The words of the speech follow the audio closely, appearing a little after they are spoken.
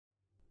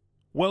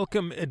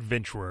Welcome,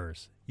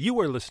 adventurers. You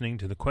are listening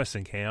to the Quests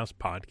and Chaos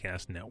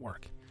Podcast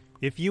Network.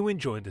 If you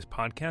enjoyed this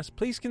podcast,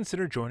 please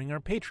consider joining our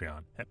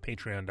Patreon at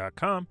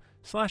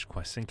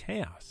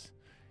patreon.com/questsandchaos.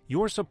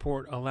 Your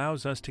support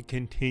allows us to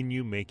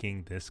continue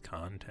making this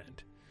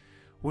content.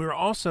 We're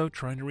also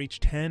trying to reach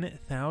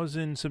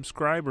 10,000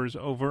 subscribers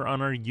over on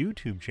our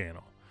YouTube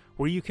channel,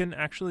 where you can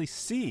actually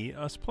see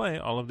us play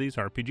all of these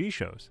RPG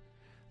shows.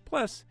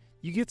 Plus,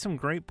 you get some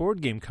great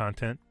board game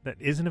content that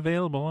isn't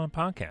available on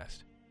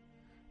podcast.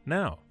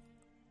 Now,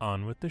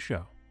 on with the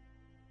show.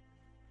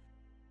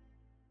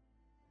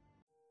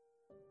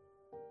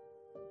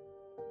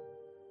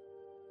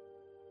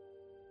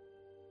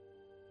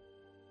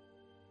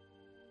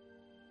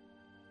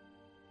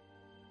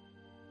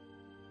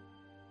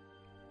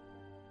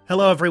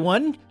 Hello,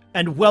 everyone,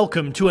 and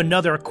welcome to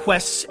another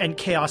Quests and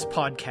Chaos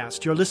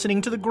podcast. You're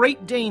listening to the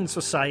Great Dane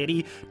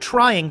Society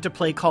trying to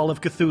play Call of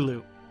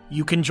Cthulhu.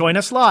 You can join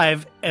us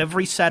live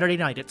every Saturday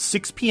night at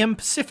 6 p.m.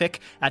 Pacific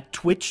at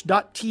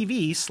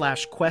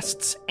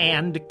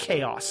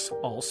twitch.tv/questsandchaos,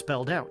 all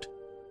spelled out.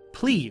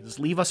 Please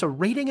leave us a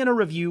rating and a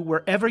review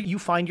wherever you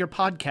find your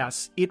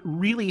podcasts. It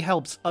really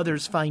helps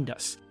others find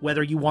us,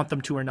 whether you want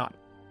them to or not.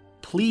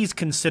 Please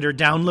consider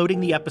downloading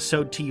the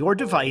episode to your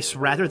device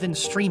rather than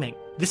streaming.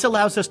 This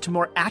allows us to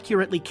more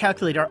accurately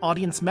calculate our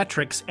audience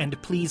metrics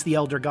and please the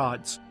Elder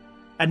Gods.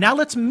 And now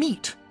let's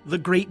meet the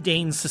Great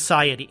Dane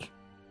Society.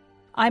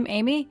 I'm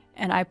Amy,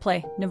 and I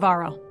play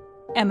Navarro.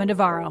 Emma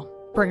Navarro,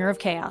 bringer of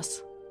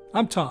chaos.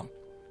 I'm Tom.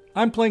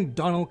 I'm playing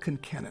Donald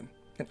Concannon,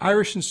 an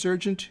Irish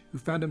insurgent who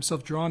found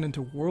himself drawn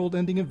into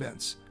world-ending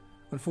events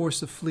when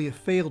forced to flee a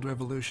failed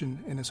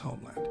revolution in his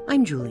homeland.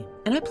 I'm Julie,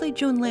 and I play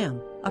Joan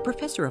Lamb, a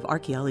professor of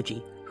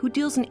archaeology who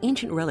deals in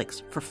ancient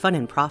relics for fun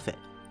and profit,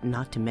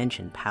 not to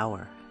mention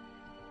power.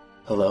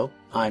 Hello,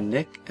 I'm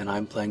Nick, and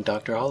I'm playing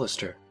Dr.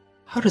 Hollister.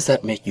 How does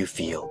that make you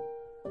feel?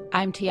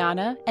 I'm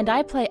Tiana, and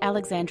I play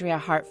Alexandria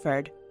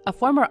Hartford, a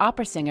former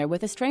opera singer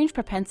with a strange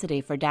propensity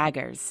for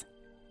daggers.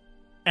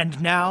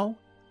 And now,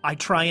 I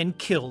try and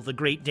kill the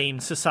Great Dane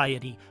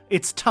Society.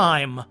 It's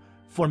time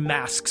for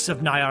Masks of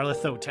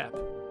Nyarlathotep.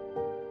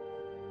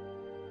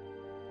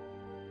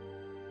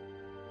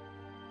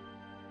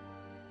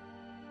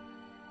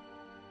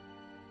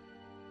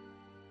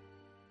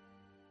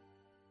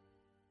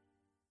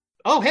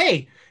 Oh,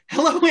 hey!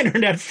 Hello,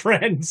 Internet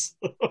friends!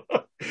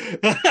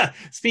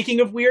 Speaking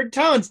of weird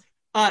tones,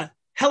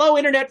 hello,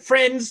 Internet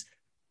friends!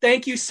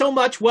 Thank you so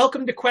much.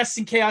 Welcome to Quests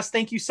and Chaos.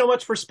 Thank you so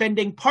much for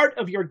spending part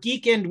of your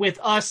geekend with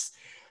us.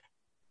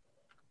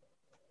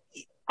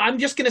 I'm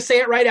just going to say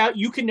it right out.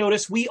 You can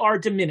notice we are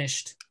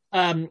diminished.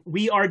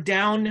 We are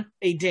down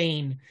a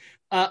Dane.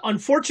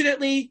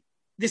 Unfortunately,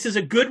 this is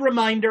a good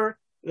reminder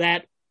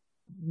that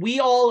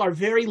we all are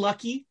very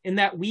lucky in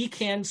that we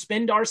can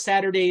spend our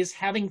Saturdays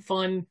having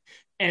fun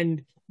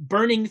and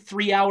burning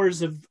 3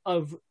 hours of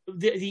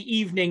the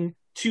evening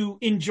to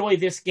enjoy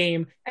this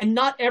game. And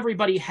not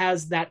everybody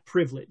has that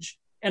privilege.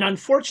 And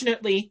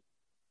unfortunately,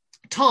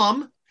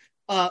 Tom,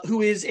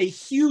 who is a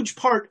huge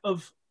part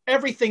of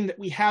everything that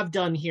we have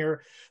done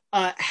here,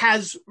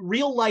 has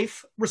real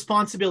life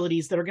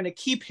responsibilities that are going to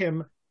keep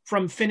him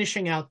from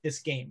finishing out this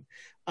game.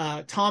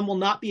 Tom will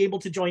not be able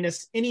to join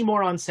us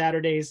anymore on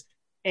Saturdays.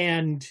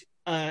 And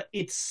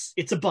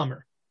it's a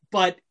bummer,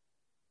 but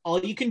all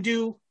you can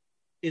do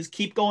is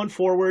keep going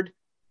forward.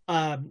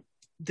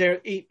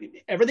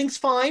 Everything's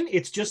fine.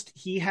 It's just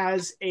he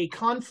has a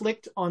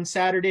conflict on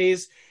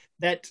Saturdays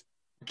that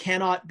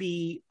cannot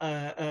be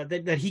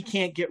that he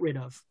can't get rid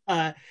of.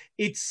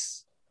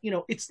 It's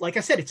like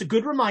I said, it's a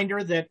good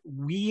reminder that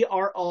we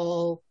are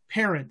all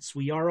parents.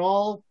 We are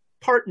all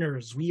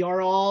partners. We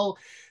are all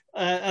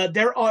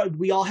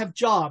we all have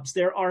jobs.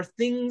 There are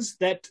things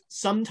that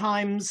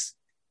sometimes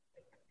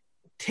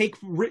take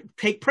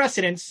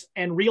precedence,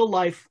 and real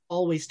life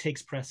always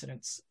takes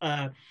precedence.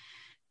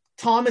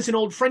 Tom is an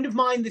old friend of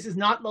mine. This is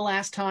not the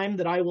last time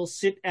that I will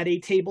sit at a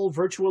table,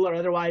 virtual or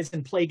otherwise,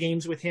 and play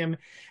games with him.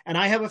 And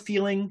I have a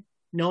feeling,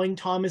 knowing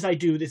Tom as I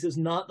do, this is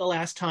not the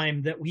last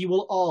time that we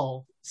will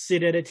all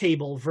sit at a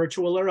table,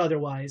 virtual or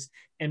otherwise,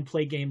 and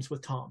play games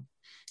with Tom.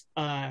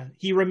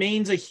 He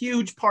remains a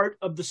huge part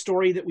of the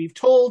story that we've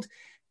told,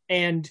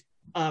 and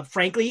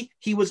frankly,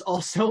 he was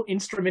also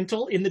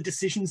instrumental in the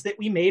decisions that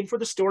we made for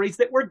the stories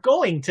that we're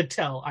going to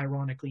tell,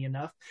 ironically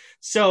enough.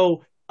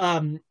 So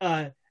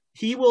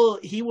he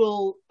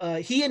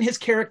and his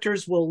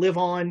characters will live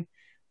on,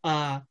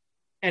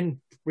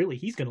 and really,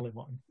 he's going to live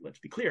on. Let's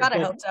be clear. God, I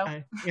hope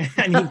so.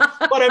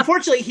 But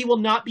unfortunately, he will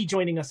not be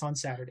joining us on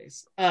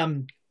Saturdays.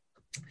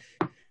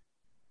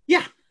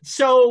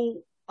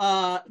 So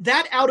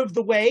that out of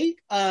the way,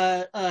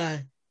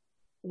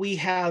 we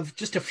have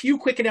just a few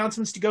quick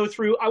announcements to go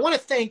through. I want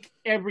to thank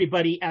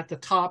everybody at the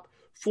top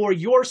for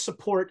your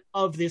support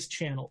of this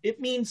channel. It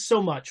means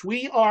so much.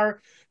 We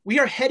are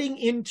heading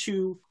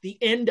into the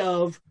end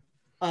of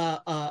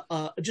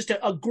just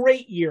a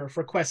great year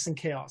for Quests and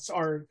Chaos.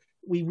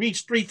 We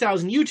reached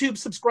 3,000 YouTube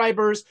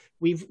subscribers.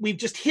 We've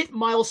just hit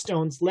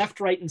milestones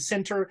left, right, and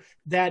center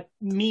that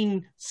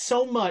mean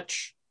so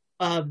much,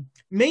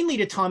 mainly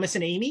to Thomas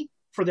and Amy,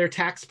 for their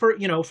tax for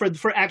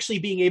actually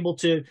being able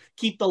to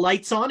keep the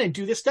lights on and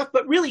do this stuff,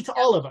 but really to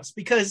all of us,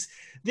 because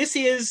this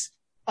is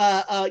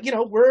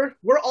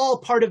we're all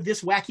part of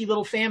this wacky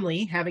little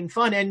family having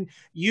fun, and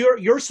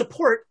your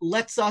support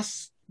lets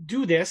us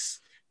do this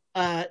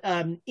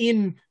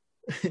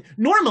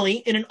normally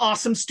in an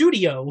awesome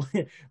studio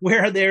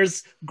where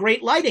there's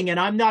great lighting and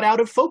I'm not out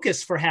of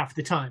focus for half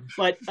the time,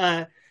 but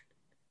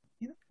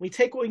we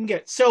take what we can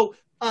get. So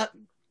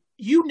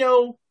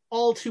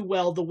all too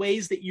well the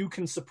ways that you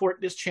can support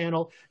this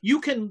channel.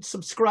 You can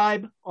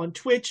subscribe on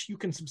Twitch, you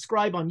can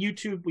subscribe on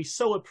YouTube. We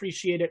so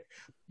appreciate it.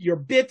 Your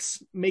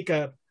bits make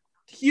a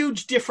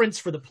huge difference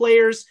for the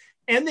players,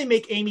 and they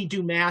make Amy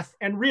do math,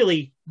 and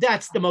really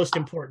that's the most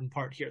important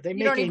part here.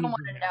 You don't even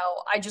want to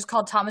know. I just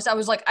called Thomas. I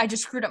was like, I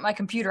just screwed up my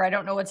computer. I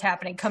don't know what's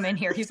happening. Come in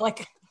here. He's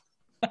like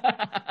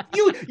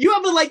you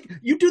have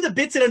you do the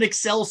bits in an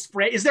Excel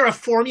spread. Is there a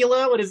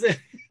formula? What is it?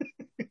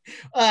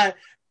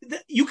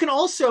 You can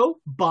also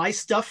buy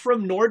stuff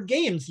from Nord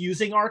Games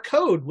using our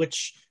code,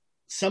 which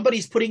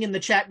somebody's putting in the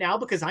chat now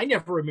because I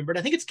never remembered.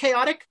 I think it's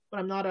chaotic, but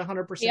I'm not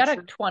 100% chaotic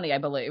sure. 20, I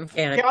believe.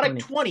 Chaotic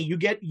 20. You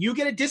get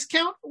a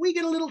discount. We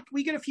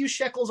get a few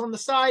shekels on the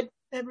side.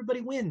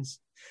 Everybody wins.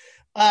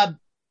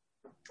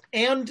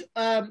 And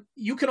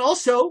you can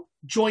also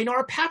join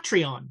our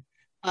Patreon.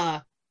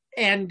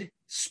 And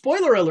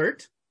spoiler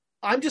alert,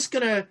 I'm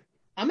gonna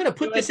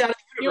put this out of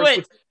the universe,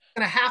 which is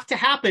gonna have to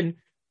happen.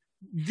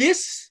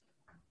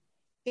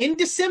 In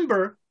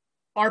December,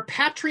 our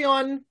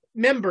Patreon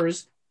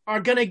members are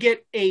going to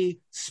get a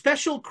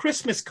special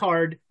Christmas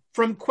card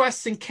from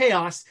Quests and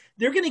Chaos.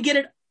 They're going to get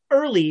it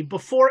early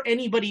before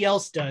anybody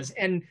else does.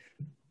 And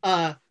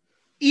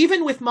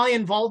even with my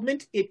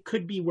involvement, it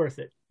could be worth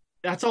it.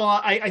 That's all.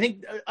 I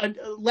think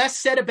less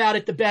said about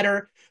it, the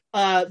better.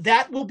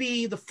 That will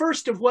be the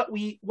first of what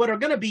are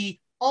going to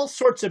be all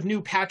sorts of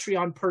new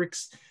Patreon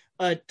perks.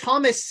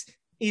 Thomas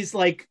is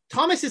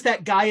that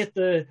guy at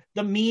the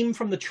meme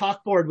from the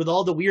chalkboard with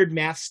all the weird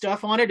math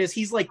stuff on it. As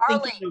he's like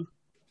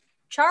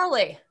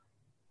Charlie.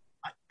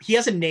 He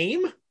has a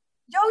name?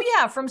 Oh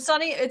yeah, from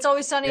It's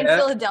Always Sunny in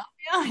Philadelphia.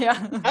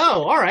 Yeah.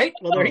 Oh, all right.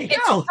 Well, there you go.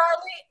 It's Charlie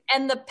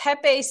and the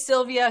Pepe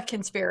Sylvia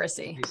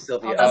conspiracy.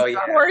 Sylvia.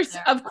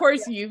 Of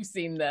course, you've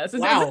seen this.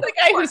 Is this the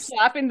guy who's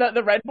slapping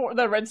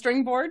the red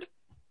string board?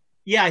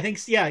 Yeah, I think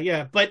so.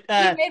 Yeah. But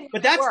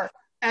that's work.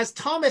 As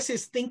Thomas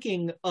is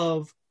thinking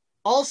of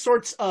all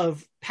sorts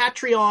of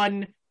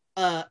Patreon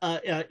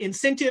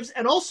incentives,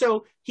 and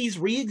also he's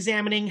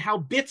re-examining how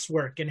bits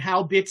work and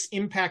how bits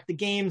impact the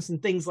games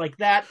and things like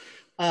that.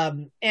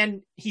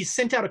 And he's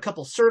sent out a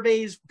couple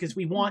surveys because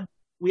we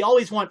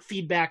always want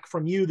feedback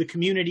from you, the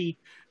community,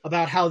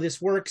 about how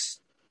this works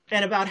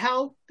and about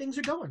how things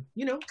are going.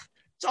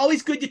 It's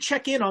always good to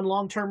check in on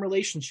long-term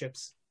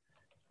relationships.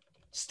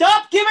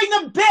 Stop giving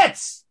them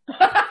bits!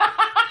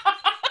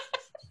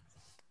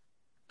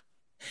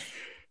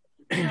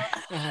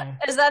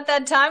 Is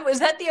that time? Was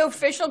that the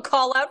official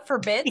call out for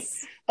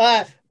bits?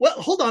 Well,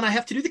 hold on. I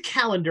have to do the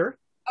calendar.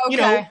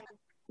 Okay.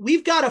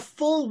 We've got a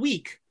full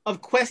week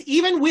of quests,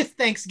 even with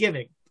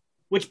Thanksgiving,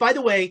 which, by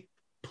the way,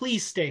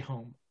 please stay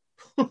home.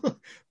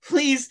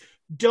 Please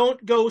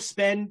don't go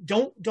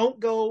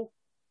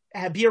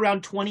be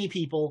around 20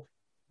 people.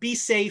 Be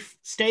safe.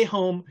 Stay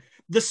home.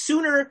 The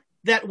sooner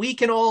that we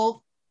can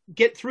all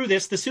get through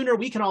this, the sooner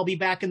we can all be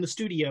back in the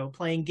studio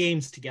playing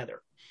games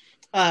together.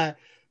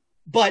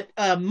 But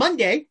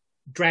Monday,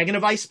 Dragon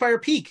of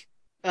Icespire Peak.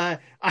 I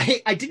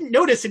didn't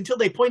notice until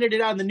they pointed it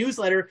out in the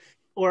newsletter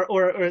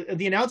or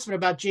the announcement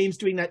about James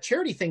doing that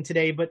charity thing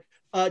today. But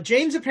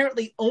James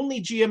apparently only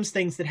GMs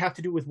things that have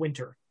to do with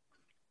winter.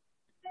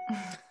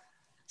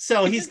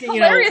 So he's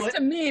hilarious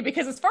to me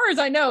because, as far as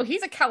I know,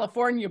 he's a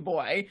California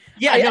boy.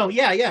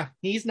 Yeah.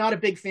 He's not a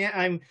big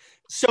fan.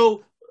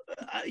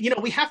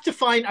 We have to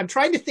find. I'm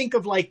trying to think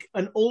of like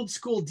an old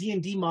school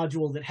D&D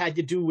module that had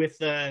to do with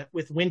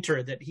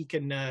winter that he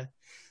can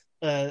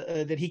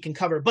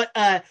cover. But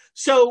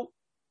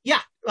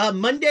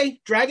Monday,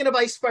 Dragon of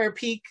Icespire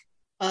Peak.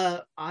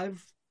 I'm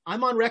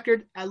on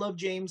record. I love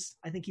James.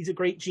 I think he's a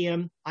great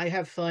GM. I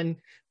have fun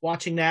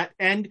watching that,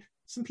 and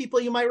some people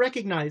you might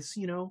recognize,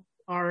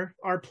 are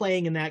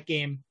playing in that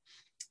game.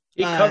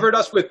 He covered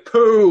us with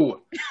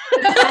poo.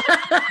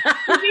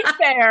 To be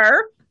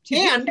fair,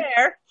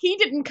 he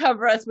didn't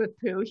cover us with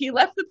poo. He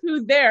left the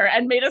poo there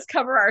and made us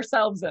cover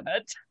ourselves in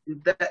it.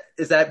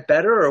 Is that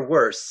better or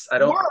worse?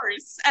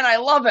 Worse, and I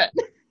love it.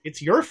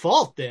 It's your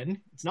fault then.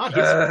 It's not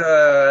his fault.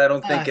 I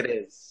don't think it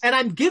is. And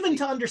I'm given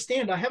to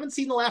understand, I haven't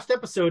seen the last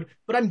episode,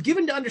 but I'm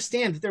given to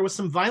understand that there was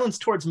some violence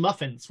towards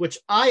muffins, which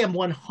I am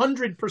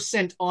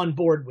 100% on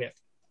board with.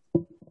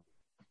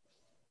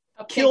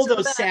 Kill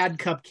those sad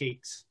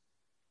cupcakes.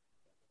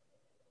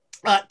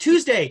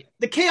 Tuesday,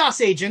 the Chaos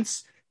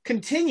Agents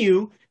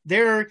continue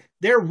their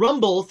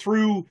rumble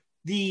through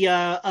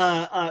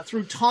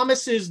through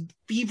Thomas's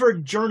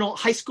fevered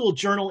high school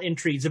journal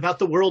entries about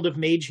the world of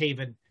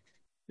Magehaven.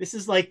 This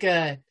is like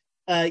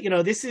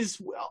this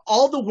is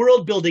all the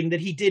world building that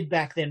he did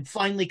back then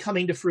finally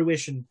coming to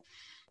fruition.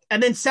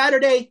 And then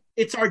Saturday,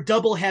 it's our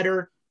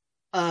doubleheader.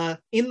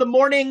 In the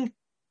morning,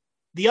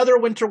 the other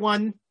winter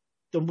one,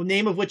 the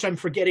name of which I'm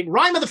forgetting,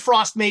 Rime of the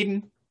Frost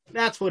Maiden.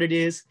 That's what it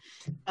is.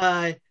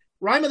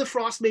 Rime of the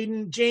Frost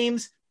Maiden,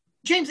 James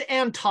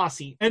and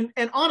Tossie. And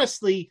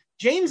honestly,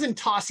 James and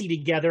Tossie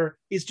together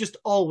is just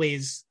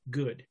always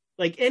good.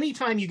 Like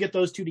anytime you get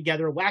those two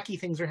together, wacky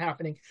things are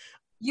happening.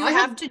 You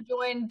have to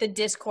join the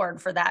Discord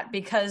for that,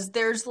 because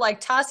there's like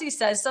Tossie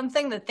says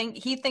something that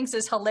he thinks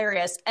is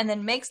hilarious and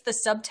then makes the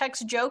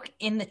subtext joke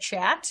in the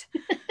chat.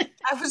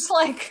 I was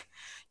like,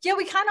 yeah,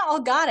 we kind of all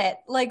got it.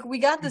 Like, we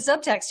got the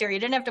subtext here. You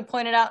didn't have to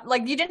point it out.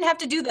 Like, you didn't have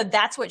to do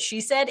that's what she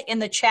said in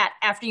the chat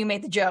after you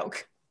made the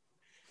joke.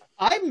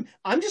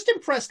 I'm just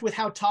impressed with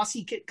how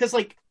Tossie, because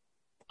like,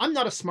 I'm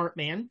not a smart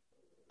man.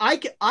 I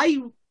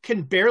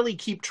can barely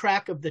keep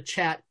track of the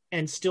chat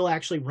and still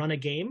actually run a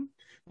game,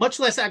 much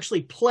less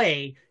actually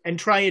play and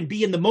try and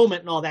be in the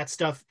moment and all that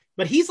stuff.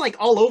 But he's like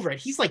all over it.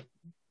 He's like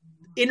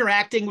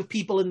interacting with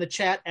people in the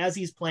chat as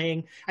he's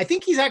playing. I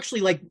think he's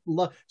actually like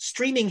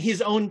streaming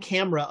his own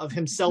camera of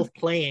himself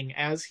playing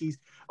as he's...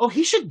 Oh,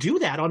 he should do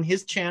that on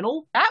his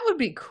channel. That would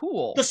be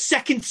cool. The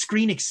second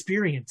screen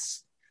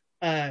experience.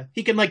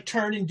 He can like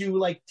turn and do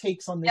like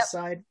takes on this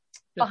side.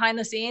 Behind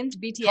the scenes,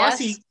 BTS.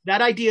 Tossie,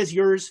 that idea is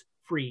yours,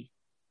 free.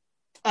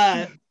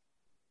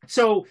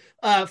 So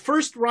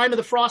first Rime of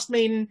the Frost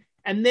Maiden,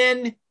 and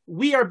then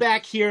we are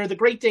back here, the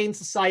Great Dane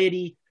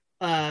Society,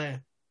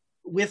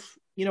 with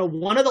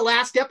one of the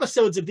last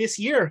episodes of this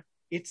year.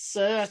 It's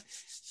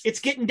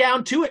getting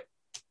down to it.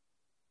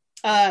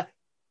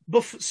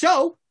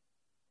 So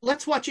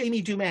let's watch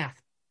Amy do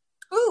math.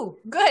 Ooh,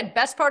 good.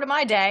 Best part of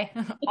my day.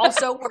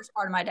 Also, worst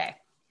part of my day.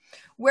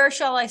 Where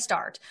shall I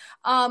start?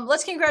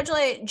 Let's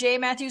congratulate J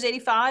Matthews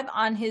 85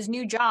 on his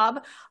new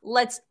job.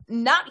 Let's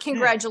not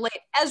congratulate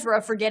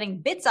Ezra for getting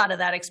bits out of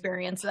that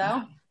experience,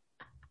 though.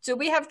 So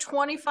we have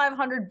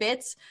 2,500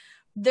 bits.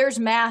 There's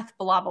math,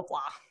 blah, blah, blah.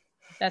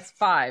 That's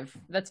 5.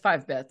 That's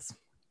 5 bits.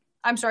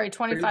 I'm sorry,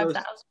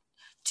 25,000.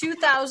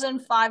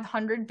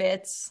 2,500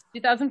 bits.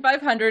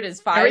 2,500 is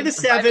 5. Carry the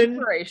 7.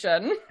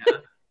 Inspiration.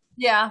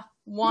 Yeah.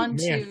 1,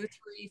 2, 3,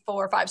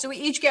 4, 5. So we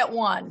each get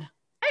 1. Hey,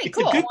 it's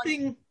cool. A good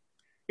thing.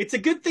 It's a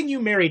good thing you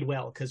married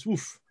well, because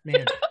oof,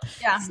 man.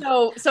 Yeah.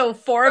 So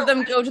 4 of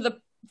them go to the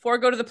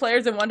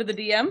players and 1 to the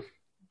DM.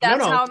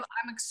 That's how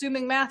I'm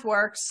assuming math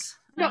works.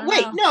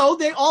 No,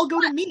 they all go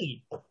to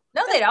me.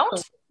 No, they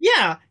don't.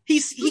 Yeah, he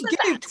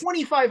gave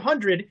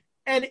 2,500,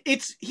 and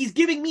he's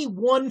giving me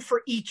 1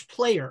 for each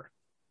player.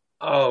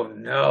 Oh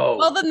no!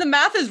 Well, then the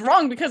math is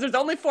wrong because there's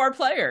only 4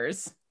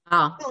 players.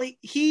 Ah. Well,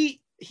 he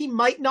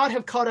might not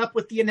have caught up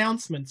with the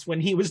announcements when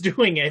he was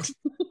doing it.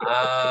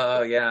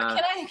 Oh yeah.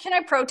 Can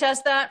I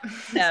protest that?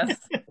 Yes.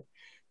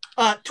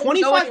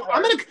 25.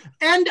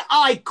 And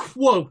I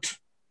quote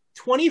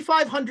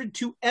 2,500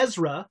 to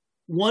Ezra,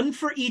 1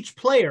 for each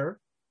player.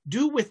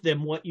 Do with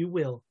them what you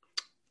will.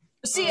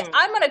 See,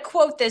 I'm going to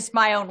quote this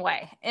my own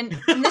way, and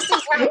this is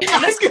how I'm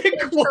going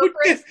to quote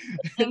this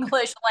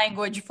English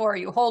language for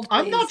you. Hold, please.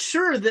 I'm not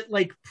sure that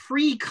like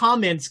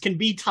pre-comments can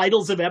be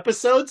titles of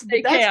episodes.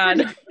 They That's can.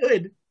 pretty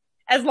good.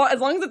 As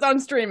long as it's on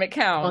stream, it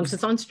counts. As long as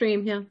it's on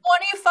stream, yeah.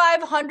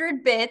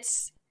 2,500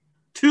 bits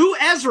To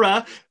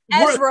Ezra,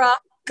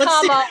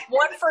 comma,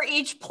 1 for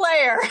each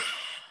player.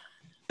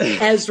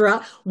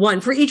 Ezra,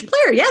 1 for each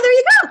player. Yeah, there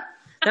you go.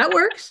 That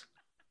works.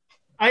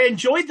 I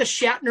enjoyed the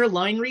Shatner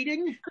line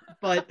reading,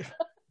 but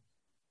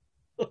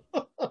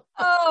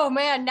Oh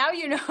man, now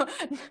you know.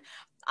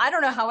 I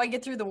don't know how I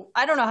get through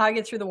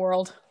the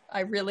world.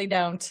 I really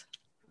don't.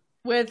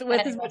 With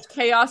as much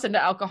chaos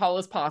into alcohol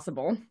as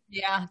possible.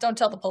 Yeah, don't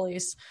tell the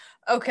police.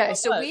 Okay,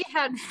 so we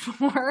had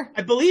 4.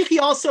 I believe he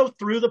also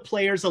threw the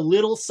players a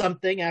little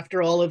something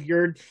after all of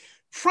your,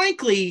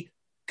 frankly,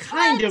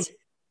 kind of,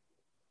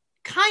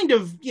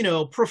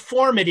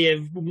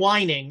 performative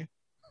whining.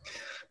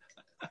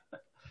 Of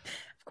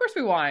course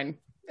we whine.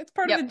 It's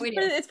part of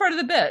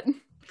the bit.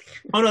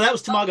 Oh no, that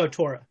was Tamago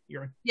Tora.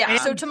 So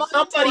Tamago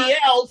somebody Tora,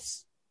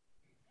 else.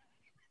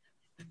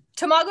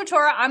 Tamago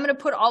Tora, I'm going to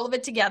put all of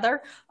it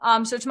together.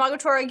 So Tamago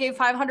Tora gave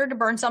 500 to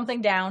burn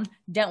something down.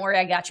 Don't worry,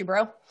 I got you,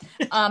 bro.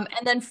 And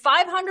then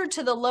 500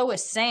 to the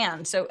lowest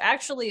sand. So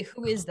actually,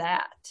 who is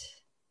that?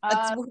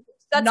 That's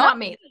not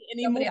me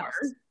anymore.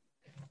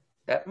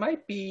 That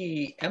might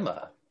be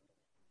Emma.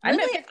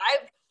 Really?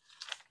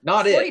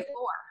 Not 44. it.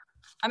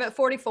 I'm at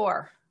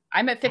 44.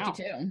 I'm at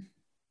 52. Wow.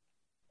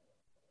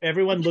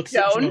 Everyone looks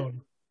at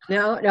Joan.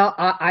 No,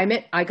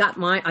 I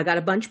got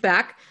a bunch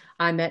back.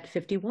 I'm at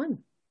 51.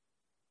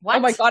 What? Oh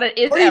my god, it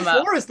is 44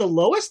 Emma. is the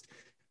lowest?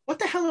 What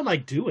the hell am I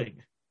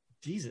doing?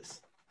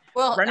 Jesus.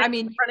 Well,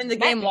 running the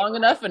game long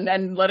enough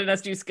and letting us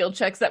do skill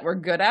checks that we're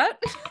good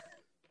at.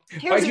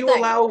 Why'd you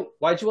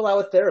allow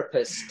a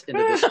therapist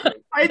into this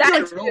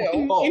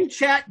game? In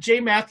chat, Jay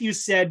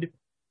Matthews said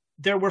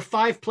there were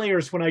 5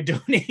 players when I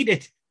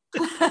donated.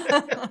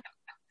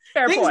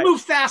 Fair Things point.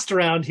 move fast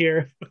around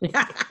here.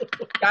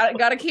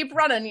 Gotta keep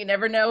running. You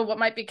never know what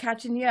might be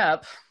catching you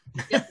up.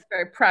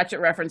 Very Pratchett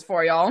reference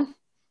for y'all.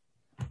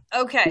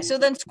 Okay, so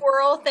then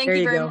Squirrel, thank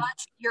you very go.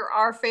 much. You're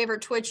our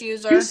favorite Twitch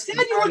user. You said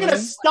you were going to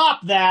stop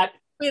that.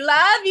 We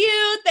love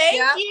you. Thank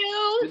Yep.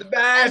 you. You're the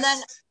best. And then,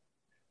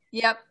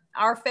 yep,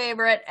 our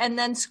favorite. And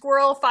then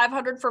Squirrel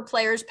 500 for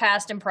players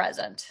past and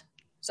present.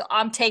 So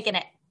I'm taking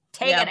it.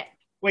 Taking it.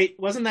 Wait,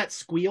 wasn't that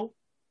Squeal?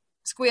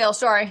 Squeal,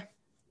 sorry.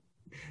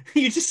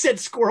 You just said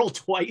Squirrel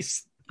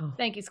twice.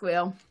 Thank you,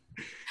 Squeal.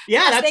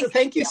 Yeah, Yes,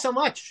 thank you so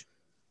much.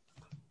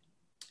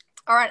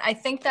 All right, I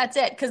think that's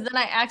it. Because then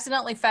I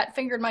accidentally fat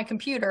fingered my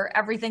computer.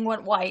 Everything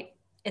went white.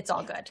 It's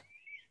all good.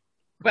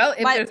 Well,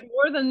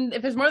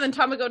 if there's more than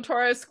Tamago,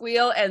 Toro,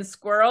 Squeal, and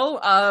Squirrel,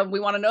 we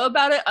want to know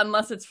about it.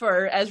 Unless it's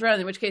for Ezra,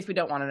 in which case we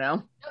don't want to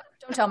know.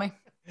 Don't tell me.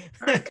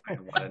 I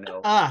want to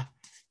know.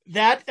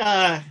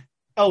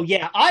 Oh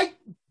yeah, I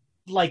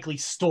likely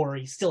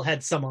story still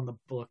had some on the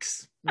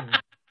books.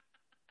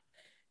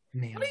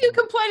 Man. What are you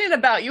complaining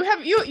about? You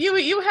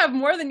have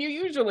more than you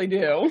usually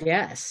do.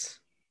 Yes.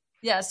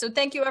 Yeah, so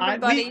thank you,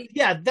 everybody.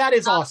 That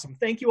is awesome.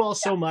 Thank you all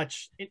so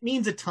much. It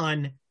means a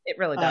ton. It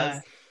really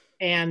does.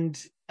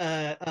 And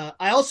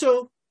I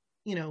also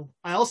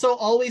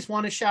always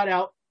want to shout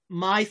out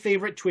my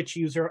favorite Twitch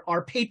user,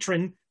 our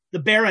patron, the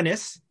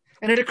Baroness.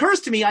 And it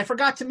occurs to me, I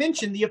forgot to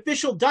mention the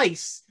official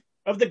dice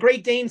of the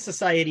Great Dane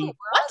Society.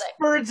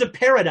 Birds of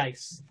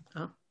Paradise.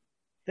 Oh.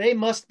 They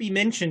must be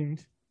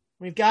mentioned.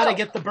 We've got to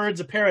get the Birds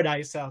of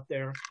Paradise out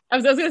there. I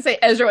was going to say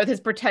Ezra with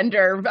his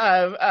pretender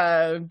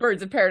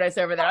Birds of Paradise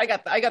over there. I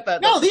got the.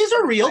 No, these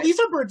are real. These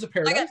are Birds of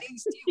Paradise. I got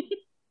these too.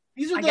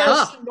 These are the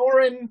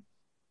Sonoran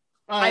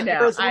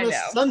Arizona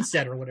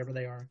Sunset or whatever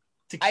they are.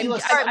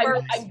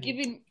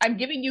 I'm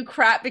giving you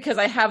crap because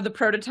I have the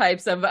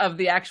prototypes of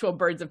the actual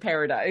Birds of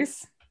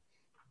Paradise.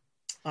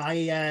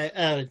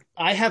 I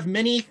have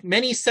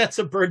many sets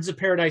of Birds of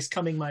Paradise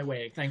coming my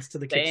way thanks to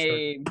the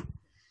Kickstarter.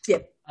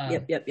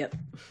 Yep.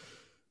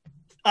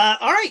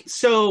 All right,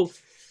 so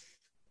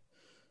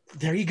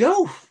there you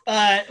go.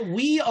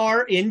 We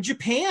are in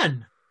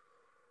Japan,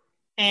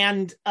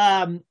 and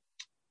I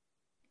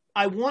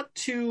want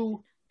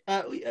to.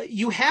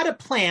 You had a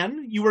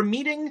plan. You were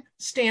meeting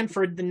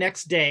Stanford the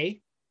next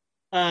day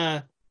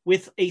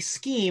with a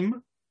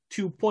scheme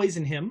to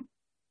poison him.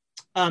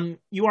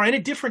 You are in a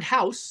different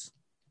house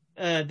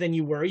than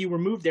you were. You were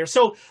moved there.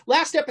 So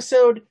last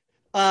episode,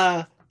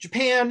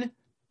 Japan,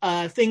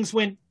 things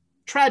went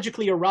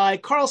tragically awry.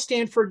 Carl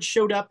Stanford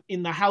showed up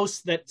in the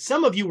house that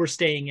some of you were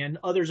staying in,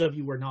 others of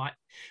you were not.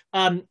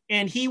 And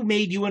he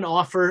made you an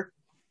offer.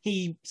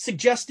 He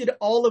suggested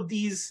all of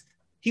these.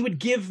 He would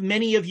give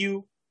many of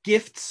you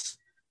gifts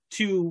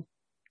to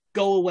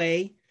go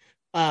away.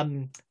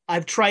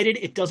 I've tried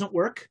it. It doesn't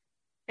work.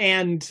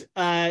 And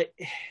that's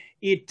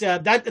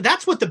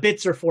what the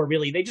bits are for,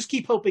 really. They just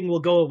keep hoping we'll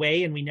go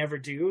away, and we never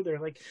do. They're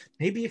like,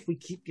 maybe if we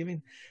keep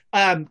giving.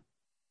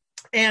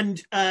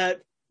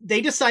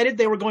 They decided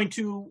they were going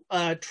to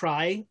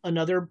try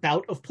another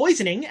bout of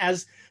poisoning,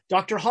 as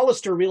Dr.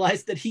 Hollister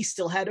realized that he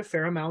still had a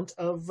fair amount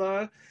of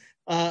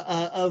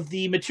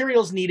the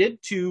materials needed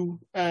to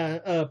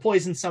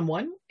poison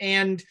someone.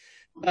 And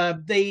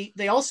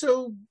they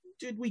also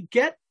we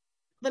got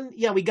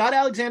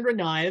Alexandra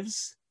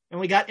knives,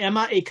 and we got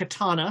Emma a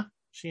katana.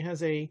 She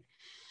has a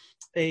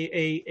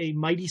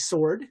mighty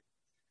sword,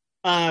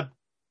 and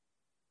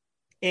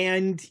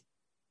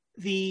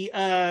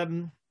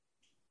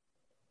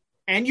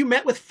you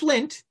met with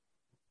Flint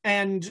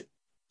and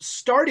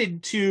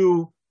started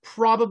to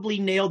probably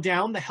nail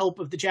down the help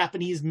of the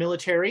Japanese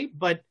military.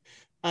 But,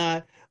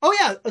 one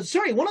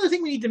other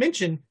thing we need to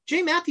mention,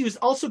 Jay Matthews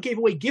also gave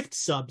away gift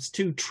subs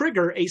to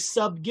trigger a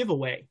sub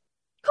giveaway.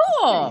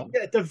 Cool.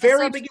 At the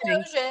very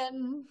beginning.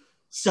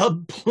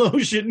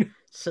 Subplosion.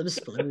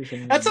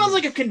 Subsplosion. That sounds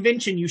like a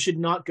convention you should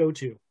not go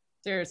to.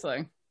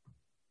 Seriously.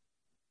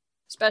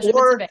 Especially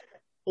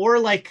or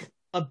like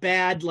a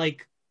bad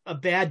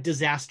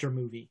disaster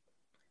movie.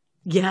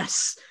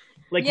 Yes.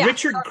 Like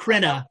Richard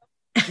Crenna.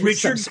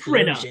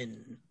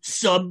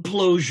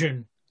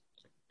 Subplosion.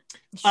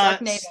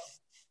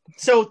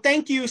 So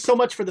thank you so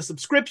much for the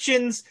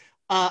subscriptions.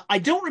 I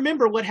don't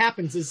remember what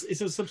happens.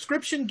 Is a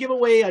subscription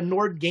giveaway a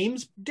Nord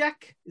Games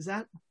deck? Is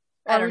that?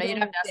 I don't know. You'd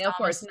have to Sail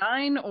Force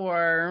 9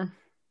 or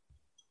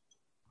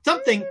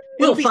something.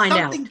 We'll find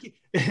out.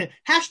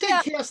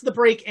 Hashtag Chaos the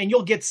Break, and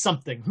you'll get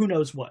something. Who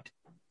knows what?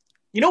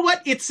 You know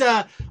what? It's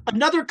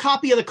another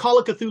copy of the Call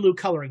of Cthulhu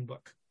coloring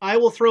book. I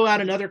will throw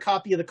out another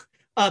copy of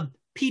the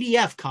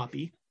PDF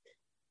copy.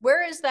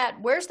 Where's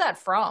that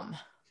from?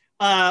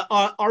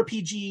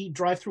 RPG,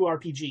 Drive-Thru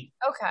RPG.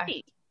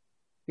 Okay.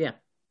 Yeah.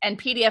 And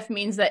PDF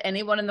means that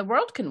anyone in the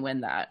world can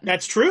win that.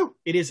 That's true.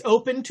 It is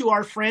open to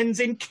our friends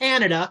in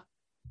Canada,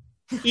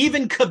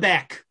 even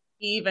Quebec.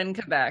 Even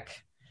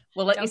Quebec.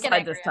 We'll let you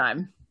slide this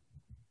time.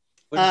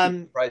 Wouldn't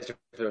be surprised if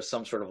there was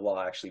some sort of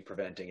law actually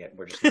preventing it.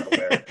 We're just not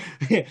aware.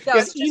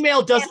 Because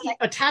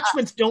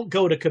attachments don't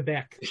go to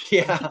Quebec.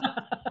 Yeah.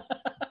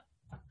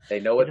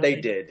 They know what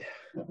they did.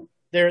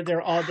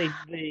 They're all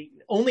they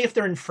only if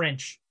they're in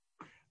French.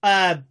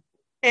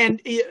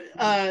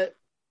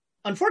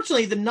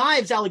 Unfortunately, the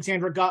knives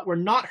Alexandra got were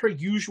not her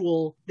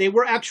usual. They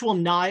were actual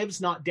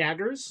knives, not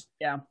daggers.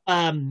 Yeah.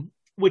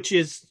 Which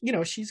is,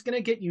 she's going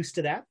to get used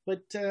to that.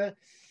 But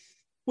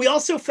We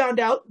also found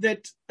out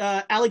that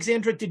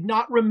Alexandra did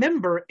not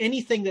remember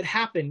anything that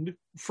happened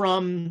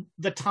from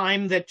the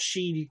time that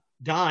she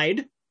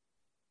died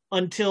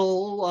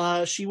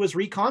until she was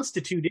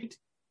reconstituted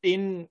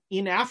in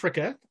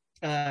Africa,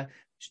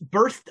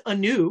 birthed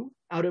anew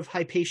out of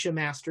Hypatia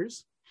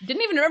Masters.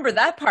 Didn't even remember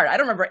that part. I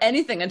don't remember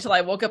anything until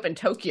I woke up in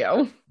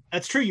Tokyo.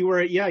 That's true. You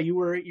were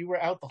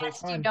out the whole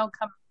time.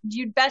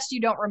 Best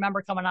you don't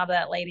remember coming out of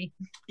that lady.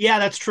 Yeah,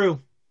 that's true.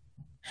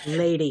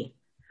 Lady.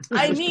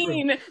 I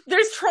mean,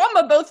 there's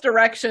trauma both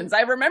directions.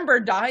 I remember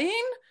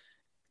dying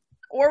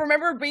or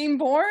remember being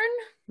born.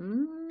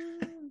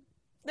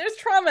 There's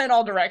trauma in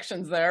all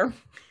directions there.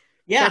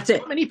 Yeah, that's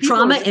it.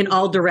 Trauma in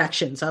all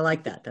directions. I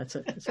like that. That's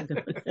a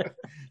good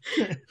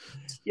one.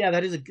 Yeah,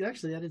 that is a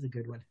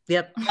good one.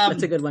 Yep,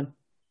 that's a good one.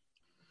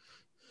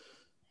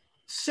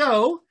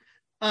 So,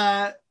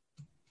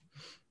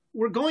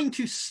 we're going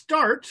to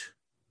start.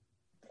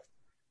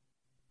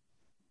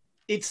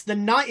 It's the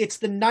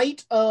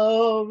night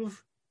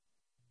of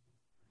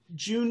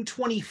June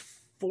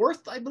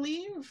 24th, I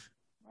believe.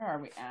 Where are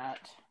we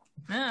at?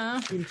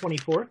 June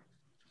 24th.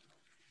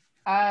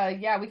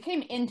 Yeah, we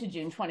came into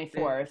June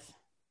 24th.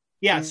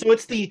 Yeah, so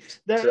it's the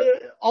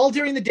all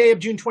during the day of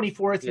June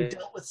 24th. You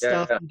dealt with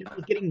stuff. You dealt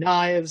with getting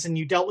knives, and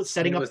you dealt with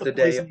setting up the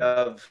day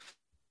of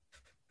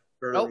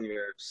early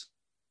years.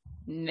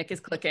 Nick is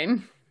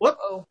clicking.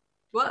 Whoa,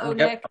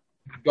 Nick.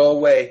 Go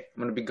away.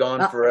 I'm going to be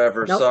gone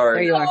forever. Nope, sorry.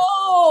 There you are.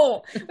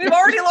 Oh, we've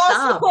already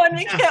lost one.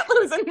 We can't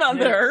lose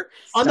another.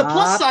 On the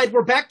plus side,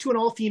 we're back to an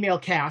all-female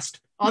cast.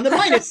 On the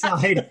minus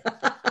side,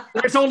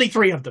 there's only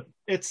 3 of them.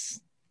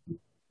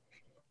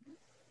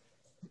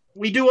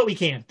 We do what we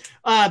can.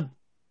 You're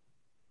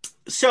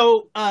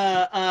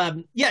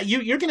going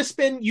to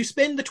spend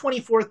the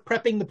 24th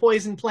prepping the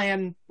poison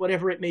plan,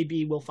 whatever it may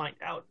be. We'll find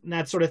out, and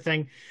that sort of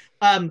thing.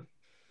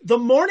 The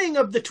morning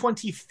of the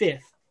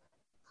 25th,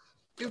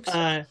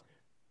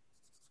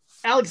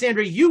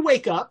 Alexandra, you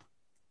wake up,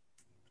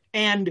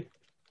 and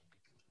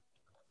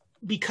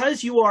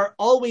because you are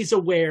always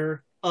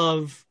aware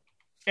of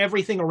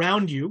everything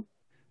around you,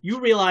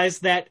 you realize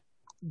that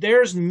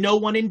there's no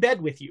one in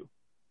bed with you.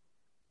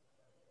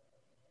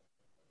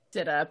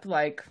 Sit up,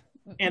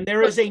 and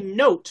there is a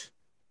note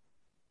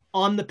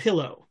on the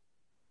pillow.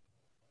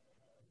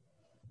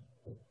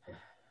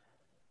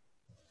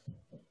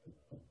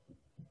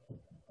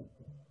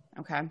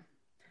 Okay.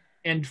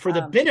 And for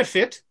the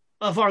benefit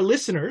of our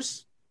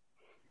listeners,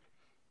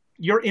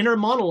 your inner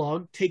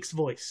monologue takes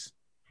voice.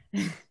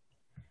 All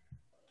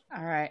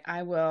right.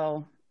 I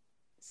will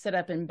sit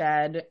up in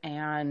bed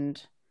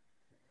and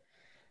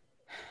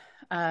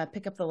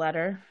pick up the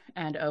letter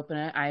and open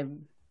it. I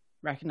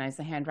recognize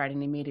the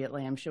handwriting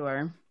immediately, I'm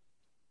sure.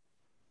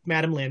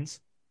 Madam Lynn's.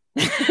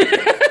 Her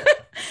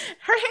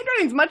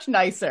handwriting's much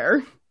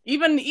nicer.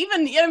 Imagine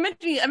even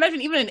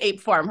in ape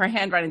form, her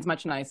handwriting's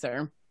much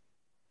nicer.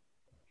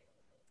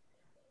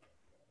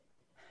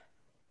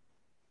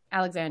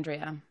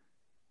 Alexandria,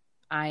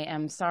 I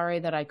am sorry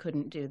that I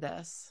couldn't do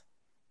this.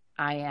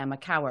 I am a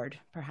coward,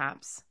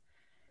 perhaps.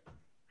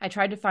 I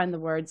tried to find the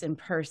words in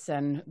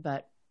person,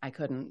 but I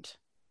couldn't.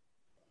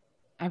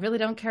 I really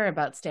don't care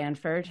about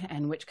Stanford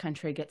and which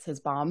country gets his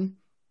bomb.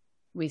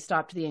 We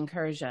stopped the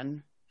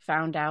incursion,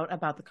 found out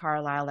about the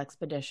Carlisle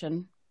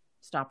expedition,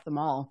 stopped them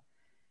all.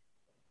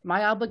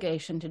 My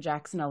obligation to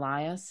Jackson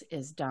Elias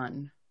is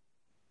done.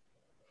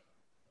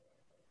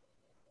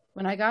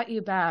 When I got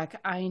you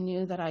back, I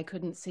knew that I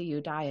couldn't see you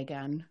die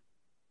again,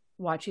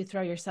 watch you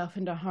throw yourself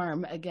into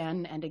harm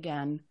again and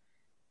again.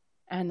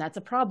 And that's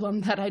a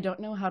problem that I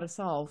don't know how to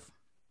solve.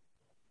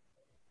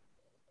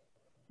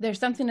 There's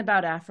something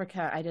about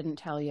Africa I didn't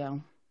tell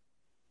you.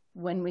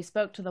 When we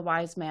spoke to the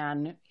wise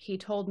man, he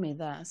told me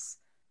this,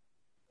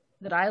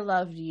 that I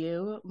loved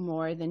you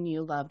more than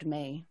you loved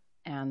me,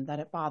 and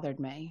that it bothered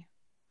me.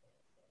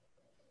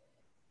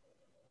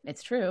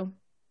 It's true.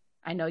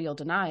 I know you'll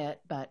deny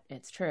it, but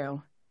it's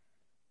true.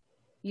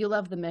 You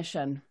love the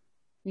mission.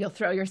 You'll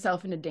throw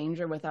yourself into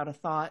danger without a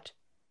thought.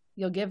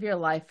 You'll give your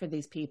life for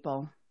these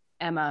people,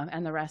 Emma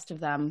and the rest of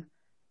them,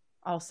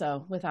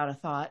 also without a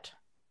thought.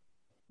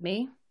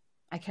 Me?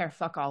 I care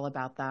fuck all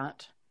about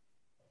that.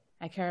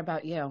 I care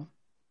about you.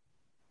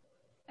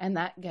 And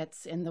that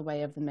gets in the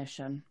way of the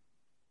mission.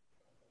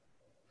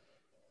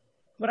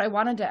 What I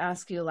wanted to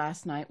ask you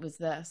last night was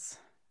this.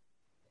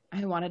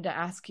 I wanted to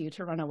ask you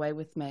to run away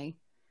with me,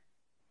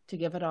 to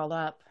give it all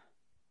up.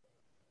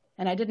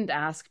 And I didn't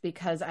ask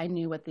because I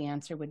knew what the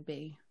answer would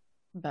be,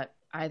 but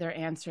either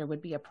answer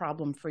would be a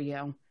problem for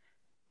you.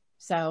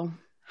 So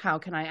how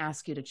can I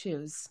ask you to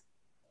choose?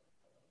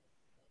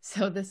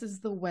 So this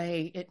is the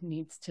way it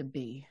needs to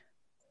be.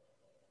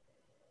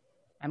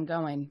 I'm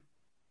going.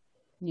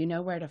 You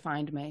know where to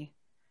find me.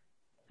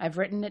 I've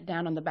written it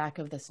down on the back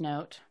of this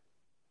note.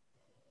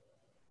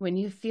 When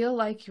you feel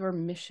like your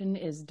mission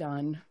is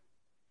done,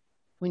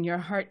 when your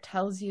heart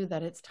tells you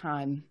that it's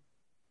time,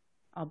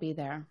 I'll be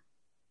there.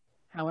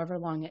 However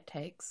long it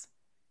takes,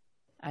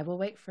 I will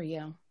wait for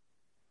you.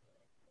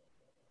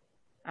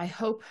 I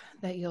hope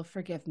that you'll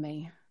forgive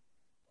me.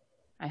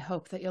 I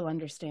hope that you'll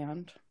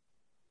understand.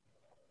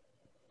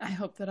 I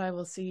hope that I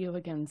will see you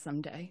again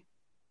someday.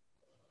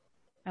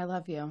 I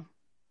love you,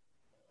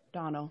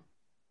 Donald.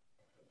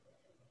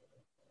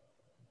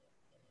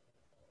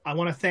 I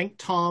want to thank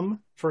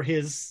Tom for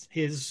his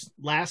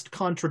last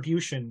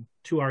contribution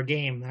to our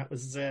game. That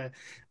was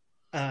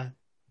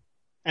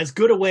as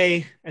good a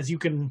way as you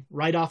can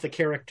write off a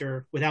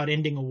character without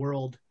ending a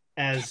world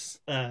as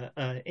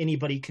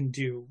anybody can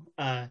do.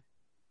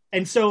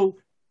 And so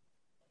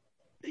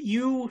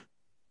you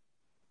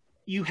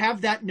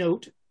have that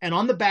note, and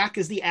on the back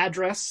is the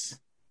address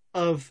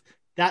of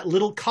that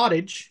little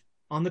cottage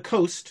on the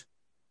coast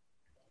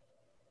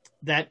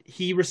that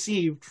he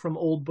received from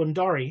old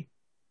Bundari.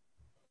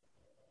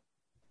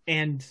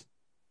 And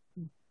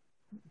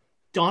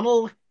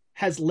Donald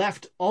has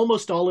left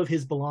almost all of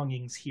his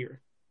belongings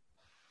here.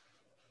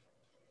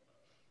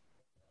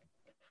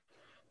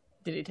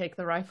 Did he take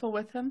the rifle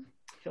with him?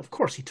 Of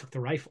course he took the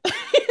rifle.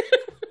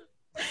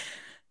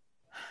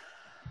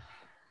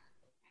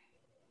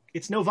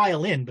 It's no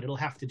violin, but it'll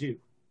have to do.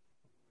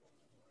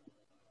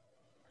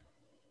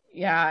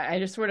 Yeah, I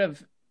just sort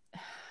of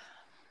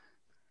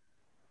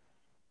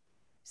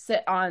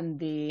sit on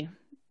the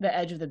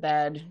edge of the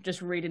bed,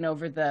 just reading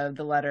over the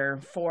letter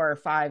 4,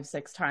 5,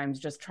 6 times,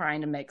 just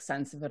trying to make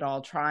sense of it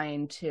all,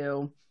 trying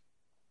to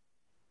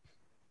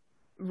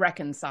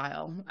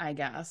reconcile, I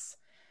guess.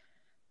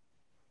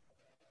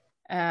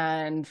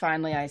 And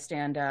finally I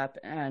stand up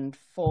and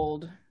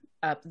fold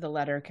up the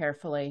letter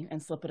carefully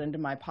and slip it into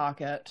my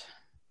pocket,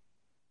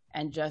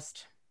 and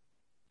just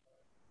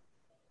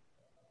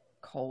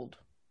cold.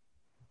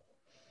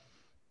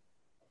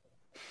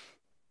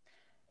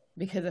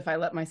 Because if I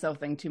let myself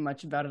think too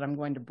much about it, I'm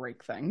going to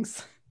break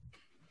things.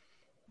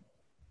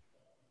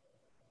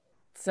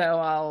 So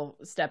I'll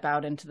step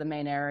out into the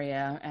main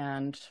area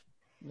and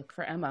look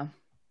for Emma.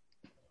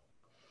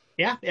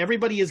 Yeah,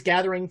 everybody is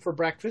gathering for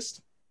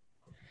breakfast.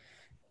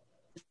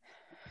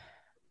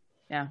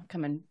 Yeah,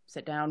 come and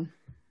sit down.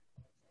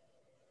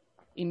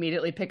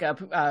 Immediately pick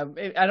up. I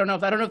don't know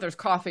if there's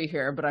coffee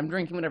here, but I'm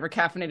drinking whatever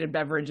caffeinated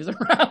beverage is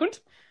around.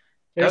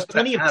 There's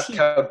plenty of tea.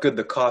 How good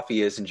the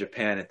coffee is in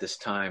Japan at this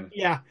time.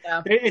 Yeah.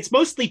 It's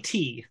mostly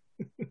tea.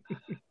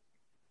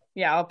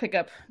 Yeah, I'll pick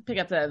up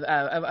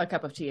a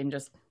cup of tea and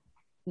just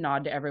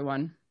nod to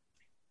everyone.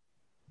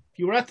 If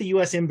you were at the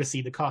U.S.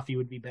 Embassy, the coffee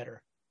would be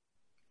better.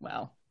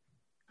 Well,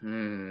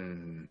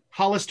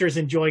 Hollister's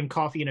enjoying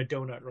coffee and a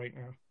donut right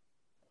now.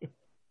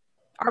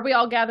 Are we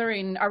all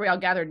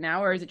gathered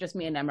now, or is it just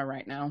me and Emma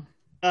right now?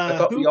 I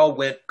thought we all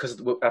went,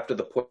 because after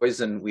the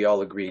poison, we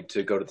all agreed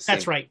to go to the same.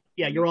 That's right.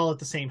 Yeah, you're all at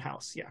the same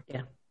house.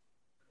 Yeah.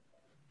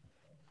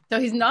 So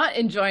he's not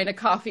enjoying a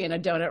coffee and a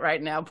donut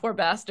right now. Poor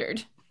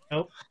bastard.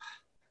 Nope.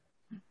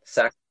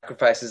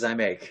 Sacrifices I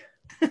make.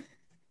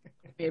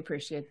 We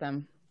appreciate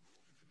them.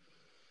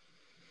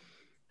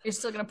 You're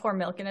still going to pour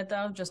milk in it,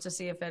 though, just to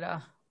see if it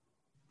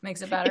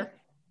makes it better?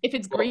 If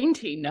it's green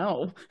tea,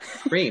 no.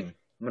 Cream.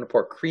 I'm going to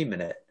pour cream in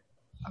it.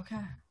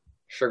 Okay.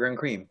 Sugar and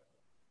cream.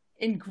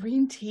 In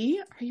green tea?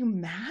 Are you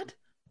mad?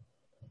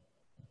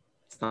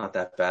 It's not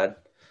that bad.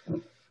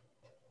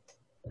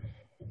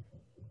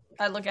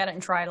 I look at it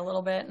and try it a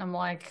little bit, and I'm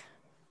like...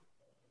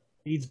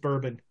 Needs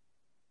bourbon.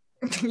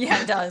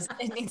 Yeah, it does.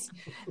 It needs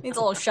a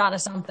little shot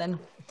of something.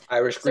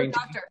 Irish green tea.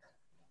 Doctor,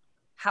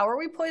 how are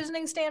we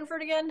poisoning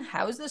Stanford again?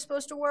 How is this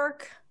supposed to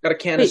work? Got a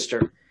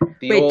canister.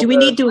 Wait, do we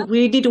need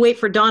to wait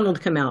for Donald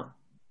to come out?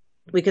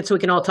 So we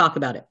can all talk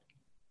about it.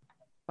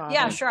 Father.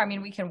 Yeah, sure. I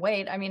mean, we can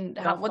wait. I mean,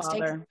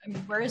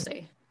 where is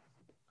he?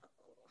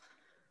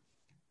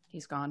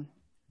 He's gone.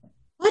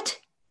 What?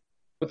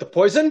 With the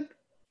poison?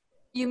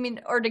 You mean,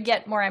 or to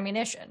get more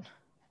ammunition?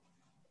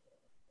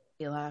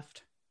 He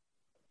left.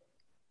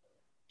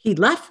 He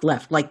left,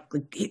 like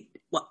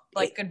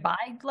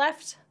goodbye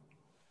left?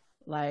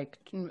 Like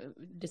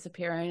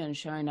disappearing and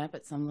showing up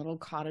at some little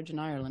cottage in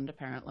Ireland,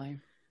 apparently.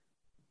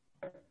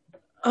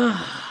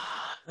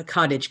 The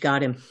cottage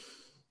got him.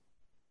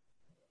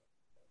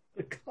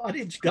 The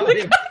cottage got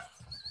him.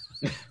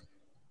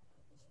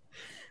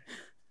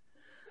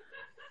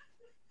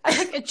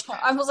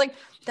 I was like,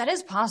 that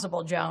is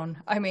possible, Joan.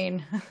 I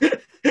mean, we've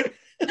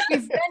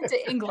been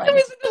to England. It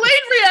was a delayed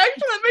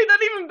reaction that made that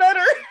even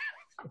better.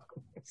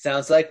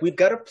 Sounds like we've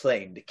got a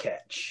plane to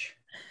catch.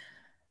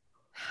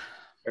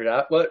 Or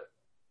not? What?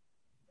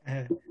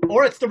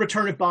 Or it's the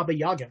return of Baba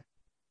Yaga.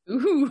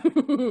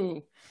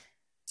 Ooh.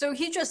 So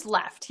he just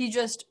left. He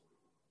just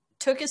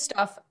took his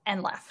stuff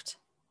and left.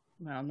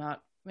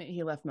 Well,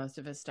 he left most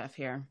of his stuff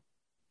here.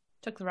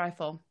 Took the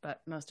rifle,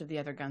 but most of the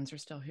other guns are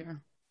still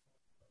here.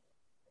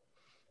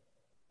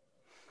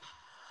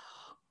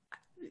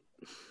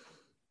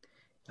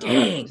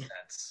 Dang.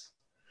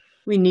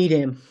 We need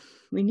him.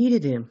 We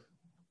needed him.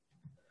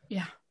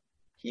 Yeah.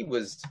 He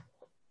was...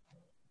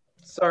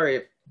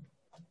 Sorry,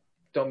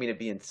 don't mean to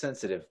be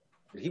insensitive,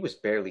 but he was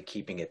barely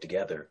keeping it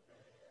together.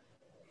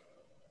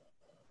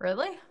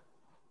 Really?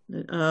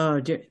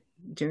 Oh,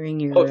 during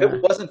your... Oh, if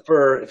it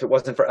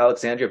wasn't for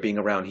Alexandria being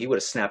around, he would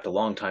have snapped a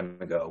long time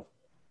ago.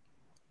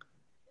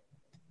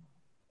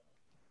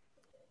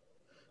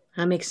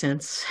 That makes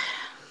sense.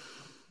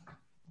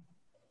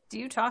 Do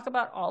you talk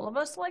about all of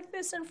us like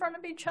this in front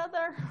of each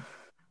other?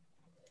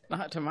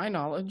 Not to my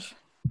knowledge.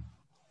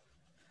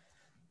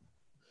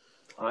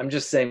 I'm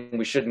just saying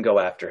we shouldn't go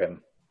after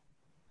him.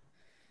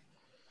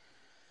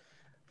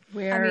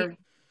 We're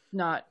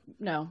not.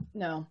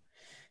 No.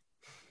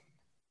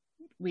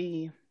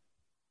 We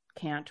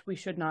can't. We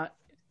should not.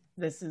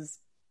 He's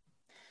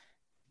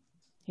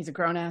a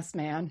grown-ass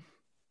man.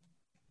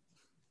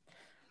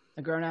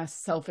 A grown-ass,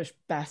 selfish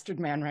bastard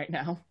man right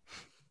now.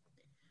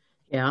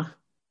 Yeah.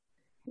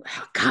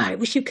 Oh, God, I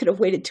wish you could have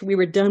waited till we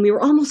were done. We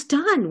were almost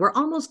done. We're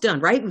almost done,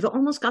 right? We've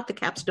almost got the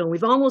capstone.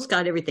 We've almost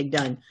got everything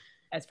done.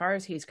 As far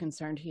as he's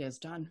concerned, he is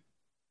done.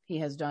 He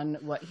has done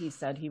what he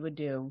said he would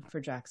do for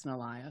Jackson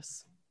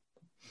Elias.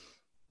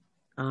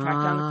 Tracked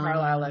down the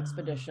Carlisle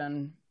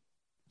expedition,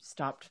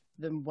 stopped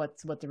what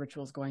the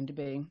ritual is going to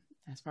be.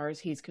 As far as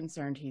he's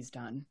concerned, he's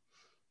done.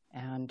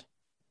 And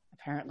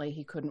apparently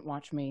he couldn't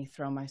watch me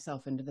throw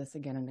myself into this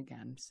again and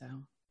again. So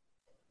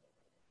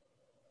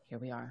here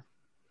we are.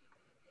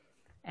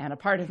 And a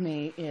part of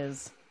me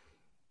is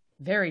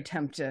very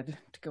tempted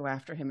to go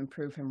after him and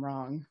prove him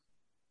wrong.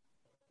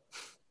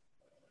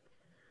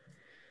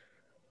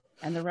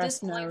 And the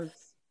rest knows.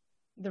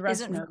 The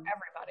rest isn't knows. for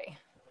everybody.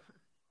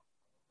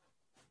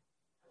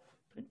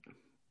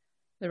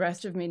 The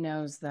rest of me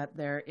knows that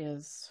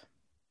there's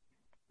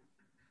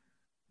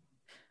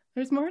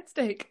more at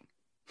stake.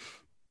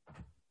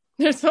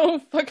 There's so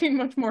fucking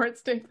much more at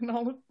stake than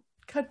all of.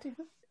 God damn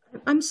it.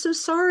 I'm so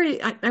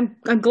sorry.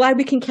 I'm glad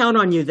we can count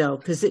on you though,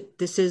 because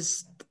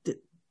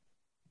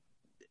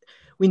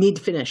we need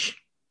to finish.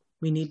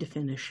 We need to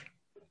finish.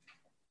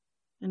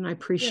 And I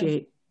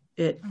appreciate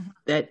it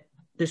that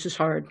this is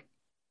hard.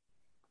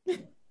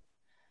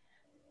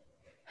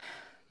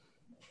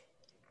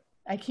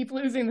 I keep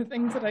losing the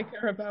things that I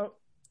care about,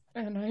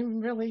 and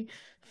I'm really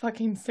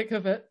fucking sick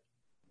of it.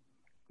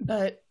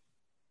 But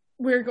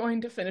we're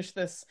going to finish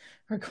this.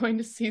 We're going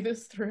to see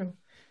this through.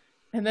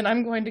 And then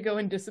I'm going to go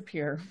and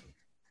disappear.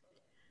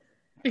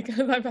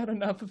 Because I've had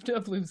enough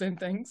of losing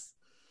things.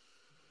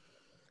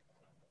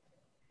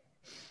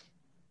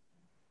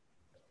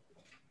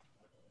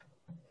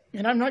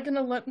 And I'm not going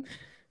to let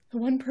the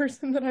one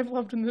person that I've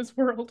loved in this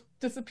world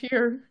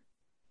disappear.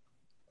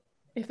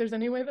 If there's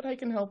any way that I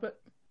can help it.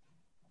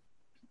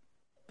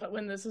 But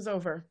when this is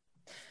over.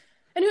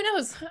 And who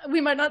knows? We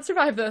might not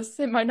survive this.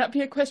 It might not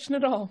be a question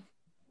at all.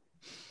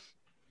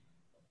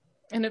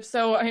 And if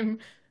so, I'm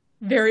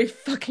very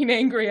fucking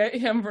angry at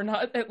him for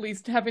not at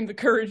least having the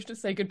courage to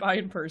say goodbye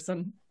in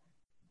person.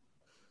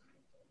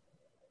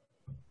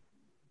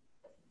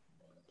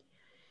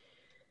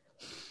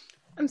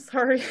 I'm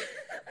sorry.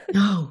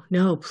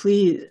 No,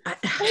 please.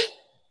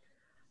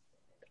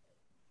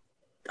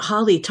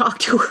 Holly, talk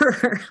to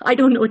her. I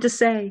don't know what to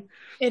say.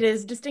 It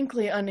is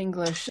distinctly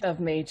un-English of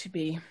me to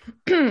be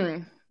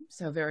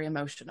so very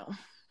emotional.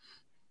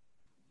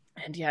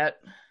 And yet,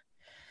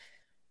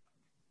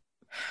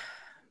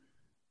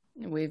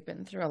 we've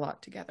been through a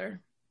lot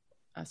together,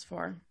 us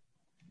four.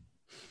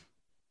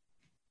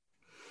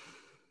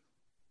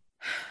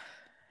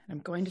 I'm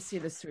going to see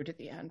this through to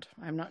the end.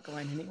 I'm not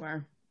going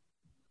anywhere.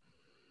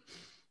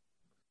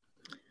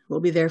 We'll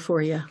be there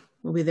for you.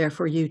 We'll be there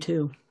for you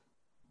too.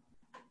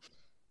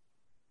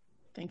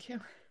 Thank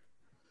you.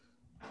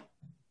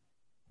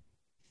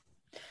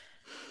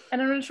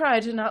 And I'm going to try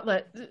to not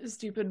let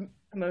stupid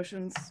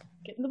emotions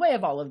get in the way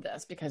of all of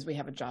this, because we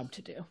have a job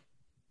to do.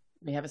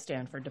 We have a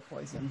Stanford to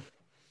poison.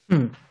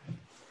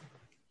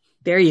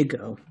 There you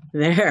go.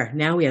 There.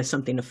 Now we have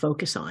something to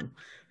focus on.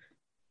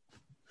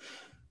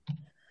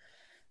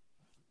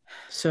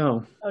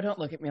 So. Oh, don't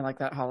look at me like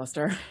that,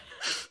 Hollister.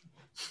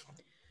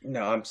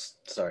 No, I'm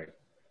sorry.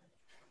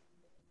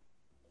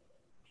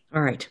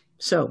 All right.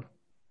 So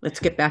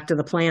let's get back to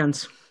the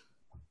plans.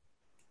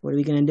 What are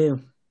we going to do?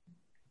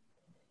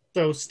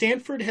 So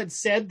Stanford had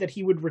said that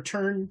he would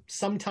return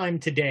sometime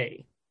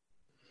today.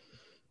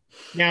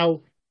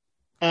 Now,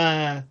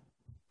 who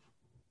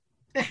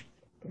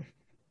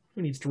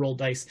needs to roll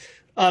dice?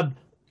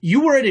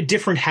 You were at a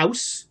different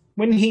house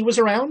when he was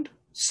around,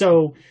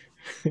 so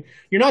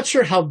you're not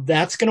sure how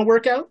that's going to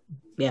work out?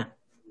 Yeah.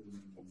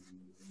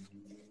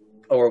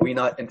 Oh, are we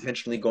not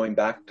intentionally going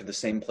back to the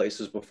same place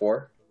as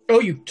before? Oh,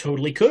 you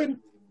totally could.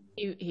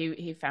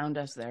 He found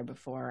us there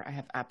before. I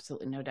have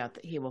absolutely no doubt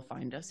that he will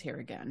find us here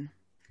again.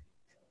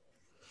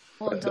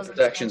 Well, the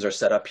protections are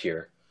set up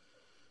here.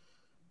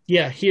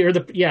 Yeah, here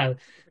the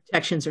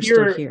protections are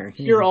still here.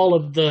 Here, all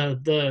of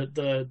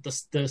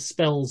the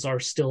spells are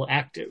still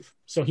active,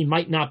 so he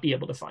might not be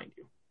able to find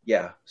you.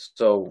 Yeah,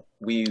 so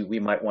we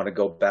might want to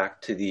go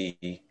back to the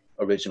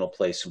original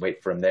place and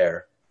wait for him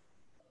there.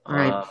 All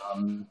right.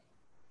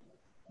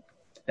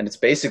 And it's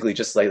basically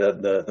just like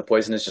the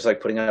poison is just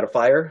like putting out a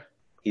fire.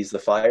 He's the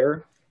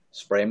fire.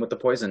 Spray him with the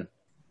poison.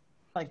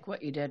 Like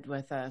what you did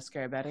with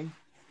scare bedding.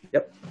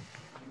 Yep.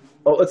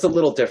 Oh, it's a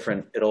little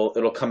different.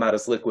 It'll come out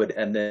as liquid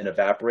and then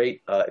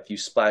evaporate. If you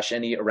splash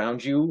any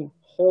around you,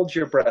 hold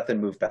your breath and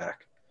move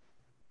back.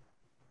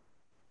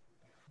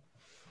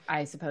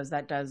 I suppose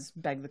that does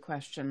beg the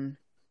question.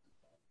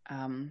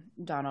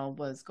 Donald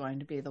was going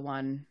to be the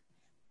one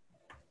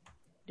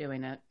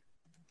doing it.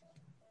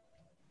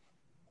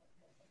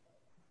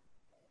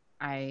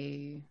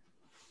 I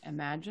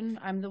imagine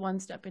I'm the one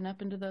stepping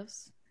up into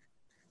this.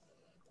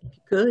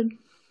 Good.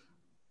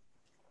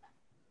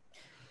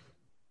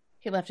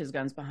 He left his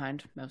guns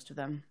behind, most of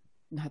them.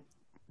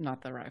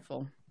 Not the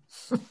rifle.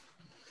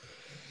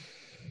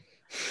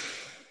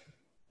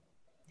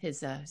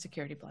 His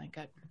security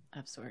blanket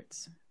of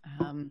sorts.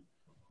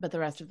 But the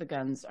rest of the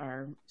guns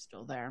are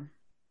still there.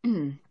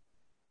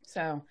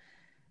 So,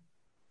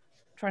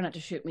 try not to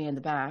shoot me in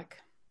the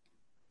back.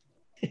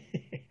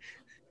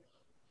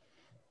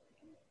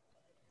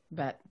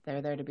 But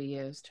they're there to be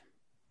used.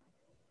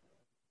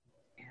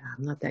 Yeah,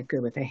 I'm not that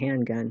good with a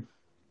handgun.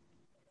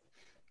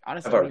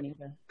 Honestly, I've already me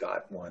neither.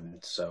 got one,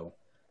 so.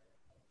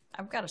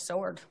 I've got a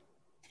sword.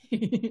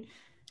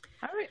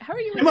 How are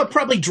you? Emma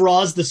probably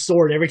draws the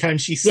sword every time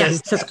she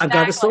says, says, I've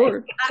got a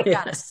sword. I've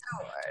got a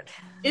sword.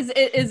 Is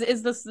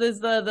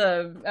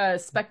the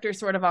Spectre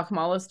sword of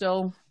Akmala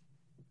still?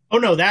 Oh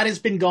no, that has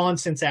been gone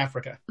since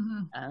Africa.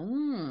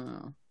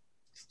 Oh.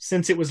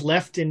 Since it was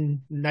left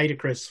in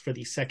Nitocris for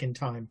the second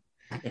time.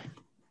 Yeah.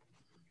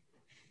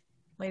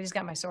 Lady's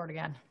got my sword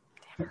again.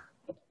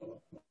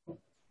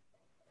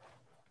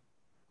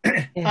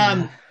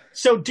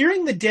 So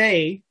during the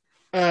day,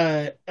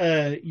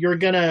 you're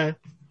gonna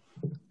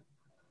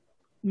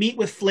meet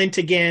with Flint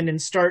again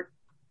and start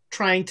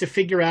trying to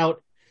figure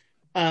out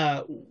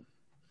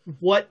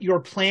what your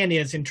plan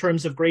is in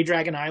terms of Grey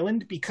Dragon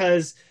Island,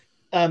 because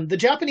the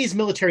Japanese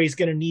military is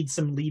going to need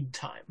some lead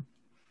time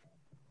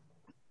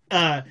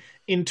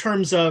in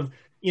terms of,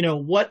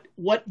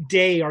 what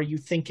day are you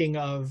thinking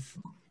of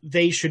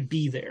they should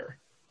be there?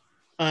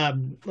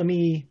 Let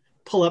me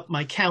pull up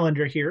my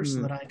calendar here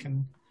so that I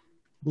can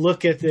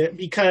look at it,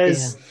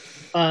 because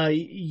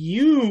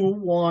you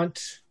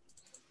want...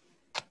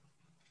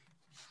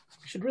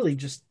 I should really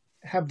just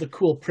have the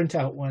cool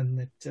printout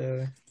one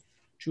that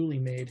Julie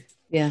made.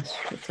 Yes,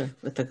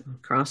 with the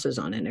crosses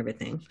on it and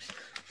everything.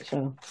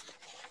 So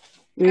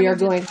we are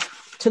going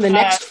to the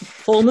next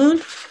full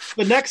moon.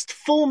 The next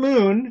full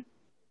moon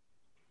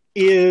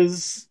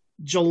is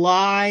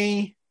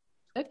July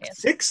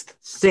 6th?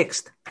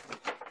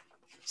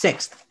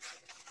 6th.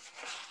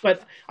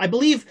 But I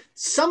believe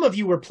some of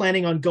you were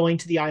planning on going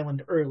to the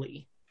island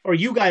early, or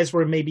you guys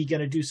were maybe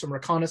going to do some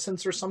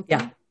reconnaissance or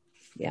something.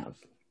 Yeah.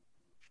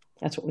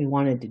 That's what we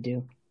wanted to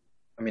do.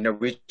 I mean, are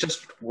we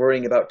just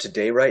worrying about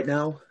today right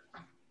now?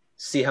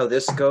 See how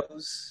this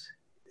goes?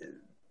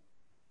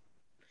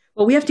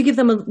 Well, we have to give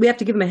them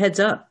a heads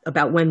up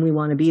about when we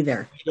want to be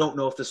there. We don't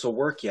know if this will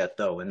work yet,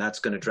 though, and that's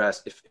going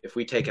to if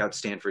we take out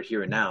Stanford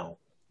here and now,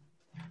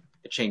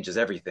 it changes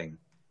everything.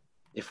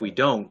 If we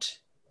don't...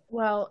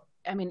 Well,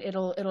 I mean,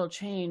 it'll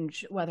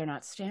change whether or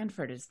not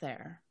Stanford is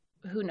there.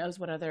 Who knows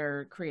what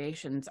other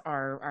creations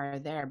are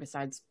there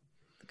besides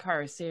the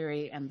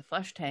Karasiri and the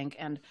Flesh Tank,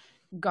 and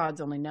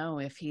gods only know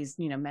if he's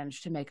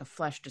managed to make a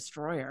flesh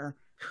destroyer.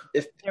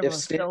 If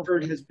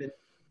Stanford has been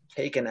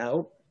taken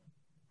out,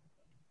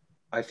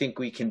 I think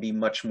we can be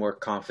much more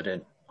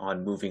confident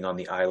on moving on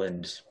the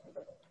island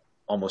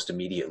almost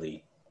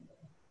immediately.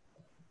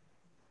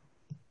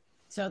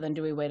 So then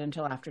do we wait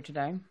until after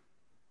today?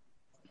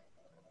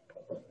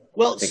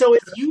 Well, so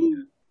if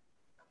you,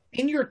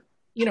 in your,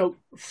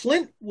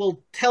 Flint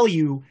will tell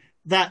you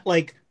that,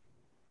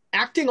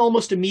 acting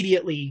almost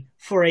immediately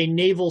for a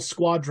naval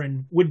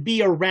squadron would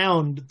be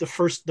around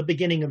the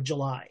beginning of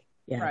July.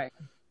 Yeah. Right.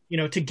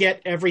 To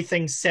get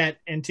everything set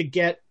and to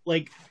get,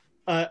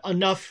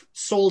 enough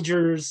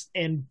soldiers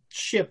and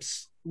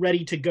ships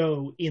ready to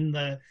go in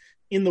the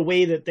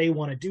way that they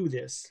want to do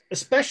this.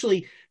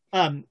 Especially,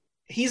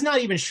 he's not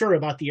even sure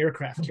about the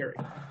aircraft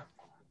carrier.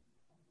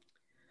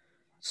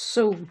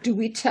 So do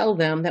we tell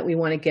them that we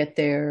want to get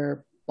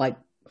there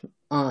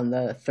on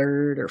the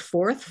 3rd or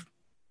 4th?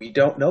 We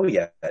don't know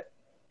yet.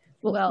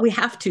 Well, we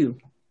have to.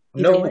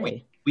 No,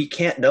 we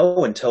can't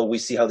know until we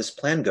see how this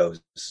plan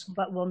goes.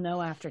 But we'll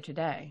know after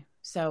today.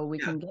 So we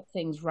can get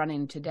things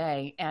running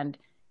today, and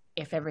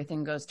if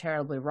everything goes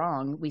terribly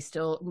wrong, we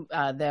still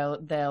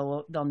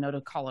they'll know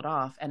to call it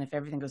off. And if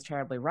everything goes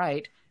terribly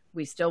right,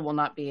 we still will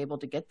not be able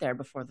to get there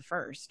before the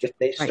 1st. If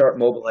they start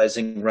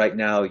mobilizing right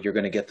now, you're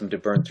going to get them to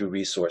burn through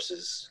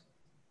resources.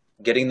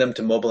 Getting them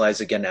to mobilize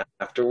again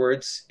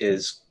afterwards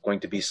is going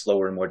to be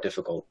slower and more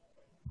difficult.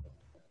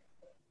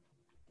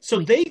 So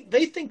they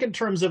think in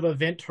terms of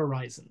event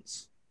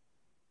horizons,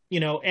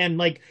 and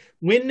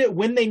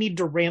when they need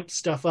to ramp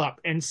stuff up.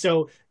 And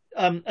so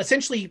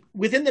essentially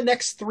within the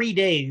next 3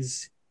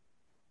 days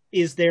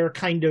is their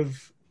kind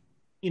of,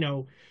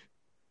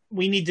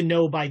 we need to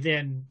know by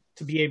then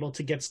to be able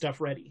to get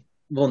stuff ready.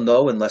 We'll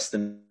know in less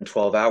than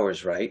 12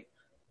 hours, right?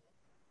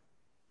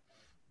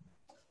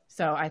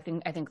 So I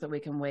think that we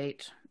can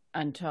wait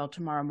until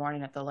tomorrow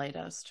morning at the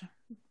latest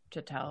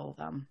to tell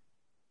them.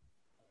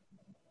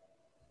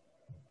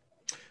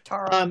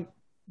 Tara.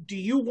 Do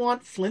you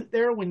want Flint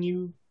there when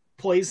you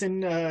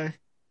poison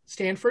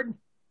Stanford?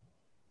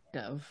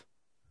 Dove.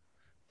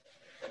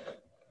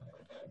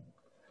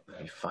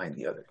 Let me find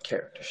the other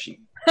character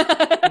sheet.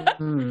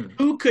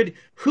 Who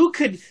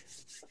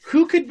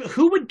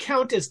would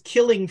count as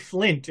killing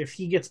Flint if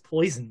he gets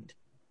poisoned?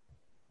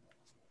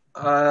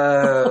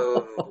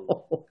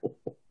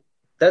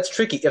 That's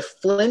tricky. If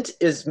Flint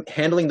is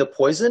handling the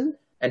poison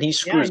and he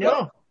screws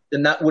up,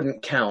 then that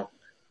wouldn't count.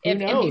 If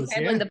he's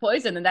handling the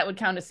poison, then that would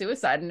count as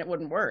suicide and it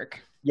wouldn't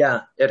work.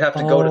 Yeah, it'd have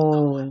to go to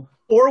someone.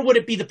 Or would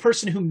it be the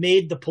person who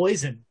made the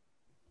poison?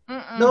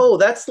 No,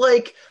 that's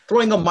like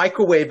throwing a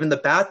microwave in the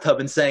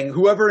bathtub and saying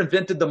whoever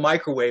invented the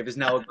microwave is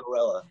now a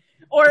gorilla.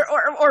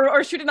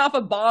 Or shooting off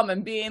a bomb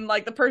and being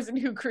like the person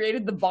who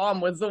created the bomb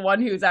was the one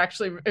who'll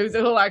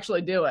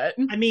actually do it.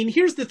 I mean,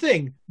 here's the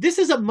thing. This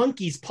is a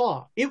monkey's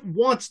paw. It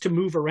wants to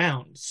move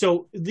around.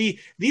 So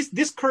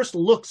this curse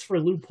looks for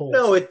loopholes.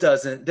 No, it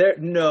doesn't.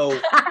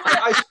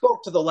 I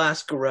spoke to the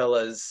last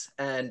gorillas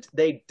and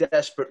they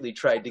desperately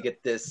tried to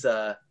get this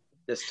to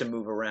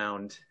move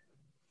around.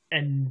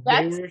 And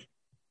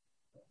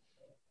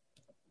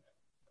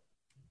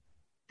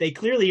they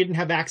clearly didn't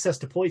have access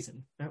to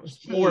poison. That was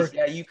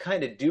yeah, you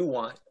kind of do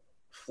want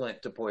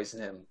Flint to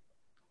poison him.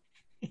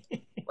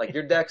 Like,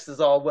 your dex is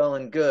all well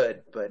and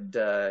good,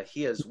 but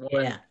he has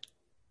one. Yeah.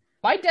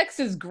 My dex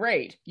is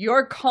great.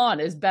 Your con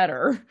is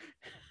better.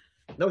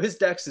 No, his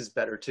dex is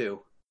better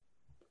too.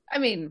 I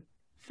mean,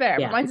 fair.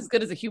 But mine's as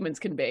good as a human's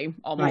can be.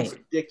 Almost. Right.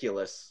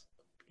 Ridiculous.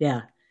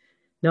 Yeah.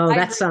 No,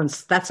 that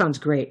sounds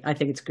great. I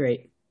think it's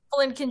great.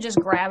 Flint can just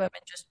grab him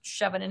and just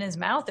shove it in his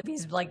mouth if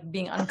he's like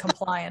being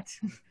uncompliant.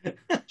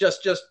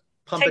 just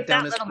pump it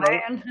down his throat.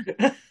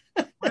 Man.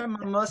 Where'd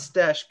my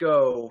mustache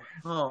go?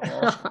 Oh.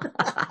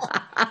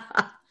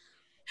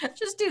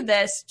 Just do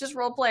this. Just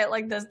role play it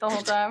like this the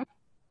whole time.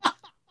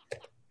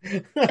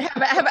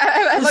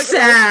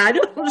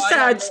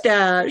 Sad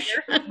stash.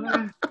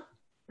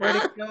 Where'd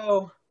it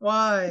go?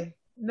 Why?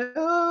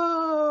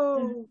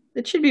 No.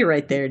 It should be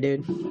right there,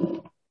 dude.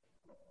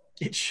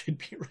 It should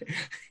be right.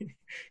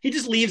 He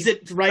just leaves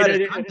it right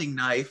at a hunting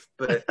knife,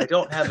 but I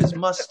don't have his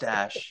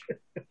mustache.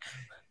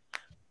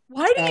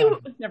 Why do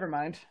you? Never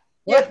mind.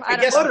 Yeah, I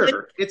guess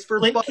it's for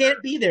Flint butter.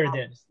 can't be there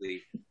then.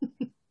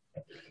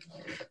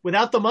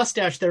 Without the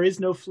mustache, there is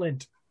no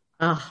Flint.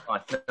 No.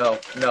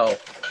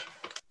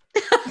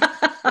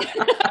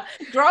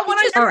 Draw one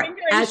on your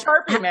finger and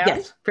Sharpie, man.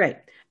 Yes, right.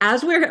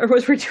 As we're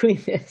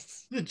doing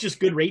this, it's just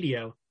good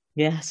radio.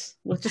 Yes,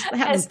 we're just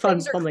having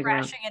fun fumbling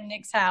around. Crashing in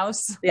Nick's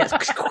house. Yes.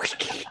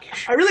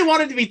 I really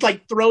wanted to be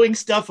like throwing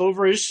stuff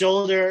over his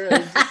shoulder.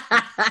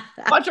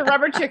 Bunch of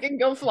rubber chicken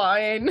go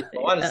flying.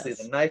 Well, honestly,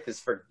 the knife is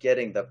for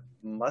getting the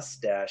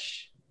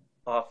mustache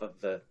off of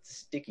the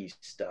sticky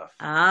stuff.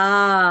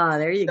 Ah,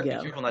 there you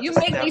go. You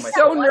make me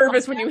so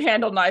nervous when you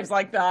handle knives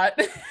like that.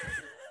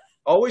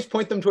 Always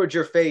point them towards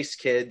your face,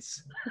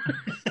 kids.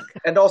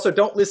 And also,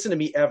 don't listen to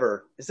me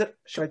ever.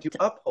 Should I do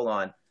up? Hold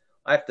on.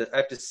 I have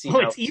to see.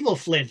 It's evil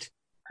Flint.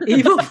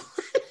 Evil.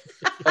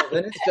 Oh,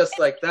 then it's just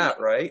like that,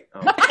 right?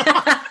 Oh.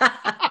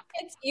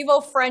 It's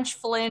evil French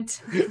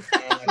Flint.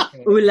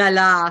 Ooh la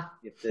la.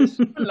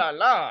 Ooh la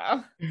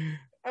la.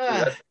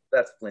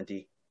 That's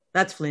Flinty.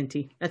 That's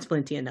Flinty. That's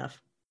Flinty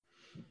enough.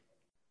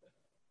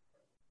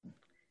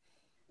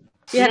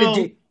 He had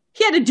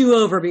a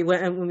do-over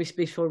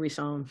before we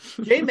saw him.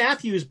 Jay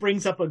Matthews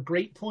brings up a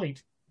great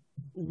point.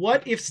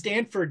 What if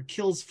Stanford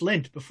kills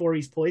Flint before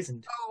he's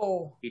poisoned?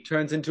 Oh. He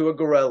turns into a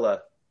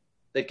gorilla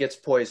that gets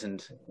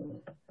poisoned.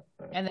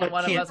 And then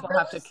one of us will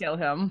have to kill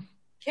him.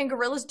 Can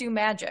gorillas do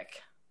magic?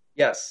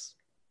 Yes.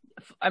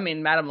 I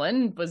mean, Madam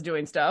Lin was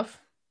doing stuff.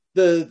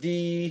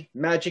 The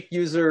magic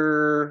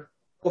user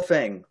Ho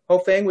Fang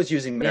was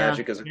using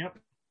magic as a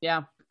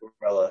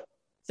gorilla.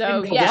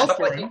 So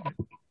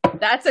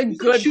that's a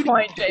good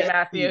point, Jay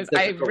Matthews.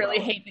 I really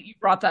hate that you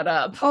brought that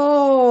up.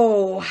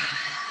 Oh.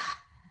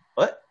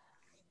 What?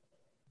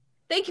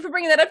 Thank you for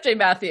bringing that up, Jay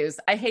Matthews.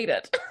 I hate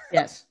it.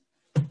 Yes.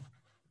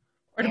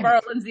 Or to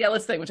borrow Lindsay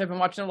Ellis thing, which I've been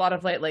watching a lot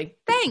of lately.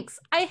 Thanks.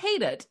 I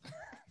hate it.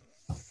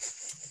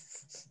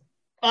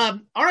 All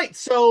right.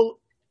 So,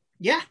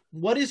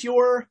 what is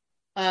your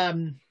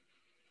so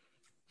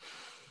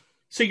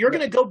you're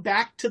going to go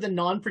back to the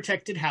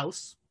non-protected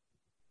house?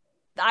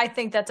 I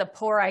think that's a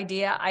poor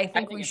idea. I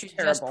think we should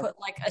just put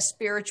like a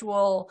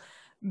spiritual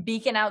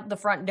beacon out the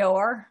front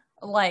door.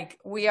 Like,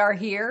 we are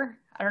here.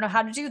 I don't know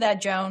how to do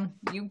that, Joan.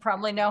 You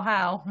probably know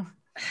how.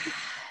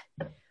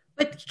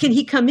 But can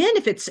he come in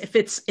if it's?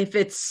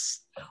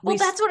 Well,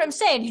 that's what I'm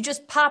saying. You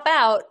just pop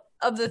out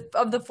of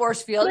the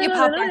force field. You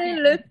pop back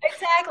in.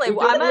 Exactly.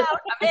 Well, I'm out.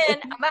 I'm in.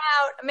 I'm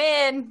out. I'm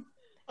in.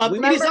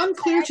 It is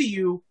unclear to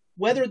you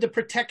whether the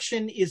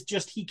protection is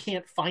just he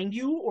can't find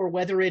you or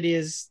whether it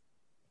is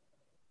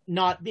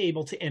not be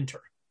able to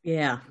enter.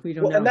 Yeah, we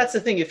don't know. And that's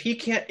the thing. If he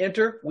can't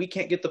enter, we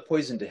can't get the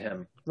poison to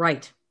him.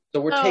 Right. So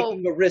we're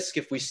taking a risk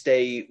if we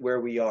stay where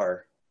we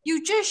are.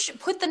 You just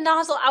put the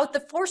nozzle out the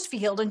force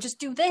field and just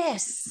do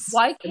this.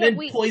 Why can't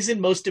we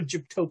poison most of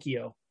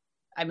Tokyo?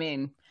 I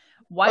mean,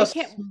 Why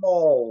can't?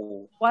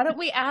 Small. Why don't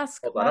we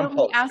ask? Hold on, Why I'm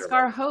don't we ask Hollister.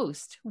 our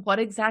host what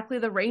exactly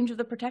the range of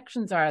the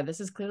protections are? This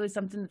is clearly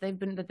something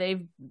that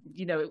they've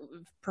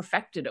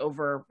perfected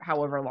over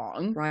however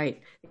long. Right.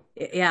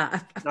 Yeah.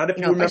 Not if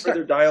you remember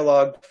their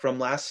dialogue from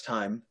last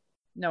time.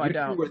 No, I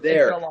don't. You were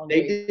there.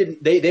 They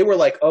didn't. They were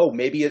like, oh,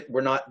 maybe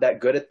we're not that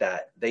good at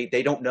that. They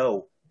don't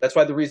know. That's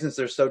why the reasons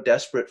they're so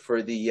desperate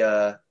for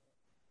the.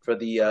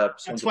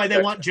 That's why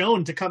they want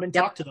Joan to come and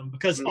talk to them,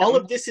 because all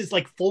of this is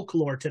like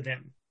folklore to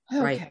them.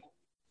 Right.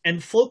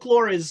 And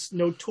folklore is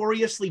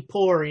notoriously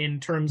poor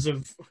in terms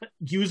of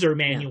user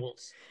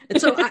manuals.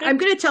 And so I'm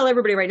going to tell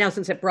everybody right now,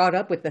 since it brought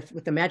up with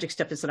the magic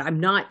stuff, is that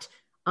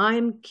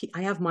I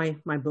have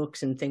my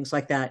books and things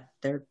like that.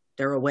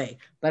 They're away,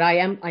 but I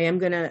am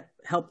going to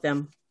help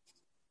them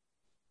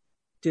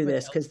do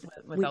this because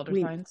with elder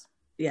signs.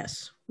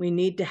 Yes, we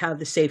need to have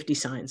the safety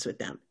signs with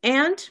them,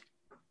 and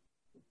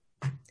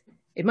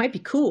it might be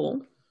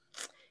cool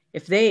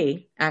if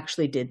they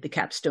actually did the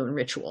capstone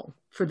ritual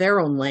for their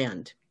own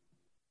land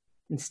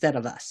instead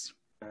of us.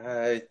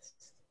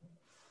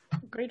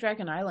 Great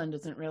Dragon Island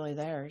isn't really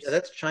theirs. Yeah,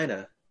 that's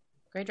China.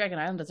 Great Dragon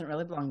Island doesn't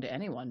really belong to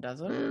anyone,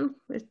 does it?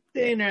 It's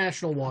the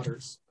international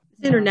waters.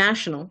 It's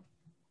international.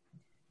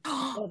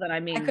 Well, then I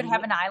could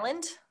have an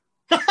island.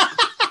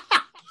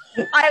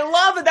 I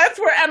love it. That's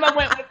where Emma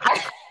went with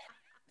that.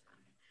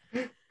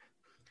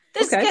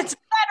 This gets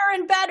better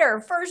and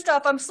better. First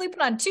off, I'm sleeping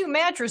on 2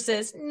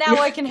 mattresses. Now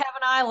I can have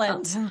an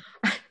island.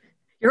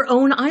 Your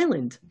own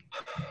island.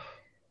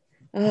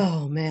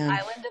 Oh, man.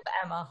 Island of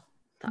Emma.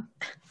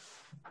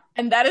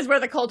 And that is where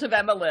the cult of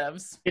Emma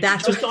lives.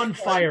 It's just on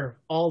fire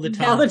all the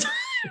time. All the time.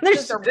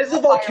 This is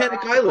a volcanic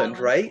island,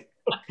 right?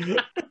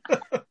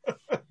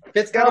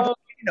 It's got a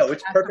volcano.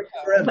 It's perfect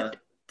for Emma.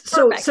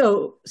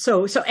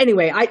 So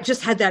anyway, I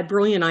just had that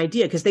brilliant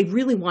idea because they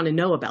really want to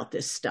know about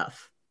this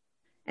stuff.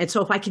 And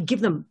so if I could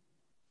give them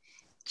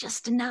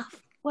just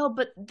enough. Well,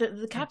 but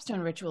the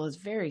capstone ritual is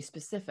very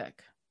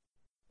specific.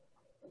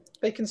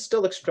 They can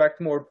still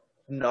extract more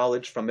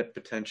knowledge from it,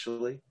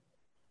 potentially.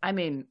 I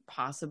mean,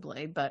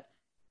 possibly, but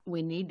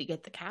we need to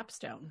get the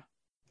capstone.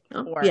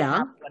 Or yeah.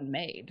 have one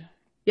made.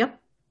 Yep.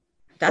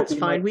 That's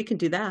fine. We can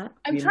do that.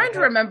 I'm trying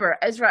to remember,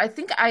 Ezra. I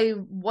think I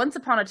once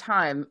upon a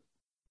time,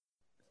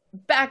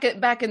 back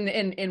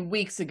in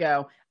weeks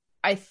ago,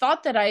 I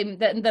thought that I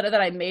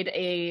made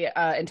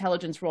a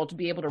intelligence roll to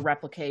be able to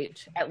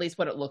replicate at least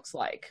what it looks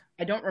like.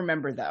 I don't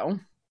remember though.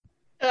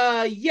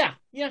 Yeah.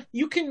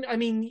 You can. I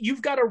mean,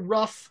 you've got a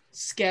rough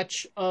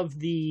sketch of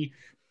the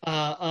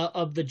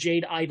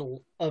jade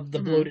idol of the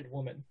bloated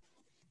woman.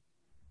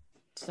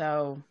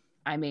 So,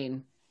 I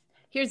mean,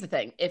 here's the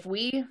thing: if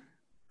we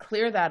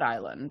clear that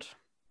island,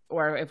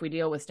 or if we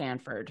deal with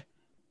Stanford,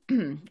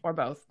 or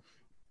both,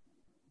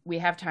 we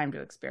have time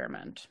to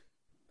experiment.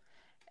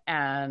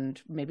 And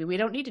maybe we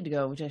don't need to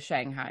go to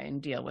Shanghai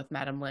and deal with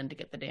Madame Lin to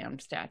get the damned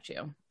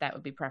statue. That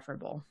would be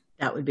preferable.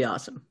 That would be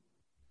awesome.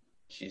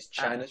 She's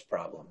China's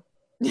problem.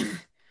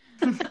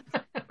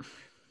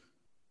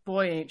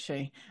 Boy, ain't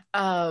she.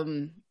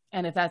 And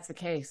if that's the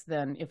case,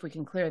 then if we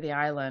can clear the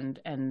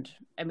island, and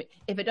I mean,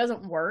 if it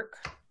doesn't work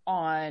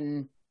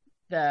on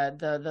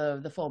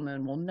the full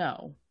moon, we'll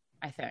know.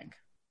 I think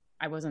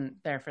I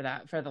wasn't there for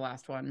the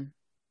last one.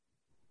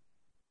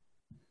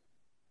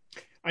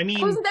 I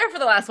mean, I wasn't there for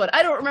the last one.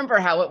 I don't remember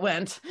how it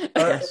went.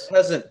 It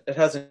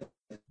hasn't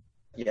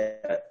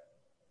yet.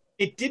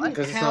 It didn't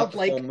because it's have not the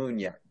like full moon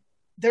yet.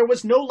 There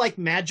was no like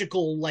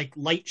magical like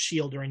light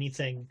shield or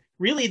anything.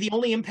 Really, the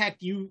only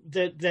impact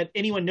that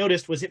anyone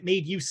noticed was it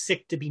made you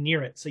sick to be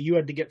near it, so you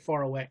had to get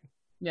far away.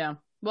 Yeah.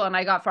 Well, and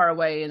I got far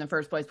away in the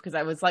first place because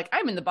I was like,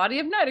 I'm in the body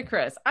of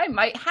Nitocris. I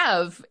might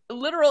have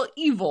literal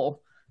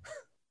evil.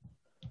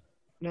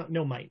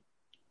 No might.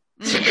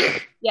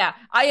 Yeah,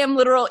 I am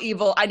literal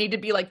evil. I need to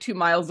be like 2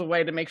 miles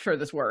away to make sure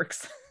this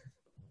works.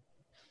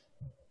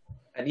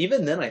 And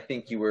even then, I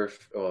think you were.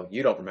 Well,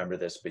 you don't remember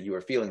this, but you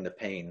were feeling the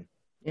pain.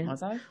 Yeah.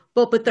 Was I?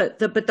 Well, but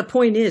the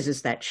point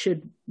is that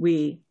should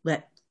we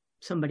let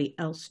somebody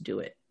else do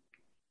it?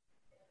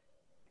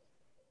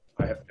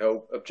 I have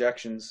no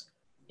objections.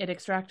 It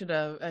extracted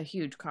a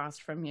huge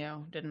cost from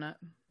you, didn't it?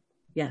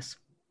 Yes.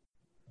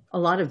 A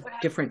lot of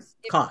different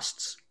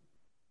costs.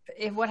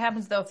 What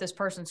happens though if this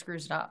person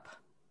screws it up?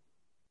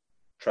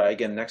 Try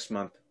again next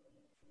month.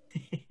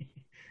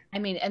 I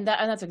mean, and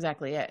that's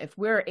exactly it. If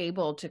we're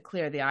able to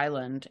clear the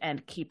island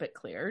and keep it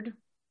cleared,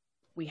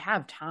 we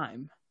have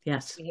time.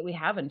 Yes. We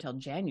have until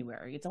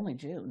January. It's only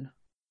June.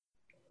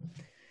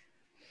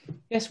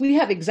 Yes, we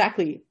have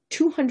exactly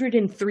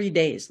 203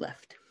 days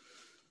left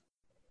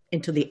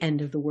until the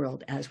end of the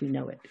world as we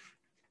know it.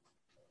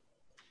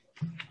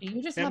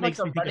 You just that have makes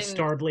like me think of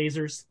Star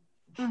Blazers.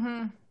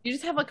 Mm-hmm. You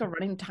just have like a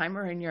running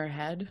timer in your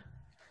head.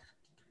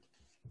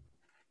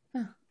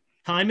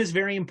 Time is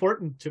very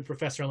important to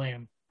Professor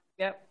Lamb.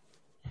 Yep.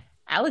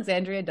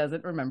 Alexandria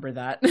doesn't remember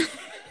that.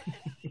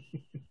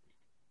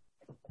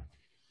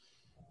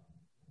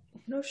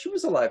 No, she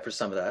was alive for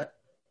some of that.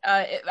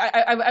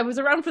 I was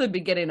around for the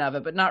beginning of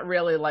it, but not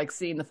really like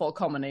seeing the full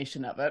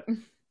culmination of it.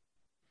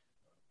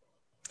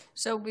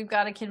 So we've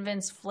got to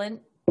convince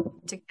Flint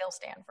to kill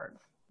Stanford.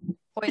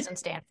 Poison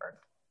Stanford.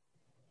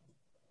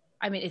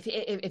 I mean,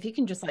 if he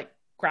can just like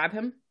grab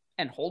him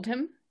and hold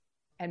him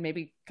and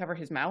maybe cover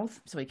his mouth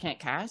so he can't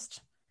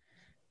cast.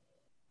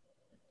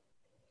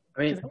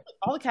 I mean,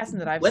 all the casting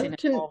that I've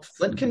Flint seen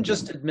Flint can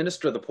just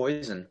administer the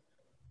poison.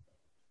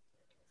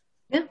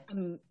 Yeah,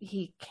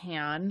 he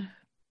can.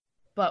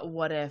 But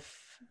what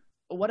if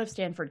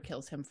Stanford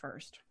kills him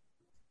first?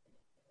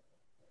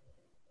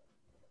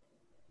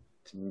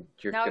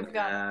 You're going to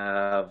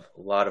have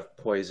a lot of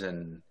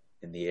poison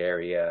in the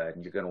area,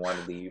 and you're going to want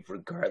to leave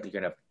regardless.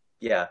 You're going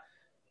to have,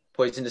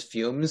 poisonous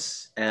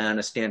fumes and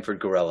a Stanford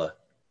gorilla.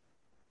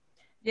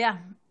 Yeah,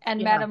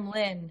 and Madam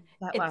Lynn.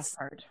 That last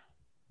part.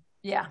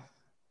 Yeah.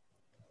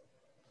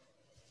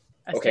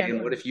 Okay,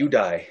 and what if you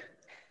die?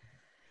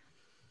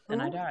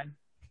 Then I die.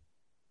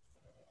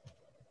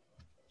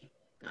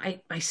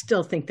 I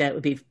still think that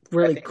would be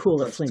really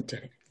cool if Flint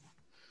did it.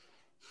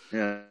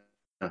 Yeah.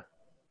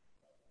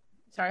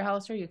 Sorry,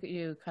 Hollister,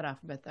 you cut off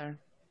a bit there.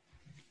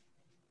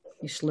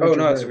 You slurred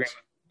your I words.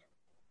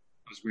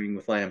 was agreeing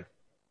with Lamb.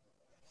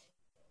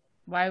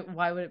 Why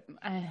would it,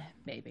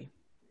 maybe.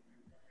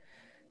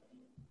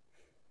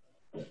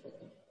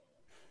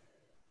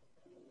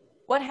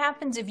 What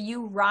happens if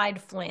you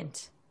ride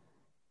Flint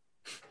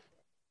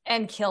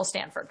and kill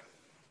Stanford?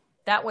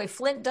 That way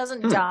Flint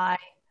doesn't die.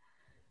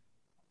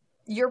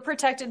 You're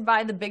protected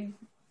by the big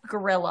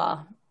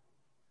gorilla.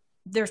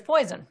 There's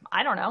poison.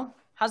 I don't know.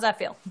 How's that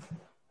feel?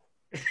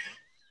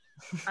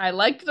 I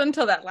liked it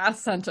until that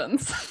last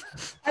sentence.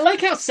 I like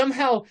how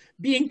somehow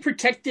being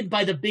protected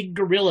by the big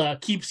gorilla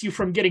keeps you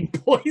from getting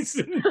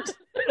poisoned.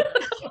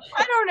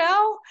 I don't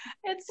know.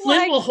 It's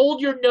Flint will hold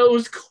your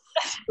nose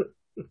close.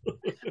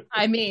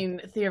 I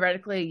mean,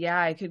 theoretically,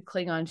 yeah, I could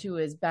cling onto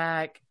his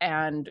back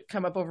and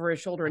come up over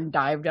his shoulder and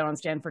dive down on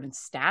Stanford and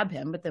stab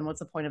him, but then what's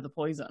the point of the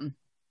poison?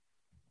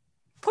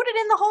 Put it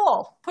in the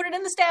hole. Put it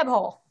in the stab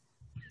hole.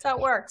 That's how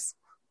it works.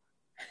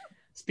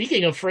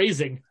 Speaking of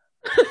phrasing.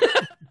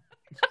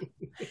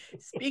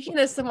 Speaking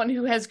as someone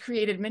who has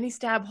created many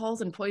stab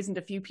holes and poisoned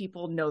a few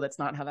people, no, that's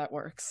not how that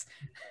works.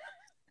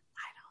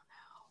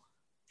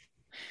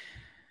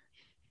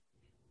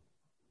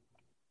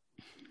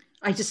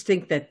 I just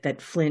think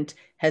that Flint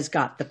has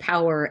got the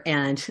power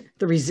and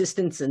the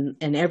resistance and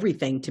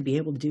everything to be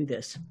able to do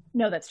this.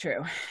 No, that's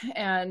true.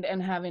 And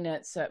having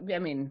it, so I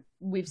mean,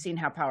 we've seen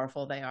how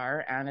powerful they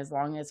are, and as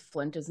long as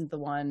Flint isn't the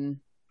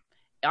one,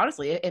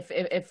 honestly,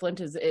 if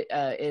Flint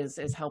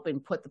is helping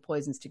put the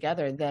poisons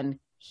together, then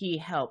he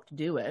helped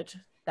do it.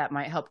 That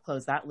might help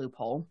close that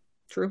loophole.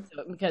 True,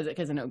 so, because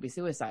then it would be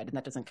suicide, and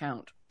that doesn't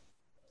count.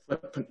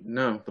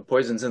 No, the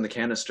poison's in the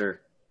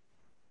canister.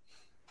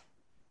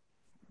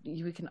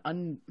 We can I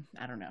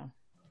don't know.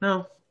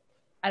 No,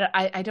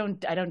 I don't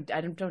deal. I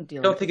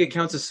don't think it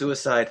counts as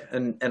suicide,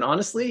 and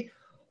honestly,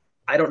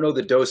 I don't know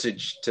the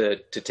dosage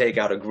to take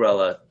out a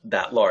gorilla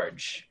that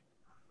large.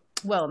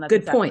 Well, and that's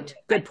good point.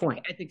 Good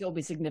point. I think it'll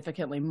be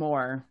significantly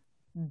more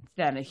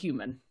than a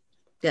human.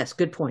 Yes,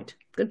 good point.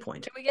 Good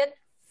point. Can we get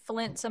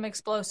Flint some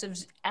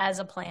explosives as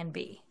a plan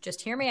B?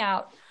 Just hear me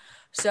out.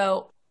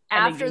 So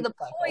after the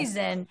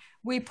poison,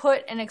 we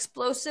put an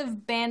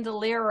explosive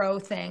bandolero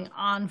thing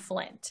on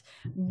Flint.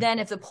 Then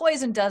if the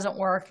poison doesn't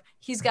work,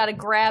 he's got to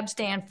grab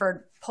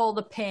Stanford, pull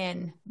the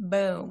pin,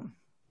 boom.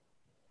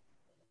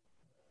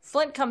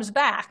 Flint comes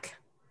back.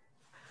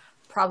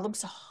 Problem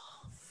solved.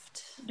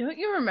 Don't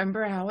you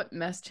remember how it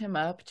messed him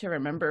up to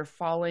remember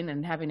falling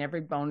and having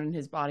every bone in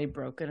his body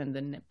broken and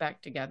then knit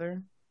back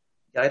together?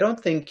 I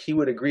don't think he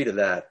would agree to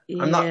that.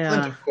 Yeah. I'm not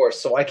Flint, of course,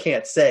 so I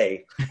can't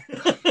say.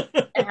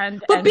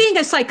 But being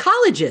a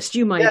psychologist,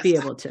 you might be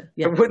able to.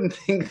 Yeah. I wouldn't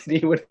think that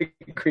he would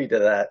agree to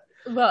that.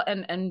 Well,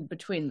 and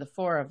between the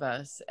four of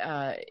us,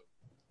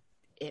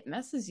 it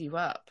messes you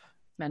up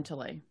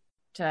mentally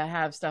to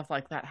have stuff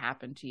like that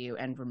happen to you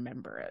and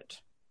remember it.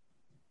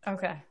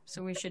 Okay,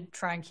 so we should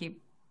try and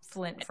keep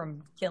Flint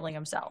from killing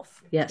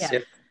himself. Yes. Yeah.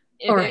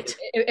 All right.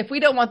 If we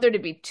don't want there to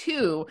be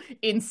two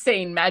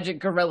insane magic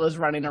gorillas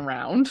running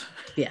around.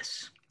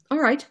 Yes. All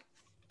right.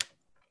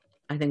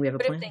 I think we have a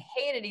plan. But if they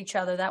hated each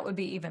other, that would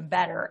be even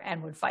better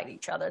and would fight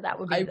each other. That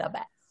would be the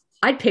best.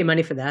 I'd pay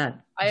money for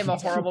that. I am a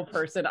horrible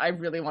person. I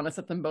really want to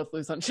set them both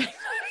loose on Shanghai.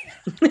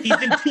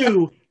 Season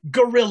 2,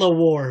 Guerrilla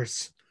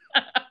Wars.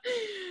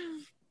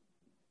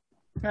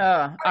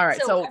 All right.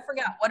 So I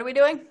forgot. What are we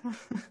doing?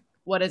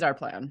 What is our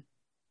plan?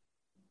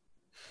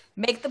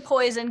 Make the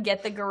poison,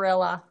 get the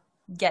gorilla,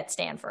 get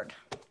Stanford.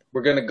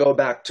 We're going to go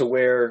back to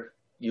where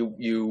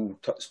you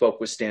spoke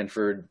with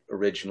Stanford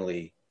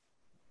originally.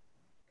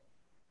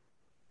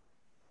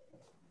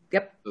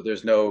 Yep. So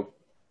there's no.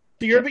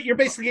 So you're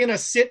basically going to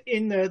sit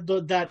in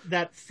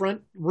that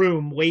front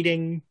room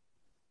waiting.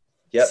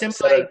 Yep.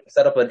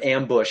 Set up an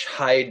ambush,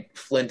 hide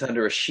Flint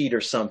under a sheet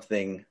or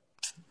something.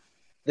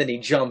 Then he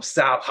jumps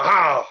out.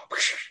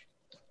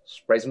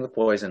 Sprays him with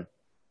poison.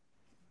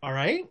 All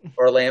right.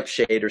 Or a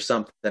lampshade or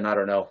something. I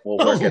don't know.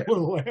 We'll work it.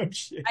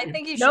 Lampshade. I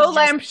think you should no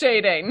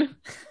lampshading.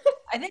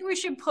 I think we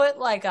should put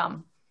like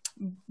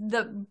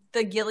the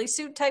ghillie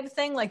suit type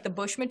thing, like the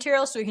bush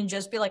material, so he can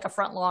just be like a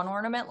front lawn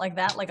ornament, like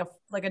that,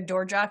 like a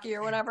door jockey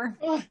or whatever.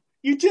 Oh,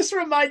 you just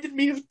reminded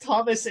me of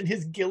Thomas and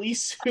his ghillie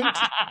suit.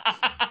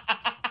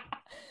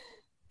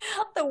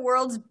 The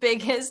world's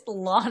biggest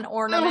lawn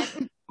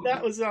ornament.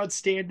 That was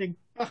outstanding.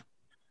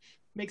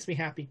 Makes me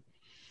happy.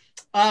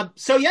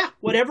 So yeah,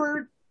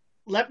 whatever.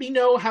 Let me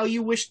know how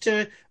you wish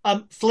to.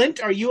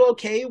 Flint, are you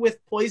okay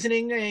with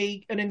poisoning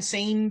an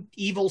insane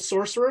evil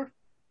sorcerer?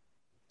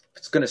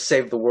 It's going to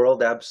save the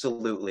world,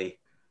 absolutely.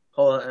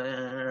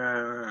 Because,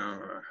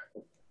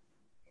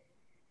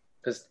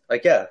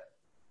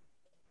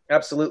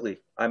 absolutely.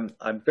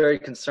 I'm very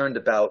concerned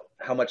about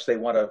how much they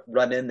want to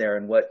run in there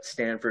and what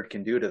Stanford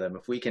can do to them.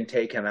 If we can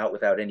take him out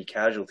without any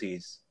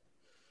casualties,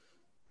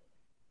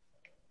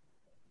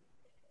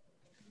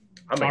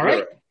 I'm a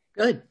hero.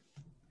 Good.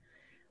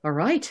 All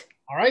right.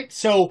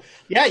 So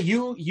yeah,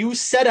 you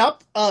set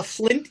up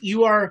Flint.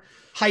 You are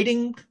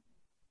hiding,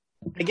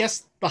 I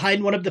guess,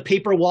 behind one of the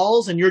paper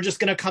walls, and you're just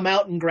going to come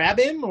out and grab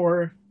him,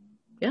 or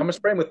I'm going to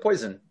spray him with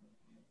poison.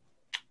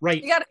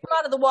 Right. You got to come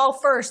out of the wall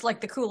first,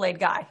 like the Kool-Aid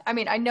guy. I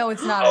mean, I know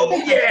it's not. Oh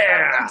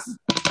yeah,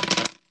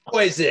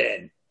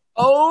 poison.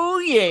 Oh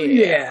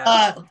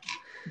yeah.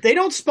 They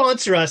don't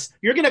sponsor us.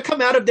 You're going to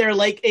come out of there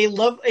like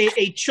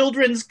a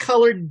children's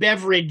colored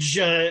beverage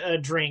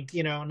drink.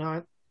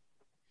 Not.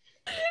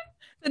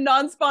 The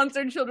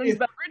non-sponsored children's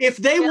beverage. If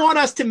they want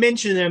us to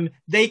mention them,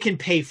 they can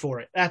pay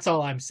for it. That's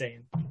all I'm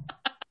saying.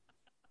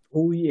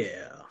 Oh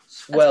yeah,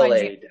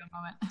 Swell-Aid.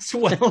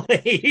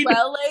 Swell-Aid.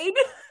 Swell-Aid.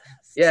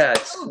 Yeah,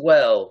 it's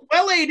swell.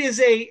 Swell-Aid is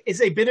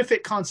a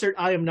benefit concert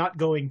I am not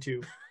going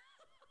to.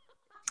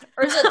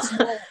 Or is it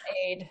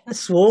Swole-Aid?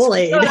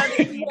 Swole-Aid.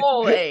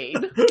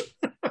 Swole-Aid.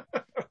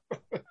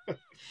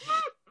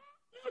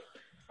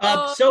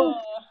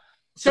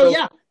 So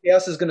yeah.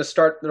 Chaos is going to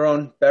start their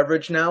own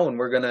beverage now, and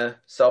we're going to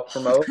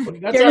self-promote.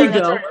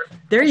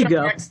 There you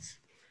go.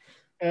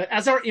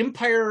 As our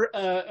empire,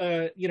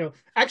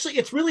 actually,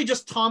 it's really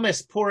just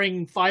Thomas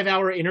pouring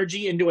 5-hour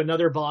energy into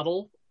another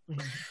bottle.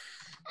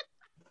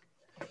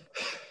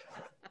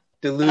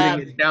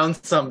 Diluting it down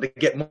some to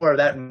get more of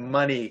that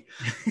money.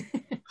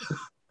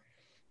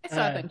 I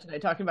saw a thing today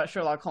talking about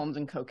Sherlock Holmes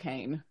and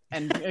cocaine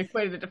and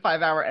equated it to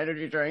 5-hour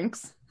energy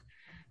drinks.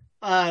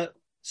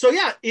 So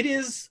yeah, it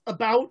is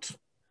about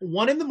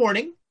 1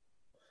 a.m.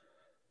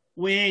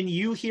 when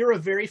you hear a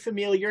very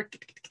familiar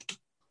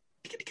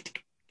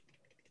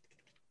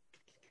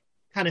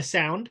kind of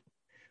sound.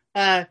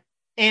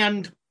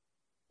 And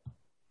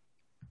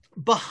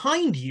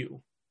behind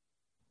you,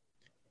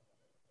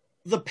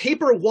 the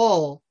paper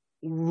wall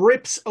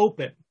rips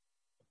open,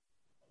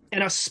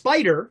 and a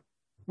spider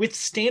with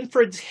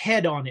Stanford's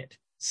head on it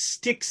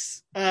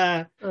sticks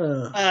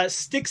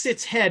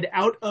its head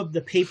out of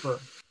the paper.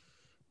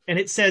 And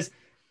it says,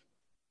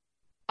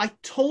 "I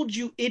told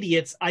you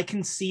idiots I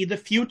can see the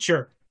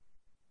future.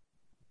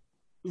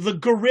 The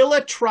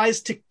gorilla tries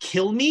to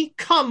kill me?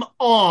 Come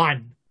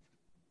on.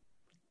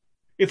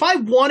 If I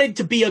wanted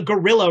to be a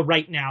gorilla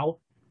right now,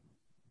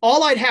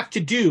 all I'd have to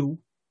do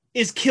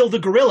is kill the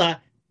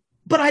gorilla,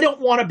 but I don't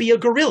want to be a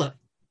gorilla.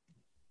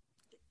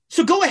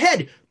 So go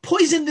ahead,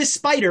 poison this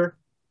spider.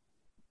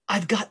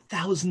 I've got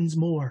thousands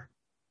more."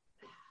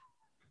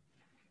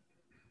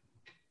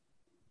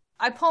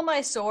 I pull my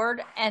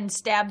sword and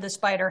stab the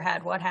spider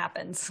head. What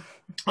happens?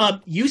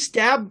 You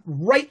stab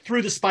right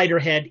through the spider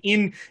head.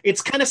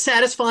 It's kind of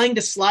satisfying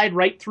to slide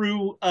right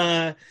through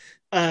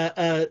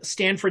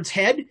Stanford's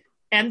head,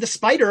 and the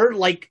spider,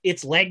 like,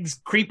 its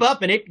legs creep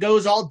up and it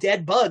goes all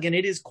dead bug, and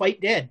it is quite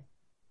dead.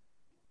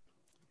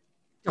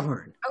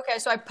 Darn. Okay,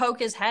 so I poke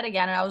his head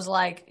again, and I was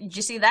like, "Did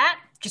you see that?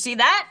 Did you see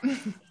that?"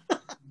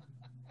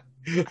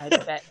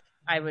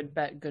 I would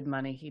bet good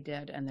money he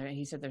did, and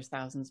he said there's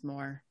thousands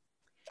more.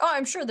 Oh,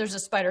 I'm sure there's a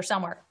spider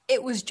somewhere.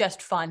 It was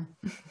just fun.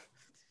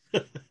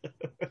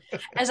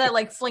 As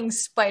I fling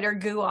spider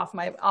goo off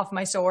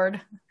my sword.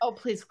 Oh,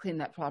 please clean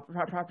that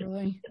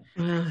properly.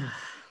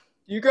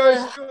 You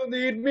guys still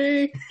need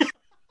me?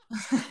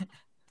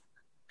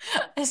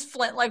 Is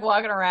Flint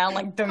walking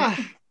around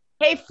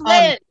Hey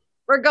Flint,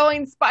 we're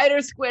going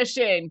spider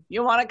squishing.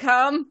 You want to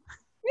come?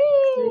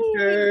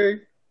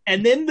 Okay.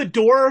 And then the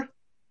door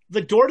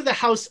to the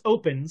house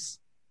opens,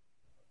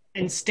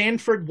 and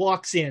Stanford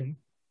walks in.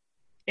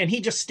 And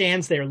he just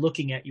stands there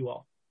looking at you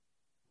all.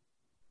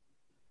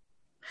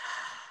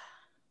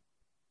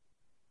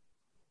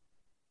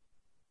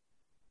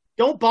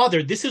 Don't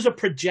bother. This is a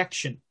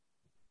projection.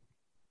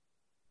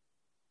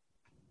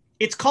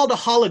 It's called a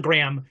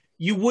hologram.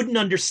 You wouldn't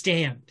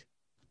understand.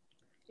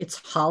 It's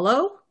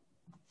hollow?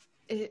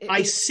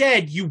 I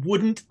said you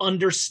wouldn't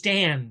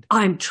understand.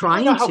 I'm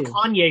trying to. How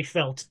Kanye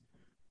felt.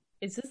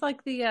 Is this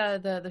like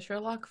the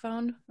Sherlock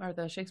phone or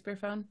the Shakespeare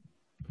phone?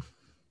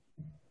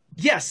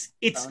 Yes,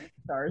 it's,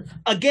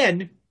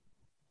 again,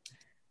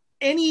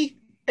 any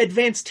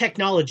advanced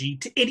technology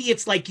to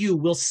idiots like you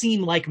will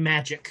seem like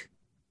magic.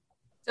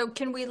 So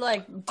can we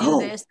do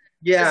this?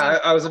 Yeah,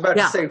 I was about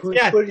to say.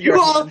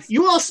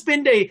 You all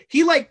spend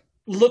he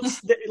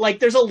looks like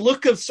there's a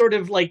look of sort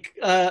of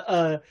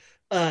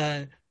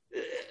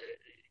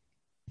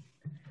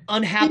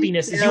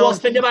unhappiness as you all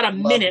spend about a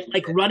minute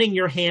like running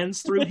your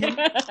hands through him.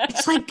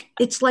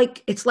 It's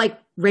like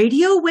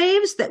radio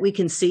waves that we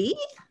can see.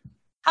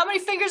 How many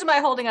fingers am I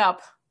holding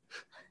up?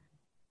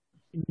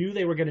 I knew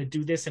they were going to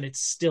do this, and it's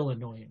still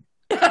annoying.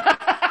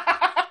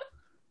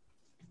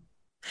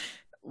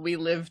 We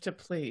live to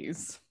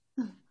please.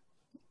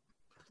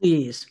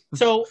 Please.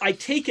 So I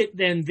take it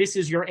then this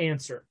is your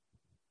answer.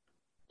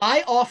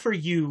 I offer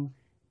you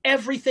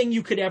everything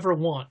you could ever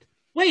want.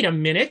 Wait a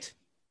minute.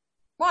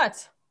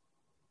 What?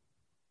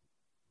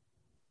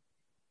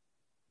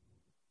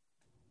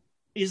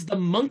 Is the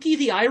monkey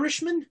the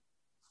Irishman?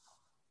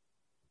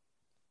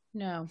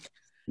 No.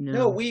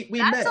 No, we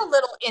That's met. a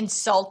little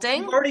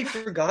insulting. You've already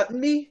forgotten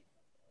me?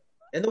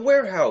 In the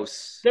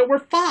warehouse. There were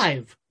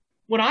 5.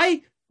 When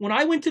I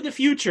went to the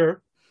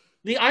future,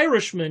 the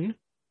Irishman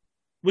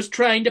was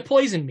trying to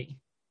poison me.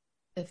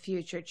 The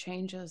future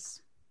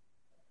changes.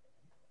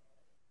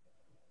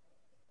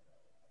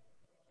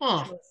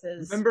 Huh.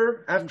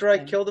 Remember, after I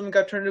killed him and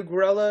got turned into a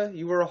gorilla,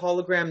 you were a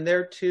hologram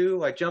there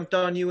too. I jumped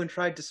on you and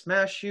tried to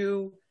smash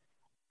you.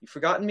 You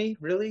forgotten me?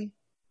 Really?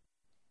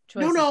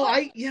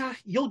 No,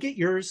 you'll get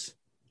yours.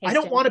 Hey, I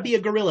don't want to be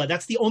a gorilla.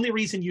 That's the only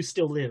reason you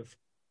still live.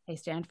 Hey,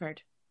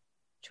 Stanford.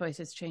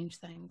 Choices change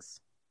things.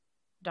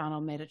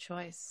 Donald made a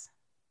choice.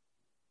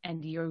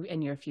 And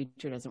your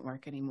future doesn't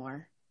work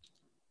anymore.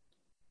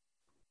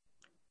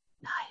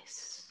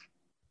 Nice.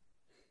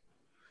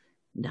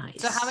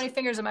 So how many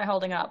fingers am I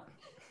holding up?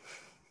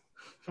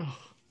 Oh,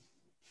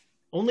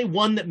 only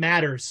one that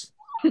matters.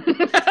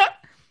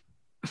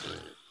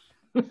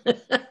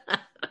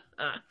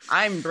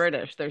 I'm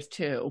British. There's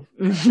 2.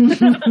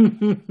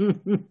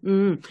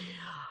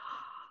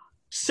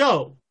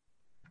 So,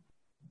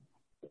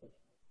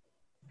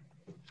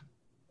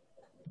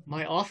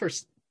 my offer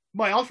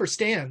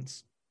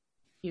stands.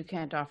 You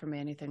can't offer me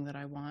anything that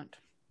I want.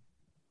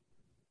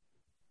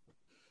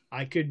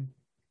 I could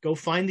go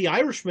find the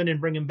Irishman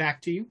and bring him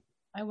back to you.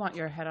 I want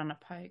your head on a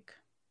pike.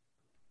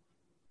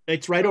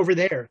 It's right over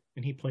there.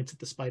 And he points at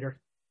the spider.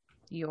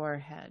 Your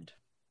head.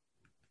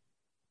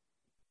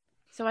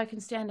 So I can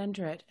stand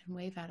under it and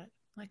wave at it,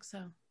 like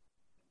so.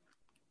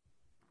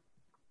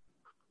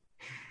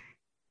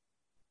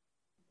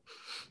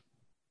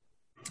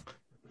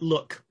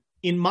 Look,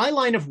 in my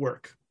line of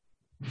work,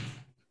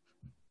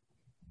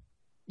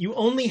 you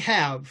only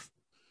have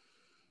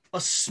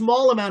a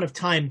small amount of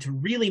time to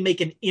really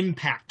make an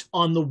impact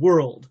on the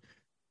world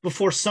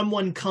before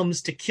someone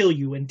comes to kill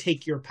you and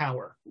take your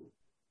power.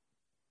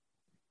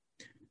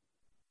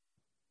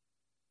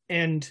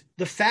 And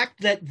the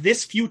fact that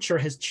this future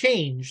has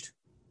changed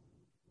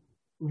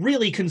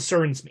really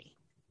concerns me.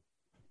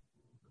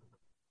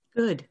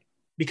 Good.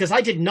 Because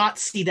I did not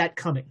see that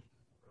coming.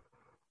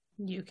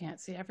 You can't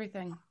see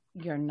everything.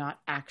 You're not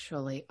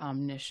actually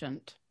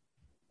omniscient.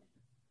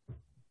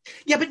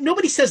 Yeah, but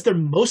nobody says they're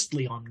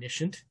mostly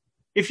omniscient.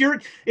 If you're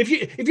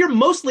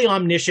mostly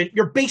omniscient,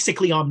 you're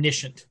basically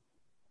omniscient.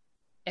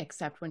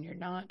 Except when you're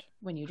not,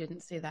 when you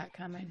didn't see that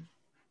coming.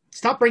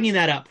 Stop bringing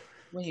that up.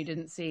 When you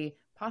didn't see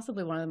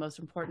possibly one of the most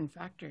important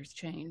factors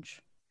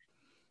change.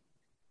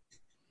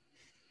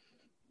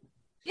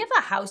 Do you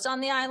have a house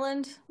on the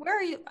island? Where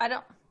are you?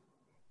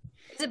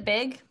 Is it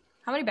big?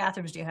 How many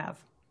bathrooms do you have?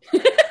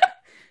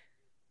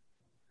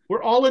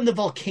 We're all in the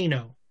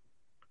volcano.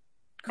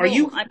 Cool. Are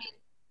you? I mean,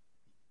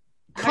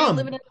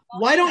 come.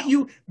 Why don't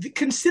you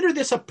consider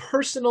this a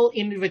personal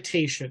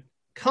invitation?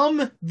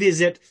 Come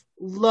visit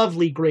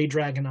lovely Grey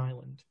Dragon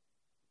Island.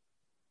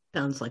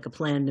 Sounds like a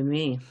plan to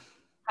me.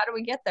 How do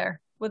we get there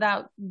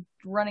without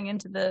running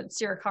into the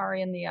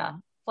Sirikari and the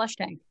flesh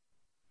tank?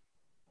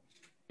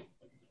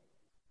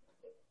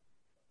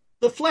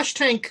 The flesh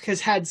tank has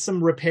had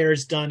some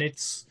repairs done.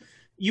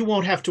 You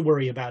won't have to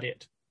worry about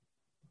it.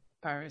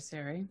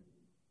 Karasiri.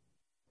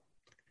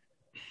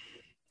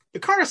 The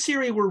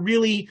Karasiri were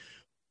really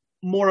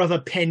more of a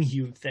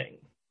Penhew thing.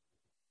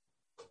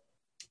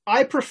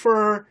 I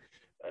prefer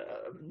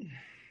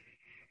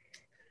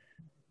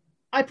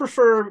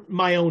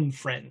my own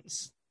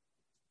friends.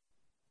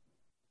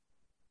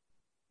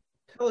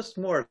 Tell us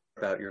more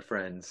about your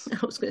friends.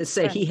 I was going to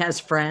say he has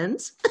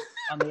friends.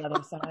 On the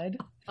other side.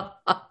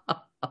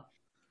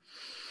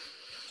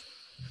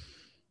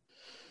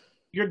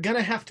 You're going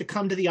to have to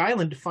come to the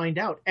island to find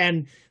out.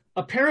 And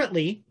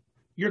apparently,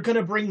 you're going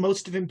to bring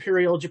most of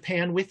Imperial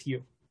Japan with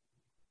you.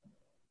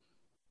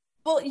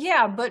 Well,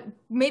 yeah, but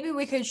maybe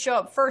we could show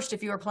up first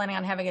if you were planning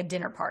on having a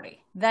dinner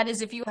party. That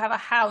is, if you have a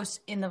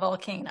house in the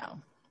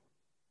volcano.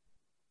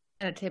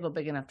 And a table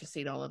big enough to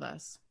seat all of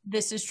us.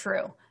 This is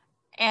true.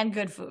 And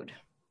good food.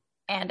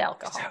 And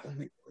alcohol. Is that when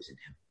we poison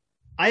him?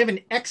 I have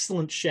an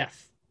excellent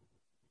chef.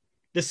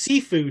 The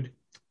seafood...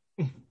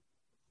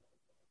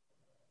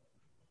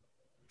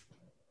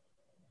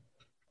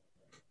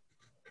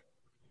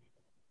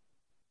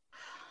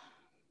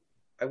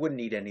 I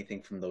wouldn't eat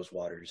anything from those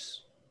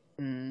waters.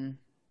 I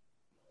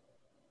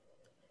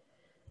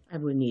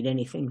wouldn't eat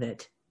anything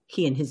that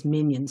he and his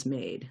minions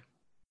made.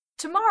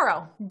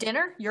 Tomorrow,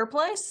 dinner, your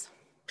place?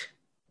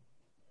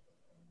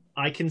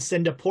 I can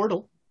send a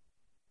portal.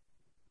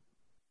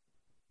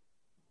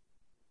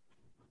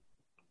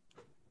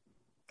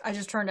 I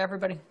just turned to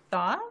everybody.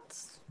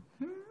 Thoughts?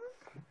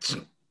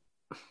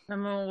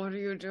 Emma, what are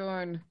you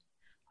doing?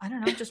 I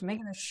don't know, just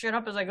making this shit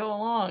up as I go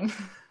along.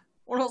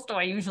 What else do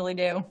I usually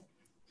do?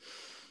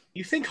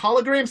 You think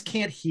holograms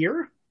can't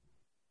hear?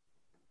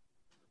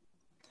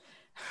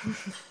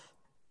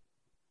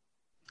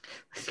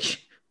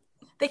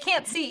 They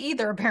can't see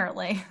either,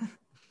 apparently.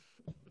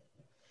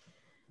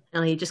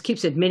 No, he just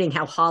keeps admitting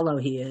how hollow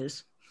he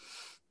is.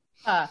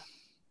 And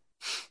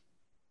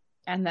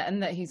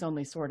that he's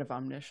only sort of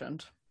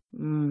omniscient.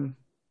 Mm.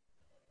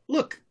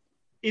 Look,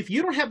 if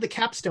you don't have the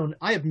capstone,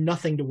 I have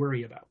nothing to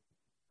worry about.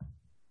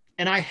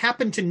 And I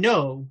happen to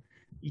know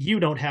you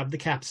don't have the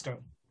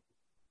capstone.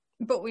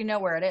 But we know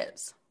where it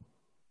is.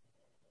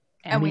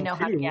 And we know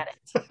how to get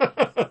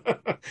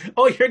it.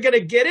 Oh, you're going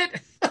to get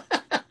it?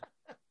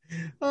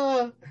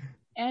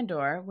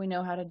 And/or we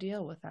know how to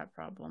deal with that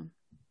problem.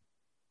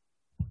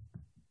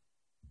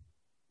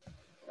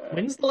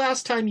 When's the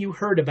last time you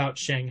heard about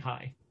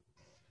Shanghai?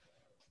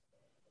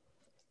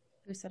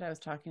 Who said I was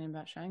talking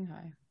about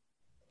Shanghai?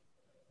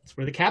 That's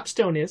where the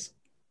capstone is.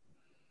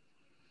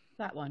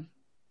 That one.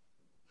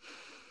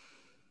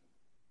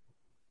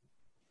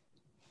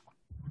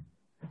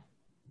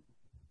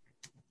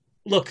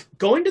 Look,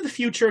 going to the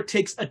future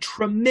takes a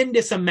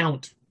tremendous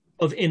amount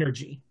of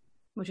energy.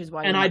 Which is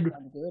why I'd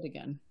want to do it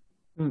again.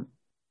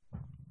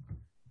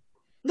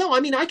 No,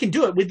 I mean, I can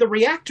do it. With the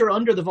reactor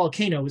under the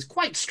volcano is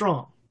quite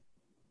strong.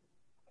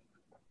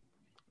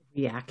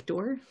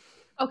 Reactor?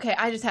 Okay,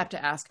 I just have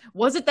to ask.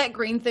 Was it that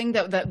green thing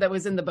that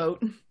was in the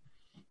boat?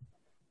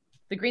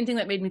 The green thing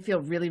that made me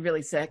feel really,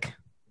 really sick?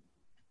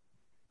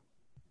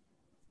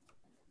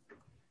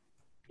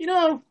 You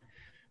know,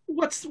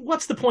 what's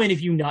the point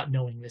of you not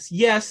knowing this?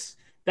 Yes,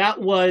 that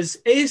was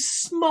a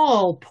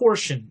small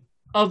portion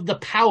of the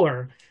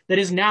power that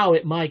is now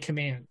at my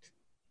command.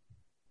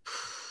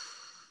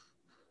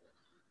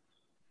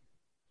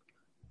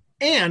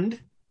 And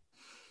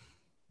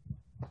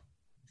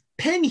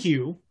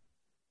Penhew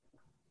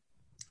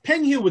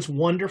was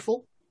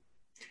wonderful,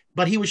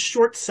 but he was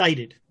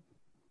short-sighted.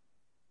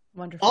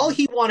 Wonderful. All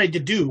he wanted to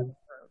do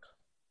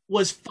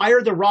was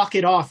fire the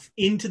rocket off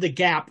into the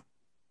gap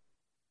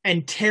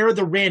and tear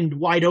the rend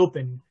wide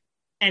open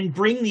and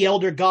bring the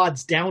elder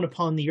gods down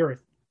upon the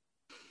earth.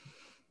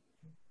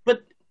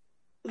 But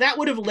that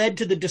would have led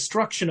to the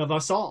destruction of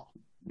us all.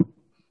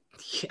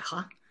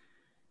 Yeah.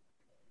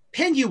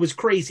 Penhew was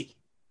crazy.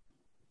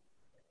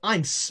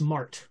 I'm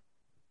smart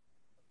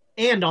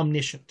and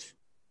omniscient.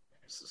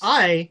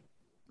 I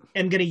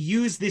am going to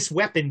use this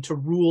weapon to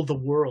rule the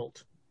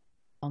world.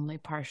 Only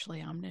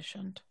partially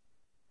omniscient.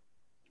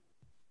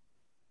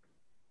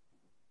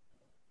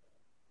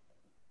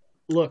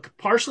 Look,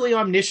 partially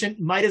omniscient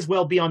might as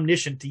well be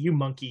omniscient to you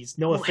monkeys.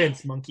 No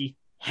offense, monkey.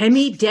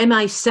 Hemi,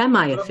 demi,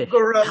 semi-efficient.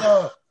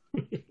 Gorilla.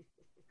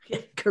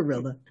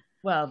 Gorilla.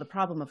 Well, the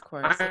problem, of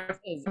course,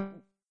 is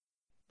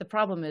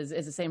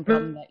the same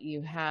problem that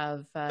you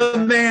have. A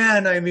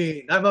man, I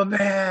mean. I'm a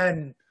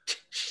man.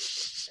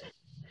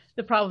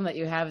 The problem that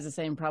you have is the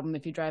same problem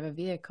if you drive a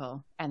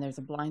vehicle and there's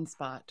a blind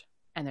spot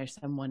and there's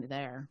someone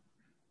there.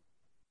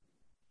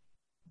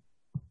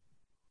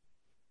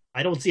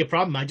 I don't see a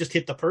problem. I just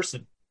hit the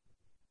person.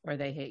 Or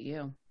they hit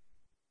you.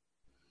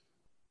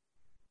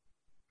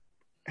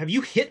 Have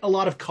you hit a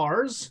lot of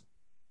cars?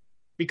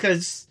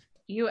 Because...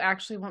 You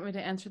actually want me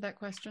to answer that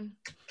question?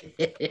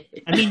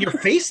 I mean, your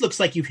face looks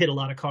like you've hit a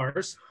lot of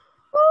cars.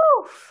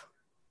 Oof.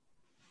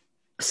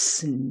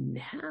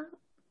 Snap.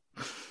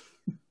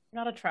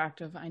 Not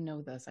attractive. I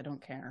know this. I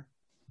don't care.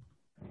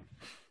 God.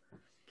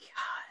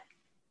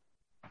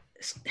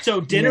 So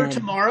dinner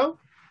tomorrow?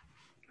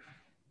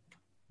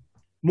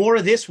 More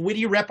of this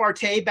witty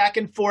repartee back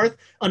and forth?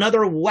 Another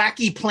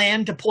wacky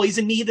plan to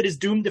poison me that is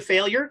doomed to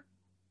failure?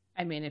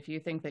 I mean, if you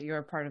think that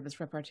your part of this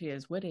repartee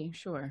is witty,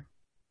 sure.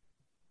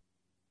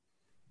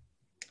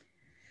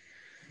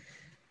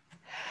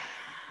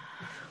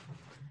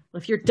 Well,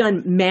 if you're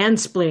done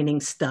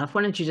mansplaining stuff,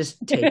 why don't you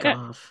just take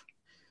off?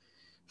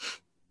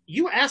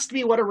 You asked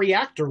me what a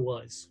reactor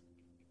was.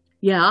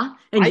 Yeah.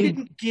 And I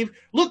didn't give...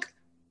 Look,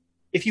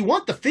 if you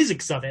want the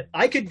physics of it,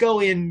 I could go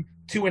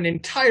into an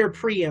entire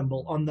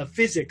preamble on the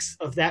physics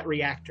of that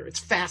reactor. It's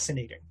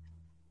fascinating.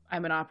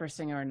 I'm an opera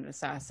singer and an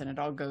assassin. It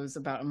all goes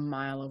about a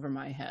mile over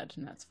my head,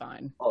 and that's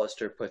fine.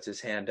 Hollister puts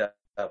his hand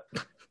up.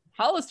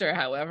 Hollister,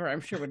 however,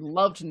 I'm sure would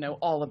love to know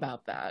all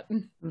about that.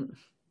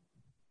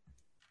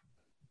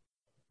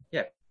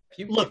 Yeah, if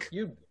you'd like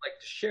to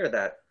share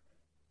that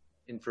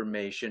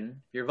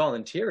information, you're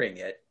volunteering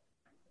it.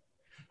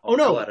 Oh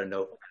no! Out a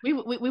note. We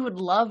would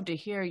love to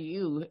hear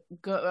you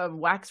go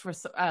wax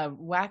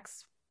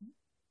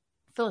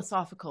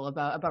philosophical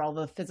about all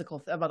the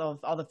physical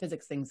all the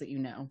physics things that you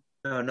know.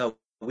 No,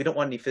 we don't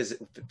want any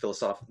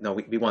philosophical. No,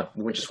 we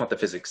just want the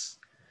physics.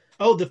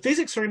 Oh, the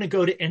physics are going to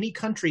go to any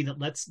country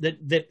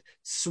that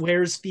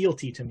swears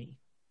fealty to me.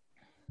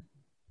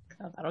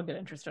 Oh, that'll get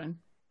interesting.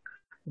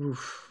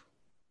 Oof.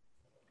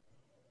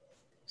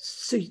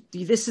 So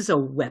this is a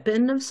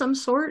weapon of some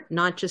sort,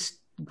 not just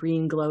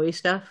green glowy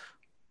stuff?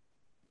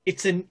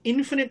 It's an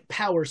infinite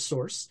power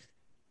source.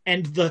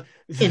 And the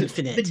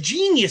Infinite.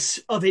 genius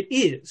of it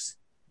is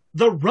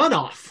the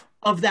runoff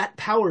of that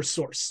power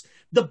source,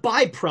 the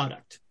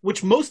byproduct,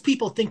 which most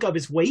people think of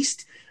as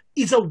waste,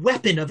 is a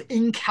weapon of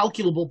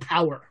incalculable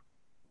power.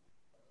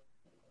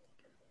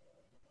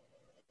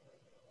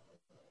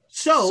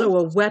 So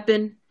a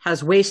weapon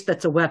has waste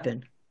that's a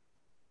weapon.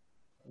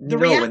 The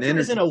no, reactor an energy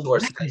isn't a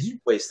source weapon. has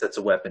waste that's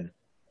a weapon.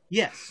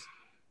 Yes.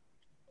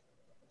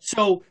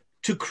 So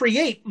to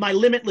create my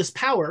limitless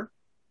power,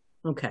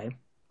 okay,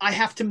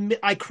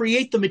 I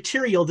create the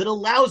material that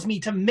allows me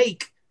to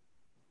make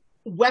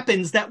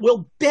weapons that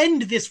will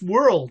bend this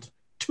world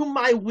to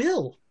my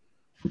will.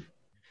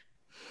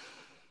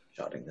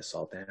 Jotting this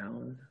all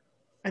down.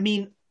 I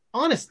mean,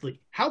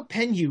 honestly, how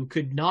Penyu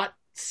could not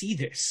see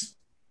this?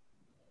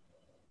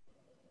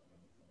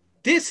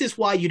 This is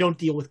why you don't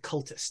deal with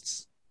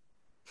cultists.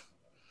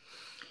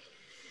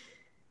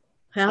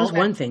 That was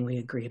one thing we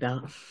agree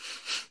about.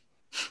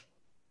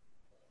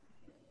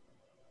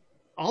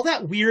 All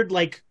that weird,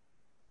 like,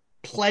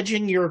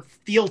 pledging your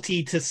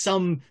fealty to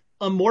some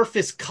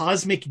amorphous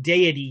cosmic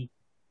deity.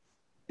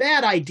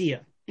 Bad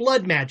idea.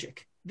 Blood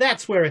magic.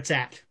 That's where it's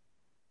at.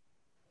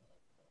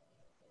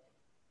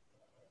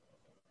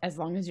 As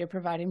long as you're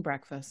providing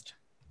breakfast.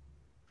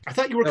 I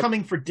thought you were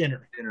coming for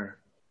dinner.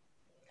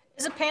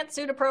 Is a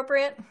pantsuit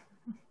appropriate?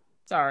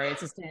 Sorry,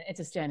 it's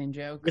a standing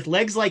joke. With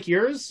legs like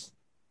yours?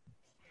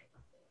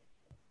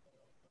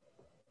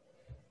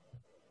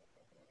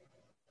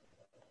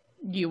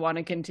 You want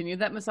to continue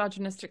that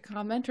misogynistic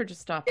comment or just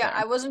stop there?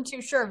 I wasn't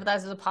too sure if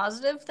that's a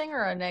positive thing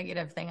or a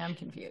negative thing. I'm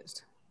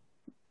confused.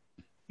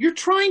 You're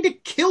trying to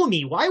kill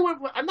me. Why would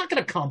I'm not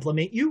going to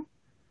compliment you?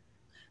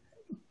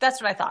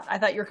 That's what I thought. I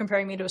thought you were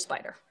comparing me to a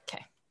spider.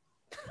 Okay.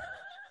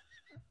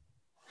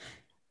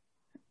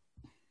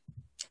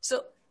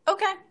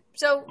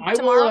 So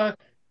tomorrow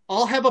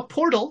I'll have a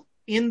portal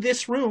in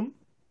this room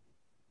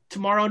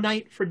tomorrow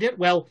night for dinner.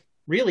 Well,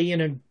 really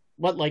in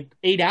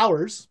 8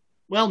 hours?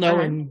 Well, no,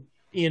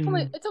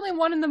 It's only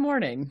 1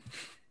 a.m.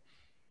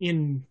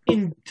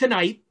 In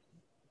tonight.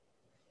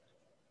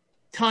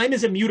 Time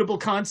is a mutable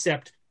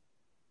concept.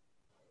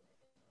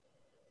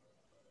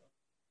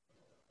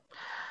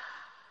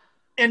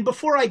 And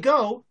before I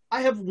go,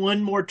 I have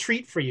one more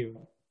treat for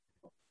you.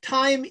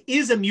 Time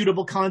is a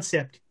mutable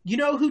concept. You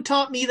know who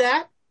taught me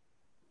that?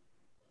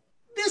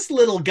 This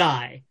little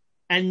guy.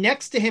 And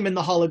next to him in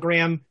the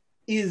hologram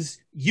is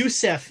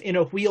Yusef in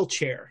a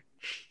wheelchair.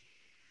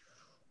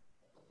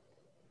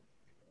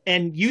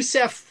 And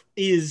Yusef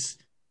is,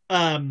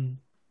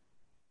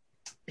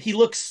 he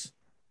looks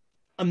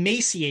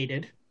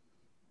emaciated.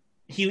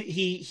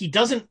 He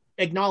doesn't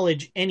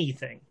acknowledge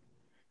anything.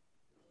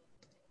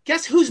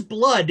 Guess whose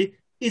blood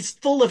is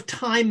full of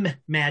time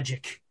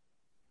magic?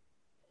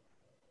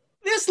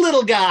 This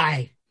little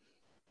guy.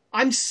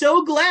 I'm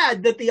so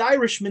glad that the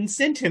Irishman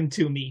sent him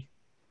to me.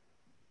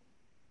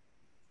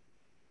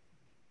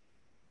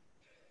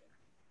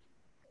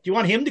 Do you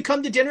want him to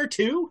come to dinner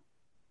too?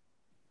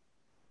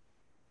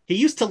 He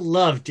used to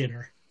love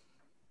dinner.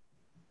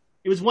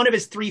 It was one of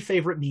his 3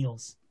 favorite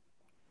meals.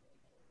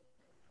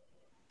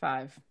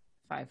 5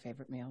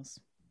 favorite meals.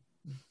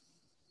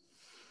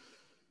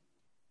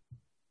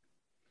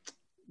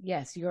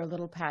 Yes, your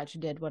little patch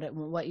did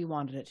what you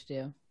wanted it to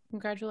do.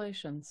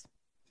 Congratulations.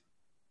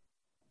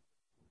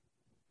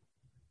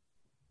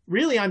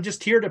 Really, I'm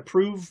just here to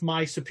prove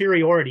my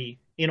superiority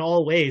in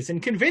all ways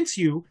and convince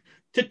you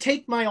to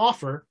take my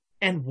offer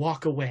and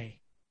walk away.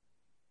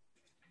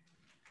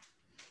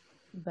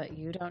 But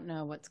you don't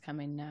know what's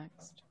coming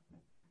next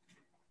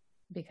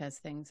because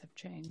things have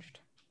changed.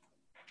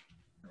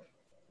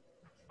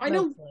 I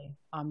know. Hopefully,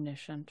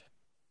 omniscient.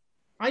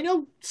 I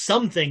know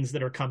some things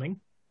that are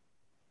coming.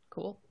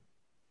 Cool.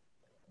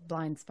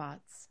 Blind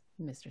spots,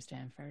 Mr.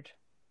 Stanford.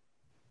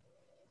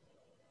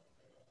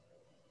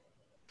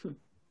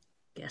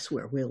 Guess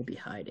where we'll be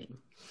hiding.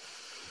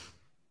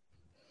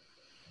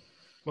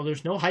 Well,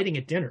 there's no hiding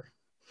at dinner.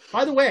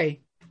 By the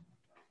way,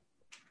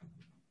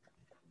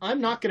 I'm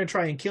not going to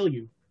try and kill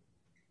you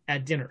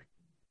at dinner.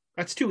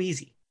 That's too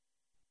easy.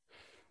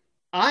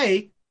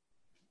 I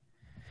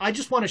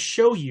just want to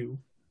show you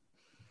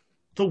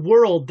the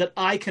world that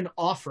I can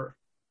offer.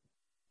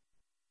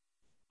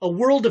 A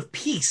world of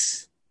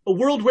peace. A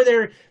world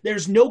where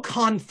there's no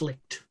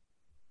conflict.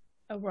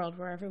 A world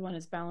where everyone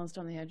is balanced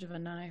on the edge of a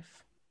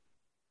knife.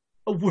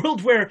 A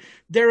world where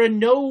there are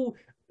no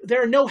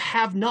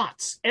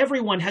have-nots.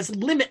 Everyone has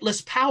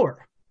limitless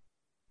power.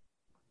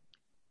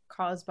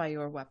 Caused by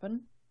your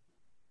weapon?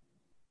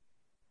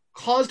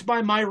 Caused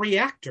by my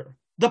reactor.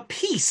 The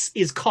peace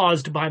is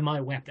caused by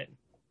my weapon.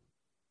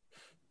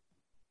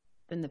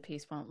 Then the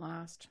peace won't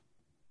last.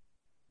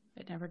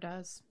 It never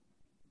does.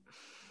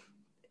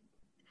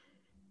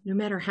 No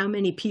matter how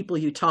many people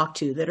you talk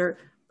to that are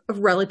of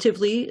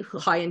relatively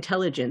high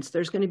intelligence,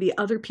 there's going to be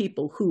other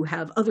people who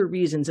have other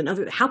reasons and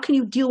other. How can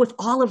you deal with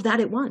all of that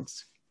at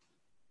once?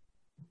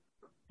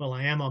 Well,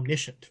 I am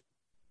omniscient.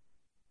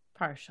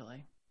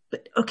 Partially.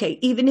 But okay,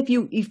 even if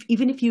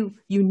you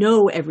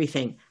know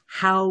everything,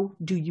 how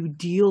do you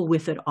deal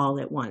with it all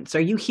at once?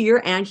 Are you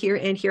here and here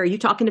and here? Are you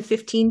talking to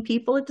 15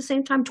 people at the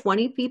same time?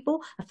 20 people?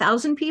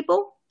 1,000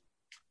 people?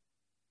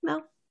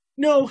 No.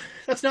 No,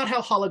 that's not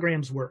how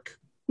holograms work.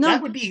 No.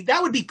 That would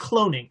be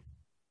cloning,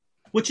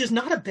 which is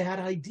not a bad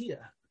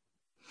idea.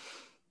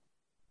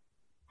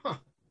 Huh.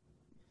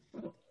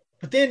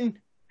 But then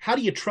how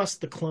do you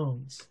trust the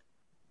clones?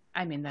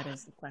 I mean, that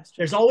is the question.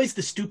 There's always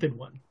the stupid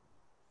one.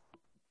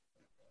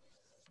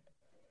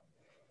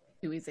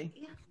 Too easy.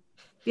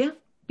 Yeah,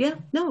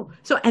 no.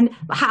 So, and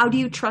how do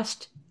you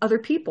trust other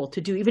people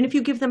to do, even if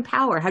you give them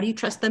power, how do you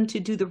trust them to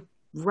do the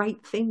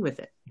right thing with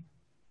it?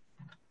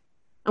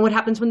 And what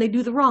happens when they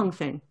do the wrong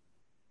thing?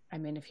 I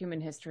mean, if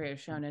human history has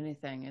shown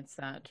anything, it's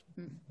that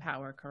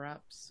power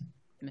corrupts.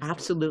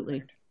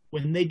 Absolutely.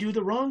 When they do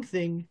the wrong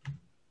thing,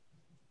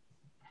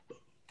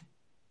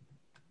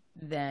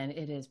 then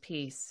it is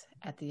peace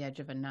at the edge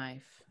of a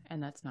knife,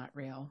 and that's not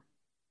real.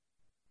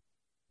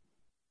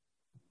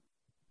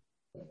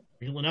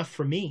 Real enough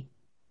for me.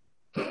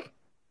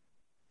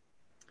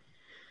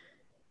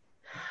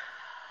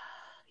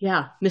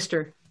 Yeah,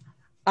 Mr.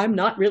 I'm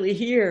not really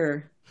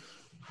here.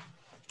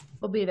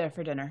 We'll be there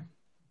for dinner.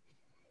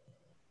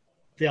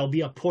 There'll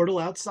be a portal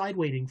outside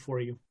waiting for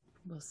you.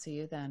 We'll see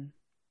you then.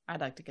 I'd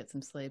like to get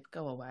some sleep.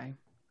 Go away.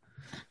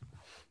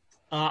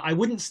 I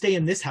wouldn't stay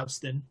in this house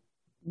then.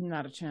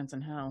 Not a chance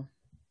in hell.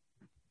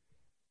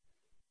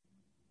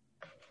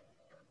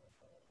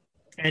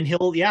 And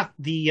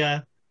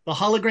the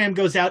hologram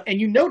goes out,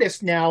 and you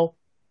notice now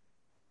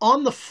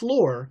on the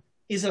floor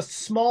is a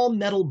small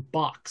metal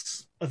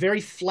box, a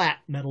very flat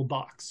metal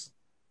box.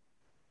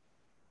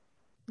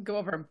 Go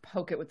over and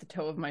poke it with the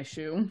toe of my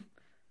shoe.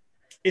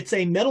 It's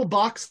a metal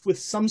box with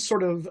some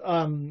sort of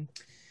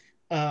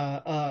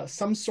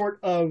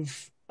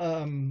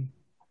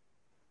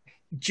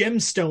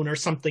gemstone or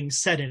something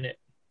set in it.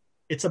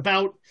 It's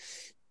about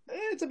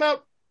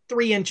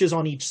 3 inches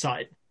on each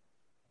side.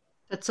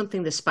 That's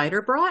something the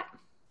spider brought?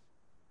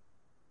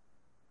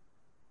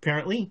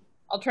 Apparently.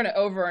 I'll turn it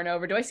over and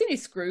over. Do I see any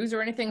screws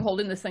or anything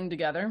holding this thing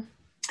together?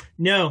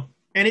 No.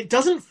 And it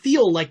doesn't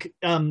feel like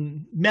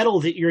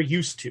metal that you're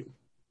used to.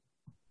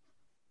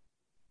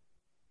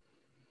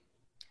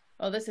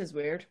 Oh, this is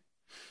weird.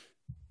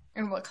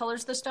 And what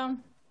color's the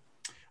stone?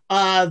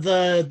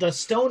 The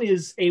stone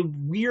is a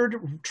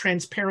weird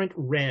transparent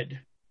red.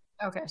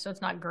 Okay, so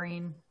it's not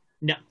green.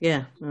 No.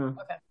 Yeah.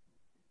 Okay.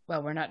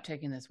 Well, we're not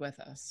taking this with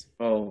us.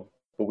 Oh,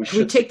 but we Can we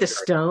should take the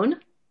stone?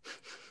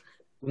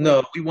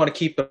 No, we want to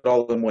keep it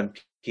all in one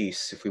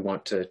piece if we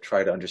want to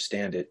try to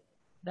understand it.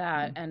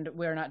 That, and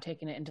we're not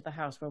taking it into the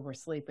house where we're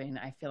sleeping.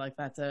 I feel like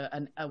that's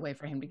a way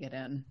for him to get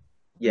in.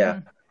 Yeah.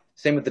 Mm-hmm.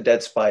 Same with the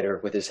dead spider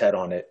with his head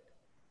on it.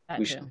 That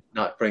we too. should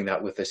not bring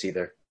that with us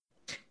either.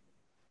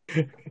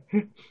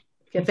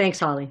 Yeah, thanks,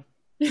 Holly.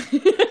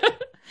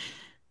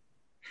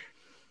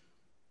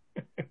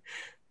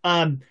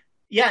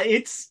 Yeah,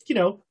 it's,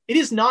 it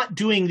is not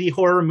doing the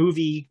horror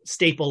movie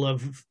staple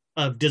of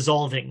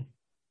dissolving.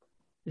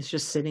 It's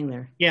just sitting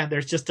there. Yeah,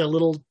 there's just a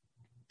little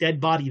dead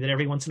body that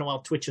every once in a while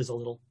twitches a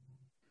little.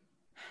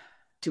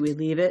 Do we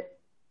leave it?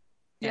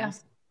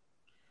 Yes.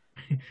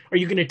 Are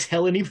you going to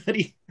tell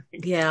anybody?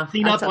 Yeah.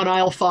 Clean up on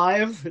aisle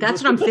 5?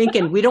 That's what I'm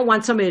thinking. We don't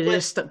want somebody to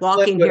just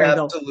walk in here and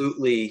go.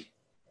 Absolutely.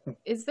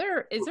 Is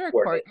there a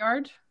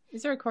courtyard?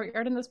 Is there a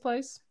courtyard in this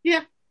place?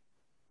 Yeah.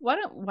 Why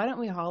don't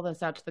we haul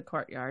this out to the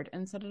courtyard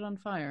and set it on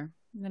fire?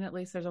 And then at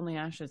least there's only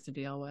ashes to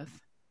deal with.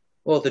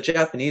 Well, the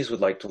Japanese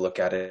would like to look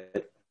at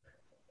it.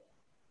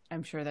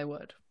 I'm sure they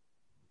would.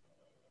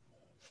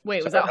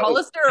 Wait, was So that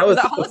Hollister? Was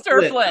that Hollister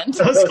or Flint?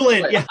 That was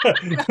Flint, yeah.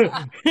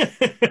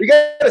 We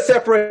gotta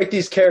separate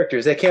these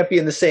characters. They can't be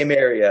in the same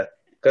area.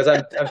 Because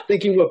I'm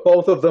thinking what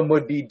both of them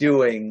would be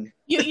doing.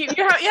 You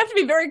have to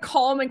be very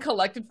calm and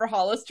collected for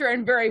Hollister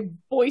and very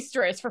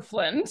boisterous for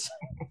Flint.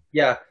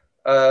 Yeah.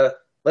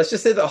 Let's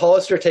just say that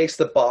Hollister takes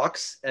the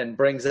box and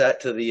brings that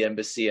to the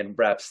embassy and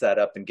wraps that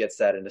up and gets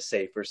that in a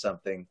safe or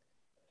something.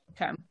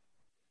 Okay.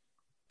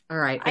 All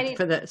right,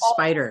 for the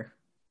spider.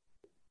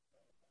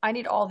 I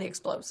need all the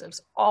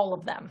explosives, all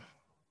of them.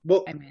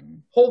 Well,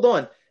 hold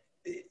on.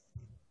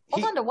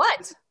 Hold on to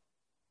what?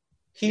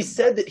 He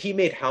said that he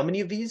made how many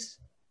of these?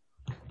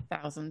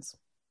 Thousands.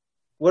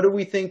 What do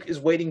we think is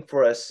waiting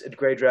for us at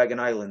Grey Dragon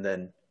Island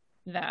then?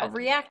 A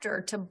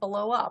reactor to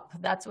blow up.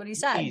 That's what he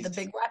said. The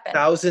big weapon.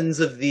 Thousands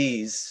of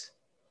these.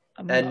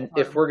 And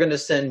if we're going to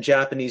send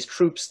Japanese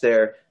troops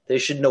there, they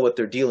should know what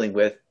they're dealing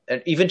with.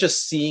 And even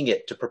just seeing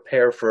it to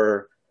prepare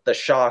for the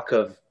shock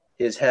of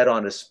his head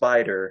on a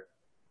spider,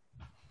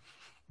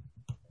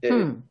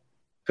 it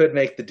could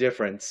make the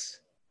difference.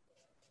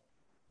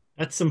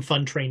 That's some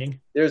fun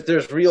training.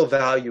 There's real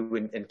value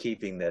in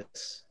keeping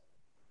this.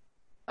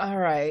 All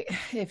right.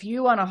 If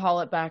you want to haul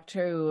it back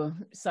to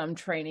some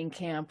training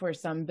camp or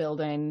some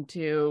building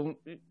to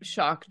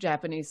shock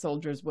Japanese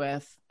soldiers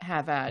with,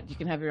 have at. You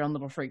can have your own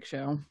little freak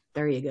show.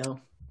 There you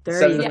go.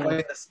 Instead of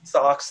playing the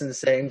socks and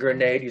saying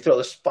grenade, you throw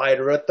the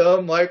spider at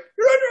them like,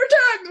 you're under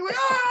attack! Like,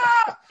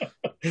 ah!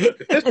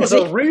 If this was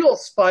a real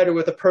spider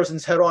with a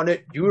person's head on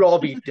it, you'd all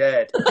be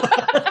dead.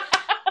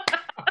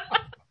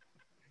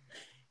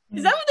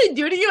 Is that what they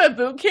do to you at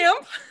boot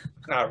camp?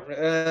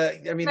 I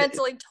mean,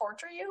 mentally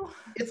torture you.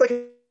 It's like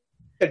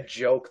a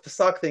joke. The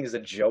sock thing is a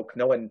joke.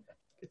 No one.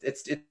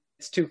 It's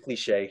too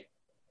cliche.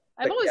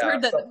 I've always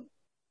heard that.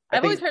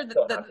 I've always heard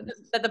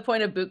that the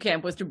point of boot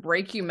camp was to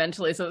break you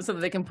mentally so that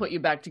they can put you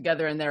back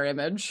together in their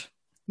image.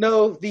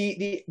 No,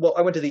 well,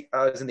 I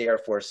was in the Air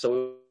Force,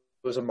 so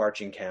it was a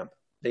marching camp.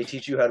 They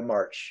teach you how to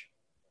march.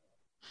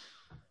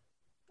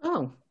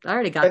 Oh, I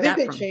already got that. I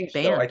think they changed.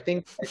 Though. I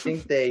think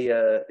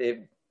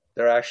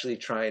they're actually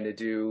trying to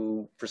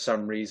do, for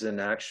some reason,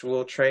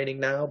 actual training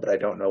now, but I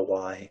don't know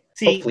why.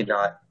 Hopefully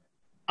not.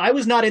 I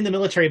was not in the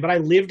military, but I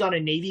lived on a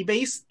Navy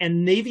base,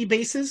 and Navy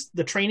bases,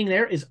 the training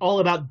there is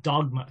all about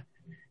dogma.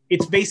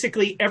 It's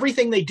basically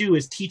everything they do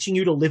is teaching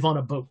you to live on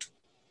a boat.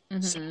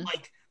 Mm-hmm. So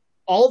like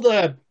all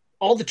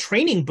the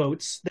training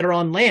boats that are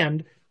on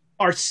land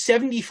are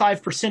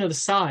 75% of the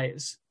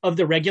size of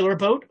the regular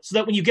boat, so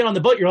that when you get on the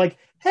boat, you're like,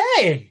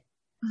 hey,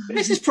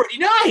 this is pretty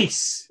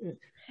nice.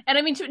 And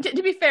I mean,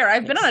 to be fair,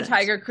 I've been on a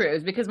Tiger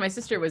cruise because my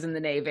sister was in the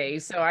Navy.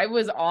 So I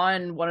was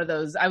on one of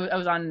those. I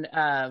was on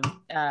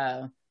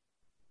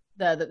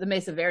the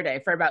Mesa Verde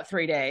for about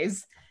 3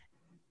 days.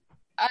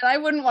 And I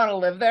wouldn't want to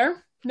live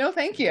there. No,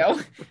 thank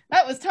you.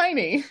 That was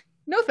tiny.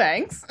 No,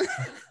 thanks.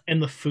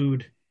 And the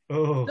food.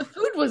 Oh, the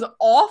food was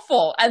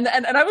awful. And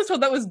I was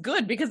told that was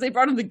good because they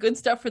brought in the good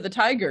stuff for the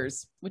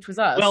Tigers, which was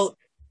us. Well,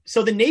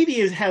 so the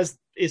Navy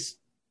is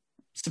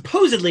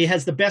supposedly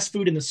has the best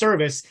food in the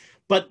service,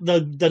 but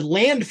the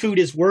land food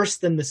is worse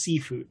than the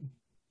seafood.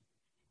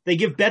 They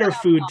give better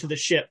food to the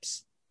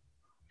ships.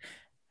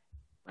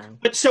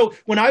 But so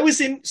when I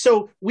was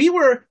we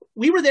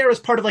were there as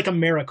part of like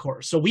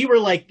AmeriCorps. So we were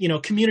like,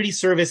 community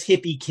service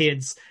hippie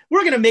kids.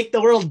 We're going to make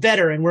the world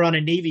better. And we're on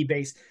a Navy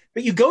base.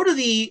 But you go to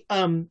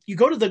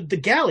the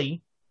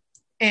galley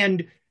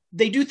and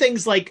they do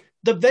things like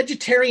the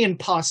vegetarian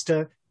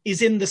pasta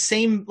is in the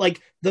same,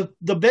 like the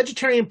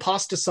vegetarian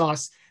pasta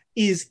sauce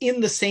is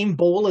in the same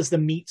bowl as the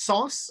meat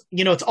sauce.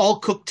 It's all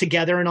cooked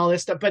together and all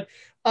this stuff. But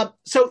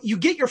so you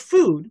get your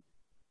food,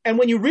 and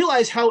when you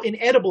realize how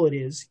inedible it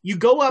is, you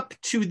go up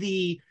to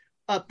the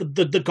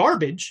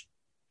garbage,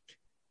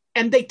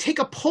 and they take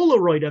a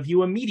Polaroid of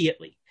you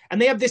immediately. And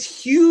they have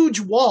this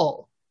huge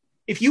wall.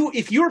 If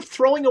you're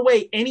throwing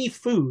away any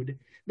food,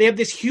 they have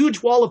this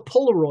huge wall of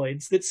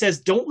Polaroids that says,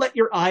 "Don't let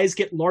your eyes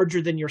get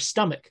larger than your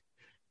stomach,"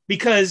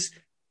 because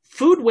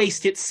food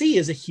waste at sea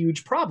is a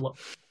huge problem.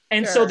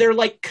 And so they're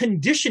like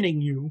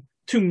conditioning you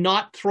to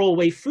not throw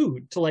away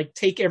food, to like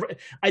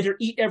either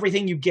eat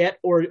everything you get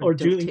or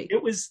do.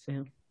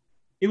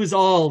 It was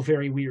all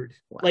very weird.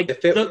 Wow. Like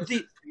if it was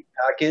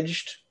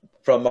packaged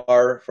from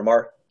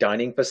our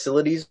dining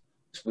facilities,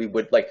 we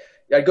would like.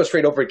 I'd go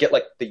straight over and get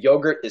like the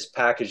yogurt is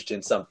packaged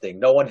in something.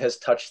 No one has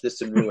touched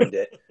this and ruined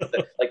it.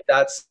 Like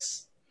that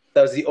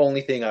was the only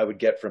thing I would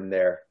get from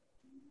there.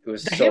 It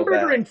was the so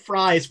hamburger bad. And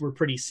fries were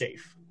pretty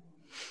safe.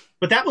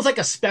 But that was like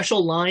a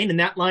special line, and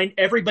that line,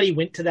 everybody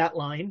went to that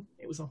line.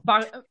 It was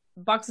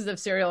boxes of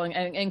cereal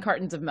and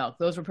cartons of milk.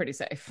 Those were pretty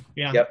safe.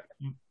 Yeah. Yep.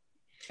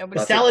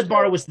 The salad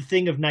bar was the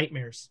thing of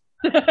nightmares.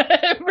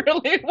 It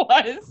really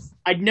was.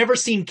 I'd never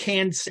seen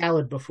canned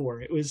salad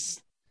before. It's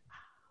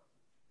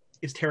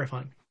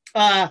terrifying.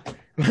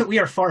 We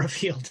are far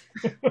afield.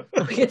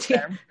 Are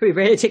we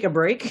ready to take a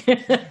break?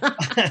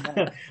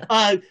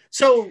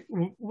 So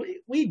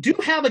we do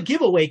have a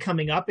giveaway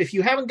coming up. If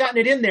you haven't gotten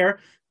it in there,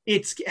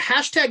 it's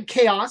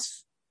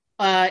 #chaos.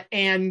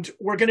 And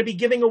we're going to be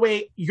giving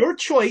away your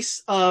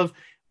choice of,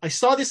 I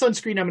saw this on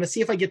screen, I'm going to see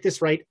if I get this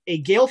right, a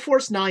Gale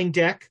Force 9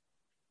 deck,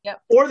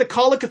 or the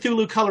Call of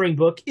Cthulhu coloring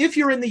book. If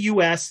you're in the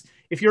US,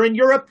 if you're in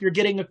Europe, you're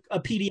getting a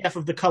PDF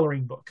of the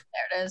coloring book.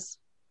 There it is.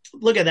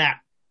 Look at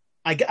that.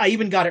 I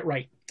even got it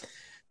right.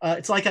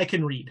 It's like I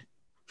can read.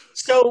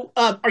 So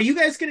are you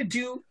guys going to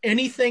do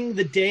anything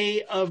the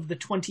day of the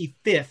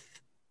 25th?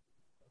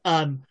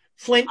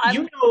 Flint,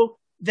 you know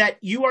that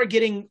you are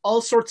getting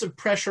all sorts of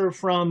pressure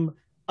from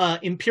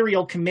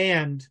Imperial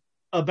Command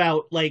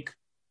about, like,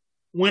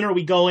 when are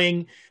we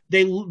going?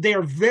 They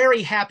are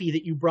very happy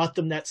that you brought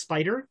them that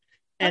spider.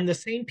 And the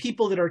same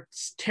people that are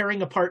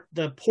tearing apart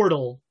the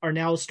portal are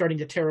now starting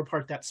to tear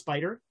apart that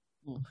spider.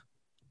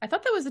 I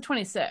thought that was the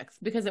 26th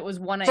because it was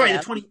 1 a.m. Sorry,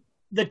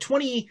 the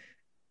 20.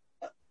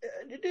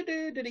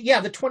 Yeah,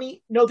 the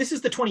 20. No, this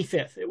is the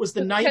 25th. It was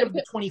the night of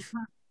the 25th.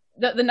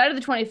 The night of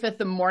the 25th,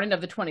 the morning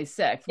of the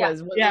 26th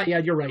was. Yeah,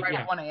 you're right.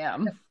 At 1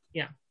 a.m.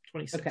 Yeah,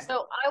 26th. Okay.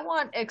 So I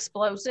want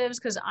explosives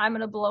because I'm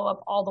going to blow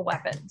up all the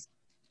weapons.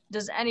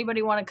 Does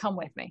anybody want to come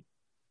with me?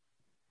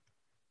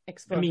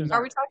 Explosives.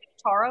 Are we talking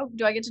to Taro?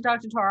 Do I get to talk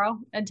to Taro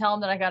and tell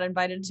him that I got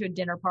invited to a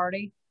dinner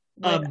party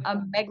with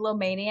a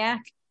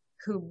megalomaniac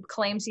who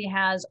claims he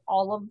has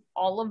all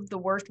of the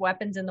worst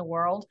weapons in the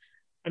world?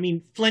 I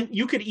mean, Flint,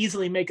 you could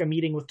easily make a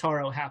meeting with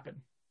Taro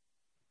happen.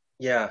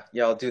 Yeah,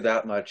 I'll do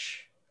that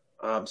much.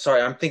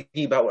 Sorry, I'm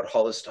thinking about what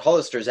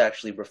Hollister is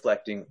actually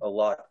reflecting a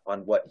lot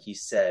on what he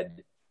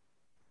said.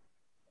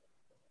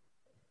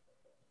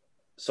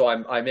 So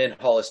I'm in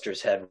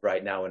Hollister's head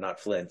right now and not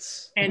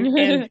Flint's. And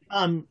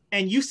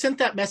you sent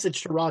that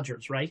message to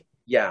Rogers, right?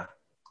 Yeah.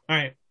 All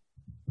right.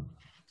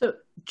 So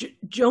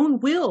Joan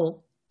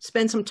will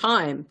spend some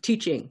time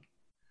teaching.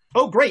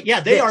 Oh, great! Yeah,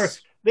 they are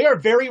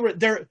very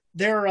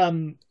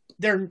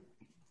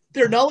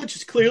their knowledge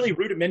is clearly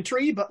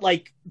rudimentary, but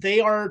like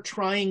they are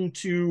trying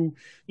to,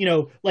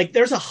 like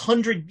there's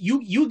 100.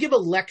 You give a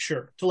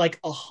lecture to like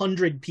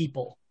 100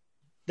 people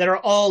that are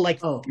all like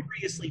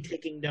furiously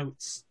taking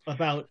notes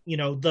about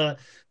the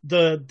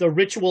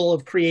ritual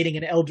of creating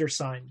an elder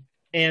sign,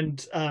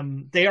 and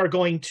they are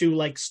going to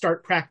like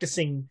start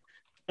practicing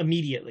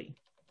immediately.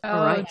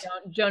 All right.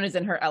 Joan is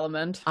in her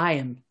element. I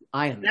am.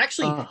 And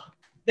actually,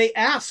 they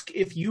ask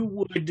if you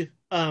would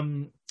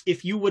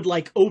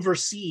like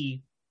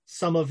oversee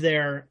some of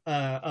their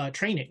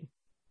training.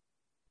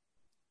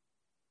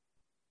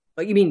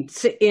 Oh, you mean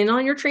sit in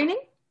on your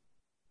training?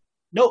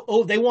 No.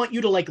 Oh, they want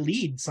you to like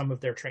lead some of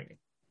their training.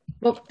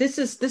 Well, this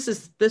is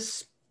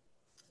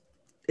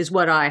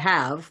what I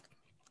have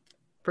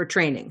for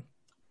training.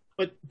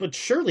 But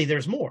surely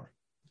there's more.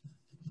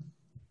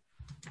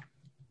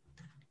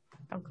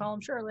 Don't call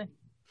him Shirley.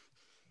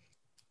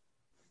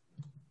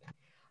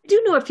 I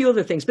do know a few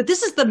other things, but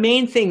this is the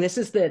main thing. This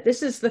is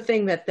the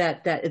thing that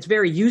it's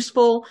very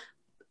useful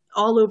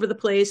all over the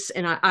place,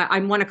 and I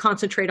want to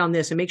concentrate on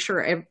this and make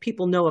sure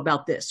people know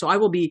about this. So I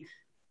will be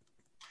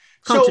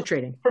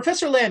concentrating. So,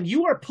 Professor Lamb,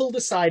 you are pulled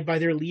aside by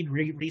their lead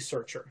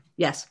researcher.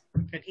 Yes.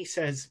 And he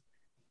says,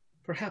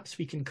 perhaps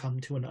we can come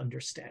to an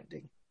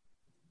understanding.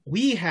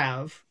 We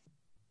have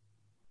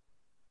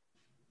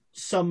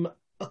some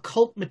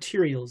occult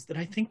materials that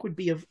I think would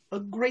be of a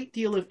great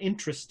deal of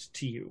interest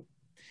to you.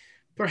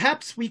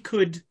 Perhaps we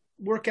could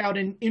work out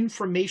an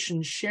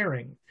information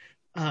sharing.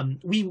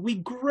 We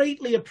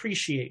greatly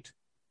appreciate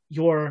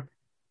your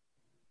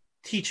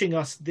teaching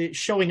us,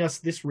 showing us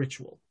this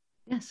ritual.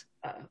 Yes.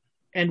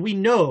 And we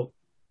know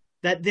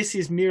that this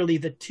is merely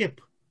the tip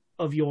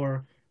of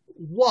your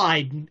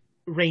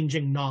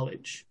wide-ranging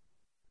knowledge.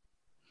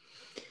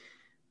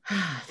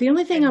 The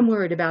only thing I'm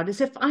worried about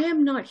is if I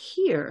am not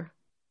here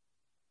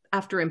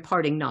after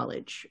imparting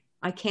knowledge,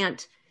 I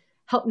can't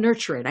help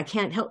nurture it. I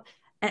can't help,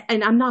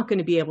 and I'm not going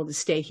to be able to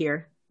stay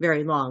here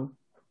very long.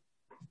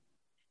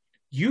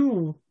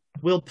 You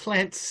will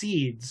plant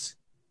seeds,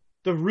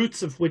 the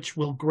roots of which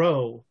will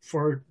grow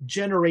for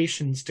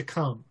generations to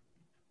come.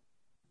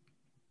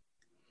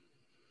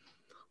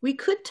 We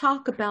could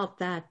talk about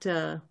that.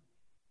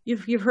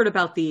 You've heard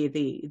about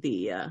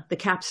the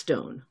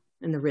capstone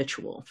and the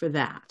ritual for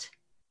that.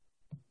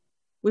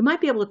 We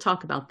might be able to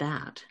talk about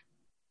that.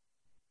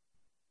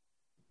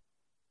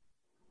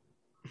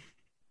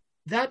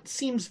 That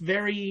seems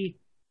very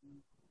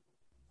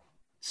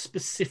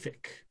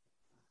specific.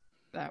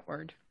 That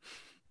word.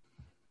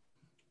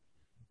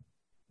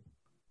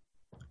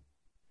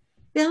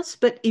 Yes,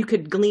 but you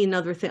could glean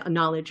other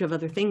knowledge of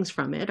other things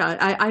from it.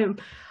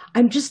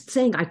 I'm just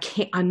saying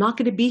I'm not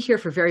going to be here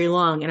for very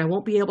long, and I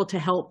won't be able to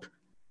help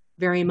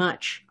very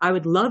much. I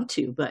would love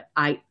to, but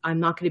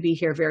I'm not going to be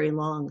here very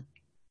long.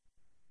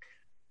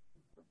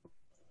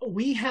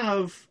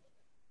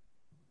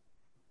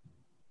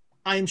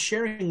 I'm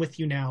sharing with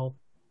you now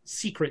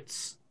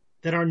secrets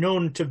that are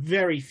known to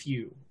very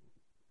few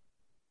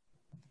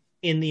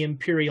in the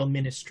Imperial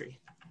Ministry.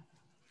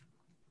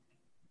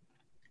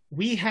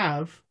 We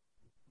have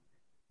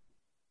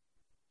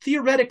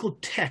theoretical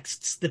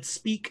texts that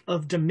speak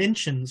of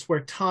dimensions where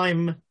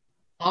time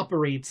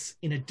operates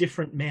in a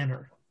different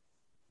manner,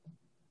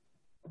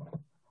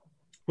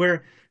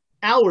 where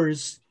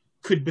hours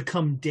could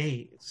become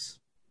days.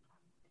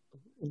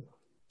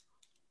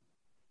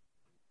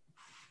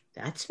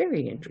 That's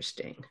very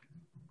interesting.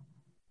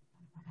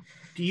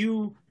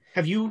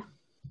 Have you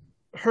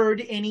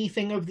heard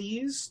anything of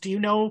these? Do you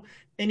know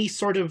any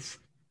sort of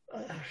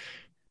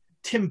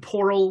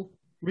temporal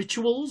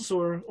rituals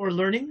or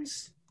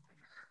learnings?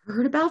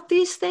 Heard about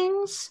these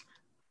things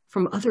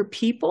from other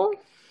people?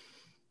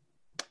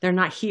 They're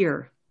not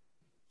here.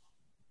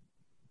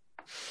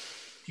 Do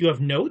you have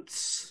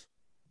notes?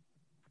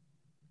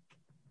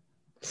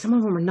 Some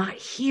of them are not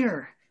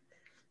here.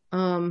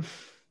 I've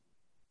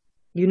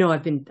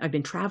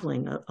been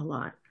traveling a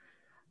lot.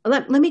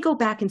 Let me go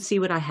back and see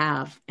what I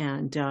have,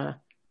 and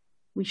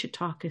we should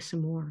talk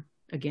some more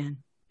again.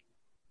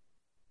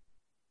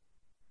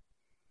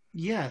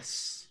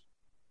 Yes,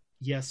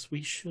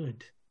 we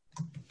should.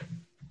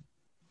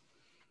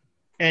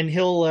 And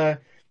he'll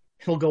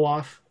go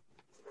off.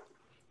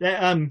 He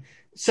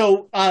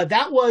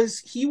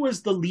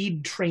was the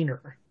lead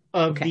trainer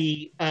of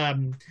the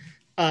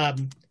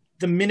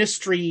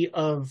Ministry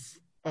of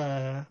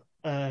what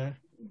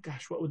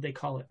would they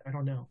call it? I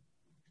don't know.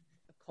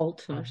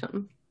 Cult or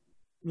something.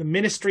 The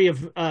Ministry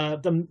of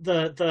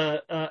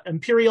the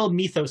Imperial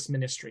Mythos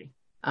Ministry.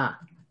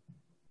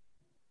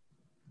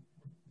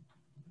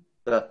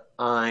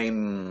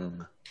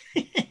 I'm.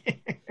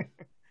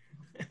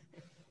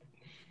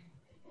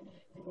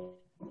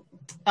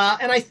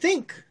 And I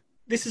think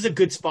this is a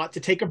good spot to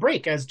take a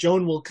break, as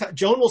Joan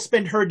will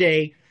spend her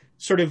day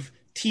sort of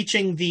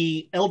teaching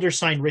the Elder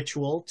Sign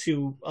ritual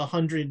to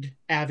 100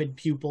 avid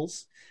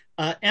pupils.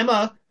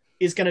 Emma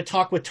is going to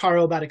talk with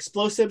Taro about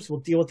explosives. We'll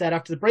deal with that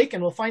after the break,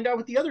 and we'll find out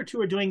what the other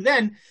two are doing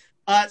then.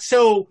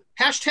 So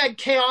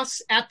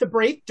 #chaos at the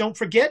break. Don't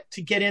forget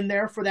to get in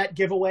there for that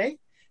giveaway.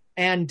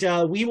 And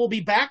we will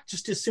be back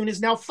just as soon as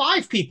now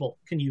 5 people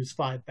can use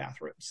 5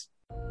 bathrooms.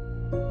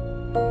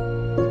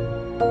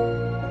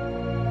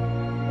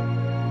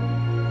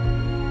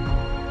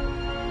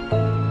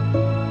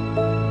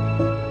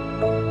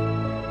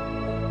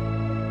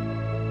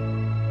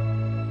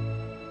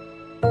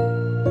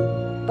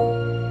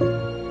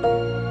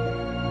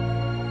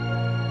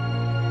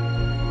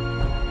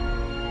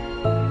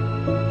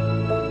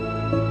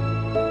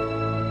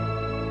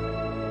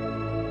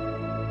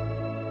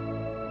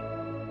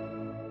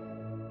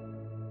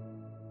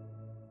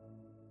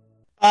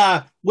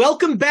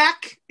 Welcome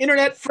back,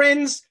 internet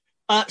friends.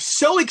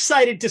 So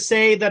excited to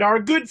say that our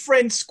good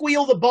friend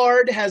Squeal the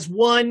Bard has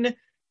won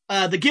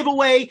the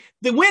giveaway.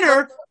 The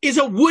winner is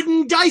a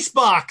wooden dice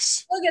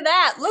box. Look at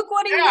that. Look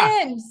what he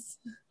wins.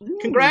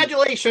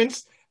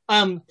 Congratulations.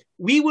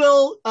 We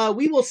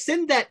will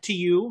send that to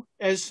you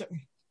as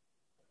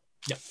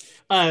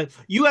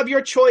you have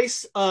your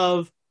choice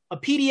of a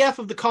PDF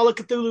of the Call of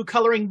Cthulhu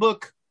coloring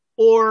book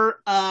or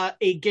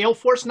a Gale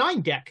Force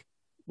 9 deck,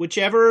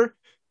 whichever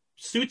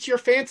suits your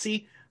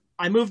fancy.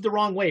 I moved the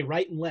wrong way,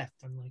 right and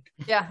left.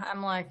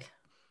 I'm like,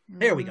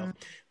 there we go.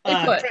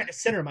 I'm trying to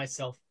center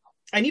myself.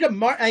 I need a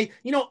mark.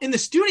 In the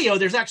studio,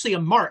 there's actually a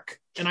mark,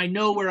 and I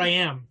know where I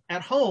am.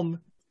 At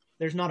home,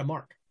 there's not a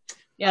mark.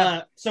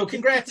 Yeah. So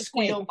congrats,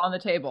 Squeal. On the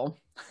table.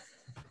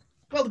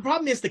 Well, the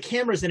problem is the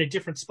camera's in a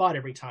different spot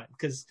every time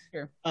because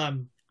it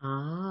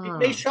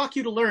may shock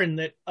you to learn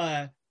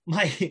that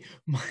my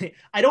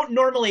I don't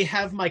normally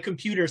have my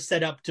computer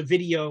set up to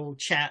video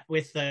chat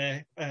with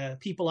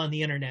people on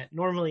the internet.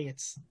 Normally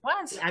it's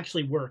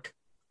actually work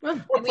or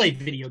play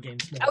video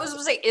games. I was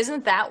going to say,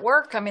 isn't that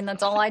work? I mean,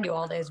 that's all I do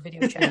all day is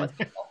video chat with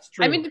people.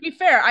 I mean, to be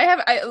fair, I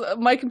have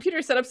my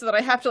computer set up so that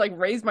I have to like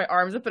raise my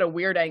arms up at a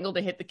weird angle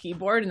to hit the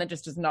keyboard, and that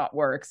just does not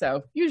work.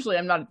 So usually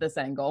I'm not at this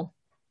angle.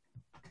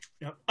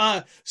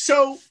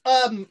 So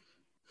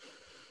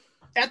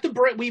at the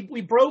break,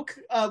 we broke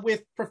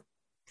with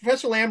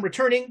Professor Lamb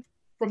returning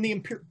from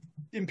the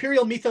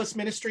Imperial Mythos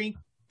Ministry.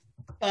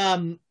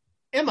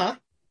 Emma,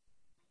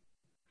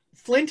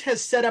 Flint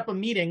has set up a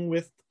meeting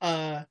with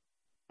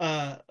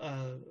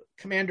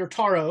Commander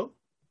Taro,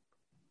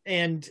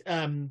 and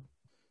I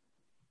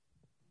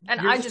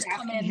just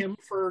come in him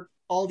for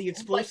all the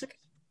explosives.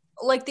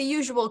 Like the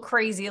usual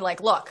crazy, like,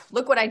 look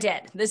what I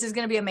did. This is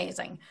going to be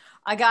amazing.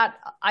 I got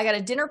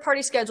a dinner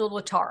party scheduled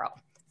with Taro.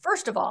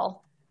 First of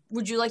all,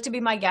 would you like to be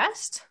my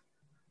guest?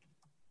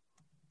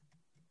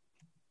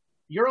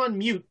 You're on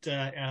mute,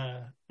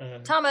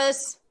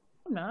 Thomas.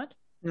 I'm not.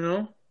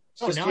 No.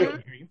 Oh, now I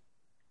can hear you.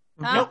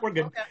 No, we're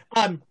good. Okay.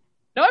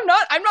 No, I'm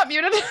not. I'm not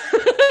muted.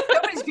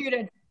 Nobody's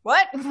muted.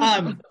 What?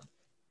 Huh?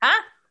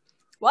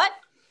 What?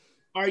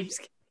 Are you?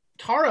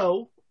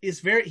 Taro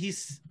is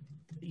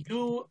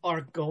you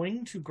are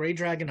going to Grey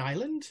Dragon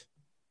Island?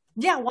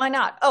 Yeah, why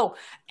not? Oh,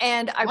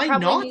 and I why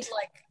probably not? need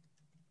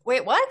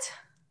wait, what?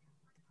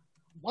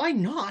 Why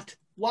not?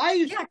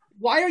 Why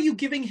are you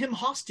giving him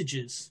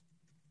hostages?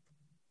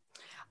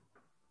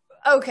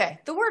 Okay,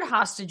 the word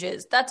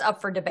hostages, that's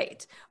up for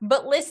debate.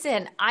 But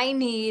listen, I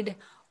need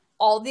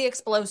all the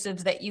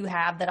explosives that you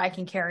have that I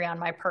can carry on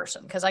my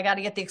person because I got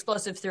to get the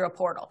explosives through a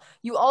portal.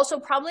 You also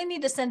probably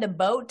need to send a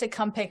boat to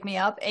come pick me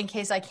up in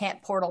case I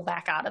can't portal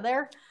back out of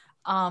there.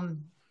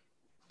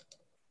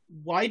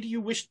 Why do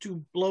you wish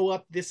to blow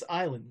up this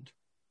island?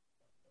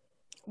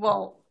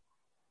 Well,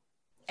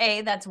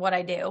 A, that's what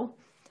I do.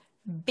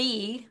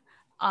 B,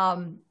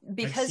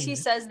 because he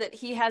says that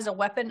he has a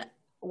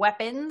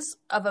weapons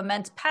of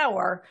immense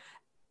power,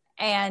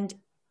 and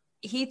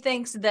he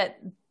thinks that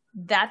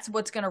that's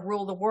what's going to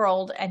rule the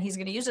world, and he's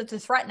going to use it to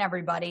threaten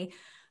everybody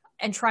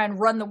and try and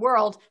run the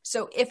world.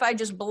 So if I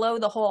just blow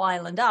the whole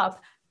island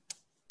up,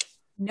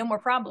 no more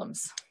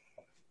problems.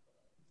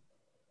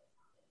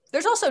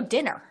 There's also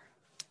dinner.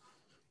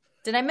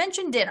 Did I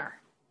mention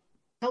dinner?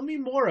 Tell me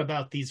more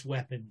about these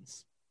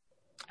weapons.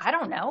 I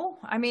don't know.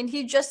 I mean,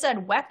 he just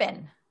said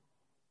weapon.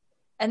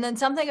 And then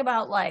something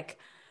about like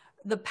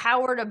the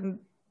power to...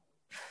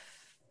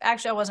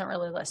 Actually, I wasn't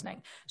really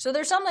listening. So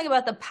there's something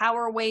about the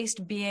power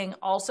waste being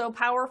also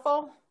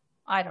powerful.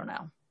 I don't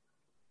know.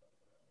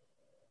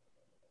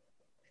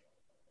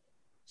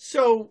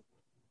 So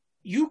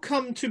you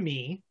come to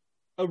me,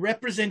 a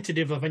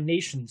representative of a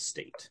nation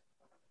state.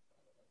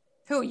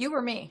 Who, you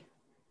or me?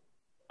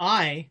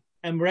 I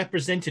am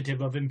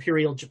representative of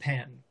Imperial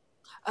Japan.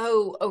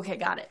 Oh, okay,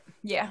 got it.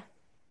 Yeah.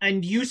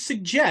 And you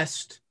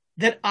suggest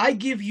that I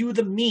give you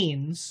the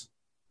means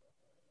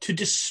to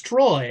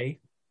destroy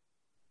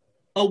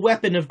a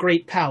weapon of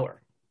great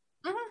power.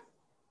 Mm-hmm.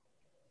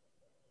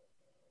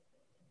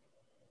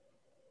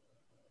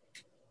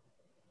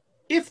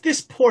 If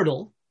this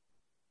portal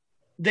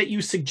that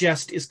you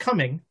suggest is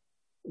coming,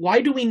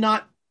 why do we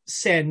not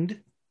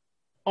send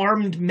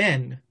armed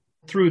men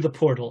through the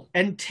portal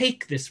and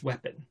take this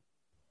weapon?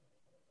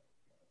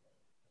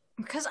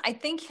 Because I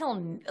think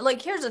he'll,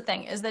 like, here's the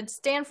thing, is that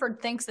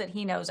Stanford thinks that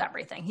he knows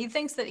everything. He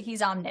thinks that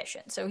he's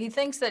omniscient. So he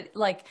thinks that,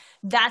 like,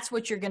 that's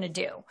what you're going to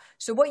do.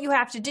 So what you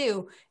have to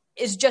do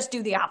is just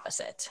do the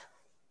opposite.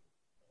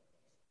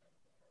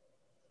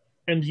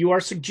 And you are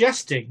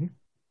suggesting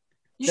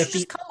you should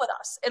just come with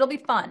us. It'll be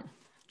fun.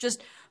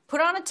 Just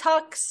put on a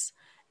tux.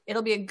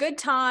 It'll be a good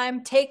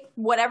time. Take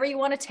whatever you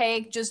want to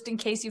take, just in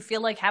case you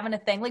feel like having a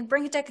thing. Like,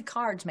 bring a deck of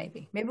cards,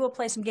 maybe. Maybe we'll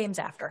play some games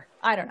after.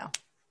 I don't know.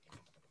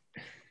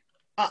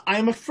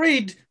 I'm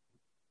afraid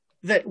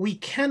that we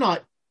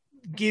cannot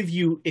give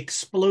you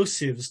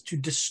explosives to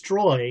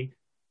destroy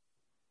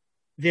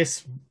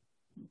this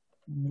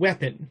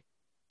weapon.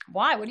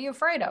 Why? What are you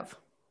afraid of?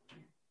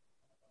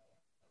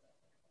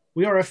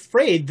 We are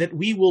afraid that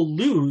we will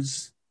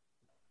lose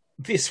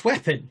this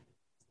weapon.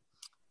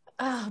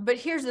 But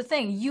here's the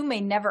thing. You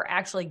may never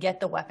actually get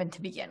the weapon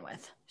to begin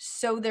with.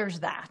 So there's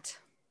that.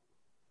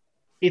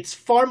 It's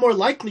far more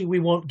likely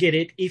we won't get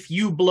it if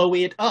you blow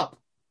it up.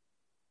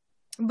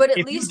 But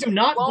if you do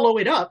not blow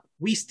it up,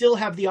 we still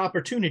have the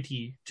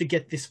opportunity to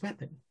get this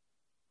weapon.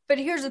 But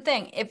here's the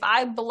thing. If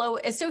I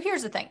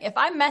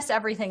mess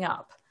everything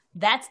up,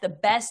 that's the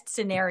best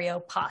scenario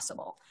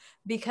possible.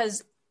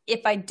 Because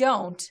if I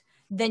don't,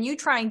 then you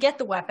try and get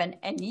the weapon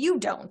and you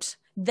don't,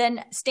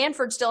 then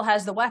Stanford still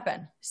has the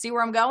weapon. See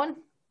where I'm going?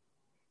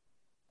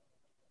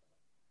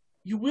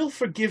 You will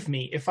forgive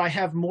me if I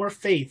have more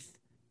faith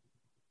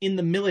in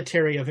the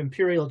military of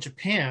Imperial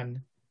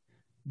Japan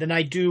than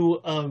I do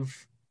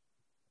of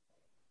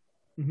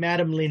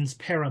Madame Lin's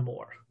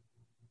paramour.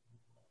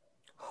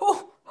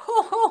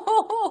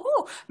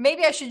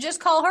 Maybe I should just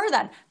call her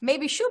then.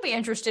 Maybe she'll be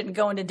interested in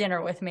going to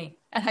dinner with me.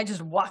 And I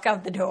just walk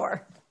out the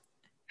door.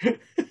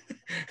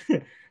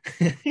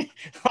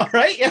 All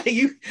right, yeah,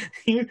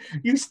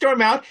 you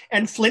storm out,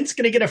 and Flint's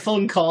gonna get a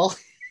phone call.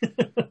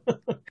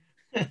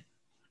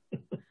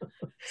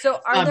 So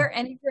are there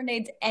any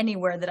grenades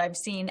anywhere that I've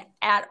seen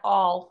at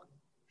all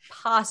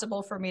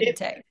possible for me to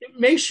take? It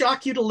may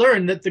shock you to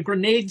learn that the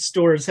grenade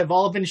stores have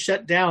all been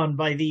shut down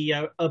by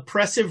the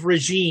oppressive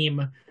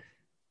regime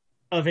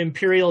of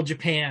Imperial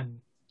Japan.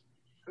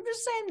 I'm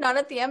just saying, none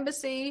at the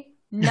embassy,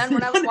 none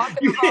when I was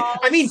walking the halls.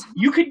 I mean,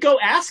 you could go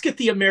ask at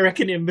the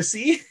American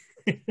embassy.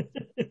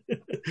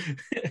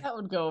 That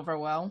would go over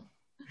well.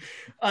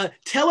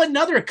 Tell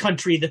another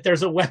country that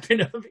there's a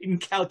weapon of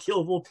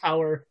incalculable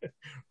power.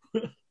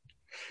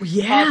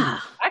 Yeah.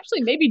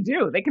 Actually, maybe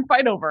do. They can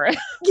fight over it.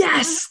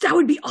 Yes, that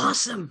would be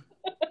awesome.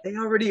 They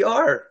already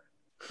are.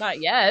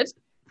 Not yet.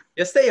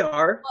 Yes, they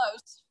are.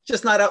 Close.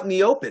 Just not out in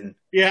the open.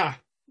 Yeah.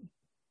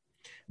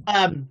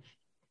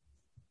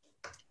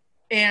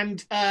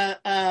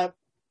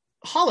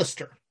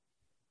 Hollister,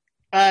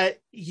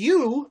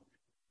 you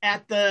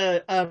at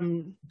the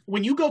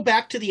when you go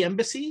back to the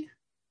embassy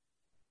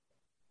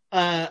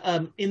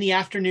in the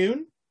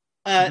afternoon,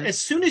 as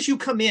soon as you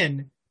come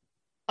in,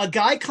 a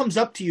guy comes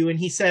up to you and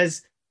he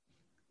says,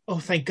 "Oh,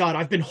 thank God,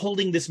 I've been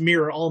holding this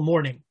mirror all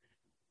morning.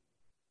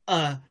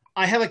 I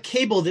have a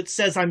cable that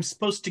says I'm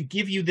supposed to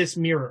give you this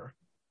mirror."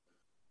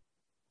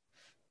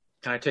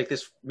 Can I take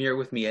this mirror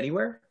with me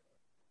anywhere?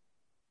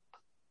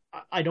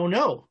 I don't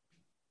know.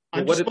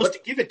 I'm just supposed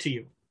to give it to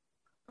you.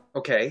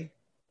 Okay.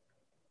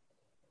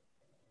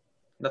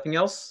 Nothing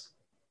else?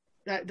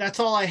 That's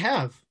all I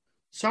have.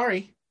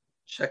 Sorry.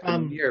 Check the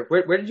mirror.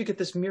 Where did you get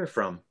this mirror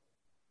from?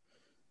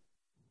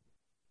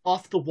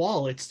 Off the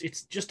wall.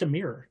 It's just a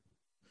mirror.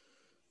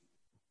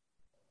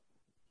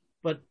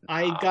 But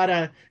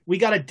we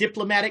got a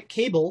diplomatic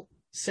cable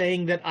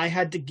saying that I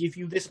had to give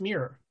you this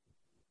mirror.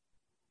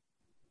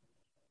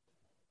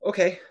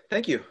 Okay,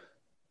 thank you.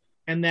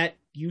 And that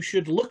you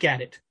should look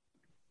at it.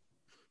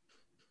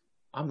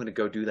 I'm going to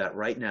go do that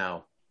right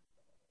now.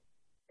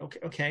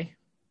 Okay.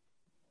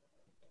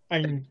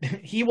 And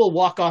he will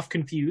walk off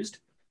confused.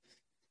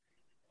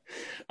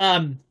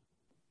 And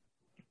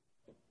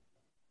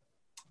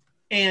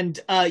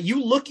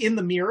you look in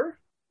the mirror.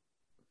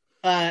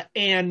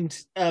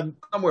 And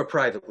somewhere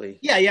privately.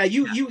 Yeah.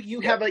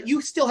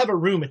 You still have a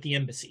room at the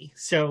embassy.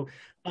 So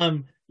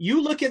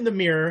you look in the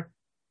mirror,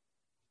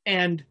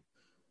 and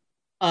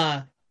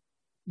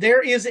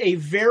there is a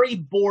very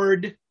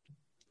bored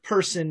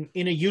person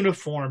in a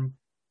uniform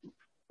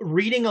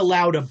reading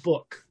aloud a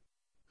book.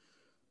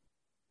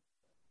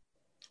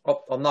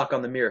 Oh, I'll knock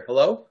on the mirror.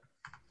 Hello?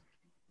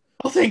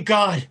 Oh, thank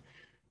God.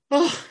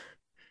 Oh.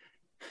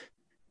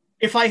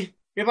 If I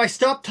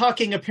stop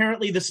talking,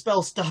 apparently the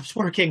spell stops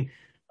working.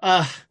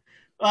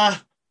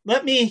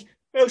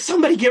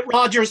 Somebody get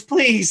Rogers,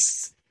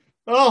 please.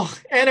 Oh,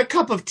 and a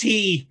cup of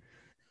tea.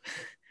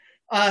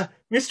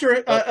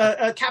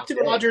 Captain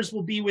Rogers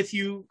will be with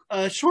you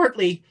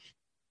shortly.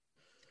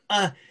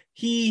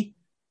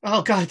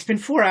 Oh God, it's been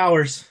 4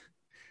 hours.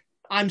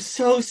 I'm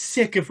so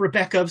sick of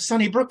Rebecca of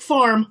Sunnybrook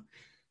Farm.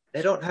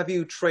 They don't have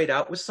you trade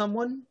out with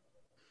someone?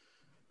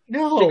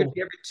 No. It could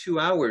be every 2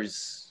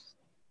 hours.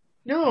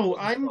 No,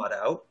 I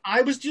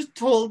was just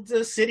told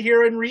to sit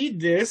here and read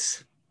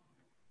this.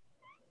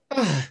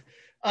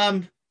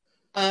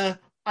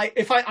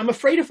 I'm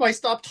afraid if I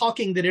stop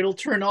talking that it'll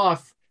turn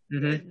off.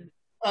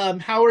 Mm-hmm.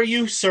 How are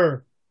you,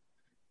 sir?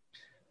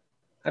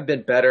 I've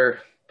been better,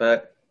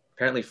 but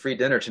apparently free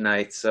dinner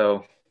tonight,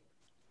 so.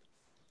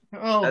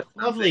 Oh,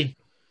 lovely.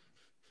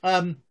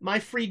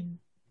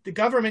 The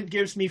government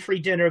gives me free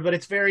dinner, but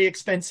it's very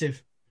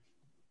expensive.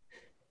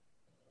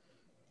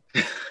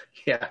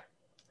 Yeah,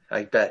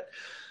 I bet.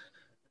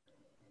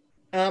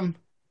 Tell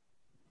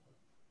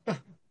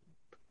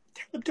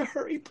them to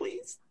hurry,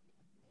 please.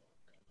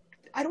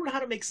 I don't know how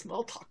to make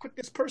small talk with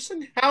this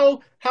person.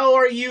 How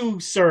are you,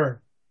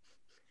 sir?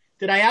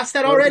 Did I ask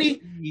that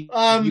already?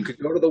 You could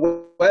go to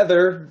the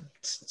weather.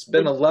 It's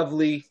been a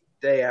lovely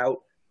day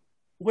out.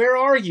 Where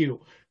are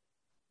you?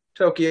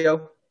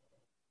 Tokyo.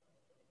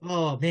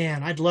 Oh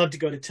man, I'd love to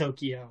go to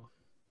Tokyo.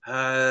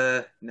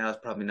 Now's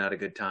probably not a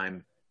good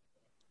time.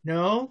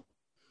 No?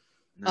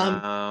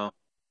 No.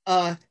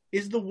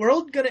 Is the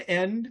world gonna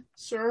end,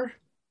 sir?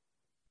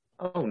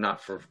 Oh,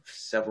 not for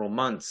several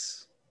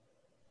months.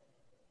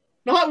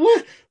 Not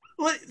what?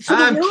 So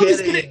I'm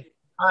kidding.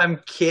 I'm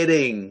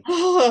kidding.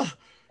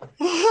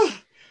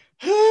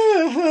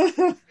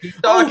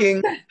 Keep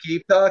talking. Oh,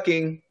 keep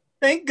talking.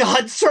 Thank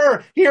God,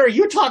 sir. Here,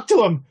 you talk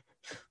to him.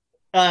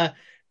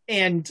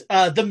 And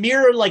the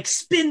mirror like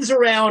spins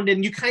around,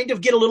 and you kind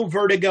of get a little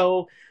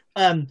vertigo.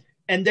 And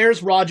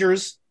there's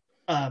Rogers.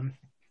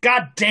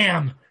 God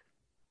damn!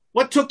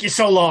 What took you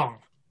so long?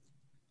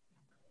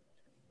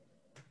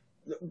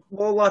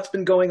 Well, a lot's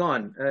been going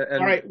on.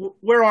 All right,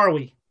 where are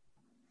we?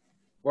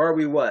 Where are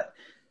we? What?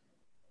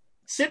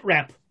 Sit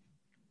rep.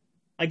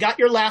 I got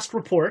your last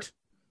report.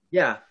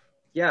 Yeah.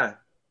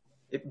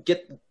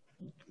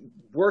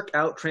 Work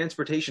out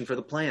transportation for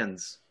the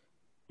plans.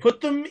 Put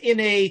them in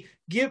a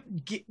give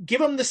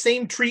them the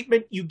same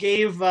treatment you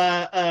gave.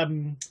 I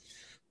am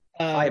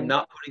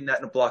not putting that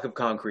in a block of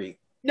concrete.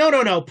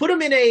 No. Put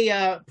them in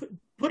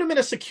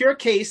a secure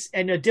case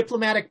and a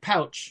diplomatic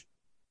pouch.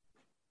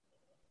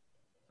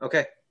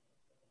 Okay.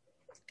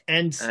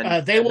 And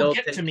they will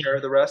get to me. Care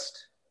of the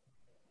rest.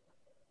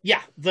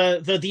 Yeah,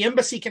 the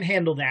embassy can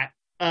handle that.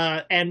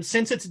 And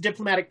since it's a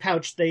diplomatic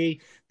pouch, the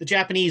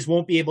Japanese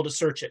won't be able to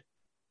search it.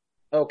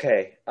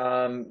 Okay.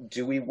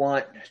 Do we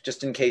want,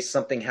 just in case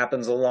something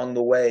happens along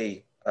the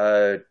way,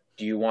 do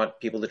you want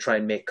people to try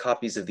and make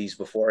copies of these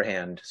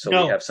beforehand we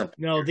have something?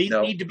 No, these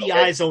need to be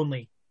eyes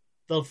only.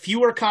 The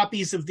fewer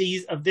copies of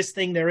this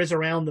thing there is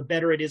around, the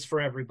better it is for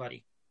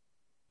everybody.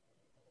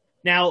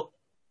 Now,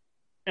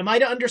 am I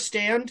to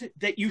understand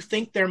that you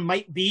think there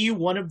might be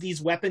one of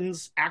these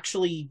weapons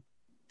actually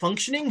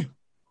functioning?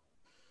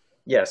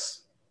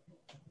 Yes.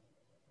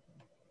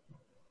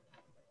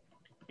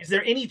 Is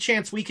there any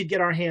chance we could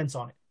get our hands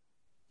on it?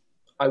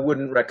 I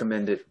wouldn't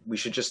recommend it. We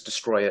should just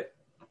destroy it.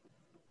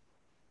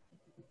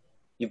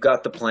 You've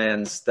got the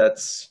plans.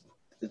 This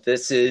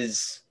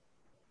is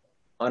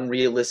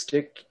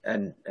unrealistic,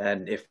 and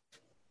if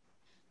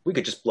we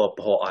could just blow up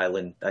the whole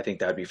island, I think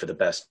that would be for the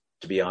best,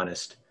 to be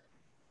honest.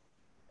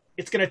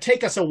 It's going to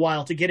take us a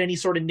while to get any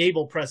sort of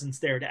naval presence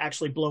there to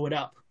actually blow it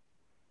up.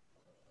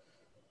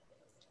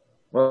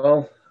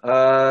 Well,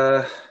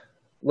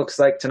 looks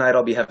like tonight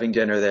I'll be having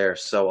dinner there,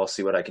 so I'll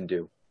see what I can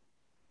do.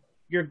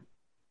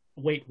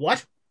 Wait,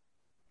 what?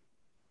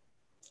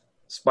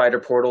 Spider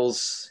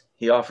portals.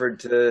 He offered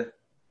to.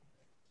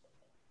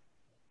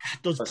 God,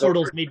 those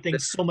portals made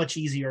things so much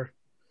easier.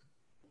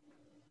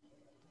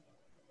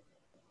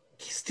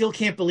 He still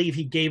can't believe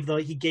he gave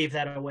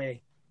that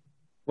away.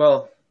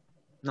 Well,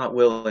 not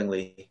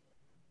willingly.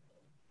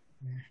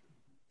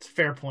 It's a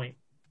fair point.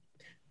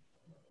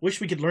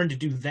 Wish we could learn to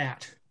do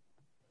that.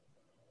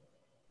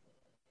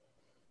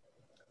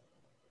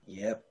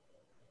 Yep.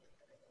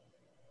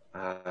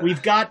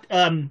 We've got,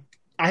 I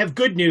have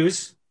good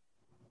news.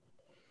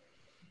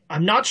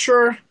 I'm not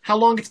sure how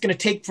long it's going to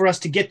take for us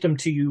to get them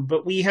to you,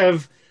 but we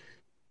have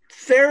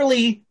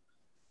fairly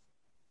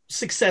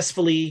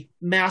successfully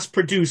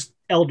mass-produced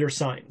elder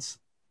signs.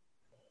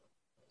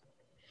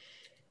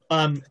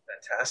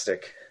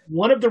 Fantastic.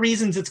 One of the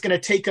reasons it's going to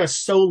take us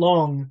so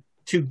long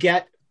to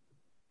get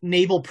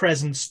naval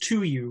presence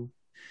to you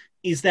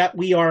is that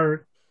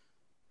we're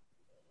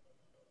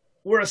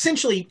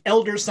essentially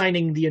elder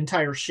signing the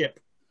entire ship.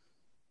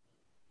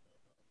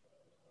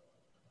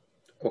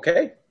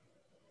 Okay.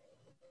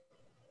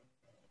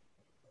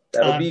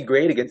 That'll be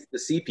great against the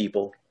sea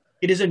people.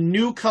 It is a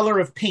new color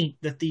of paint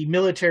that the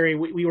military,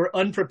 we were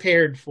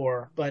unprepared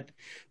for, but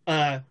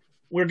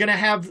we're going to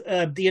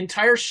have the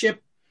entire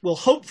ship will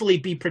hopefully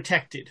be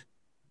protected.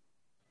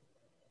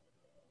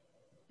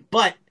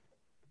 But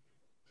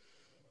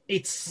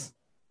it's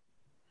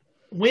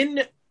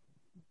when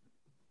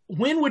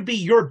would be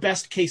your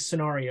best case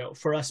scenario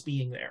for us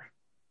being there?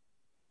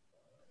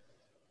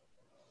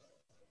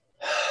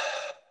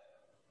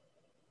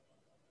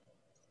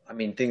 I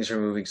mean, things are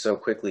moving so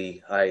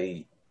quickly.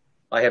 I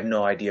have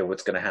no idea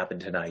what's going to happen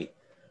tonight.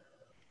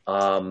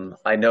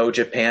 I know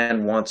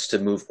Japan wants to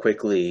move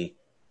quickly.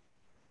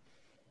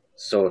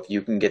 So if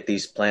you can get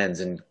these plans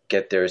and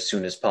get there as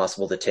soon as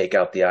possible to take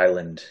out the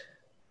island.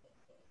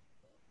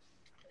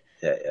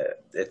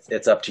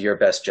 It's up to your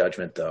best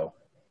judgment, though.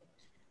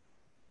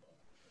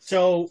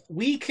 So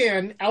we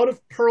can, out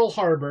of Pearl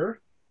Harbor,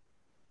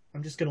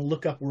 I'm just going to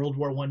look up World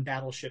War I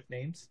battleship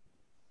names.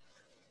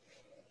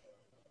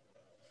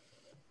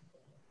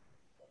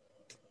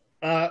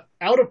 Out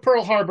of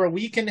Pearl Harbor,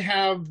 we can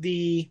have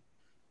the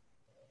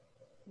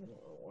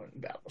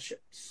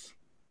battleships.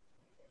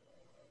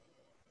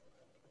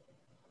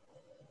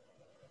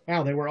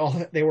 Wow, they were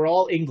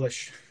all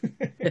English.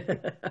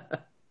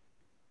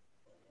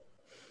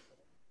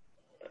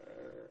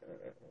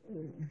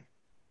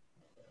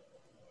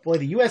 Boy,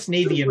 the U.S.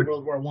 Navy in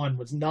World War I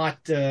was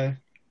not. They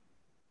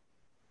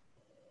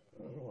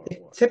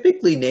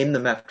typically name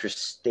them after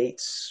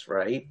states,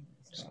 right?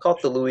 It's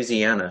called the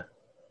Louisiana.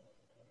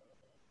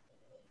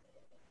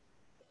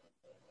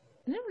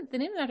 They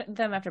named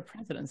them after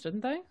presidents,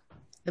 didn't they?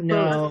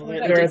 No,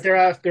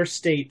 they're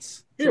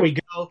states. Here we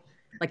go.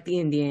 Like the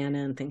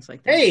Indiana and things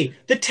like that. Hey,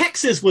 the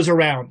Texas was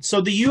around.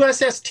 So the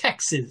USS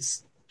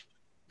Texas.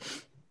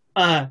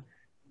 The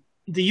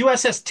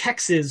USS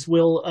Texas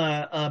will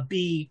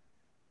be.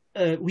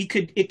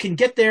 It can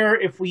get there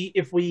if we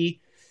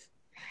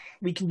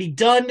can be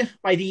done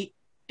by the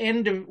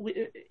end of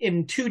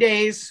in 2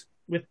 days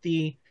with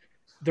the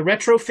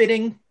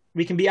retrofitting.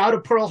 We can be out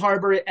of Pearl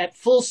Harbor at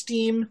full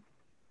steam.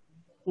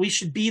 We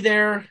should be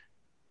there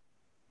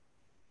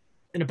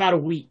in about a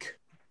week.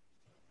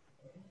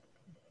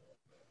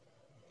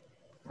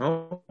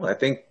 Well, I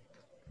think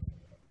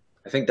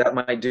that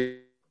might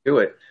do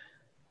it.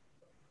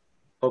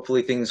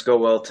 Hopefully things go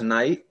well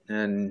tonight,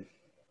 and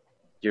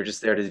you're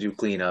just there to do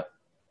cleanup.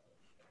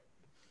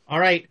 All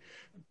right.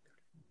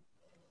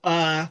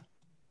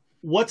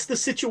 What's the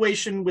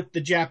situation with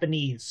the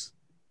Japanese?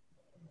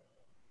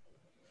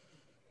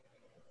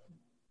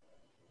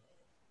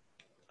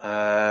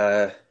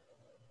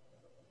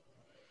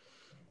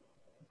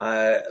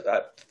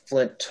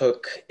 Flint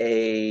took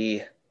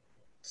a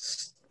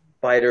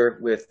spider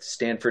with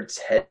Stanford's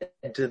head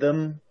to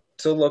them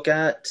to look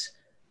at.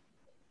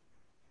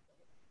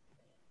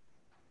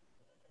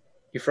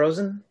 You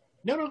frozen?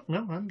 No.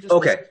 I'm just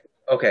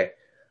okay.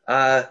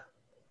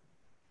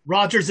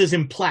 Rogers is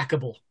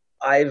implacable.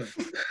 I've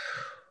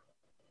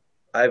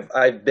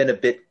been a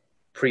bit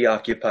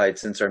preoccupied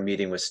since our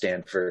meeting with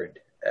Stanford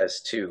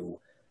as to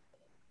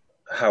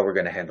how we're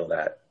going to handle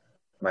that.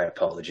 My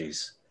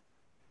apologies.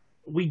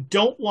 We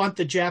don't want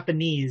the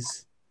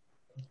Japanese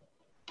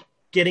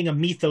getting a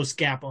mythos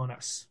gap on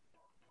us.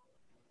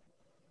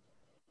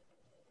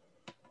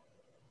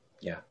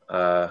 Yeah,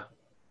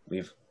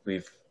 we've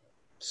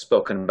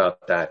spoken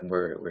about that, and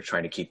we're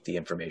trying to keep the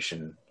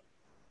information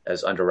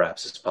as under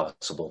wraps as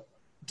possible.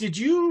 Did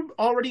you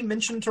already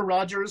mention to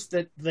Rogers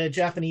that the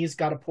Japanese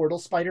got a portal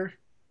spider?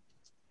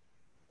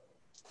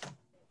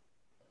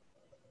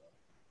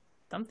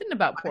 Something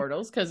about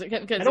portals, because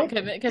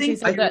he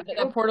said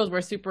that portals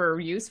were super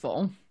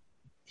useful.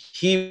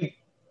 He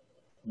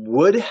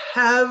would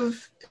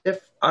have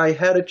if I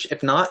had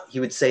if not,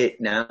 he would say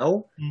it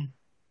now.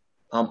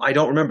 I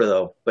don't remember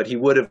though, but he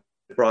would have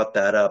brought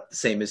that up the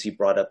same as he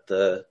brought up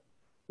the.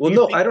 Well,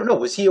 no, I don't know.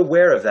 Was he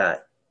aware of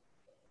that?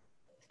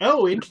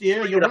 Oh,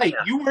 yeah, you're right.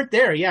 You weren't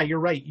there. Yeah, you're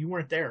right. You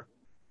weren't there.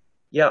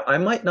 Yeah, I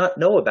might not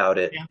know about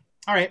it. Yeah.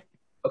 All right.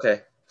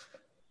 Okay.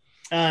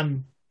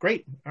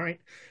 Great. All right.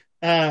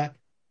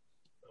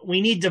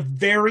 We need to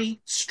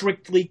very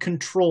strictly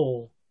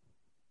control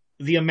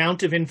the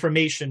amount of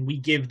information we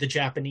give the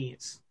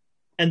Japanese.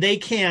 And they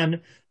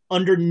can,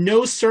 under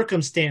no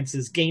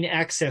circumstances, gain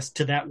access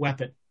to that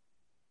weapon.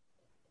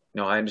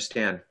 No, I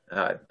understand.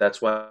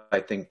 That's why I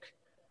think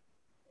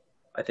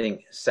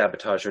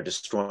sabotage or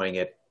destroying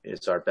it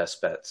is our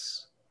best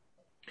bets.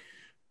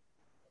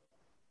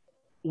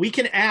 We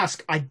can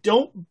ask. I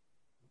don't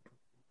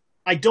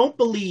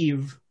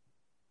believe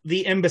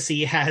the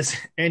embassy has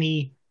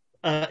any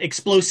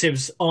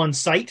explosives on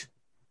site.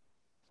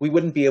 We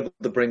wouldn't be able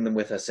to bring them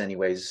with us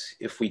anyways.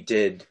 If we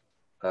did,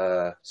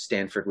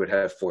 Stanford would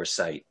have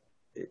foresight.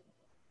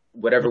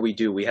 Whatever we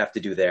do, we have to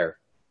do there.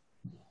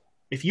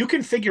 If you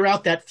can figure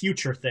out that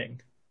future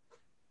thing.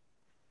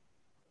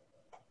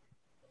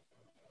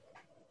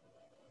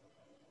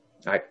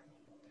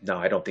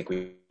 I don't think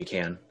we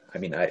can. I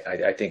mean,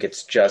 I think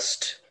it's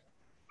just,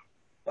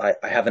 I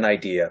have an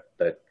idea,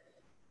 but.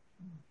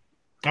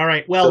 All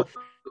right. Well,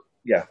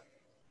 yeah.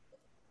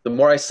 The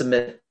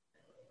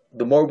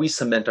more we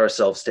cement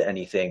ourselves to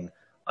anything,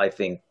 I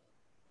think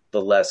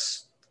the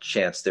less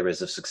chance there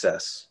is of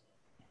success.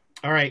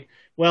 All right.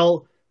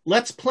 Well,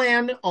 let's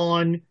plan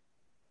on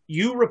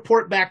you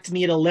report back to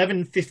me at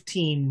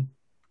 11:15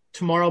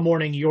 tomorrow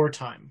morning, your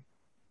time.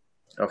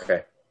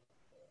 Okay.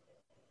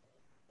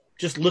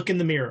 Just look in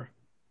the mirror.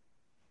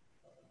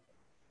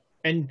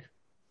 And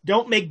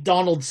don't make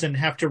Donaldson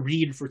have to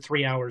read for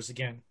 3 hours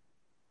again.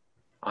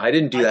 I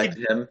didn't do that to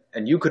him,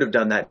 and you could have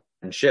done that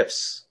in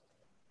shifts.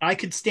 I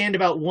could stand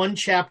about one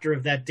chapter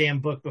of that damn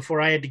book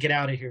before I had to get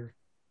out of here.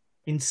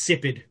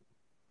 Insipid.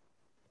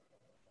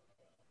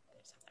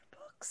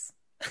 Books.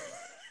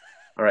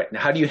 All right. Now,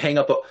 how do you hang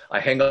up? I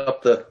hang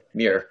up the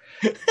mirror.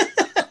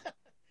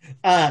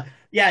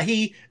 Yeah,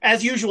 he,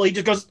 as usual, he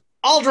just goes,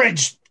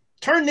 Aldridge,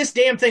 turn this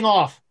damn thing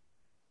off.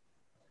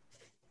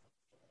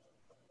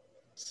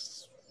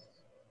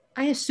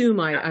 I assume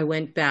I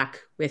went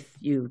back with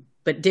you,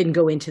 but didn't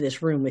go into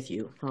this room with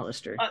you,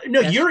 Hollister.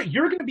 No, yes?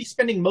 You're going to be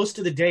spending most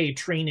of the day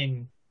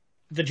training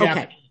the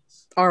Japanese. Okay.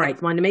 All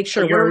right. Wanted to make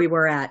sure where we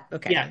were at.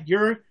 Okay. Yeah,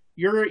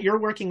 you're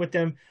working with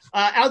them.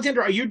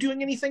 Alexandra, are you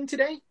doing anything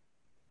today?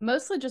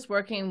 Mostly just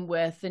working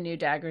with the new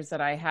daggers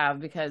that I have,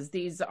 because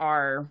these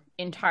are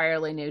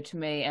entirely new to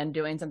me, and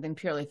doing something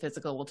purely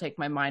physical will take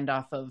my mind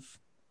off of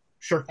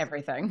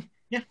everything.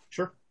 Yeah,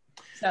 sure.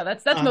 So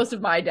that's most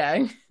of my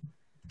day.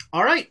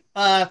 All right.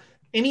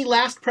 Any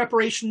last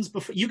preparations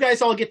before you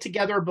guys all get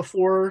together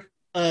before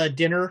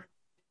dinner?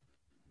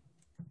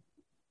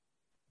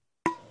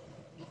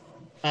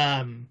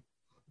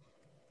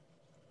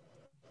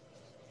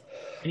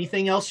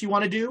 Anything else you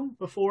want to do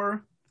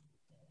before?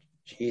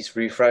 Jeez,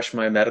 refresh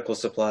my medical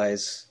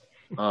supplies.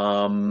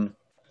 The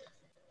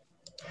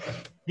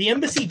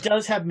embassy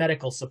does have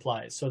medical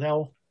supplies, so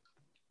they'll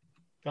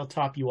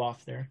top you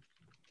off there.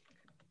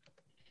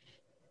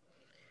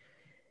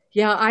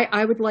 Yeah,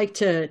 I would like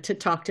to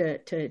talk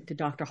to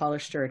Dr.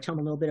 Hollister, tell him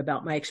a little bit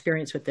about my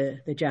experience with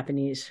the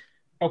Japanese.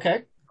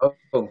 Okay.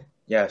 Oh,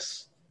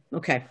 yes.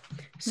 Okay.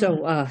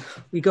 So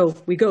we go.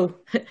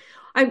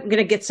 I'm going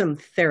to get some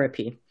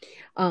therapy.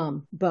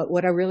 But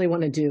what I really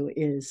want to do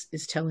is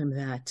tell him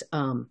that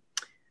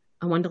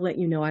I wanted to let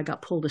you know I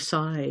got pulled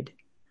aside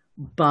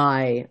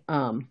by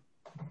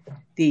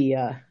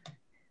the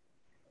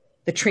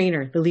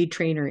trainer, the lead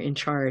trainer in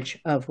charge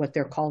of what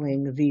they're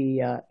calling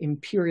the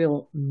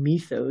Imperial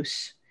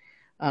Mythos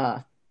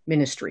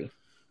Ministry.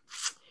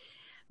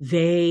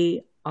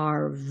 They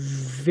are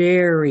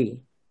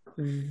very,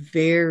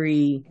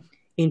 very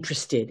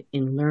interested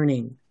in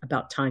learning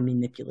about time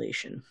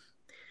manipulation.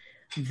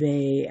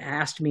 They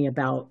asked me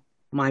about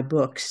my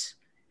books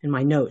and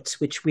my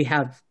notes, which we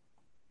have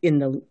in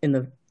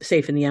the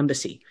safe in the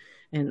embassy.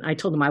 And I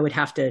told them I would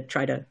have to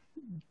try to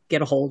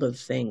get a hold of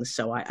things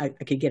so I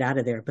could get out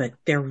of there, but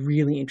they're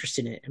really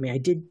interested in it. I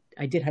mean,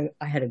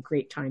 I had a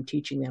great time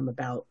teaching them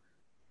about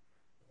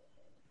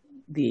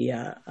the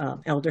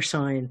elder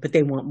sign, but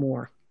they want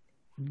more.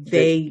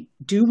 They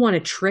do want to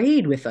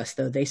trade with us,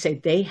 though. They say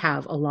they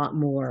have a lot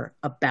more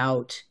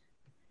about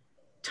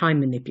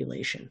time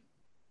manipulation.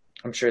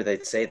 I'm sure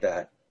they'd say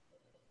that.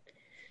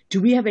 Do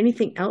we have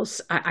anything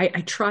else?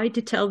 I tried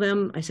to tell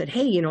them, I said,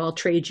 hey, I'll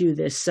trade you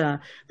this, the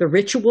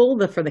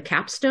ritual for the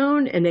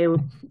capstone. And they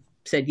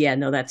said, yeah,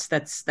 no,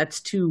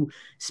 that's too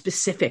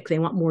specific. They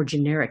want more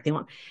generic. They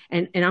want,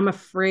 and I'm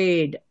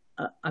afraid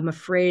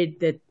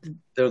that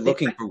they're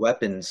looking for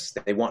weapons.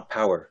 They want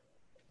power.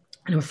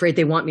 And I'm afraid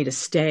they want me to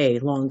stay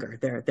longer.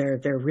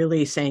 They're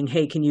really saying,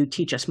 hey, can you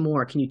teach us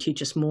more? Can you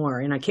teach us more?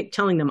 And I keep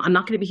telling them, I'm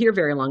not going to be here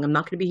very long. I'm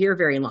not going to be here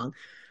very long.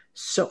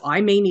 So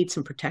I may need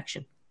some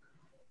protection.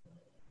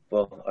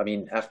 Well, I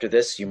mean, after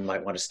this, you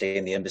might want to stay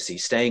in the embassy.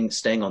 Staying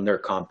on their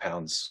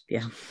compounds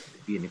would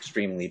be an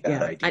extremely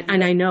bad idea.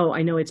 And I know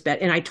it's bad.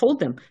 And I told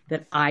them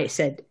that I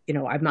said, I'm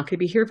not going to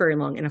be here very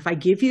long. And if I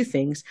give you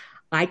things,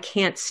 I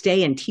can't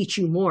stay and teach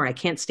you more. I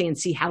can't stay and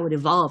see how it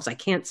evolves. I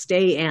can't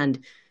stay and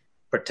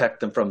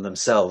protect them from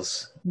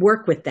themselves.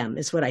 Work with them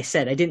is what I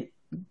said. I didn't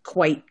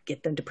quite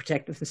get them to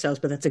protect themselves,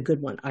 but that's a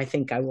good one. I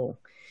think I will.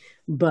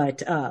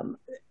 But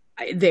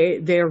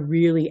they're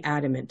really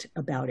adamant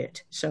about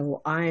it.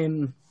 So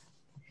I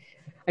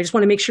just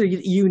want to make sure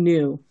you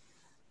knew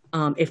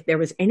if there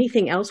was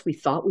anything else we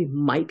thought we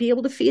might be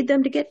able to feed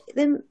them to get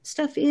them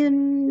stuff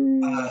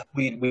in.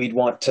 We'd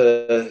want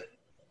to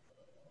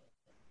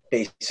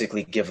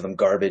basically give them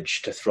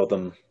garbage to throw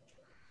them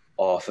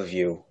off of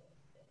you,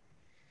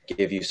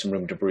 give you some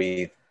room to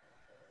breathe.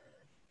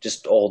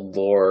 Just old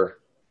lore.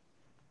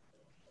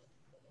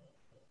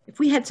 If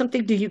we had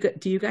something, do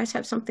you guys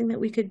have something that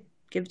we could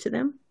give to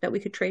them, that we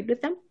could trade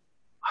with them?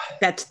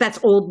 That's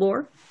old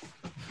lore.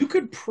 You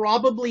could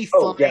probably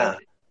find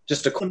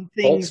just some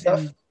things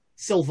in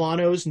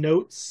Silvano's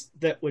notes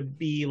that would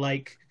be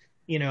like,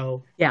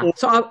 Yeah.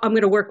 So I'm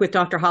going to work with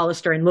Dr.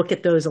 Hollister and look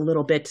at those a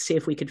little bit to see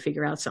if we could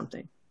figure out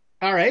something.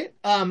 All right.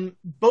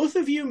 Both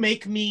of you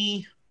make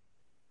me.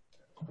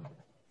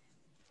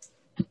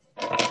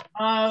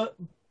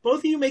 Both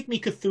of you make me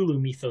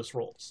Cthulhu Mythos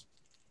rolls.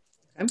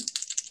 Okay.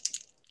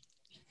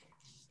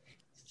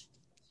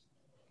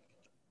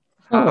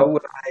 How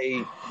would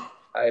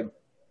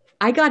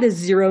I got a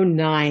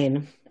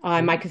 09.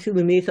 My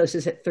Cthulhu Mythos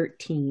is at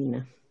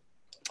 13.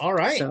 All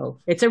right. So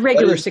it's a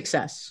regular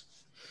success.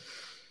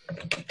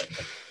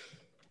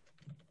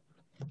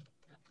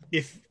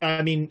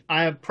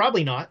 I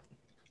probably not.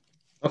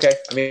 Okay.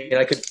 I mean,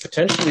 I could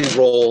potentially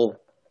roll.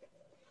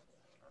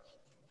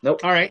 Nope.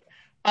 All right.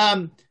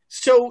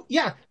 So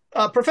yeah,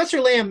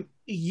 Professor Lamb,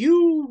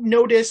 you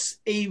notice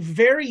a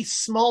very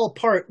small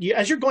part.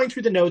 As you're going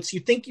through the notes, you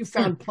think you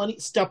found plenty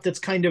of stuff that's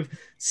kind of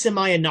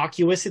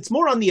semi-innocuous. It's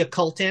more on the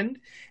occult end.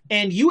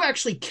 And you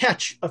actually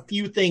catch a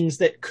few things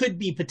that could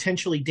be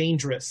potentially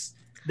dangerous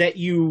that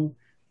you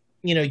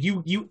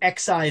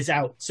excise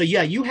out. So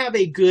yeah, you have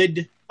a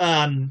good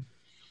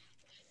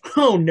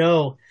Oh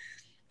no.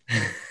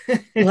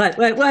 What?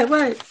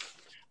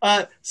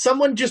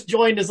 Someone just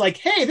joined as like,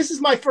 hey, this is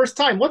my first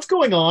time. What's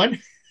going on?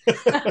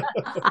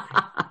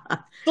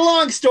 The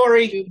long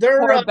story.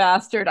 Poor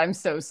bastard. I'm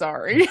so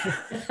sorry.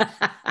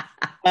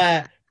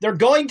 They're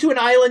going to an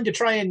island to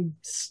try and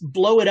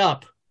blow it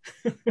up.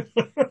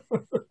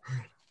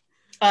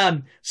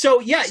 So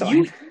yeah, Sorry.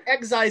 you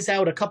excise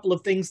out a couple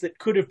of things that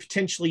could have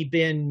potentially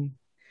been.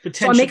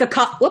 So I make a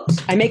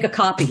I make a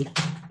copy.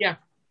 Yeah.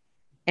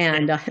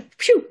 And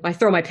I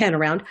throw my pen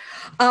around,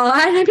 and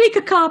I make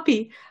a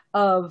copy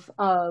of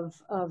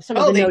some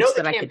of the notes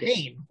that I could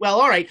do. Well,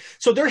 all right.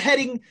 So they're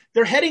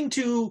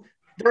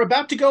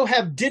about to go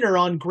have dinner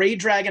on Grey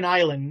Dragon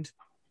Island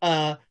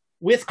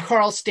with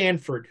Carl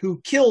Stanford,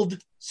 who killed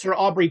Sir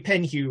Aubrey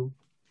Penhew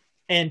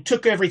and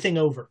took everything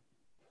over.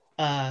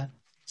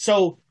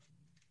 So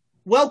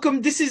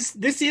welcome. This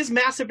is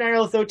Massive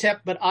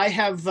Nyarlathotep, but I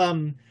have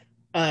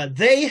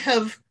they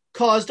have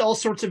caused all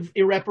sorts of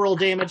irreparable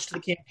damage to the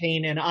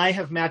campaign, and I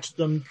have matched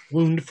them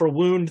wound for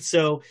wound,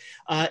 so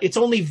it's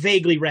only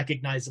vaguely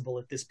recognizable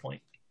at this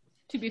point.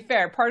 To be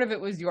fair, part of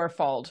it was your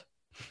fault.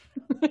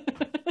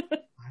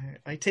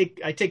 I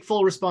take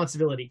full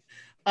responsibility.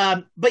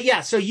 But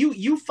yeah, so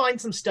you find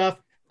some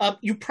stuff.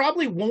 You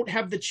probably won't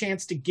have the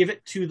chance to give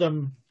it to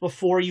them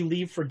before you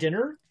leave for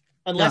dinner,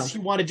 unless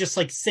you want to just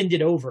like send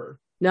it over.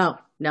 No.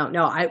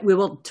 We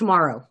will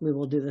tomorrow. We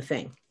will do the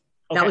thing.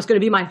 Okay. That was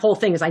going to be my whole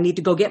thing. Is I need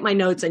to go get my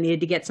notes. I needed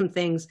to get some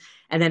things,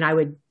 and then I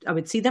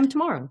would see them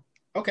tomorrow.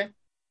 Okay,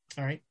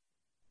 all right.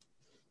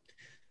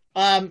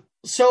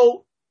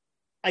 So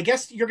I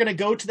guess you're going to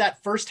go to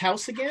that first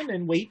house again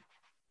and wait.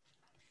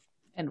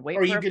 And wait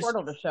for a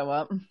portal to show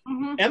up.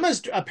 Mm-hmm.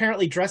 Emma's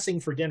apparently dressing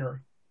for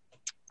dinner.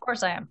 Of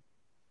course I am.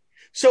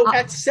 So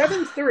at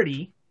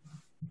 7:30,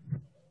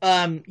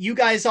 you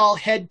guys all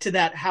head to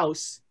that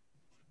house,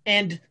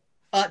 and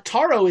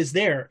Taro is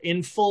there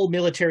in full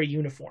military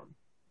uniform,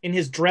 in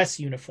his dress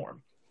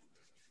uniform.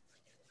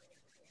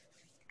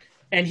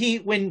 And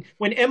when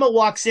Emma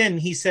walks in,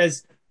 he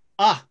says,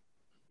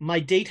 my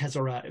date has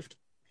arrived.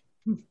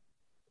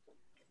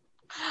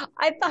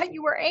 I thought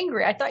you were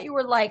angry. I thought you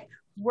were like,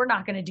 we're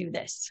not going to do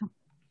this.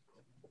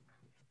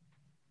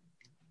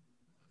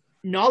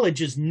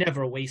 Knowledge is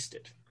never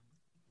wasted.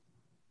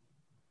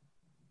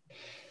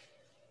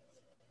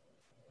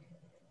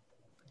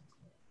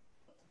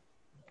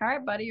 All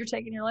right, buddy, you're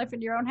taking your life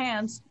into your own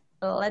hands.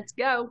 Let's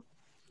go.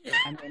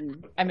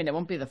 I mean, it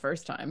won't be the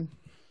first time.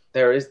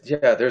 There's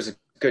a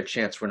good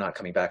chance we're not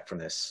coming back from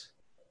this.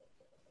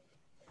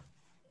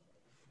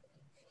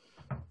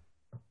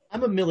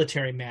 I'm a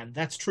military man.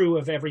 That's true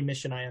of every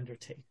mission I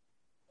undertake.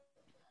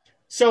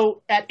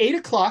 So at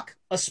 8:00,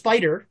 a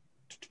spider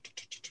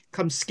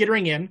comes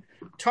skittering in.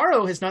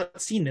 Taro has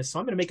not seen this, so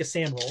I'm going to make a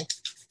SAN roll.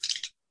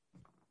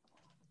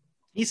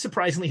 He's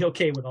surprisingly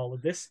okay with all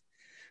of this.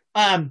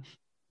 And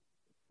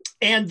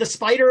the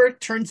spider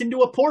turns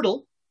into a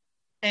portal.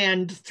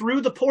 And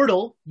through the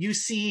portal, you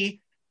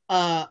see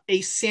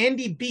a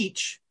sandy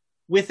beach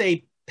with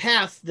a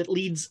path that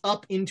leads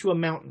up into a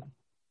mountain.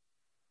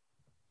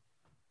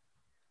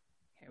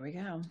 Here we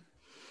go.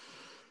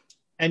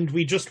 And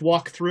we just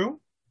walk through?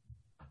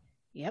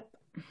 Yep.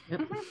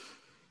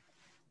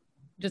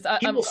 Just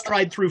he will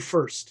stride through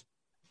first.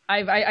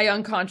 I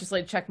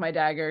unconsciously check my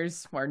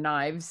daggers or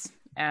knives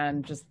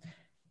and just,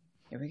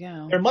 here we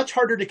go. They're much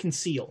harder to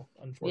conceal,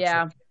 unfortunately.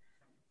 Yeah.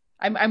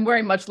 I'm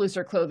wearing much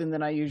looser clothing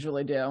than I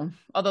usually do.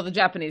 Although the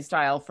Japanese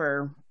style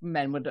for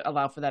men would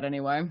allow for that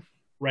anyway.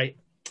 Right.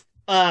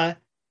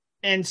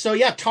 And so,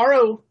 yeah,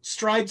 Taro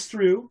strides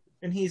through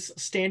and he's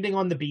standing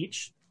on the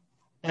beach.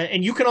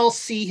 And you can all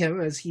see him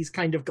as he's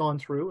kind of gone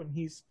through and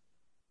he's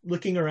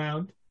looking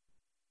around.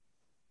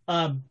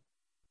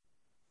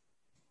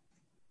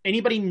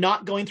 Anybody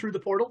not going through the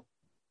portal?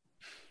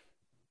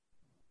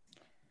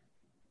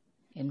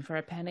 In for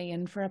a penny,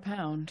 in for a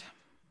pound.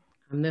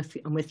 I'm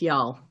with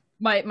y'all.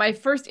 My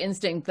first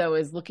instinct though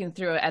is looking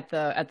through at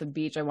the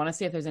beach. I want to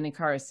see if there's any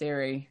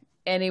Karasiri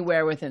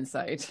anywhere within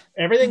sight.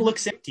 Everything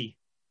looks empty.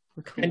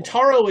 Cool. And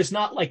Taro is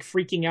not like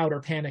freaking out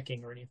or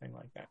panicking or anything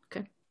like that.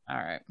 Okay. All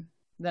right.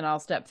 Then I'll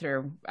step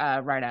through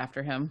right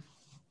after him.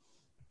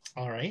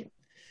 All right.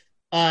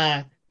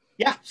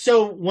 Yeah.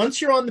 So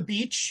once you're on the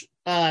beach,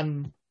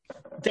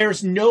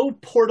 there's no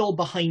portal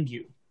behind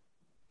you.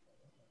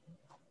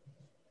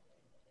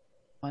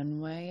 One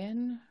way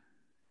in,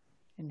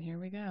 and here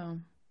we go.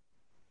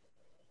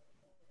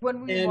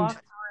 When we walk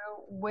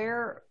through,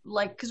 where,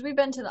 like, because we've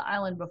been to the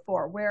island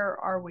before, where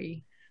are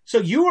we? So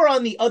you are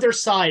on the other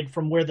side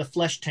from where the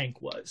flesh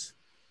tank was.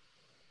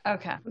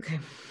 Okay.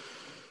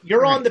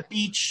 You're on the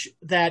beach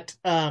that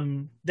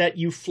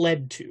you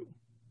fled to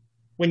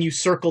when you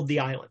circled the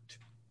island.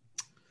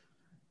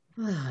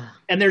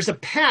 And there's a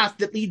path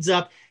that leads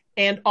up,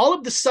 and all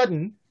of a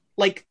sudden,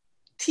 like,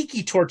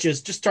 tiki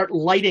torches just start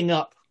lighting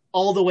up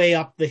all the way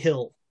up the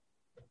hill.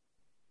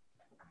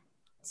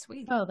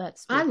 Sweet. Oh,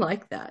 that's sweet. I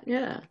like that.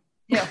 Yeah.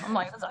 Yeah, I'm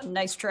like, that's a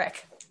nice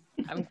trick.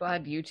 I'm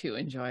glad you two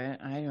enjoy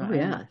it. I'm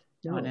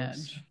on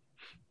edge.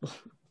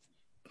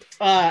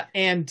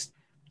 And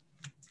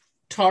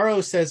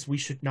Taro says we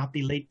should not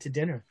be late to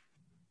dinner.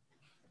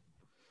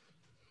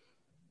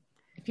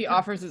 If he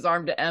offers his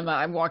arm to Emma,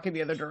 I'm walking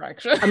the other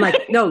direction. I'm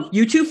like, no,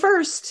 you two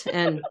first,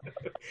 and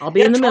I'll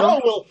be in the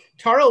middle.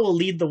 Taro will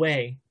lead the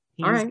way.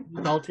 He's all right.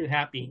 All too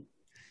happy.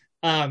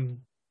 And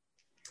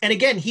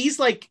again, he's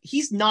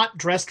not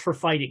dressed for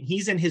fighting.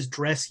 He's in his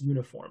dress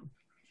uniform.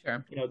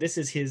 Sure. This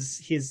is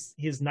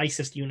his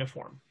nicest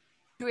uniform.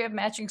 Do we have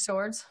matching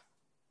swords?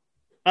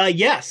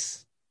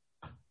 Yes.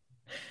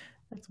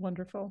 That's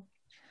wonderful.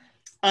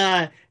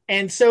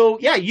 And so,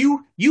 yeah,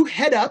 you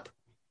head up,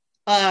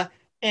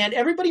 and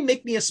everybody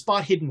make me a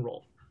spot hidden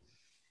roll.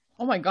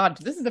 Oh my God,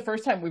 this is the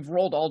first time we've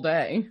rolled all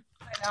day.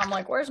 I know, I'm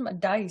like, where's my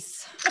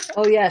dice?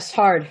 Oh yes,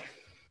 hard.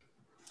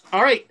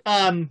 All right.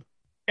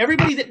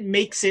 Everybody that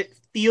makes it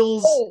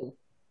feels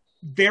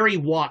very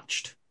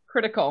watched.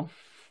 Critical.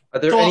 Are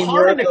there any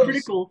more of those?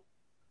 Critical?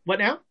 What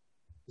now?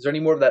 Is there any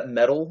more of that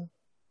metal,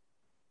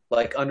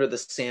 like under the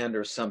sand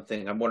or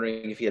something? I'm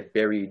wondering if he had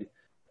buried.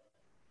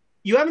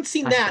 You haven't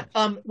seen that.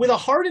 With a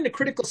hard and a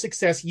critical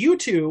success, you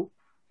two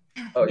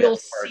will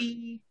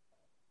see.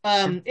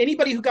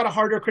 Anybody who got a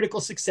hard or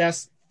critical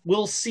success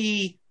will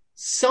see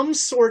some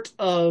sort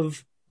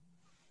of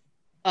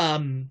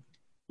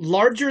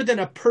larger than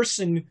a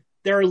person.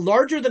 There are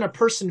larger than a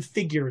person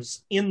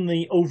figures in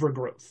the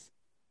overgrowth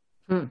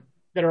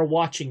that are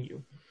watching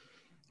you.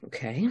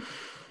 Okay.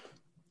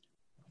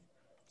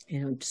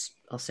 And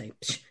I'll say,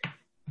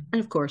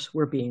 and of course,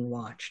 we're being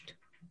watched.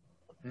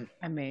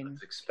 I mean,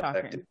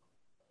 expected.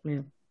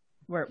 Yeah.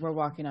 We're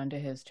walking onto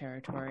his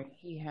territory.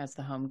 He has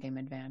the home game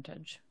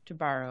advantage. To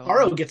borrow,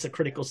 Taro gets a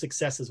critical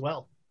success as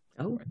well.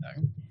 Oh,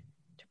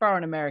 to borrow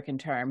an American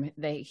term,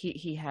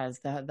 he has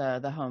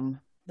the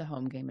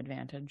home game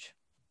advantage.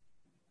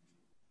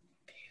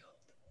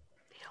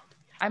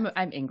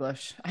 I'm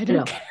English. I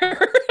don't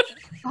care.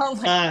 Oh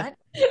my God.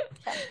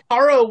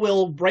 Taro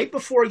will, right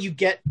before you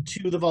get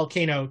to the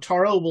volcano,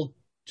 Taro will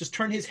just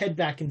turn his head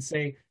back and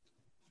say,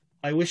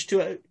 I wish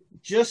to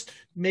just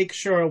make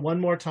sure one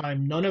more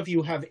time, none of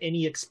you have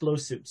any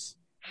explosives.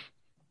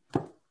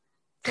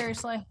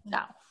 Seriously?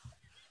 No.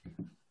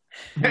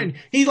 And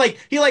he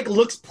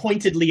looks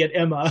pointedly at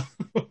Emma.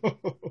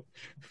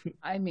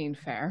 I mean,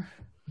 fair.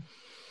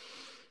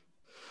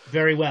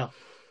 Very well.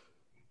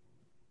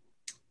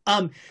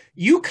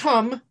 You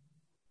come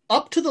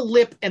up to the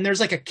lip and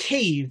there's like a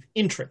cave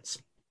entrance.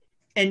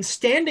 And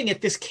standing at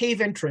this cave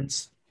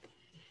entrance,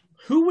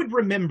 who would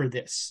remember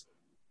this?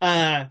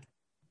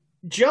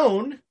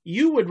 Joan,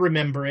 you would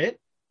remember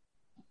it.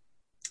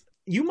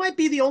 You might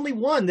be the only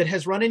one that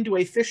has run into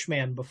a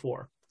fishman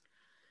before.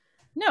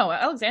 No,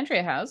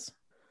 Alexandria has.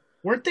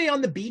 Weren't they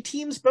on the B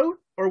team's boat?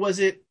 Or was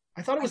it?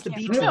 I thought it was the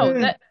B team.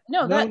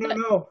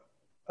 No.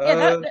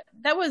 Yeah,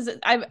 that was.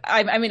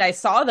 I mean, I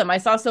saw them. I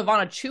saw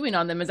Silvano chewing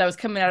on them as I was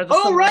coming out of the.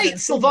 Oh, right,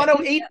 Silvano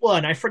ate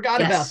one. I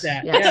forgot about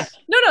that. Yes.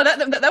 No,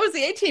 that was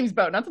the A team's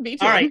boat, not the B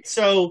team. All right,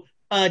 so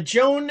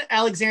Joan,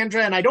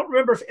 Alexandra, and I don't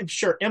remember if I'm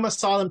sure Emma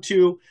saw them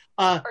too.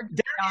 There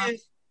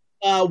is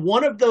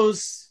one of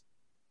those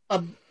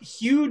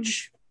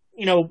huge,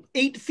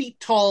 8 feet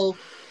tall,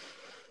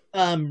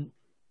 kind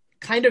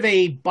of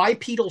a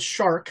bipedal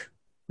shark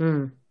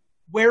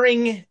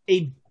wearing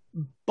a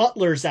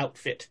butler's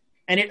outfit.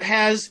 And it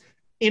has,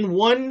 in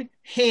one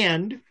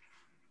hand,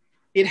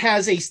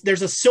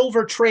 there's a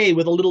silver tray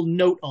with a little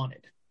note on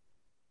it.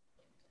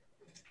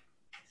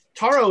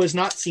 Taro has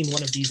not seen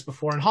one of these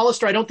before. And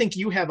Hollister, I don't think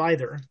you have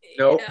either.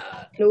 Nope.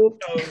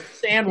 Nope. So,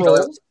 sand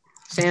rolls.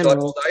 Sand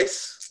roll.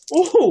 Dice.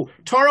 Ooh,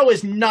 Taro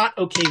is not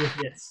okay with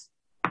this.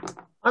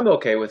 I'm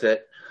okay with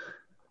it.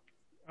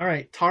 All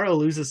right, Taro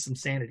loses some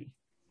sanity.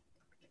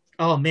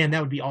 Oh man, that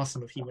would be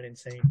awesome if he went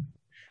insane.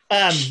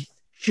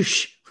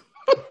 Shush.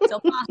 Still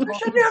possible. I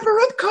should never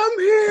have come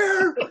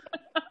here.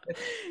 It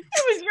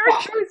was your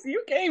choice.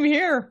 You came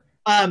here.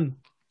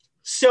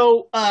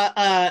 So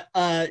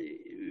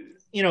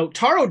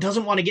Taro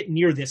doesn't want to get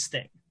near this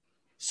thing.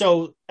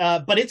 So,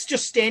 but it's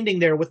just standing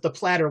there with the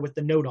platter with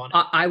the note on it.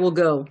 I will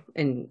go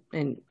and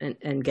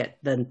get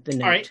the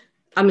note. All right.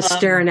 I'm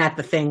staring at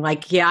the thing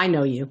like, yeah, I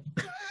know you.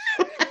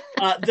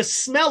 The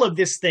smell of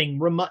this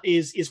thing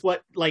is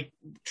what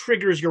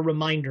triggers your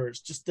reminders.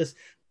 Just this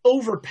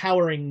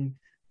overpowering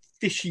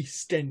fishy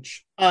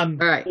stench. All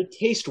right. They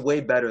taste way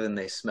better than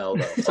they smell,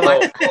 though. So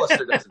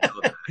Hollister doesn't know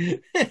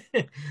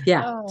that.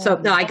 Yeah. So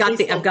no, I've got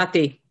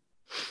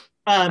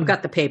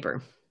the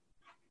paper.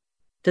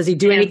 Does he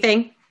do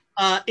anything?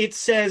 It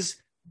says,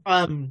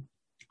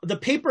 the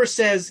paper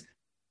says,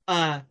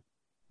 I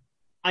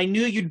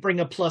knew you'd bring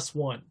a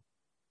 +1.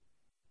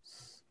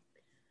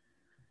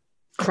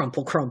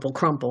 Crumple, crumple,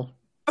 crumple.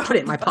 Put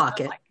it in my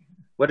pocket.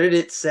 What did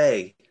it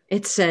say?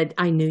 It said,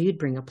 I knew you'd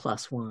bring a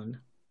 +1.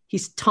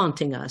 He's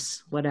taunting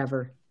us,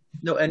 whatever.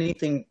 No,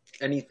 anything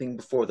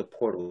before the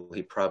portal,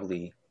 he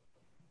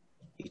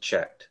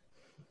checked.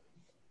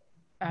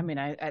 I mean,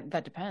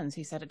 that depends.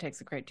 He said it takes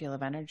a great deal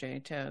of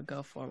energy to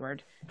go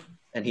forward.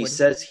 And he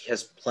says he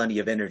has plenty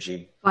of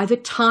energy. By the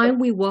time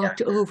we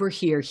walked over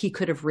here, he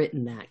could have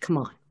written that. Come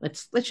on,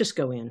 let's just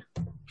go in.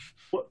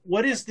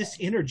 What is this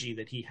energy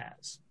that he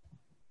has?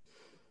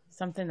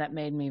 Something that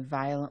made me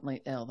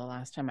violently ill the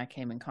last time I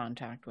came in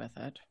contact with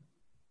it.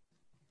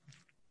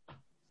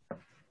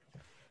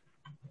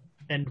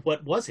 And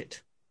what was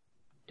it?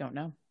 Don't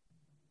know.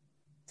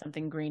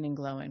 Something green and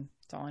glowing.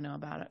 That's all I know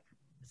about it.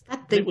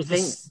 That thing,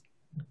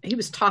 he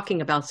was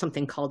talking about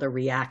something called a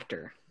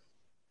reactor.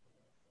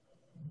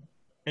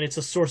 And it's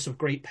a source of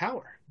great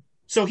power.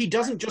 So he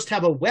doesn't just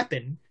have a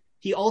weapon,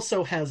 he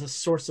also has a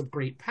source of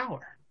great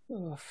power.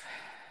 Oof.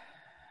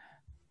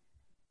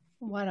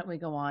 Why don't we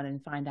go on and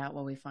find out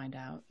what we find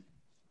out?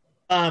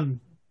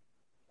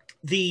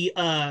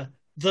 The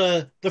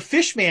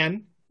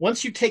fishman,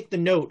 once you take the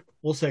note,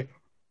 will say,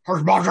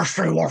 His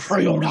Majesty will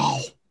see you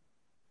now.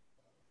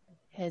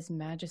 His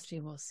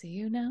Majesty will see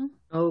you now?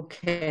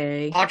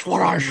 Okay. That's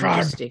what I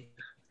said.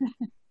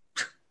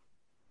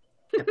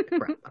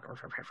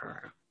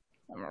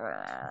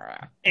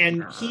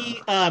 And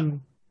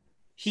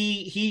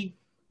he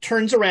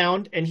turns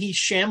around and he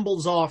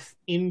shambles off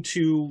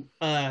into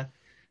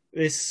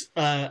this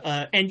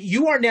and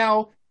you are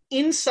now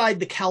inside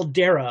the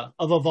caldera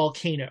of a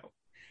volcano,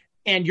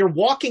 and you're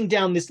walking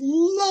down this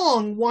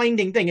long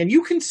winding thing, and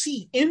you can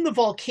see in the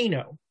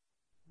volcano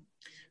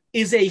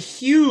is a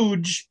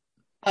huge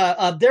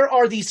there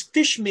are these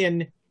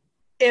fishmen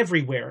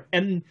everywhere,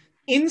 and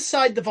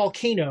inside the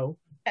volcano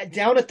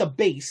down at the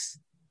base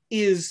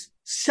is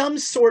some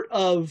sort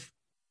of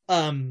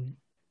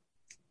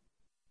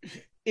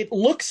it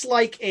looks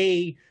like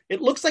a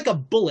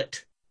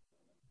bullet,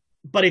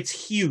 but it's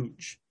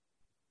huge.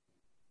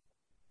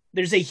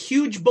 There's a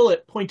huge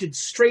bullet pointed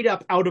straight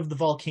up out of the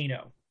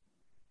volcano.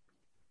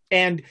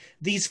 And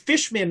these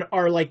fishmen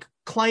are like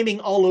climbing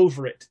all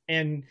over it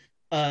and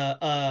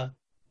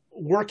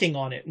working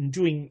on it and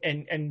doing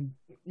and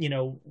you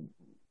know,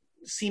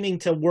 seeming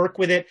to work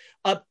with it.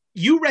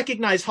 You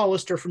recognize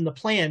Hollister from the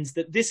plans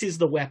that this is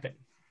the weapon.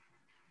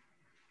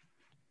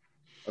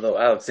 Although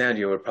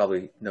Alexandria would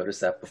probably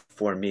notice that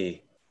before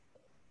me.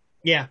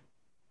 Yeah.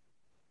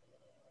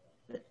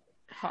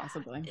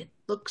 Possibly. It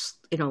looks,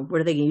 you know, what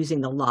are they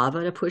using, the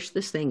lava to push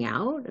this thing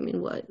out? I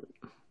mean, what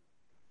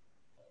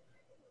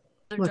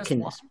can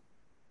this?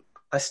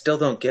 I still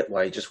don't get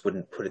why you just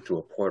wouldn't put it through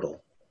a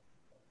portal.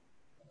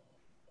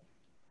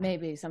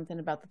 Maybe something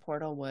about the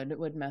portal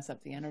would mess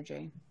up the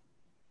energy.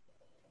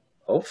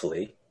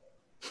 Hopefully.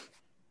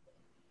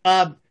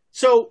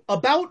 So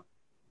about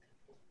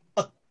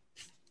a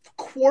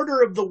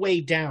quarter of the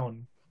way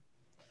down,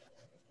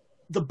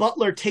 the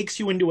butler takes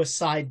you into a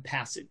side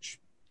passage.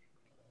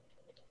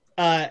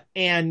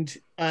 And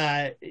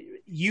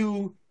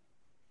you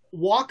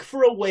walk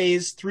for a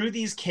ways through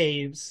these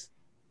caves,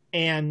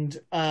 and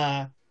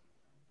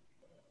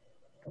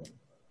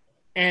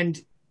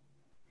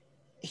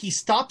he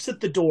stops at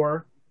the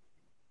door,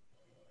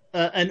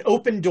 an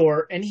open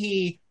door, and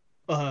he,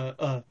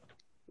 Your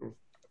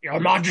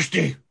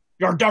Majesty,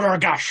 your dinner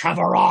guests have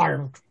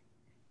arrived.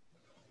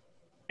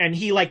 And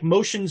he like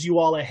motions you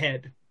all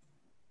ahead.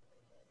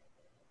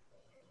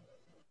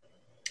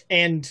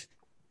 And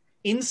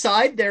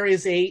inside there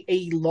is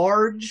a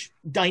large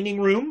dining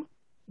room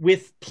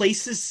with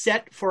places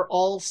set for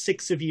all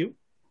 5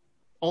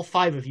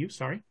 of you,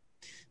 sorry.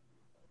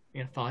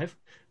 Yeah, 5.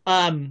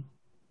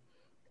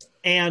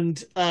 And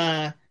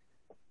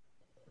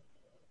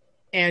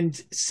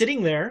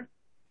sitting there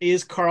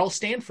is Carl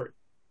Stanford.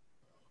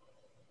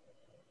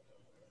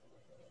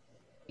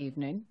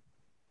 Evening.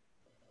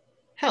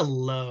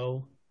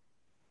 Hello.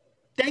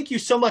 Thank you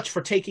so much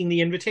for taking the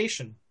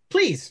invitation.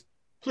 Please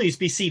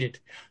be seated.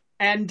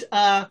 And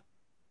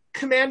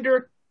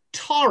Commander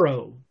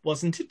Taro,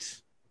 wasn't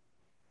it?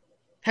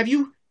 Have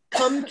you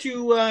come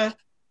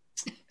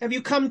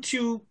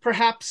to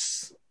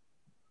perhaps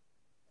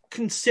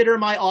consider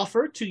my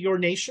offer to your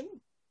nation?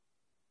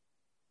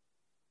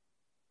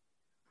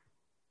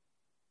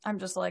 I'm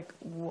just like,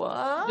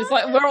 what? Just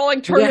like we're all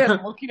like turning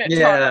and looking at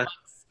Taro. Like,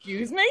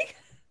 excuse me?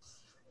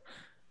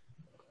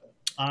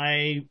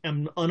 I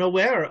am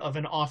unaware of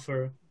an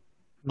offer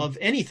of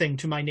anything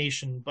to my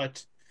nation,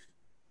 but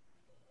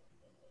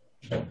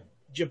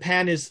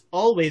Japan is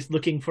always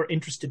looking for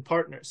interested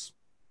partners.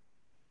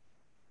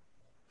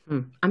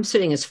 I'm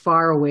sitting as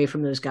far away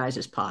from those guys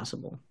as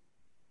possible.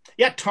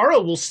 Yeah,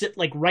 Taro will sit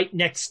like right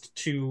next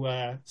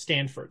to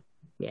Stanford.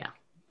 Yeah.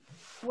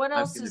 What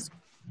else is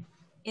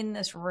in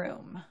this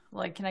room?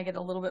 Like, can I get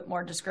a little bit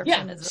more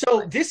description? Yeah,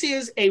 so this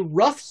is a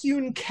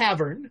rough-hewn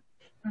cavern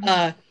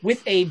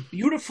with a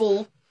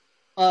beautiful...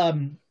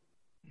 the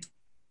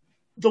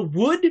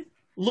wood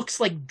looks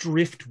like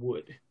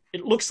driftwood.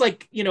 It looks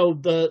like, you know,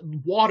 the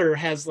water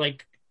has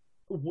like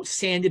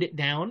sanded it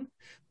down.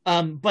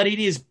 But it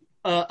is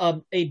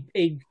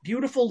a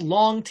beautiful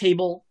long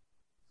table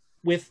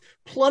with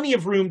plenty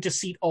of room to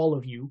seat all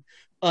of you.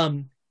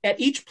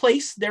 At each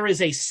place, there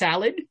is a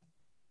salad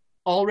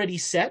already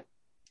set.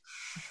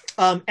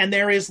 And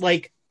there is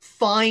like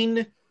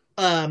fine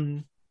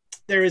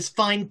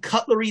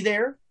cutlery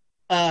there.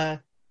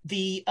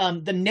 The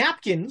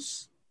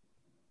napkins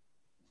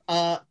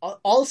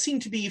all seem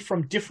to be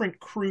from different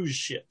cruise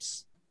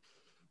ships.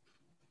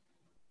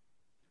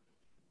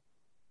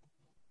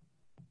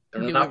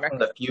 They're not from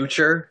the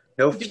future.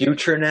 No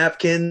future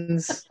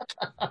napkins.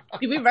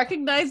 Do we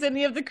recognize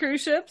any of the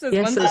cruise ships?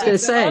 Yes, I was going to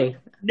say.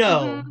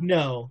 No,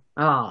 no.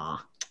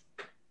 Ah.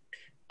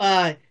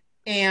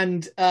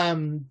 And yeah,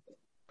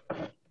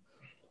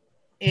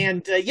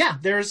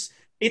 the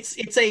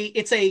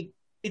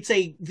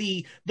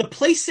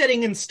place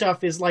setting and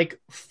stuff is like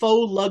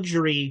faux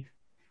luxury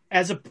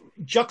as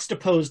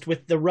juxtaposed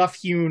with the rough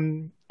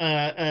hewn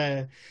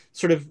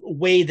sort of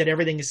way that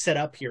everything is set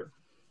up here.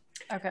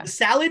 Okay. The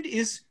salad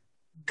is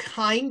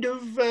kind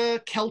of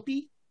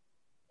kelpy.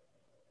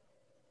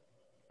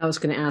 I was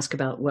going to ask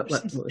about what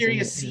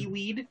serious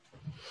seaweed.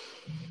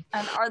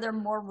 And are there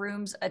more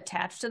rooms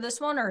attached to this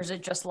one, or is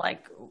it just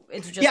like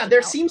it's just? Yeah,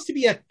 there seems to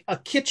be a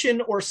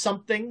kitchen or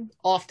something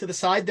off to the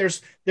side.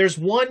 There's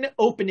one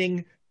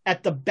opening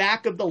at the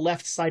back of the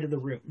left side of the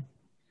room,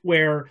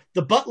 where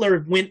the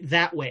butler went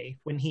that way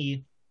when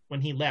he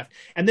left,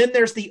 and then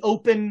there's the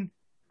open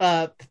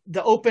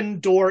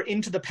door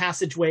into the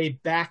passageway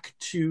back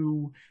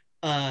to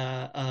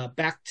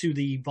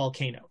the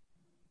volcano.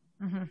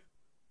 Mm-hmm.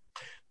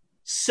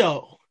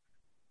 So,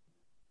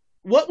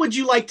 what would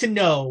you like to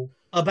know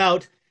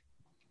about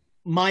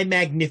my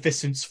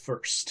magnificence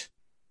first?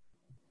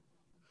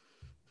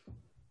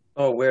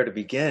 Oh, where to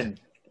begin?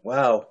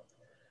 Wow.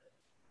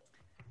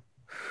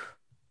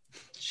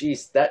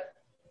 Jeez, that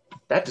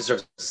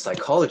deserves a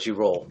psychology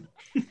roll.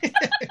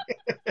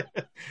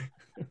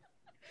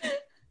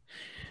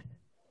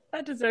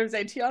 That deserves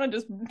a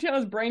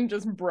Tiana's brain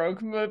just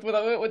broke with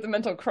the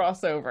mental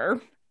crossover.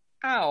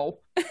 Ow.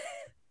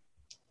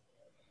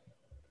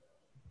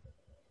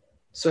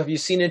 So have you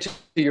seen into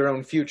your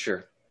own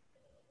future?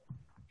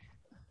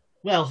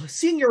 Well,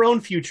 seeing your own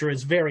future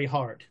is very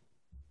hard.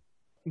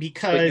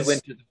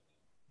 Because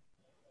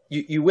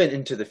you went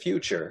into the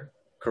future,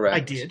 correct? I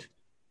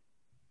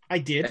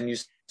did. And you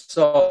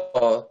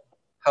saw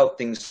how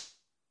things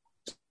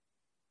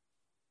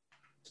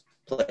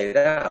played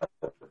out.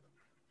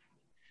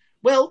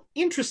 Well,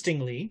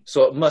 interestingly...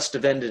 So it must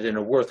have ended in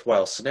a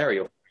worthwhile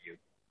scenario for you.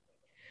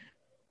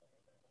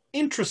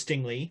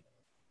 Interestingly,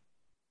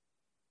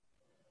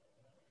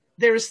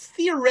 there is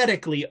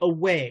theoretically a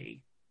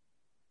way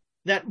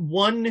that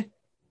one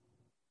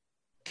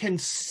can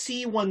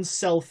see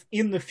oneself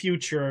in the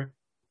future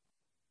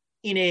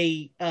in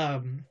a,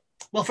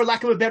 well, for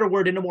lack of a better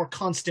word, in a more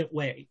constant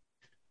way.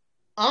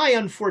 I,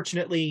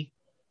 unfortunately,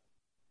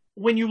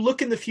 when you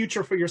look in the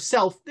future for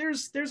yourself,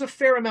 there's a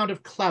fair amount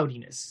of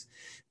cloudiness.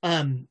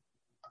 I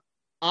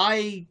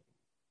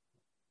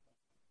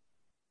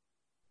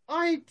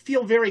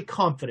feel very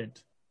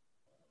confident.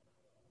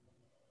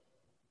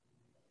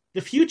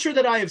 The future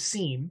that I have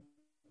seen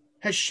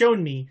has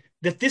shown me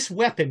that this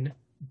weapon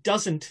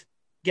doesn't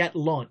get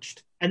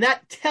launched. And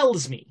that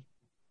tells me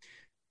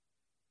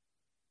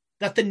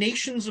that the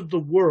nations of the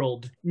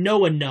world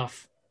know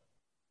enough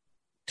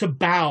to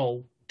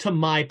bow to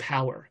my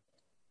power.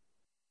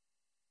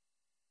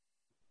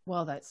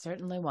 Well, that's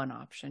certainly one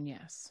option,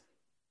 yes.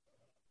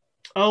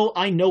 Oh,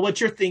 I know what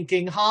you're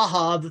thinking. Ha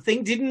ha, the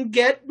thing didn't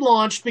get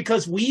launched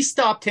because we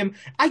stopped him.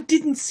 I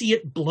didn't see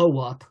it blow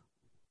up.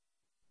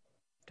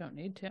 Don't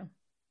need to.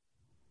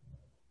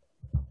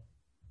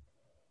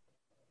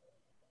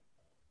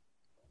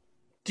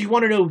 Do you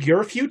want to know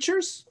your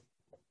futures?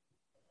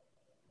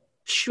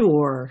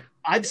 Sure.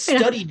 I've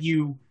studied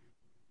you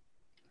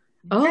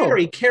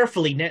very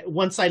carefully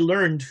once I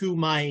learned who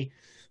my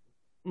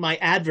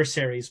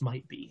adversaries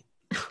might be.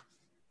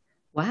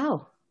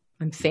 Wow,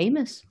 I'm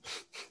famous.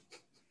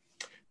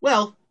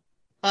 Well,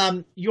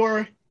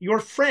 your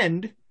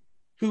friend,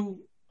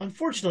 who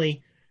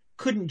unfortunately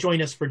couldn't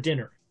join us for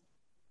dinner,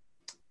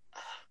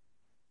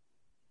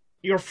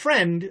 your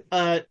friend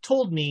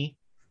told me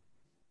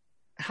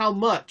how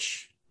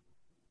much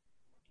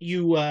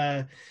you...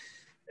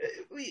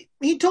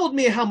 he told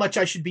me how much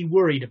I should be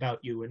worried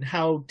about you and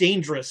how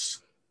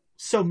dangerous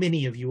so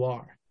many of you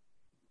are.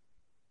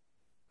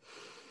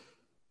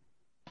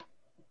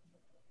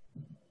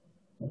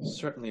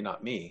 Certainly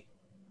not me.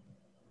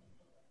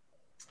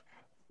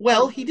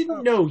 Well, he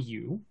didn't know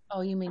you. Oh,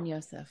 you mean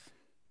Yosef?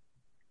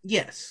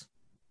 Yes.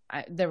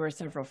 There were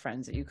several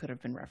friends that you could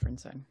have been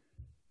referencing.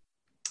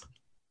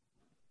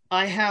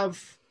 I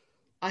have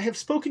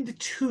spoken to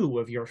two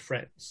of your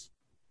friends.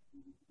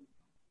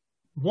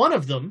 One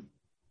of them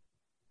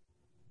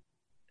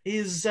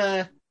is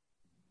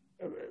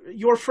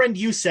your friend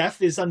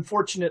Yusef is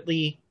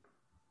unfortunately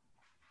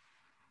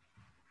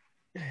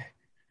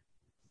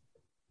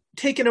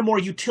taken a more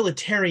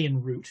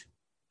utilitarian route.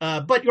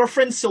 But your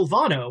friend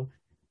Silvano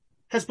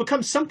has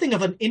become something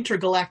of an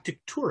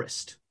intergalactic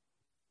tourist.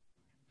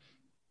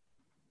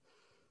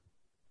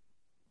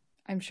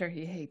 I'm sure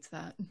he hates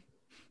that.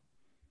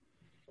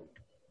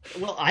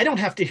 Well, I don't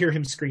have to hear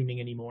him screaming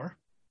anymore.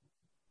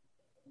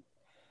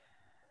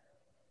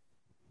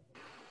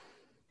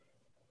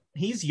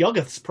 He's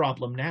Yuggoth's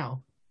problem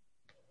now.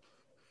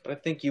 But I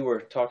think you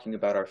were talking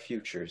about our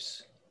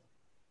futures.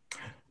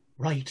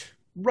 Right.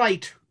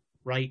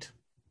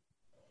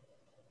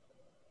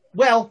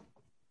 Well,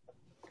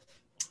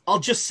 I'll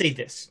just say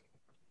this.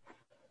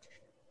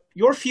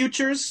 Your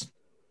futures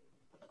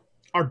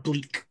are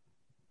bleak.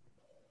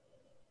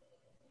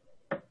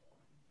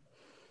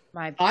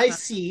 I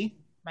see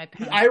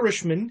the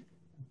Irishman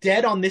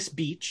dead on this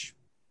beach.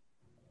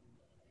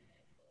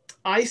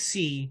 I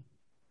see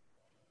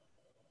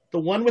the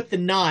one with the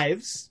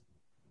knives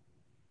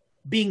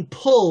being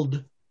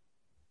pulled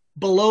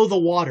below the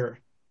water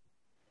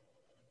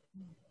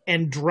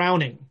and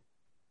drowning.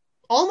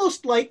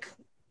 Almost like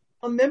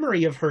a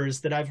memory of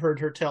hers that I've heard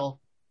her tell.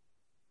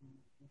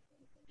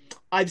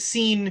 I've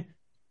seen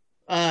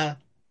the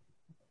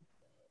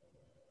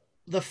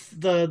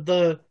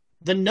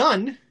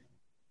nun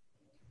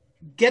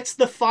gets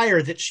the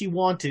fire that she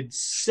wanted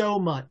so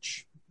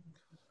much.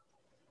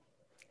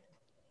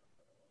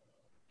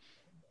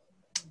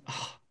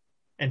 Oh,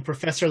 and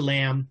Professor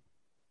Lamb,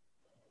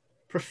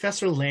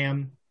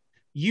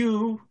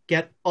 you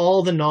get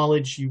all the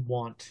knowledge you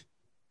want.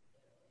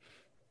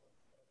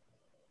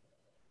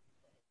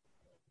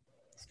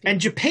 And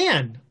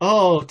Japan.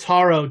 Oh,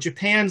 Taro,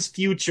 Japan's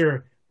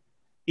future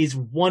is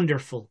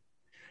wonderful.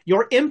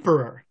 Your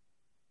emperor,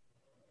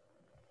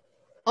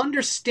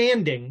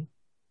 understanding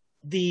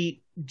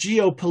the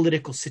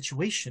geopolitical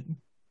situation,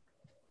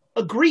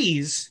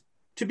 agrees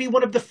to be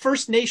one of the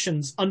first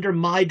nations under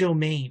my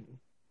domain.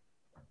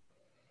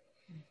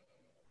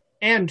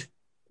 And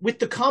with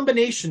the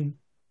combination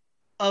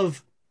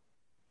of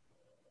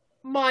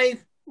my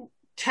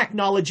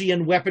technology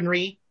and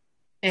weaponry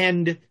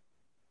and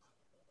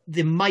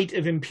the might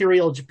of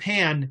Imperial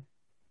Japan,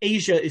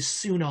 Asia is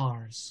soon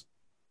ours.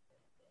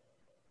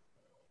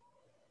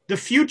 The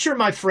future,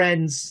 my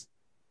friends,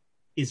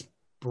 is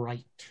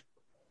bright.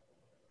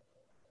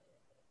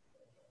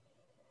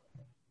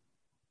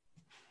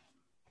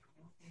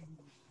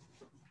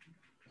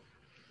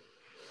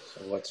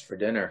 So what's for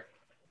dinner?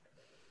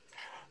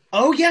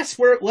 Oh, yes.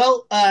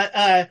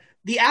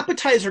 The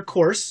appetizer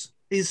course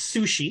is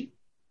sushi.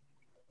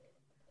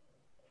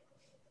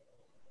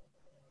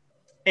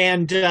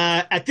 And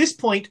at this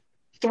point,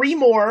 3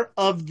 more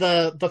of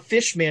the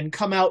fishmen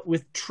come out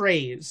with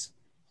trays.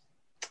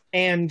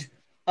 And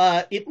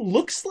it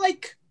looks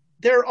like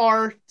there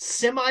are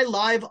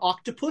semi-live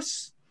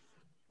octopus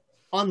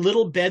on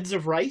little beds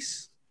of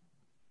rice.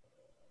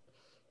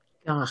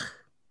 Ugh.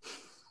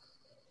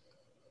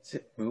 Is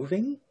it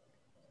moving?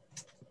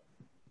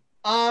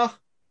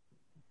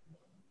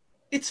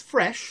 It's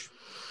fresh.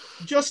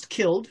 Just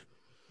killed.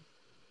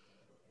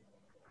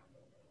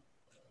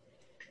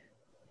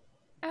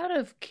 Out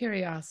of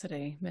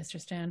curiosity, Mr.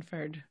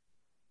 Stanford,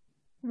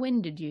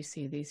 when did you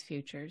see these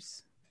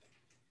futures?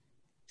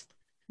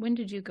 When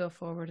did you go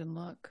forward and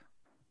look?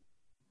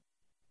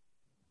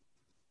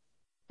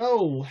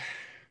 Oh.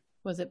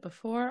 Was it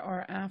before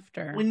or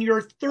after? When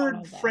your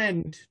third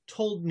friend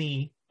told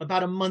me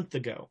about a month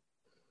ago.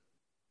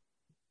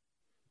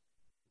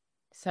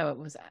 So it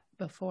was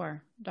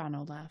before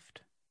Donald left.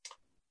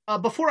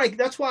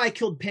 That's why I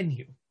killed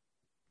Penhew.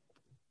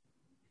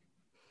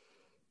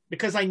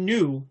 Because I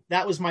knew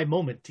that was my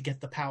moment to get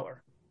the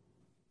power.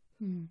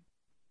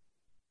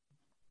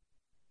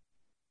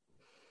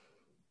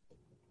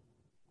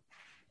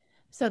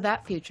 So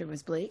that future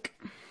was bleak.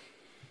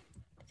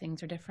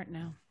 Things are different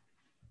now.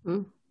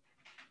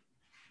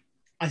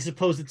 I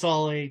suppose it's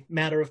all a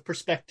matter of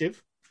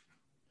perspective.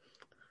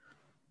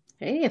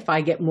 Hey, if I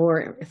get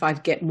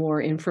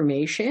more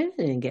information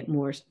and get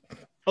more.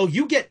 Oh,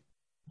 you get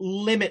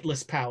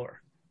limitless power.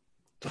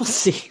 We'll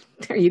see.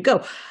 There you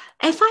go.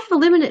 If I have a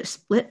limitless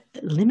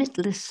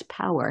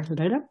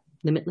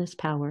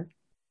power,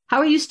 how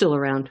are you still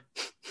around?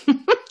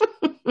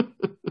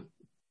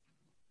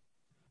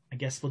 I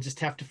guess we'll just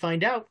have to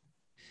find out.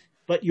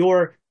 But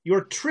your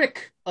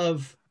trick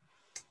of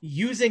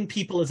using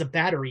people as a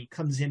battery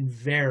comes in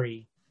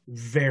very,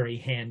 very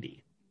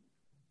handy.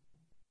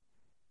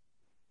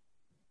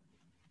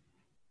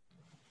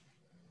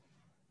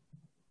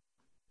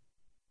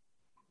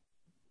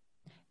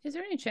 Is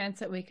there any chance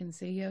that we can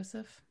see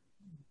Yosef?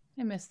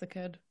 I miss the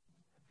kid.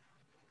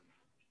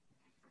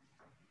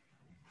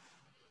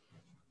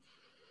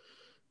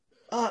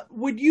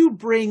 Would you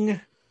bring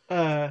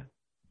the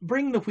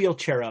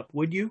wheelchair up,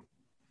 would you?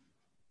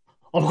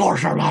 Of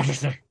course, Your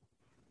Majesty.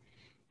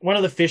 One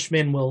of the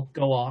fishmen will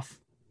go off.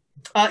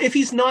 If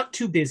he's not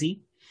too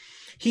busy,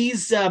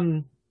 he's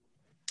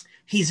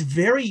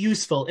very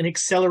useful in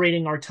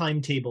accelerating our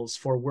timetables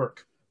for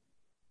work.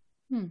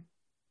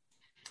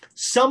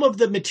 Some of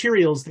the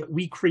materials that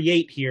we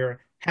create here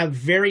have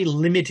very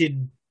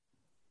limited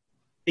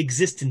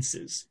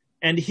existences,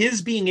 and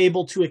his being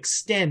able to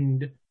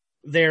extend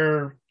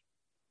their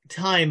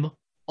time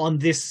on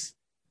this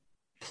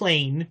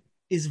plane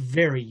is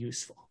very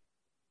useful.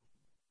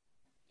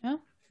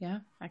 Oh, yeah,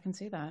 I can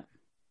see that.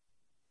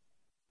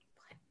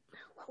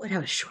 What would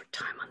have a short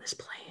time on this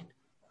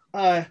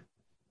plane?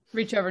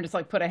 Reach over and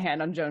just put a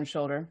hand on Joan's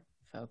shoulder.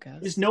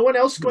 Focus. Is no one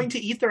else going to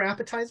eat their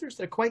appetizers?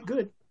 They're quite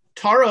good.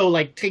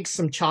 Taro takes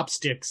some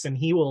chopsticks and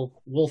he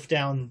will wolf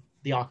down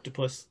the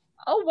octopus.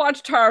 I'll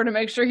watch Taro to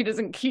make sure he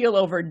doesn't keel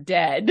over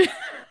dead.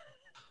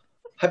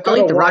 I've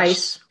got to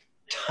watch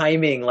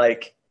timing.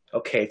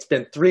 Okay, it's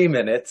been 3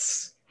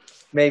 minutes.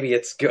 maybe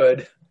it's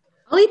good.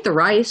 I'll eat the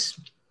rice.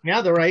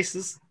 Yeah, the rice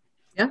is.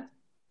 Yeah.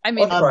 I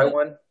mean, I'll try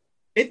one.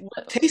 It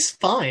tastes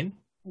fine.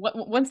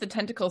 Once the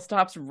tentacle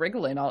stops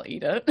wriggling, I'll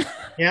eat it.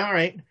 Yeah, all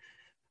right.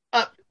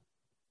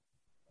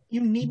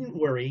 You needn't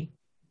worry.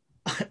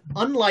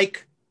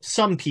 Unlike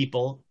some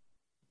people,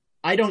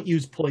 I don't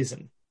use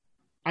poison.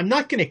 I'm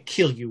not going to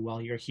kill you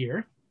while you're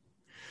here.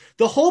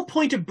 The whole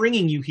point of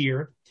bringing you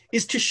here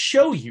is to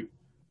show you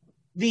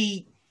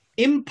the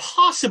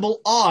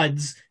impossible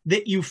odds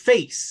that you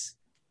face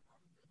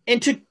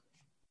and to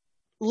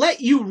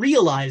let you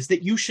realize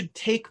that you should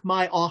take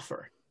my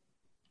offer.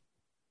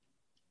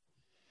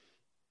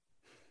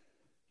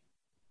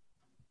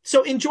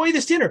 So enjoy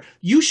this dinner.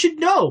 You should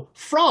know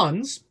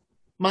Franz,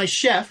 my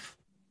chef,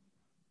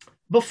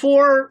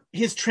 before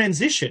his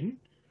transition,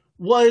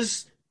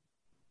 was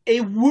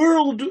a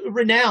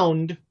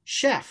world-renowned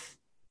chef.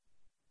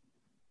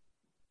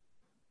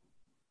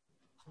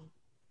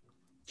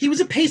 He was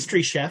a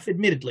pastry chef,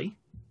 admittedly.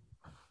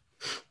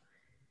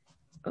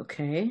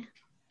 Okay.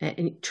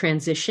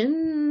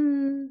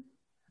 Transition?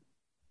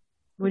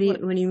 What do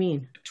you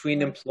mean?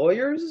 Between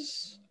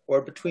employers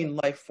or between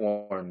life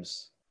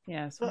forms?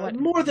 Yes.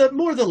 More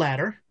the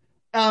latter.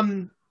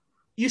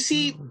 You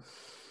see,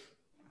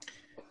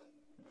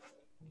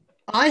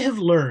 I have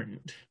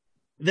learned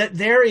that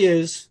there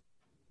is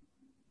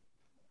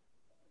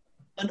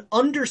an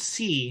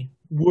undersea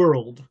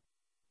world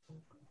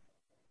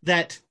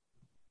that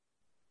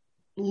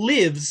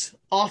lives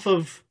off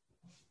of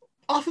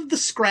the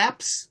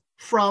scraps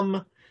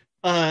from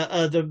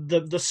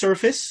the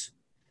surface,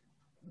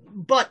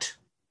 but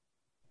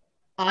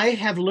I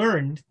have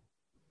learned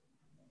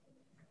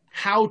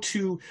how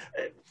to.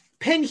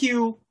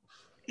 Penhew,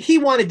 he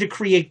wanted to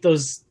create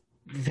those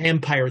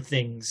vampire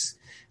things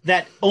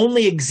that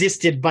only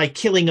existed by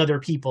killing other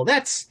people.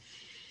 That's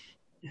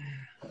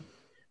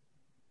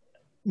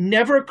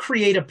never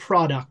create a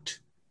product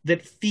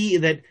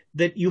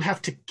that you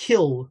have to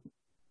kill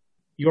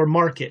your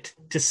market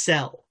to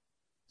sell.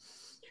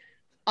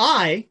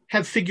 I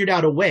have figured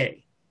out a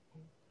way.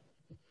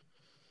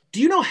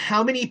 Do you know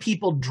how many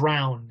people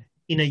drown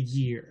in a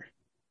year?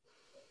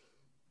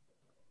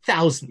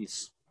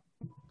 Thousands.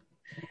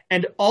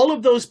 And all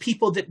of those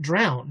people that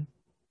drown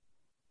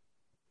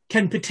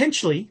can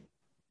potentially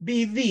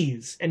be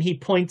these. And he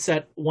points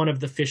at one of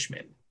the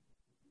fishmen.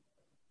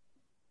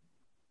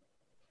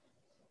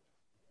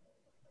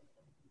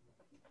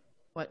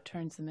 What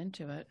turns them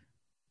into it?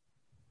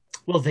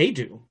 Well, they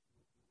do.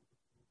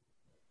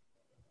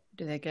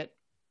 Do they get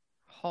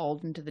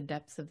hauled into the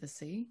depths of the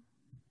sea?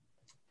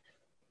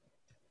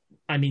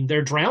 I mean,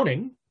 they're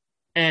drowning.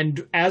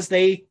 And as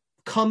they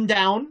come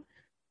down,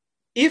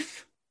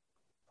 if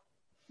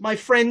my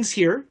friends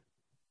here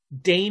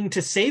deign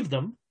to save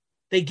them,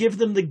 they give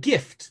them the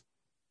gift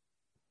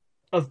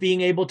of being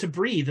able to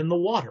breathe in the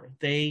water.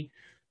 They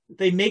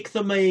make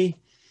them a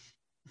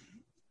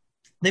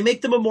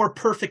more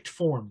perfect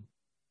form.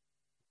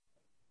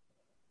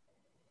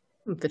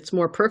 If it's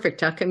more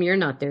perfect, how come you're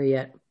not there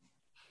yet?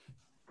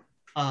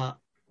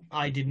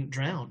 I didn't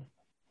drown.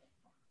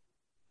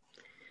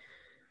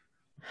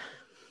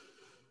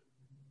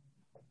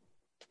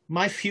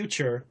 My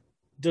future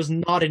does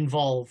not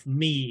involve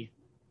me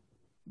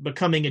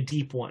becoming a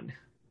deep one.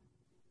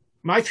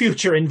 My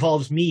future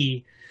involves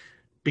me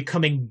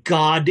becoming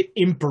God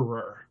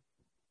Emperor.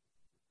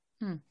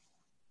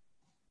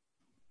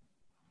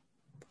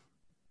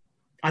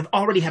 I've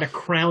already had a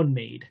crown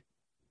made.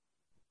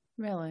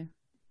 Really?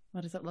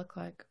 What does it look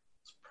like?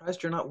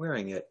 Surprised you're not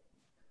wearing it.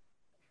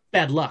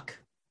 Bad luck.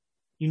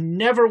 You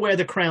never wear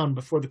the crown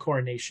before the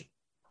coronation.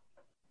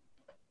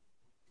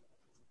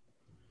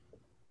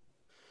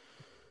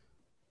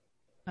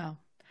 Oh,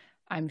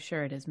 I'm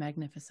sure it is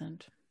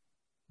magnificent.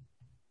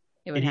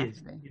 It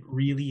is. It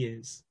really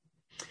is.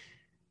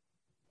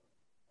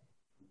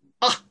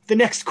 The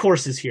next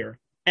course is here.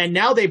 And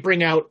now they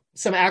bring out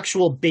some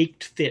actual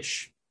baked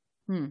fish.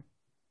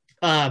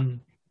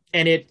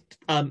 And it,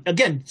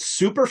 again,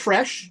 super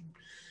fresh.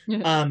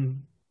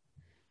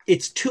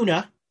 It's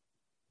tuna.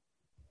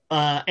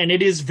 And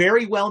it is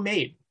very well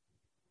made.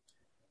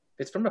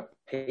 It's from a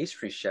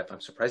pastry chef.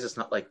 I'm surprised it's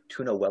not like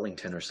tuna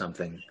Wellington or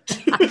something.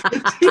 Tuna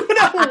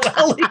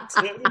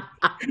Wellington.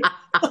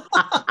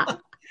 I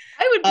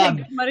would pay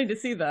good money to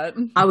see that.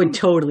 I would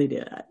totally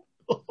do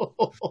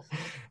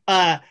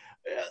that.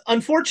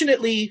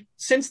 Unfortunately,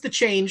 since the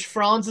change,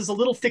 Franz is a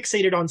little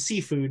fixated on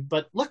seafood,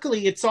 but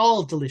luckily it's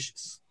all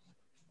delicious.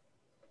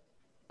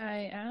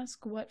 I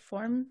ask what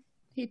form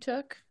he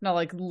took. No,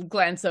 like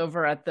glance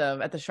over at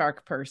the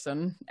shark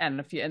person and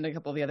a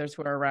couple of the others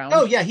who are around.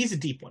 Oh yeah, he's a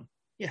deep one.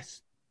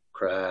 Yes.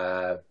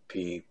 Crab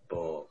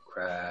people.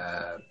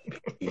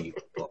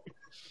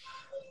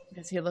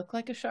 Does he look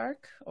like a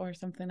shark or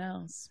something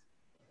else?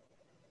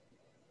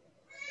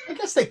 I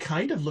guess they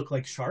kind of look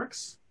like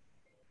sharks.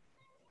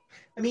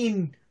 I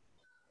mean,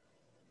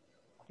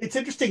 it's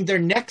interesting. Their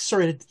necks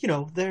are,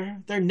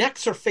 their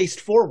necks are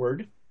faced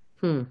forward.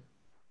 I'm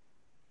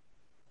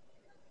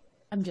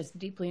just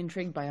deeply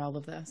intrigued by all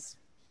of this.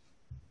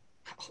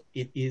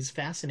 It is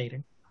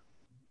fascinating.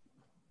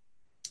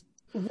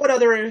 what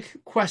other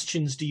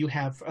questions do you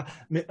have?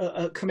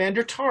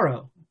 Commander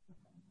Taro,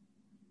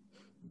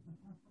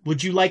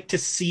 would you like to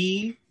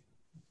see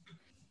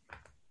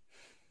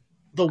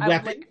the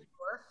weapon?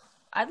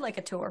 I'd like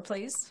a tour,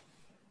 please.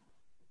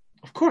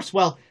 Of course.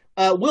 Well,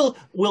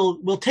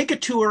 we'll take a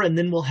tour and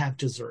then we'll have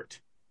dessert.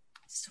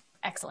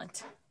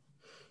 Excellent.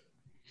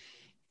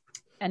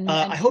 And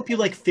I hope you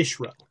like fish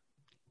roe.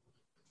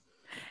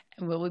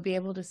 Will we be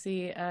able to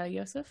see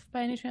Yosef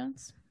by any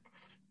chance?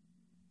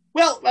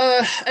 Well,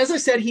 as I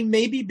said, he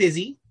may be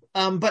busy,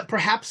 but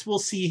perhaps we'll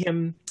see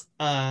him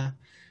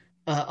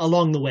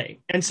along the way.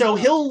 And so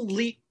he'll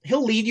lead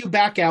you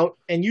back out,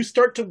 and you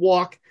start to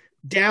walk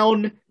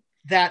down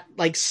that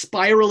like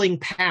spiraling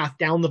path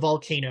down the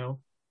volcano.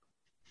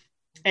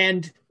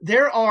 And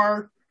there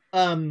are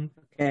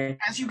okay.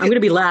 I'm going to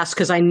be last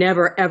because I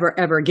never, ever,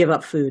 ever give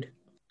up food.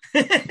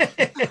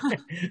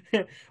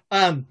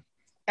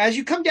 As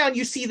you come down,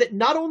 you see that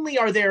not only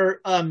are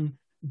there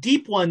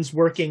deep ones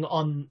working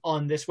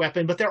on this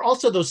weapon, but there are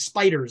also those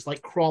spiders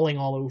like crawling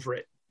all over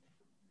it.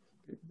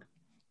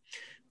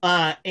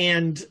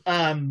 And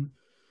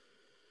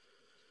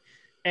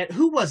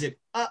who was it?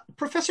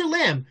 Professor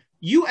Lamb,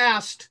 you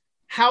asked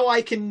how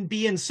I can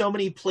be in so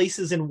many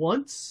places at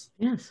once.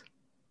 Yes.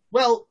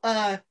 Well,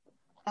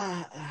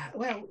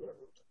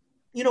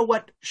 you know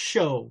what?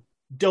 Show,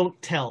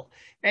 don't tell.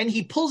 And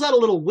he pulls out a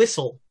little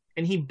whistle,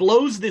 and he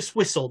blows this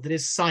whistle that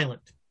is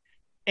silent.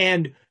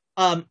 And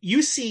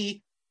you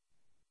see,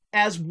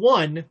 as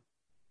one,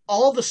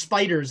 all the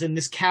spiders in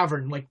this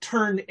cavern like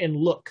turn and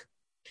look.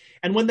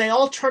 And when they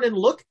all turn and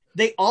look,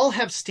 they all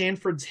have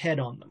Stanford's head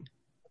on them.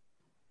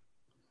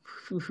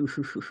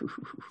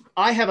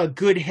 I have a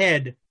good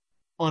head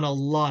on a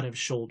lot of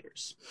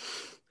shoulders.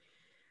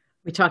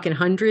 We talking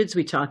hundreds?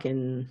 We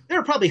talking... There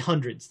are probably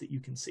hundreds that you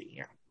can see,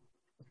 yeah.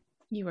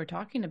 You were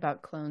talking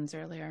about clones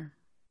earlier.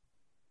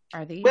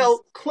 Are these...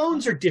 Well,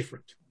 clones are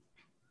different.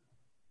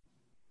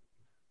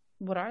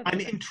 What are they? I'm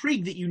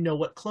intrigued that you know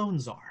what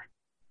clones are.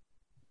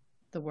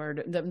 The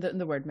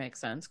word makes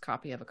sense.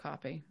 Copy of a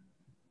copy.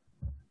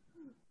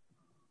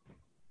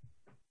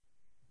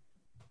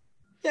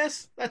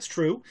 Yes, that's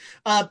true.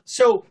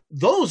 So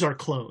those are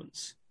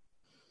clones.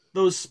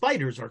 Those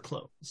spiders are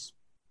clones.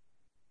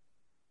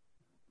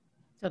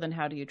 So then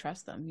how do you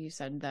trust them? You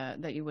said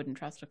that you wouldn't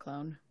trust a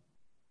clone.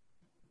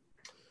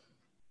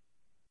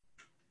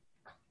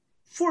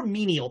 For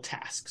menial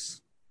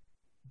tasks.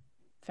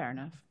 Fair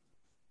enough.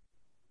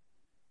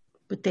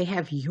 But they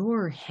have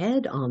your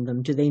head on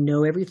them. Do they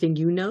know everything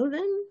you know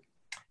then?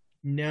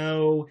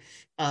 No.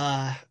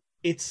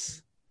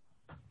 It's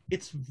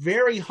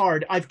very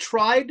hard. I've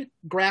tried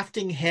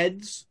grafting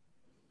heads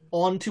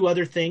onto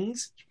other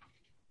things.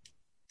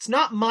 It's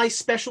not my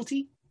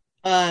specialty.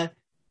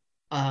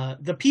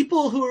 The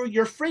people who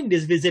your friend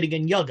is visiting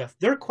in Yuggoth,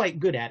 they're quite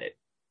good at it.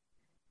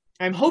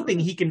 I'm hoping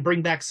he can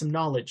bring back some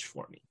knowledge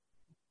for me.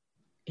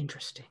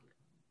 Interesting.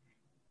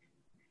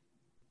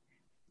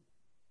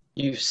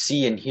 You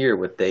see and hear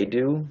what they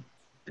do?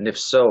 And if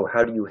so,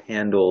 how do you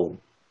handle...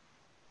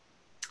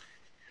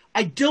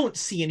 I don't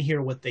see and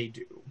hear what they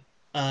do.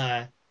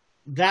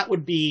 That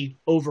would be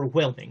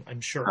overwhelming,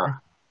 I'm sure. Huh.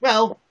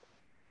 Well,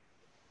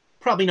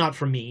 probably not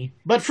for me,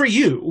 but for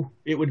you,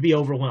 it would be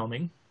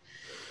overwhelming.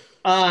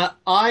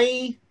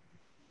 I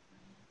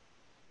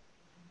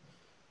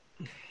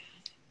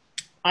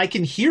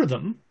can hear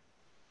them.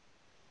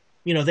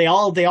 You know, they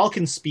all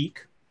can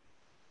speak.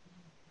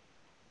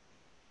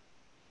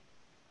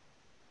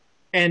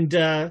 And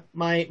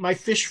my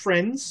fish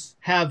friends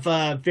have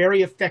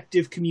very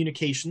effective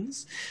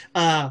communications.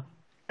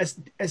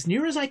 As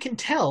near as I can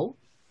tell,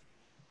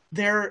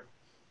 they're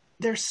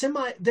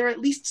at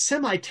least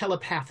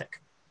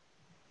semi-telepathic.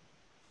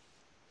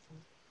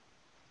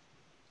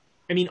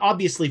 I mean,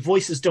 obviously,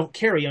 voices don't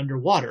carry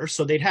underwater,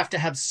 so they'd have to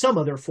have some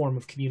other form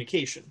of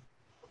communication.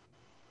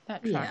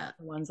 That tracked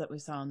the ones that we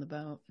saw on the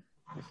boat.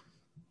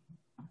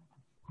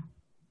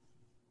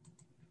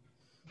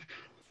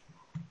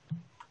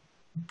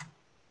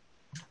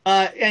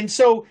 And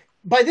so,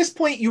 by this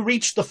point, you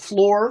reach the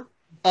floor.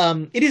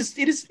 It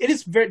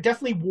is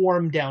definitely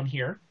warm down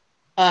here.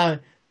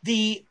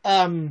 The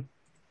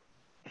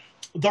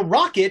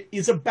rocket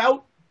is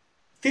about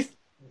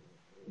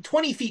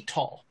 20 feet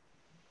tall.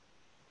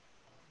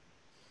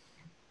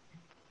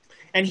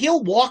 And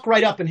he'll walk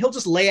right up and he'll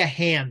just lay a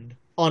hand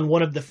on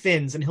one of the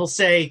fins and he'll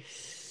say,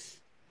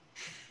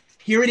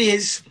 "Here it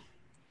is.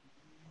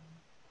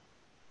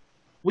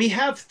 We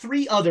have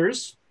 3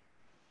 others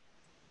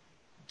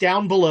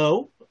down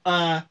below.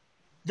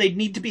 They'd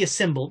need to be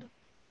assembled.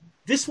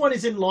 This one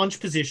is in launch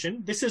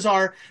position. This is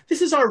our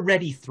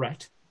ready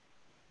threat.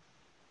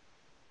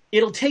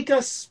 It'll take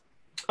us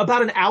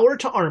about an hour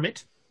to arm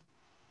it.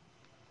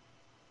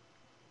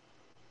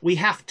 We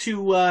have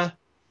to,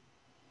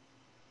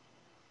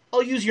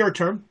 I'll use your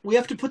term. We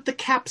have to put the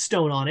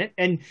capstone on it.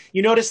 And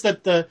you notice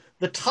that the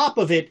top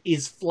of it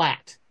is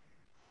flat.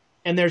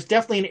 And there's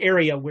definitely an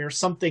area where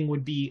something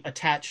would be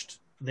attached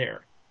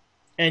there.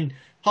 And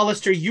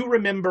Hollister, you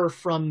remember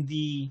from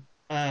the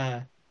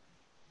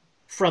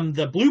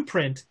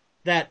blueprint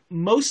that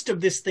most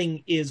of this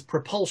thing is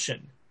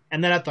propulsion,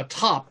 and then at the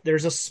top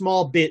there's a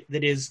small bit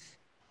that is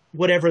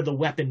whatever the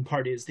weapon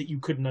part is that you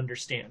couldn't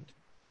understand.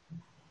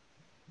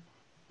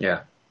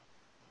 Yeah.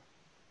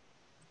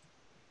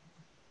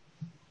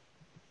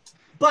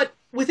 But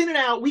within an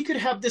hour, we could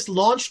have this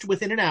launched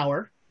within an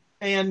hour,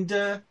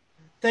 and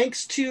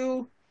thanks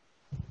to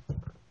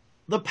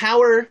the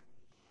power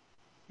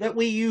that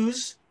we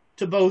use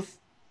to both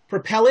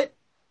propel it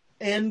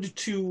and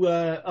to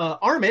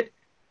arm it,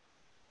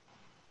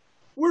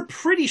 we're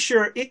pretty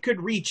sure it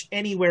could reach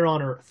anywhere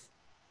on Earth.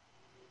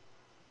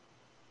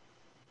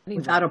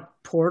 Without a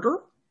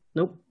portal?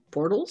 No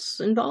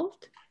portals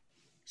involved?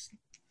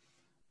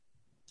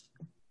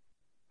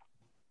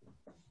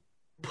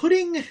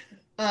 Putting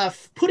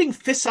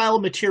fissile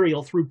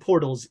material through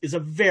portals is a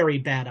very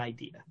bad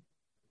idea.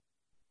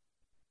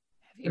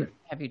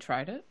 Have you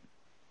tried it?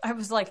 I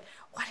was like,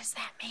 what does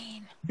that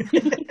mean?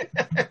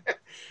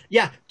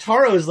 Yeah,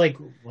 Taro is like,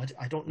 what?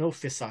 I don't know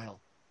fissile.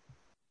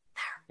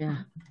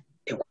 Yeah.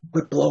 It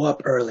would blow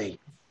up early.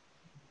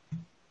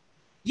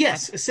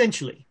 Yes,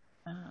 essentially.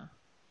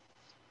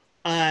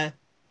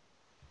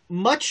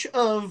 Much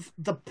of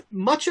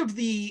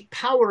the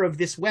power of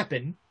this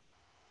weapon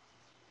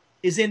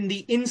is in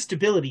the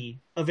instability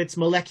of its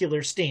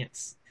molecular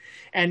stance,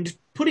 and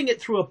putting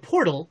it through a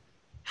portal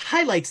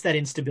highlights that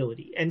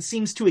instability and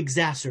seems to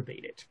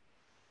exacerbate it.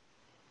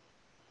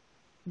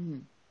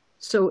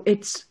 So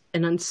it's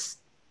an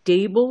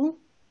unstable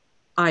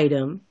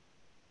item,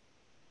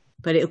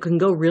 but it can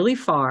go really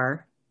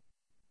far,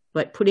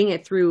 but putting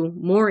it through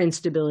more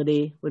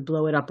instability would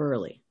blow it up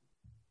early.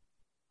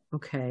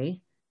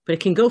 Okay. But it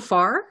can go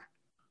far?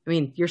 I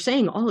mean, you're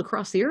saying all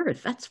across the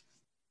Earth.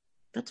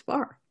 That's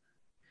far.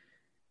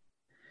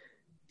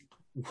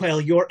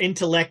 Well, your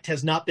intellect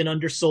has not been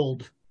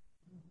undersold.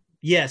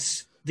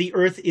 Yes, the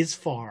Earth is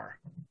far.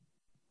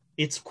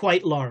 It's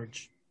quite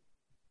large.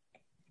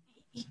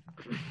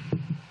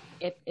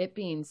 It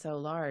being so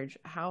large,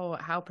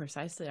 how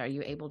precisely are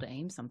you able to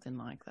aim something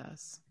like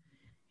this?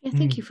 Yeah,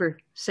 thank you for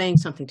saying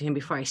something to him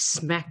before I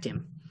smacked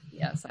him.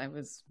 Yes, I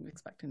was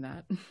expecting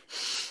that.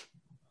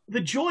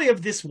 The joy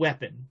of this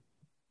weapon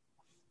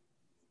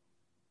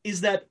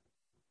is that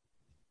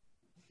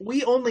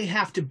we only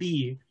have to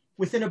be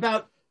within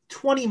about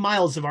 20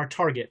 miles of our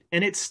target,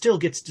 and it still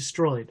gets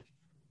destroyed.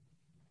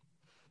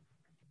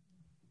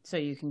 So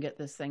you can get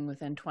this thing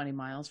within 20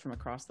 miles from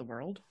across the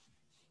world?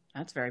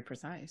 That's very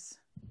precise.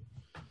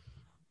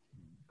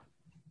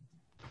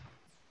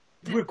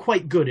 We're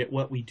quite good at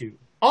what we do.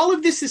 All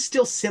of this is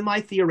still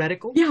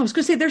semi-theoretical. Yeah, I was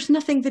going to say, there's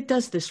nothing that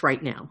does this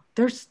right now.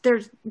 There's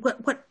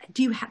what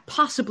do you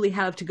possibly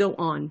have to go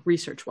on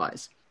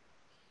research-wise?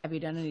 Have you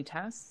done any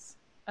tests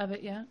of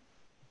it yet?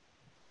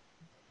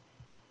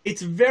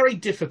 It's very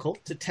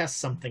difficult to test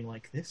something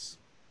like this.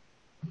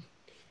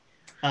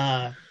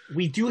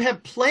 We do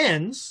have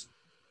plans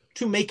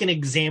to make an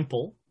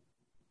example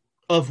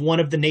of one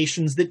of the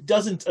nations that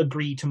doesn't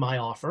agree to my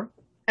offer,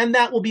 and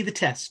that will be the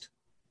test.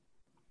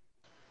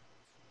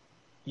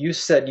 You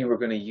said you were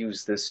going to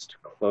use this to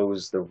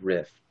close the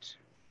rift.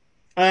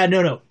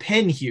 No.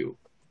 Penhew.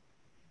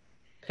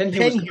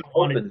 Penhew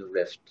opened the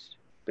rift,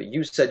 but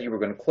you said you were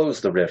going to close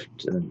the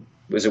rift. And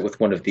was it with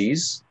one of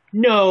these?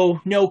 No.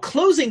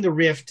 Closing the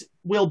rift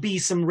will be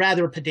some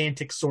rather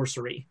pedantic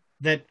sorcery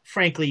that,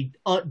 frankly,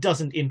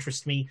 doesn't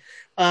interest me.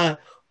 The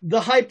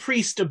High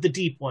Priest of the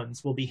Deep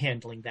Ones will be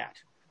handling that.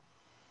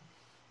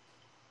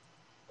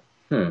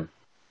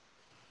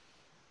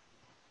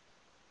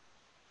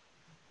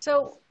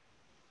 So,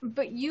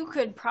 but you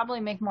could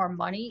probably make more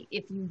money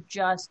if you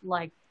just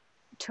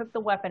took the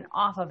weapon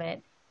off of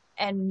it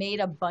and made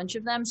a bunch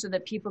of them so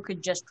that people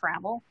could just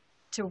travel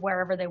to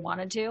wherever they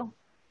wanted to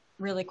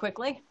really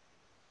quickly.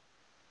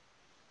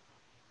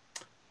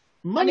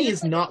 Money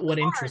is not what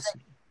interests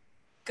me.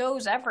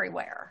 Goes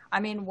everywhere. I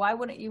mean, why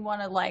wouldn't you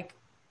want to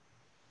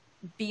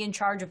be in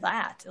charge of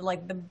that?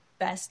 The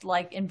best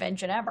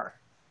invention ever.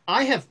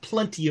 I have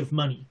plenty of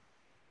money.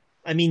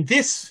 I mean,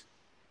 this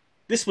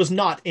was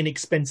not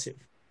inexpensive.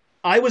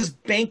 I was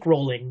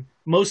bankrolling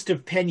most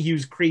of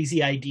Penhew's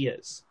crazy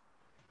ideas.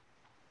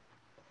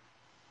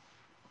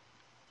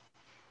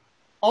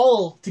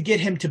 All to get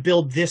him to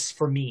build this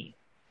for me.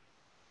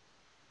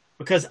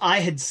 Because I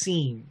had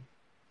seen.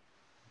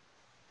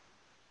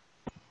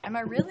 Am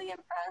I really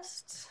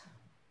impressed?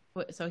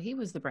 So he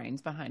was the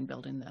brains behind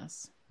building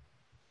this.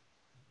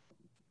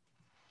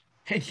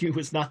 Penhew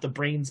was not the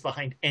brains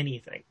behind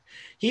anything.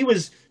 He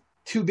was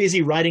too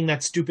busy riding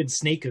that stupid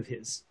snake of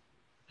his.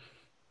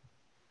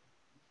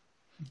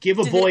 Give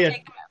a boy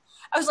a...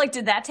 I was like,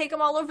 did that take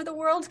him all over the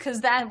world?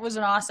 Because that was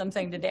an awesome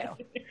thing to do.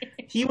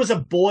 He was a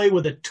boy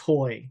with a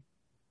toy.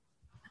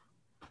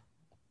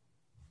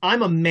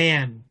 I'm a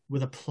man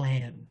with a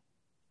plan.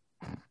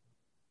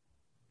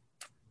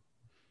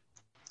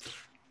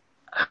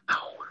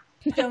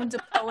 Joan's a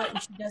poet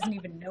and she doesn't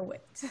even know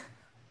it.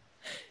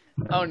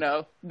 Oh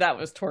no, that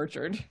was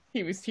tortured.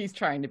 He's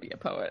trying to be a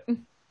poet.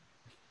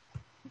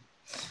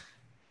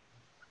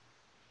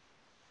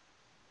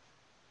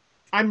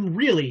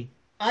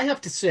 I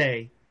have to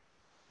say,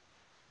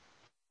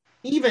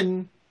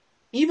 even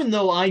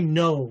though I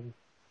know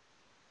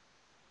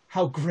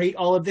how great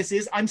all of this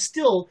is, I'm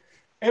still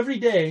every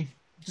day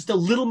just a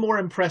little more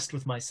impressed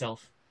with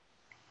myself.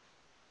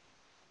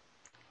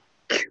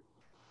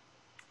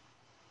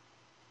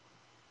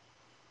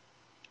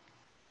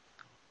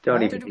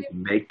 Don't even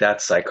make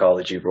that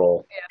psychology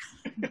roll.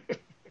 Yeah.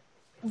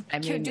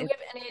 Do we have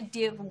any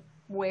idea of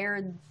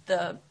where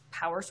the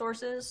power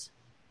source is?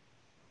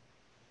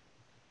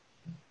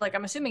 Like,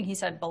 I'm assuming he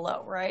said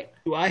below, right?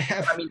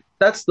 I mean,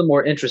 that's the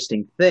more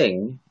interesting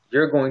thing.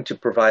 You're going to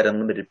provide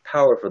unlimited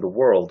power for the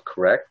world,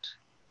 correct?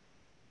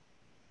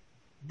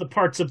 The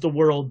parts of the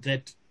world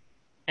that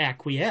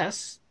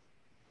acquiesce.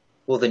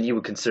 Well, then you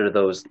would consider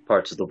those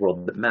parts of the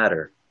world that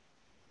matter.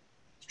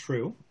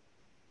 True.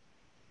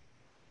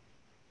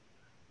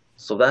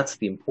 So that's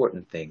the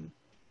important thing.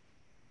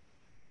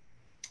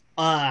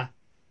 Oh,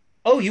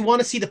 you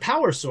want to see the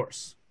power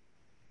source?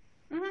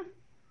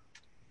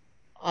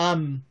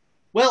 Mm-hmm.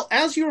 Well,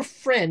 as your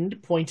friend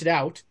pointed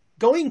out,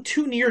 going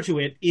too near to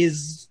it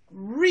is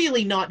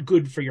really not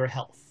good for your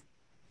health.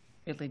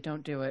 Really,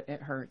 don't do it.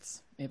 It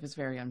hurts. It was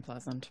very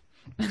unpleasant.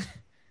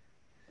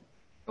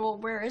 Well,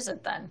 where is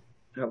it then?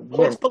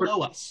 Well, it's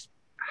below us.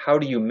 How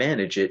do you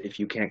manage it if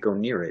you can't go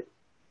near it?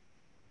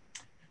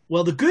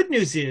 Well, the good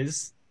news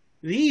is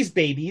these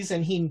babies,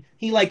 and he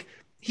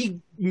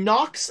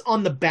knocks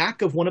on the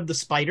back of one of the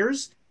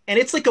spiders, and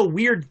it's like a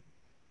weird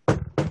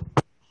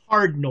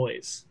hard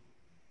noise.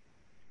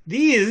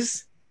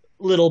 These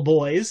little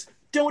boys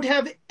don't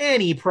have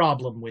any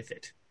problem with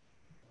it.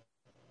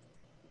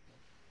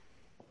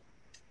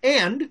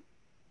 And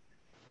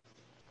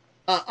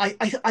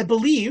I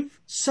believe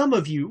some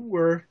of you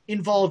were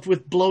involved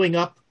with blowing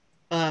up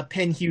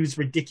Penhugh's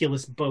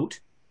ridiculous boat.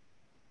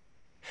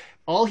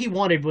 All he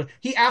wanted was,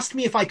 he asked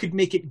me if I could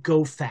make it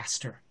go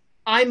faster.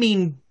 I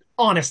mean,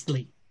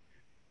 honestly,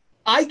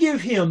 I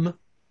give him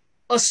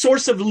a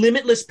source of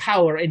limitless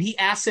power, and he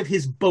asks if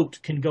his boat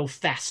can go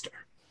faster.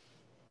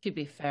 To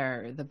be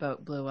fair, the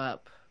boat blew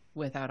up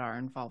without our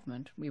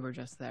involvement. We were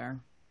just there.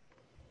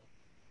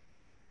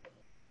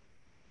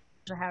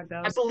 How it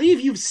goes. I believe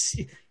you've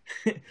seen...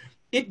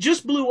 It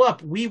just blew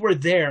up. We were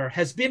there.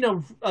 Has been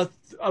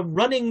a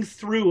running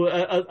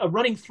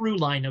through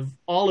line of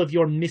all of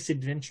your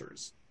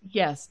misadventures.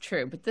 Yes,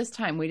 true. But this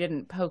time we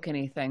didn't poke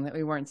anything that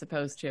we weren't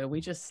supposed to.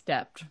 We just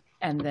stepped,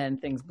 and then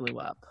things blew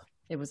up.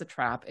 It was a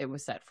trap. It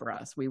was set for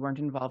us. We weren't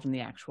involved in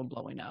the actual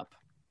blowing up.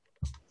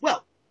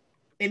 Well,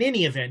 in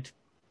any event,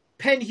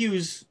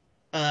 Penhugh's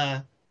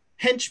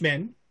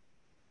henchmen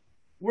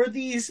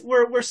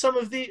were some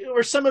of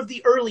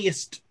the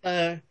earliest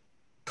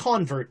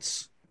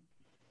converts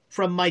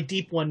from my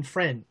Deep One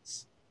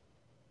friends,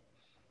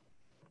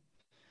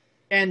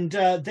 and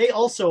they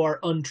also are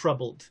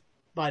untroubled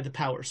by the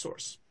power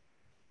source.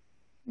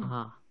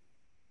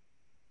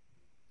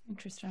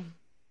 Interesting.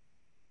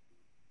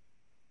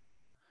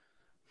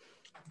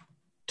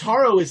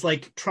 Taro is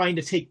like trying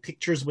to take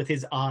pictures with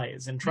his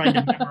eyes and trying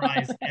to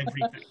memorize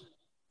everything.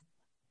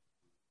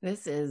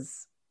 This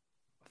is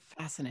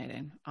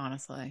fascinating,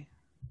 honestly.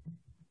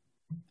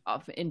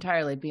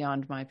 Entirely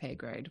beyond my pay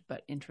grade,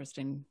 but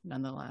interesting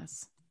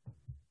nonetheless.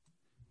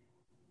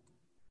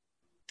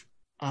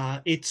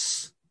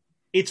 It's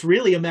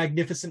really a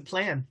magnificent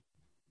plan.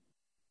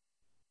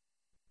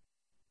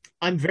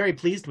 I'm very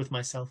pleased with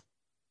myself.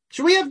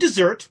 Should we have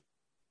dessert?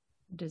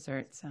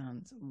 Dessert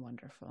sounds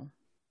wonderful.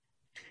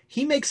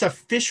 He makes a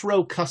fish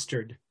roe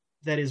custard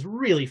that is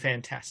really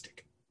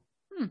fantastic.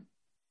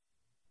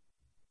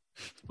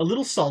 A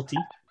little salty.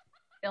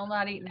 Still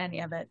not eating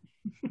any of it.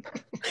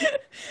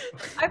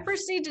 I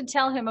proceed to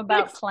tell him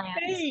about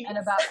plans and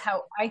about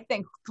how I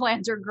think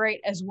plans are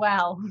great as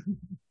well.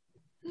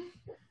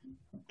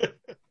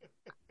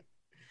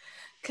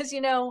 Because,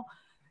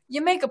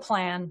 you make a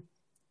plan,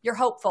 you're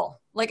hopeful.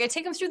 Like, I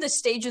take him through the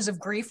stages of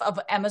grief of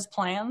Emma's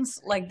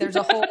plans. Like, there's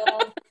a whole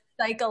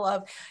cycle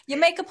of, you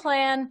make a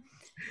plan.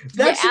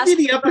 That should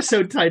be the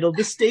episode title,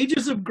 The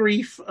Stages of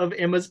Grief of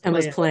Emma's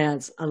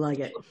Plans. I like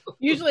it.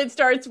 Usually it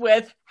starts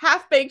with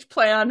half-baked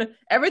plan,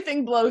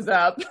 everything blows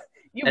up.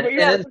 And it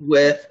ends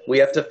with, we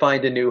have to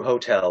find a new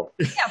hotel.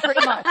 Yeah,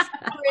 pretty much.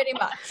 Pretty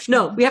much.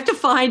 No, we have to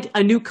find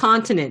a new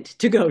continent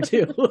to go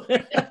to.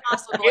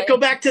 Possibly. Can't go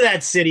back to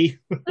that city.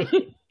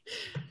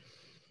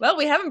 Well,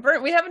 we haven't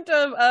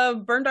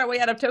burned our way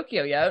out of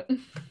Tokyo yet.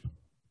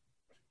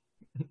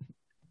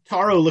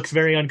 Taro looks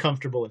very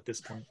uncomfortable at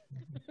this point.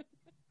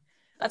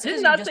 That's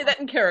did not say that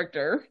in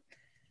character.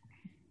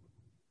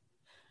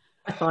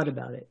 I thought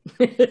about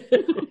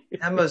it.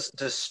 Emma's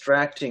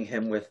distracting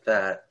him with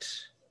that.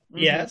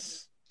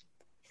 Yes.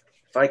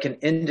 If I can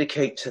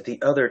indicate to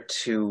the other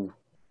two,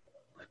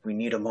 like, we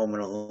need a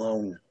moment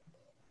alone.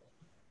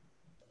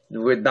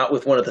 We're not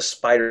with one of the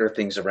spider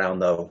things around,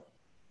 though.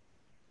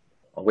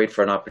 I'll wait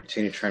for an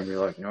opportunity to try and be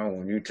like, no,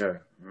 we need to.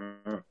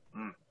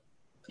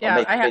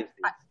 Yeah,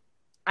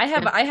 I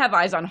have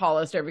eyes on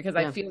Hollister because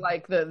I feel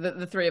like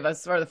the three of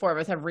us or the four of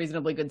us have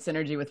reasonably good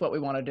synergy with what we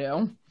want to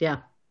do. Yeah.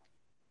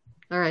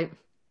 All right.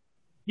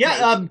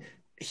 Yeah.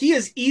 He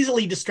is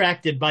easily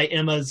distracted by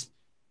Emma's,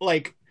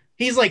 like,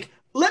 He's like,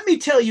 let me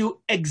tell you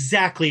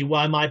exactly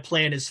why my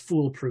plan is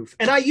foolproof.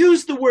 And I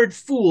use the word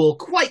fool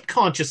quite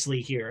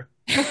consciously here.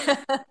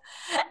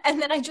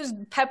 And then I just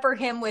pepper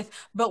him with,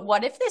 but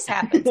what if this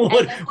happens?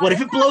 What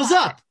if it blows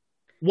up?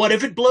 What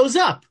if it blows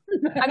up?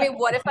 I mean,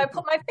 what if I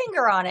put my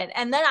finger on it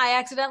and then I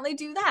accidentally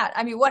do that?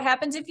 I mean, what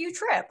happens if you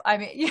trip? I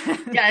mean,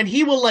 yeah, and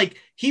he's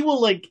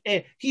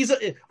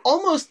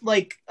almost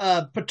like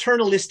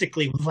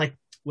paternalistically like,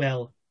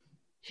 well,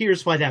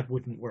 here's why that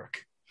wouldn't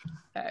work.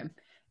 Okay.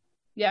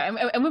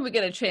 Yeah, and when we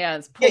get a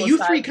chance, yeah, you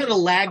three kind of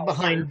lag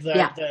behind the.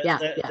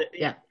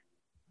 Yeah.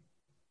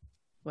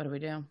 What do we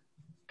do?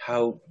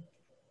 How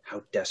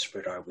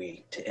desperate are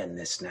we to end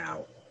this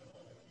now?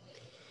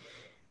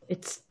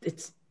 It's.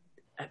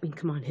 I mean,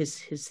 come on. His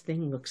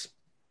thing looks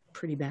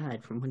pretty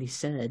bad from what he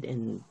said,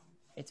 and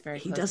it's very.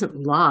 He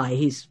doesn't lie.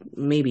 He's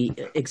maybe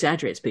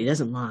exaggerates, but he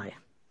doesn't lie.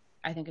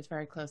 I think it's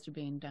very close to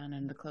being done,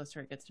 and the closer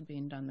it gets to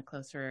being done, the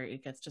closer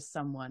it gets to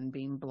someone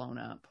being blown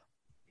up.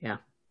 Yeah.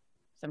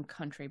 Some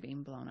country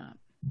being blown up.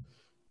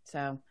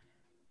 So,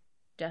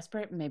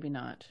 desperate, maybe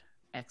not.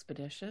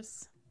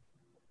 Expeditious.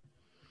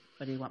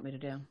 What do you want me to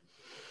do?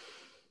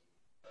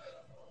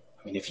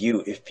 I mean, if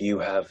you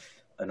have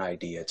an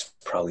idea, it's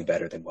probably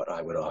better than what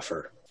I would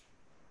offer.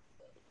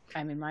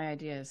 I mean, my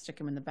idea is stick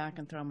him in the back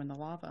and throw him in the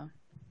lava.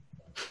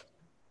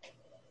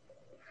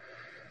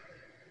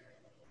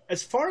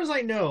 As far as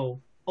I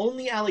know,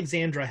 only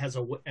Alexandra has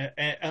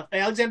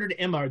Alexandra and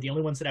Emma are the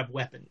only ones that have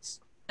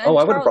weapons. Oh,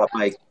 I would have brought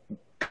my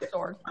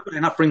sword. Why would I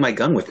not bring my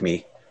gun with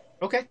me?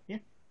 Okay, yeah.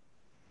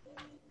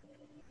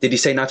 Did he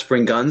say not to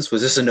bring guns?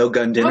 Was this a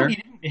no-gun dinner? No,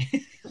 he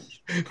didn't.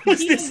 Was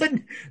this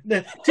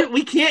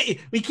we can't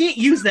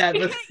use that. We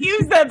can't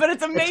use that, but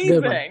it's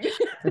amazing.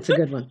 That's a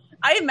good one.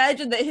 I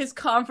imagine that his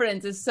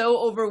confidence is so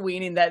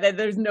overweening that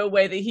there's no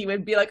way that he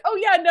would be like, "Oh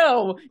yeah,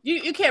 no,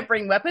 you can't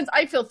bring weapons.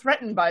 I feel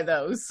threatened by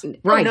those."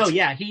 Right? Oh, no,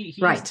 yeah, he's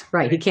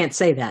right. He can't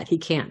say that. He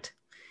can't.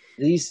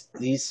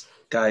 These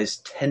guys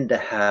tend to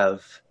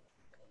have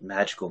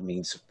magical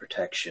means of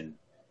protection.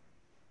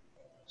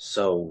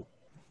 So,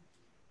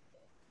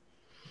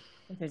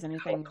 if there's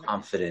anything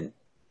confident.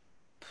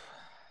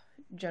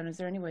 Joan, is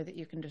there any way that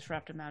you can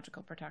disrupt a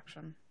magical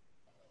protection?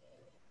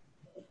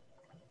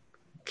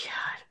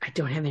 God, I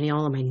don't have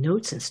all of my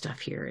notes and stuff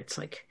here. It's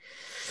like,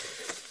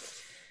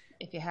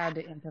 if you had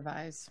to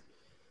improvise,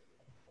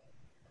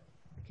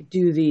 I could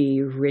do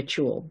the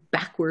ritual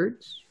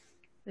backwards.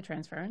 The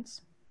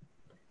transference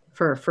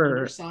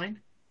for sign.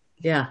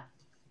 Yeah,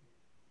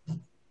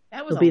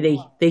 that was it'll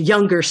be the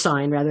younger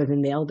sign rather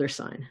than the elder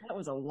sign. That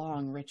was a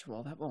long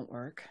ritual. That won't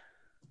work.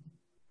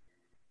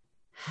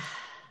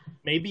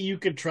 Maybe you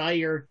could try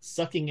your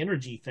sucking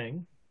energy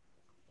thing.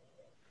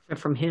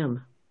 From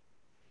him.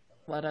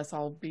 Let us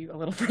all be a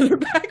little further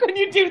back when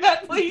you do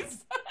that,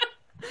 please.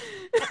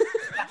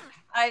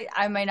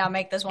 I may not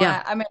make this one.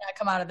 Yeah. I may not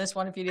come out of this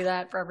one if you do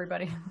that for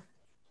everybody.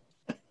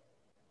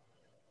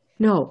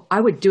 No, I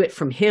would do it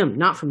from him,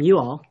 not from you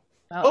all.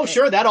 Oh,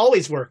 sure. That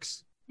always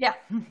works. Yeah.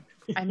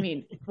 I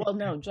mean, well,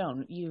 no,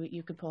 Joan,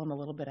 you could pull him a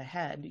little bit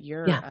ahead.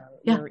 You're Yeah.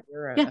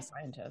 a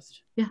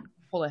scientist. Yeah.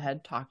 Pull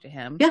ahead, talk to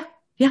him. Yeah.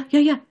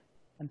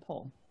 And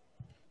pull.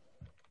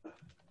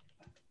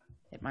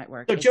 It might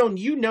work. So, Joan,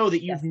 you know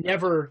that you've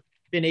never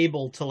been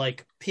able to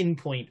like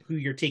pinpoint who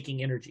you're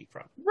taking energy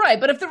from. Right,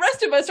 but if the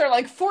rest of us are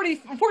like 40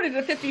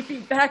 to 50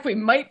 feet back, we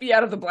might be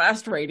out of the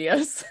blast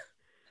radius.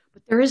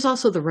 But there is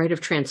also the rite of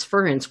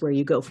transference where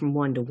you go from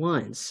one to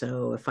one.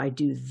 So if I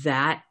do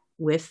that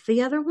with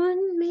the other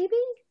one, maybe?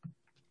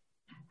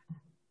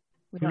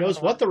 Who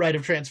knows what the rite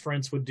of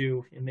transference would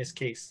do in this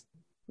case?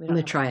 I'm going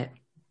to try it.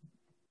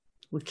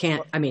 We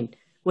can't, I mean,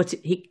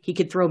 he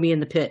could throw me in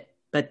the pit,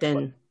 but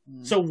then...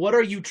 So what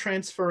are you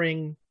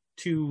transferring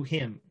to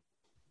him?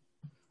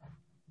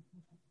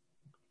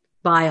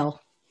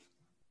 Bile.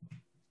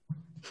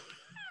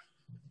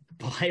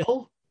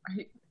 Bile? Are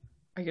you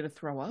going to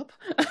throw up?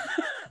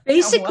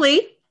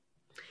 Basically.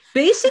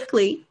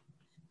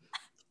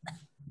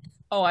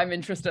 Oh, I'm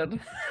interested.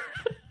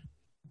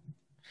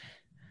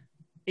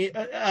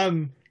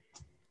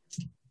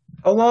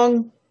 How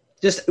long,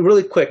 just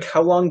really quick,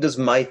 how long does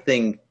my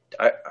thing,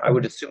 I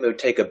would assume it would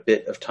take a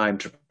bit of time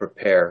to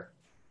prepare.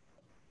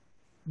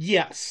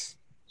 Yes.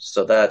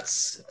 So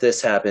if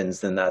this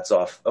happens, then that's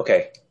off.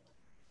 Okay.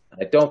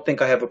 I don't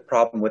think I have a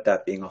problem with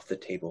that being off the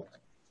table.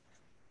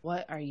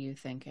 What are you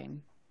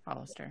thinking,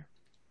 Hollister?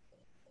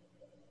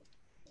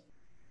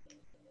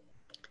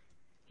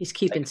 He's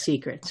keeping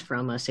secrets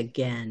from us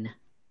again.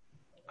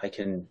 I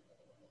can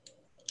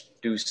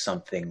do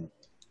something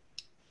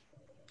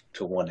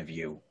to one of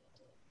you.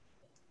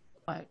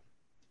 What?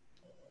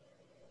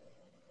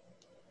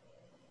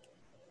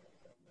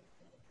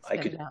 I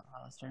could. Out,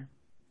 Hollister.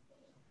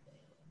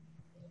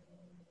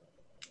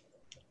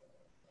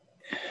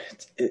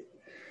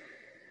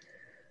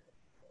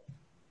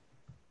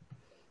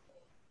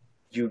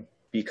 You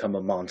become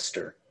a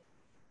monster.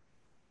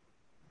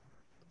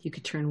 You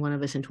could turn one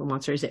of us into a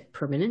monster. Is it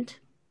permanent?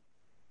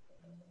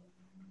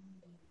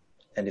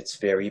 And it's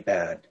very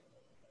bad.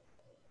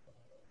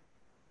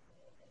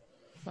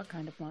 What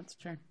kind of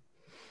monster?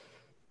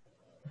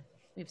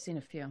 We've seen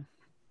a few.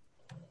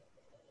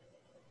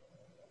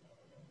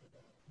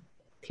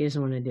 He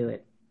doesn't want to do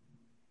it.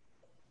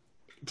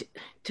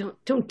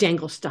 Don't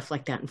dangle stuff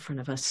like that in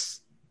front of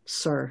us,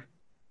 sir.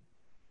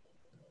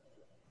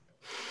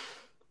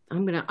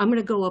 I'm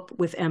gonna go up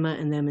with Emma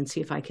and them and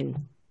see if I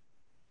can.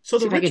 So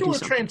the ritual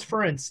of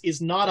transference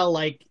is not a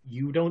like,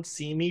 you don't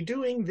see me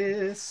doing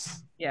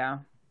this. Yeah.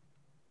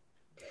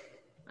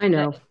 I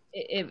know.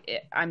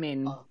 I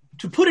mean,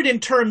 to put it in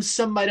terms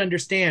some might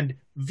understand,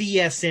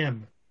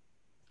 VSM.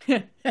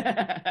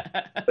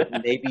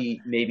 But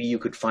maybe you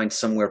could find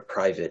somewhere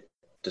private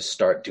to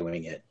start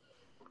doing it.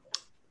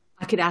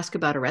 I could ask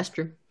about a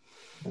restroom.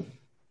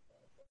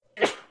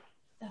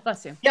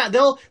 Bless you. Yeah,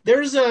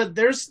 there's a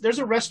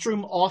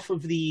restroom off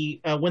of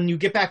the when you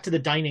get back to the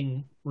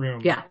dining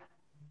room. Yeah.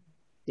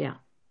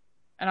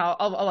 And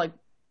I'll like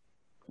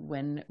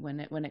when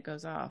it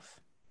goes off,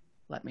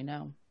 let me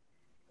know.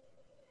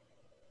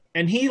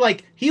 And he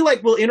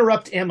will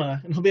interrupt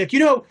Emma and he'll be like,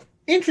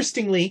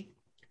 interestingly,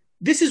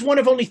 this is one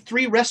of only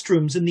 3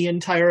 restrooms in the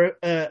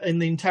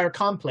entire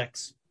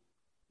complex.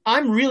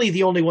 I'm really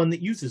the only one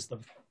that uses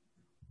them.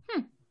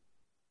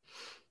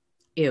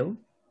 Ew.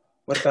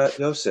 What about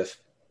Joseph?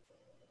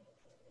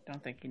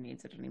 Don't think he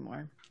needs it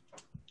anymore.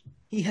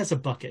 He has a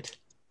bucket.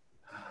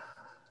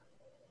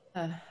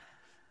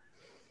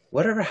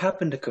 Whatever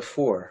happened to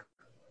Kafur?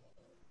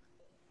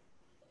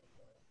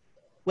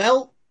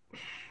 Well,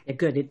 yeah,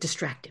 good. It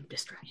distract him.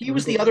 He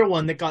was the other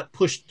one that got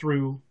pushed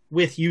through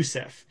with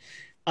Yusef.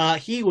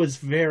 He was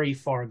very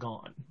far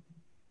gone.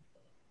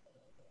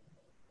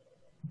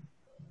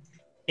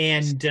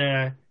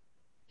 And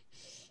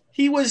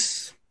he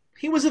was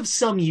of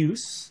some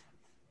use,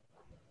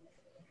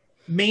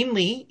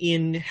 mainly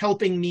in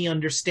helping me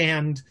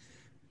understand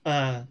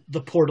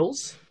the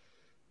portals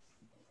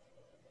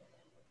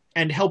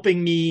and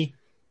helping me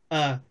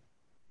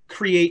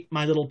create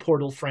my little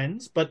portal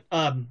friends. But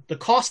the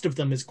cost of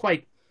them is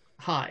quite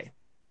high.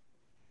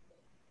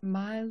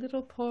 My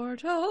little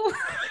portal.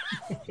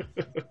 I'm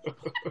sorry,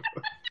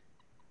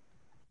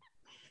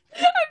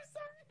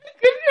 I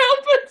couldn't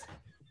help it.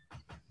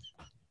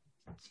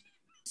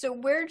 So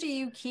where do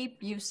you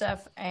keep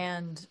Yusef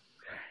and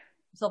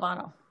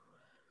Silvano?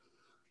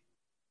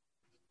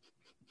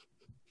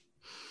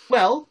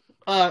 Well,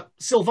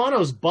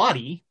 Silvano's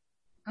body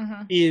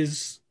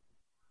is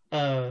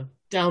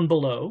down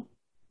below.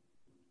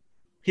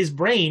 His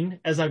brain,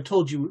 as I've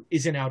told you,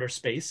 is in outer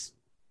space.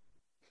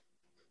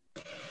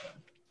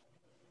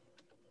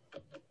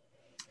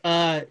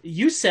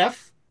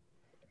 Yusef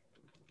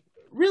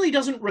really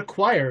doesn't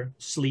require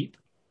sleep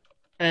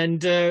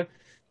and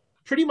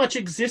pretty much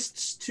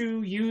exists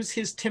to use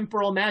his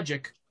temporal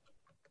magic.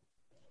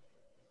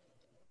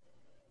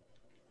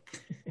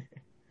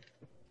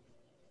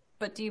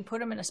 But do you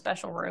put him in a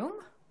special room?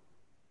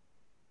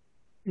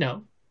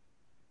 No.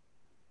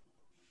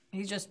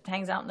 He just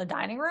hangs out in the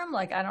dining room?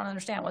 Like, I don't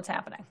understand what's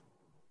happening.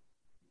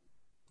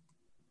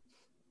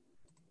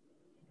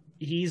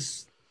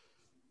 He's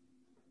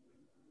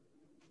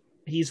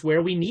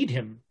where we need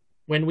him.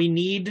 When we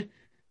need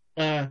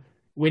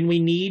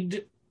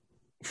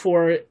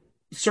for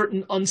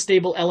certain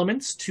unstable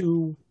elements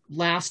to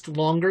last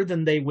longer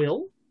than they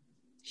will,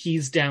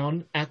 he's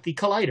down at the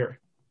collider.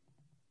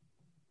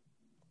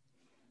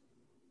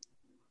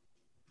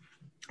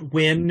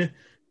 When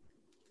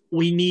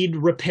we need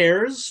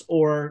repairs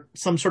or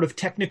some sort of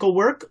technical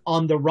work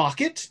on the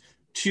rocket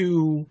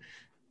to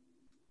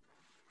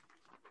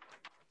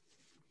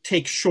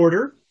take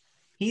shorter,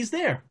 he's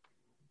there.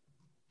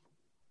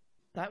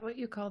 Is that what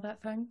you call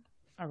that thing?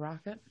 A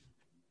rocket?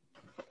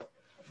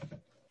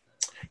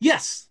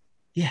 Yes,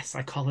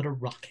 I call it a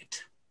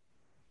rocket.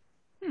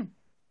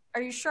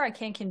 Are you sure I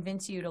can't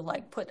convince you to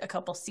like put a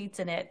couple seats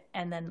in it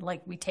and then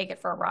like we take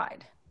it for a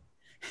ride?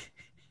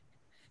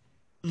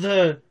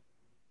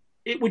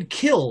 It would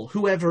kill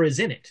whoever is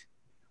in it.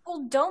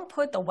 Well, don't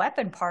put the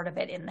weapon part of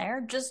it in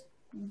there. Just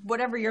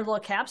whatever your little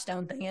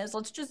capstone thing is.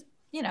 Let's just,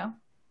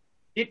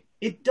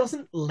 It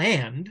doesn't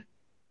land.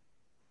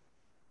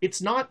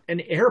 It's not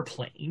an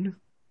airplane.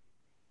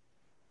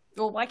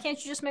 Well, why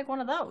can't you just make one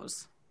of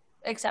those?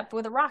 Except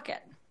with a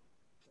rocket.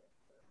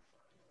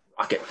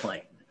 Rocket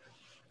plane.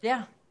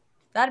 Yeah.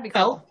 That'd be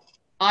cool. Well,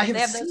 I have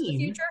those in the seen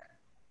future?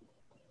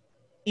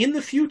 In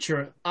the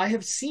future, I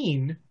have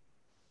seen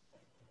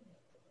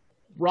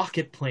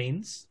rocket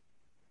planes.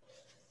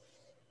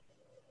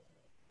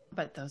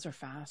 But those are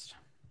fast.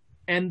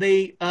 And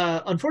they,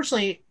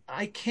 unfortunately,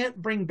 I can't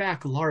bring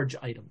back large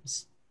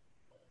items.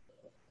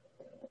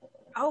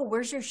 Oh,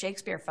 where's your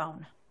Shakespeare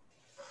phone?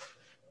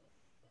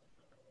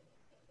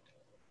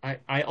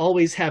 I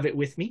always have it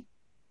with me.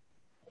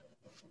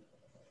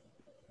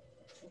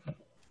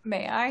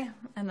 May I?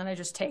 And then I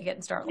just take it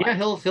and start Yeah,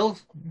 laughing. he'll.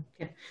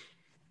 Yeah.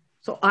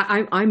 So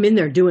I'm in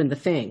there doing the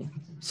thing.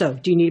 So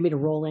do you need me to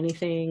roll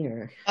anything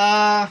or?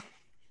 I'm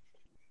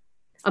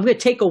going to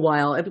take a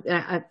while.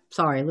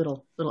 Sorry, a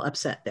little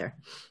upset there.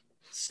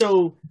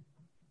 So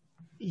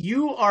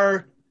you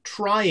are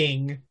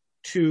trying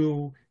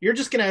to. You're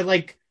just going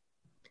to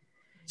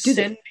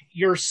send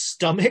your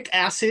stomach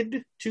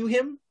acid to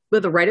him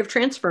with a right of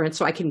transference,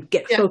 so I can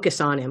get focus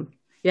on him.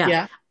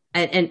 Yeah.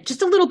 And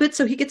just a little bit,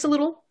 so he gets a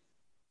little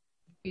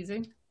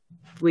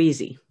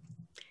wheezy.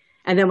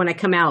 And then when I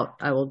come out,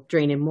 I will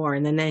drain him more,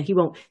 and then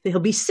he'll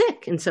be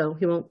sick, and so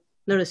he won't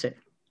notice it.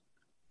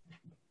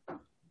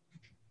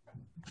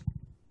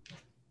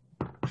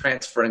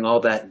 Transferring all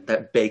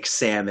that baked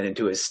salmon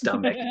into his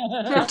stomach.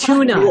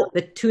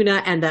 The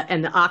tuna and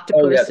the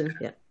octopus.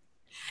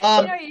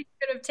 Oh, yeah. You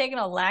could have taken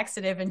a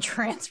laxative and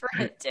transferred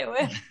it to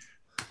it.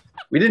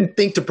 We didn't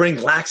think to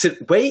bring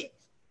laxative. Wait,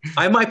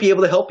 I might be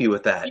able to help you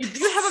with that. You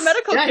do have a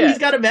medical kit. Yeah, he's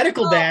got a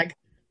medical bag.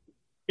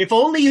 If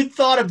only you'd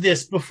thought of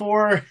this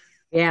before.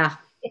 Yeah.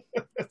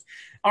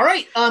 All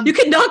right. You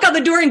can knock on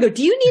the door and go,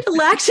 do you need a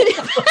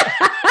laxative?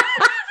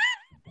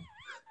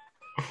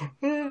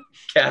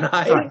 Can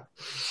I? Sorry.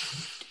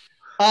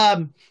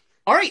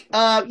 All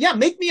right.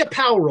 Make me a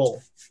power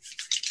roll.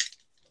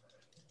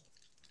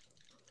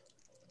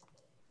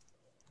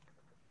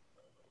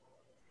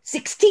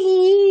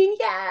 $16.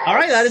 Yes. All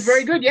right, that is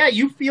very good. Yeah,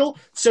 you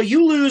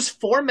lose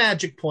 4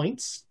 magic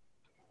points.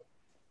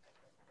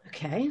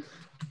 Okay.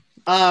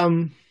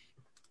 And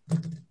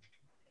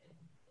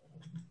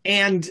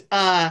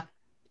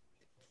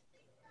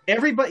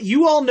everybody,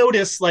 you all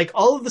notice, like,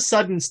 all of a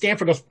sudden,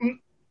 Stanford goes,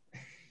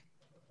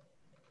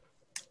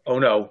 Oh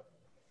no.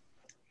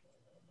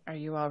 Are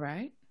you all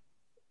right?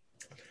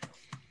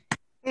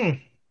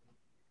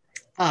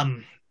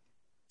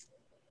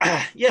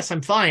 Yes,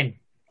 I'm fine.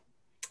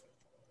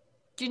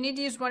 Do you need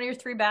to use one of your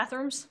 3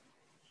 bathrooms?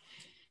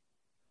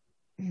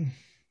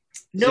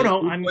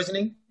 No, I'm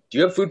poisoning. Do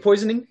you have food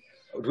poisoning?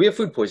 Do we have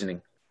food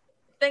poisoning?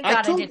 Thank God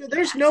I didn't.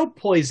 There's no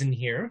poison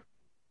here.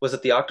 Was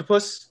it the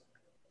octopus?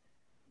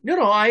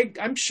 No,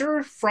 I'm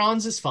sure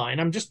Franz is fine.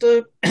 I'm just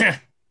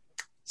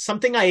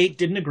something I ate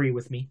didn't agree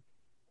with me.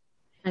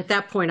 At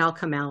that point, I'll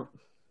come out.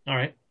 All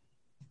right.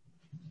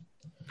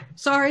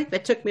 Sorry,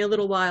 that took me a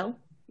little while.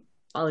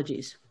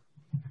 Apologies.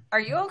 Are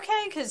you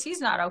okay? Because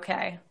he's not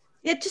okay.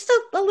 Yeah, just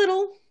a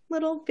little,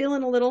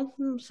 feeling a little.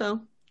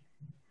 So,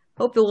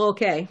 hope you're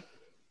okay.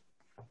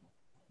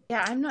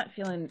 Yeah, I'm not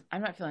feeling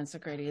so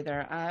great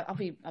either. I'll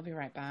be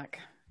right back.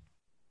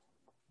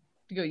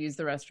 To go use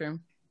the restroom.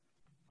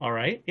 All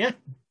right. Yeah.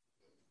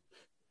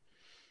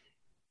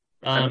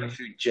 I'm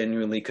actually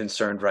genuinely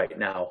concerned right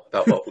now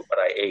about what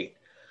I ate.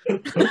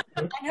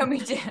 I know, me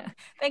too.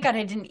 Thank God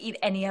I didn't eat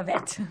any of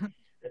it.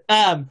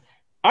 All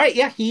right.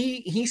 Yeah.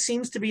 He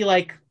seems to be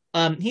like.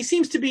 He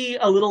seems to be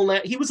a little.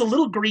 He was a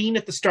little green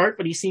at the start,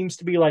 but he seems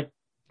to be like.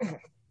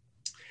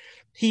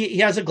 He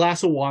has a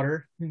glass of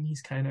water, and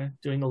he's kind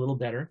of doing a little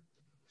better.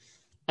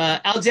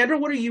 Alexandra,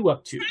 what are you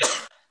up to?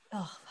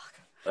 Oh, fuck.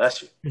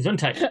 Bless you.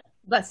 Gesundheit.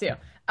 Bless you.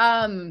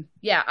 I'm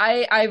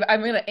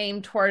gonna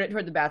aim toward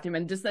the bathroom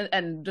and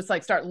just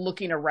like start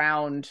looking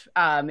around.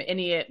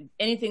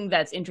 Anything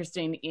that's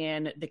interesting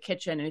in the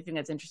kitchen, anything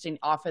that's interesting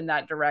off in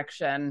that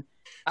direction.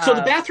 So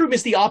the bathroom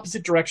is the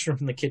opposite direction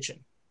from the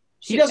kitchen.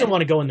 He doesn't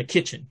want to go in the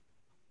kitchen.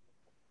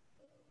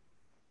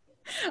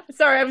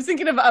 Sorry, I was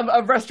thinking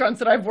of restaurants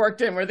that I've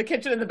worked in where the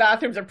kitchen and the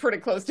bathrooms are pretty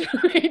close to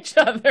each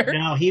other.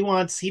 No, he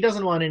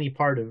doesn't want any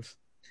part of.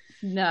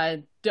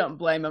 No, don't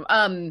blame him.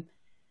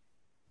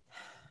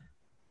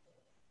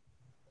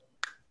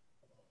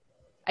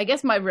 I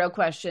guess my real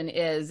question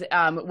is,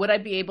 would I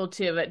be able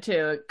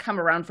to come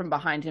around from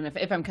behind him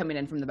if I'm coming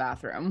in from the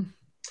bathroom?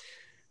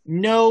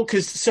 No,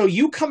 because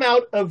you come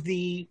out of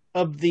the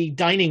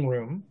dining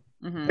room.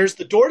 Mm-hmm. There's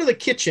the door to the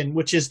kitchen,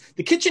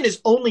 the kitchen is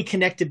only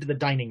connected to the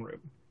dining room.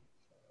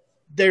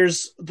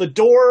 There's the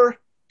door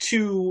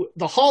to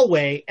the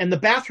hallway, and the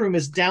bathroom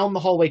is down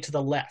the hallway to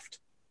the left.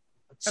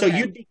 So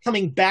you'd be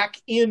coming back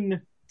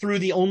in through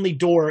the only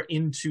door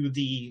into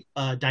the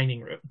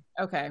dining room.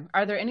 Okay.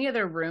 Are there any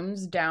other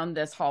rooms down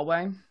this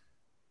hallway?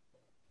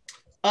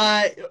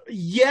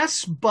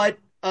 Yes, but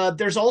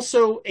there's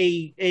also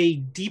a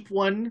deep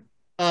one.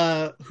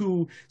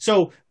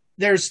 So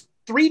there's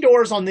 3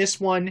 doors on this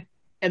one,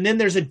 and then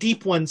there's a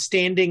deep one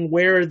standing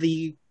where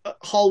the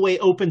hallway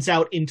opens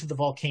out into the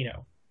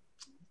volcano.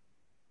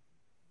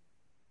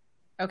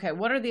 Okay,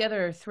 what are the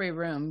other 3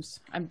 rooms?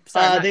 I'm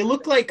sorry. They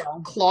look like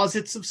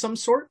closets of some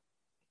sort.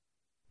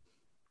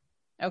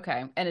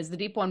 Okay, and is the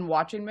deep one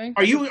watching me?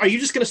 Are you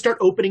just going to start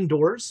opening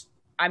doors?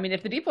 I mean,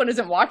 if the deep one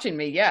isn't watching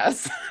me,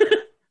 yes.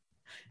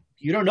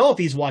 You don't know if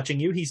he's watching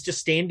you. He's just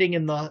standing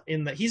in the.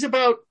 He's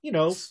about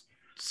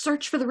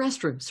Search for the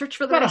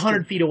restroom. About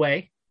 100 feet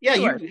away. Yeah,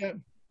 sure. Sure.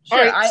 All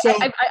right, so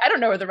I don't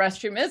know where the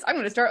restroom is. I'm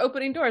going to start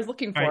opening doors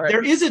looking for it.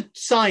 There is a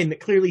sign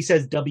that clearly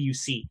says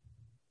WC.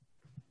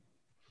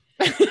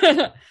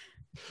 Clearly,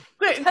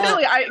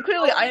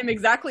 I am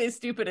exactly as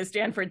stupid as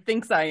Stanford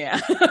thinks I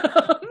am.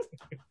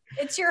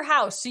 It's your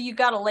house, so you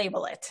got to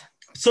label it.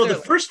 So the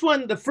first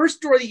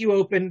door that you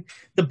open,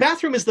 the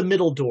bathroom is the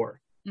middle door.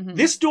 Mm-hmm.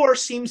 This door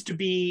seems to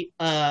be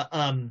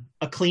a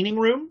cleaning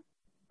room.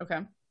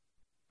 Okay.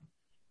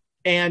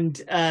 And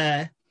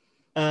did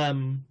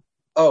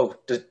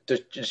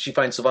she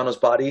find Silvano's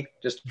body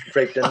just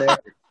draped in there?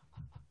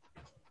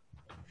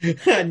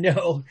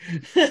 No.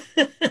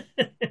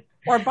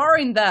 Or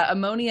barring that,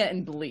 ammonia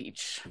and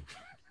bleach.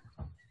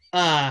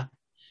 I'm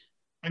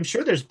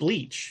sure there's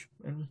bleach.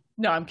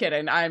 No, I'm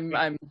kidding.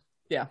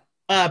 Yeah.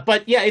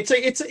 But yeah,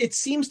 it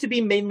seems to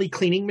be mainly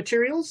cleaning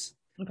materials.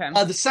 Okay.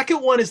 The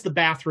second one is the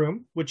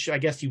bathroom, which I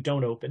guess you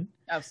don't open.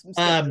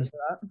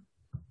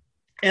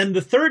 And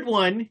the third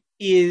one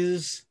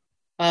is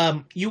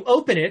you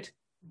open it,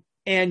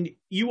 and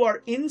you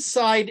are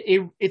inside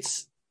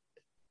it's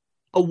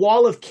a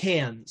wall of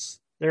cans.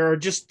 There are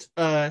just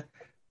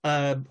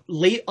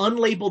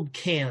unlabeled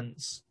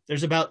cans.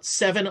 There's about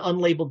 7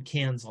 unlabeled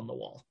cans on the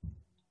wall,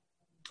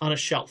 on a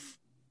shelf.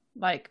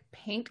 Like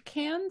paint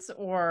cans,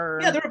 or?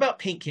 Yeah, they're about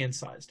paint can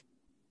sized.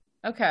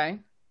 Okay.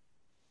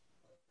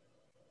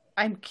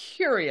 I'm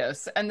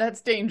curious, and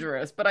that's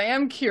dangerous, but I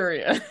am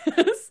curious.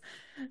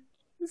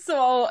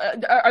 So,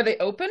 are they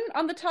open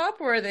on the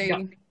top, or are they?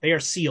 Yeah, they are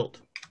sealed.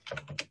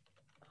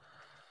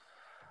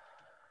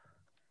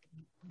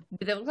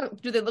 Do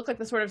they look like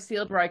the sort of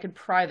sealed where I could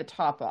pry the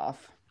top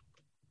off?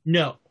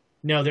 No,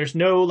 there's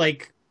no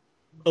like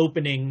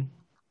opening.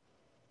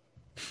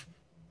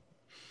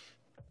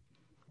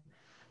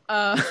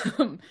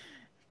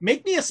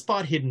 Make me a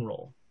spot hidden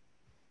roll.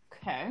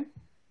 Okay.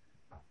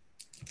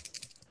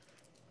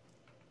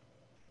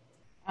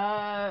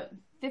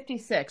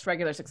 56,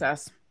 regular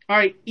success. All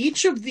right,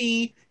 each of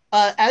the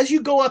as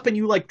you go up and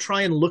you like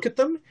try and look at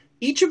them,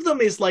 each of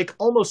them is like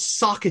almost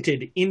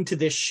socketed into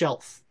this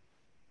shelf.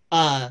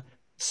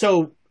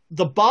 So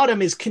the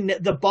bottom is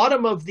the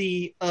bottom of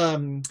the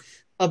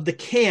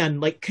can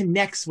like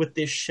connects with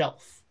this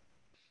shelf.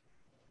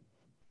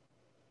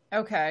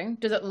 Okay.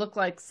 Does it look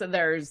like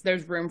there's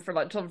room for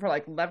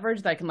like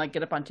leverage that I can like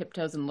get up on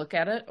tiptoes and look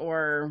at it,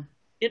 or?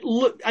 It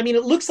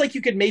looks like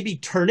you could maybe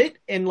turn it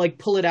and like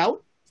pull it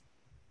out.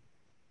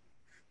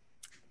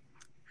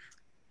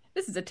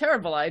 This is a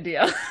terrible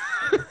idea.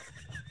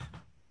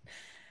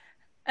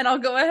 And I'll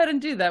go ahead and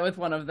do that with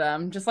one of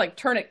them. Just like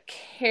turn it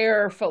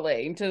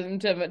carefully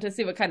to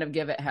see what kind of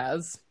give it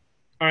has.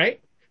 All right.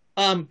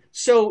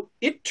 So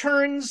it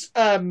turns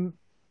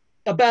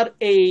about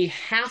a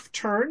half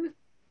turn,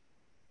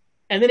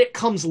 and then it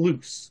comes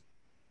loose.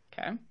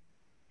 Okay.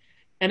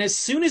 And as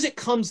soon as it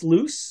comes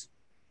loose,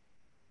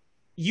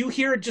 you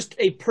hear just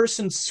a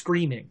person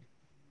screaming.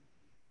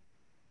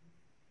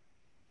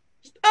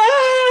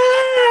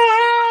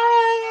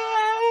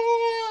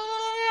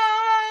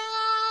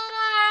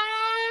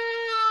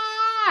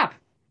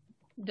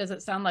 Does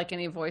it sound like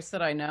any voice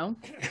that I know?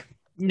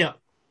 No.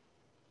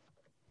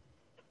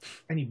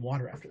 I need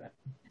water after that.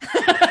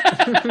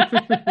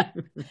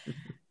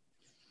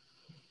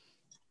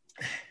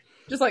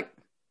 Just like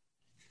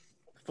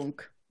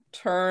thunk.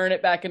 Turn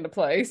it back into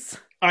place.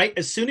 All right.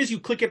 As soon as you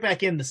click it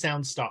back in, the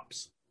sound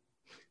stops.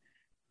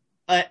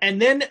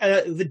 And then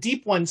the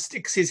deep one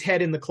sticks his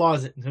head in the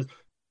closet and says,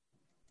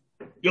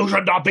 "You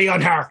should not be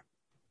in here."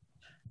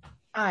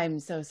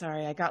 I'm so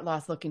sorry. I got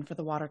lost looking for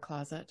the water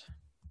closet.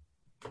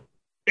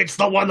 It's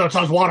the one that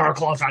says water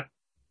closet.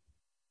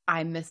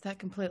 I missed that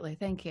completely.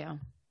 Thank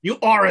you. You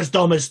are as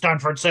dumb as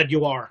Stanford said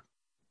you are.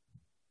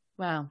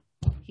 Well,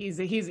 he's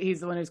the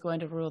one who's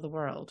going to rule the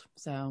world,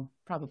 so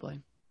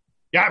probably.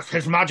 Yes,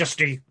 His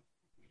Majesty.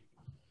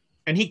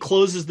 And he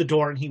closes the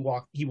door and he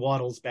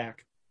waddles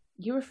back.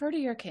 You refer to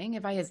your king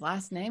by his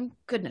last name?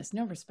 Goodness,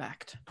 no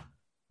respect.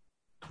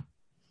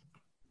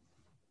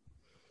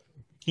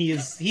 He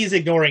is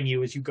ignoring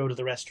you as you go to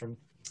the restroom.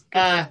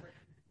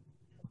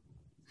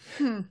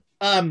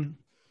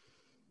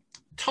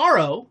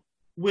 Taro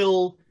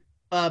will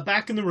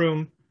back in the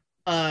room.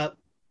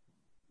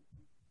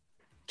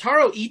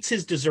 Taro eats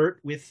his dessert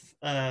with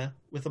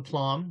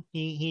aplomb.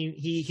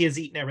 He has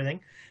eaten everything,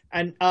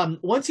 and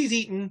once he's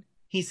eaten,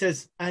 he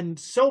says, "And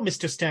so,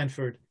 Mr.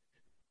 Stanford,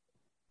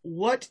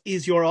 what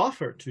is your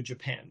offer to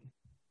Japan?"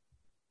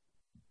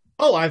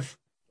 "Oh, I've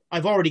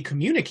already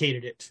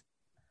communicated it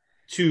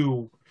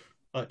to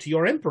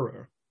your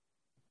emperor.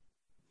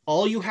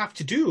 All you have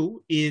to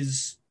do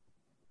is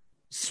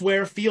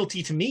swear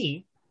fealty to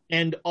me,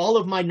 and all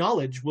of my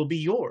knowledge will be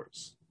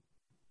yours."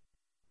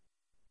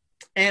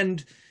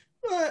 And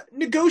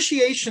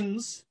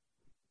negotiations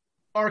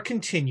are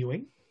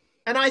continuing,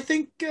 and I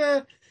think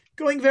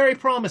going very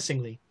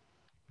promisingly.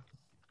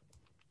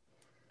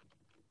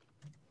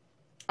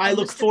 I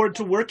look forward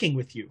to working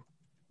with you,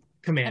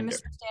 Commander. And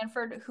Mr.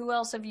 Stanford, who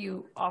else have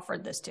you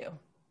offered this to?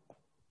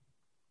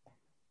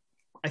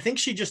 I think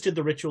she just did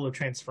the ritual of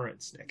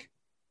transference, Nick.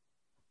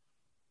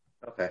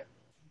 Okay.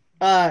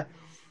 When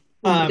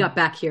we got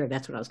back here,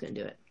 that's when I was going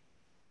to do it.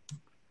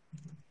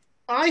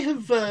 I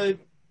have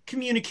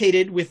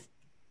communicated with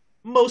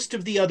most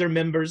of the other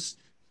members,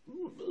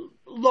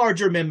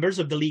 larger members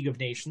of the League of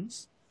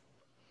Nations.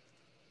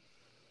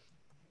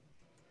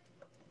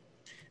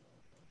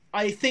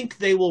 I think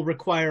they will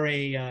require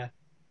a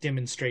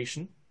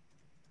demonstration.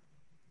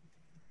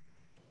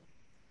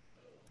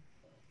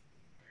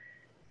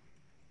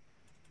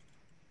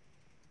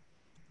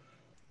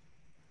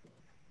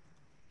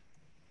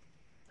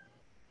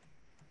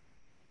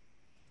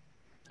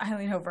 I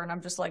lean over and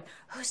I'm just like,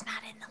 who's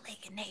not in the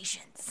League of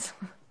Nations?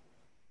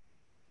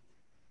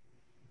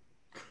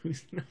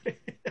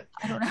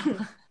 I don't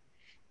know.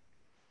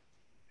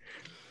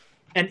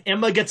 And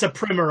Emma gets a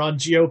primer on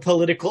the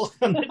geopolitical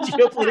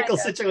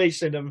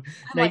situation of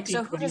 1926. Like,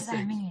 so who does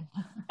that mean?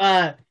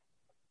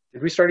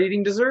 Did we start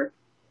eating dessert?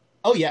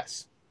 Oh,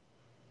 yes.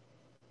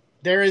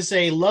 There is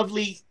a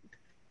lovely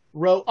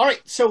row. All right.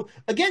 So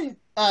again,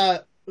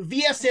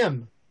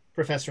 VSM,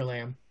 Professor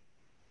Lamb.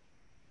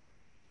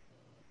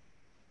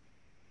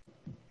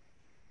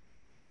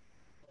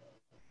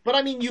 But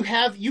I mean,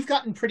 you've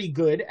gotten pretty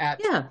good at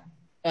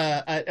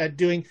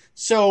doing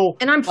so.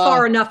 And I'm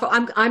far enough.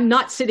 I'm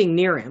not sitting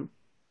near him.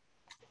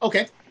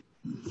 Okay.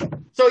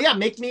 So yeah,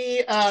 make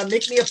me a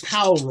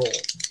POW roll.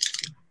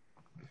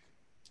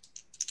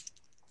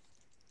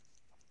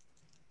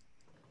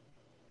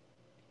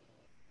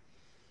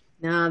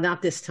 No,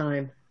 not this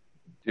time.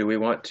 Do we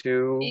want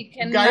to? We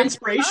can got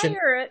inspiration.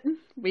 It.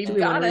 We've Do we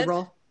got want to it.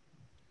 reroll?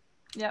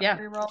 Yeah.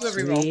 Reroll. Do a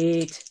reroll.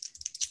 Sweet.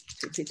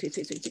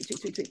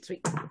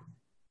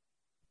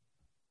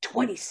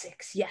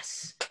 26.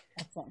 Yes.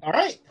 All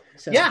right.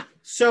 So, yeah.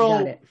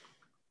 So.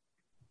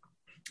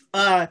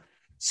 Got it.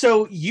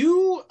 So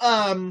you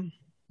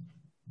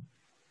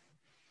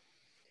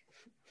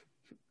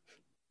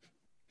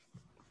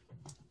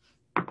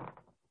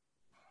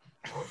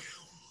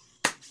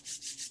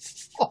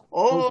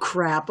Oh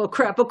crap!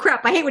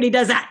 I hate when he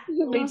does that.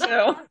 Me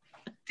too.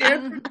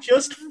 Stanford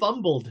just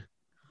fumbled.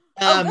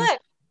 Good.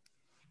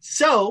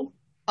 So,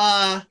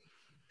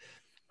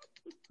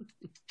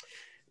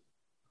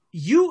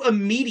 you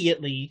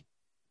immediately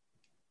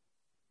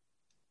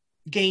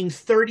gain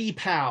 30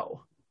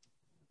 POW.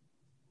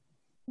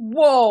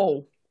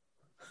 Whoa.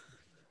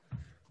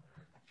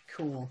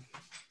 Cool.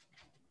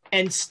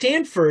 And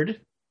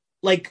Stanford,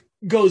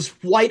 goes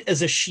white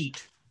as a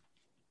sheet.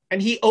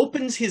 And he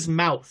opens his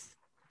mouth.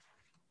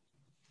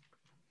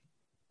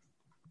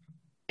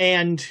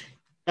 And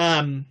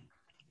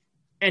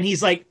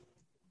he's like,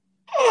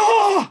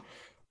 oh,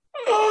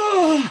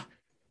 oh,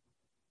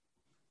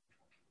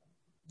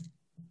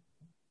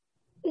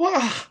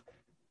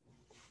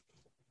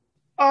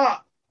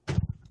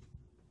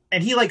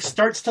 and he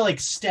starts to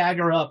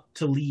stagger up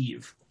to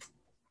leave.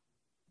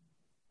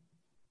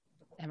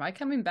 Am I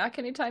coming back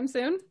anytime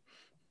soon?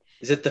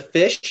 Is it the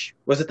fish?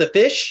 Was it the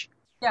fish?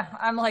 Yeah,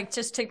 I'm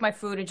just take my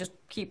food and just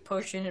keep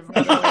pushing it.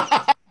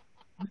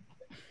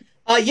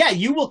 Yeah,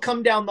 you will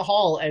come down the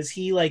hall as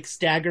he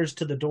staggers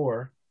to the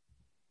door.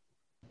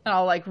 And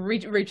I'll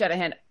reach out a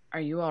hand.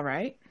 Are you all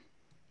right?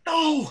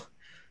 No.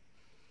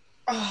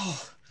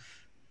 Oh,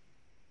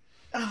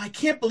 I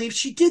can't believe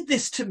she did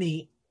this to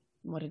me.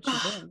 What did she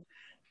do?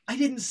 I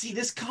didn't see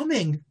this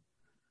coming.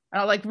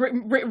 And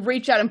I'll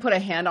reach out and put a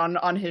hand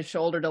on his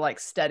shoulder to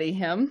steady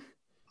him.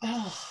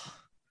 Oh,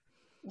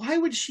 why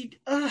would she?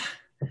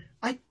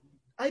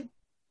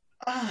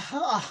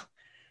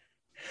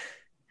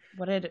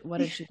 What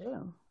did she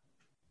do?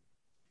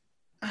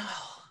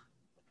 Oh.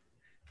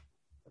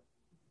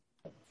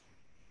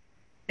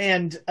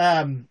 And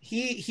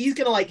he's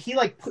gonna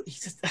he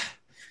says,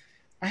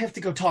 I have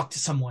to go talk to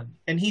someone,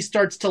 and he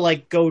starts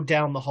to go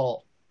down the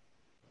hall.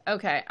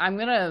 Okay, I'm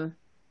gonna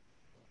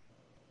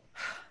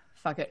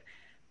fuck it.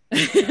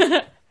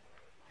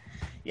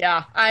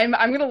 Yeah, I'm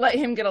gonna let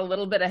him get a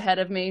little bit ahead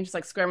of me,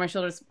 just square my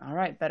shoulders. All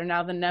right, better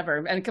now than never,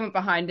 and come up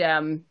behind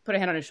him, put a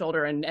hand on his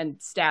shoulder,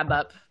 and stab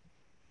up.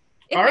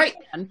 All right,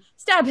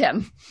 stab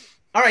him.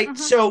 All right,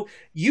 so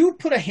you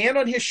put a hand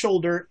on his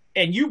shoulder,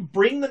 and you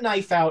bring the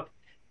knife out,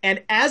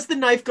 and as the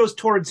knife goes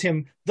towards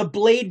him, the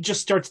blade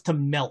just starts to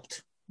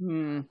melt.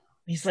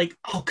 He's like,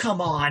 "Oh, come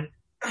on,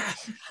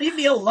 leave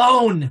me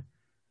alone."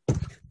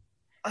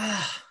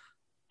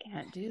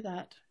 Can't do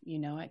that. You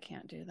know I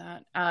can't do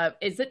that.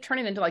 Is it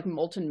turning into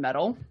molten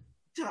metal?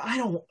 I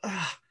don't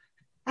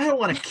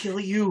want to kill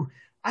you.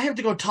 I have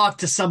to go talk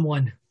to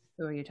someone.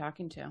 Who are you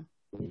talking to?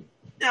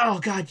 Oh,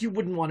 God, you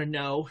wouldn't want to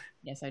know.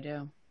 Yes, I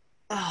do.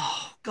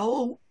 Oh,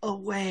 go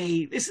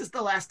away. This is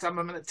the last time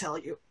I'm going to tell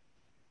you.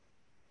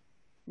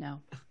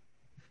 No.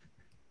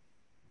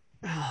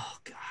 Oh,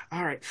 God.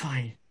 All right,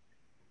 fine.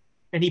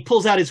 And he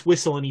pulls out his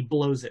whistle and he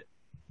blows it.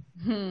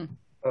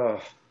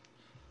 Oh.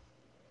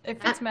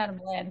 If it's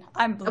Madame Lynn,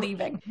 I'm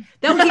believing.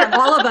 That would be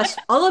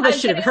all of us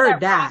should have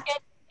heard that.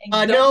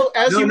 No,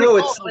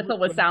 it's whistle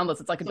was soundless.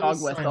 It's like a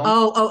dog whistle.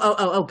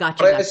 Oh,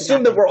 gotcha. I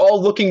assume that we're all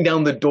looking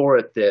down the door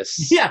at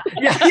this. Yeah.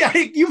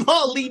 You've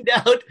all leaned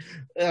out.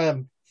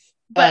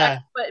 But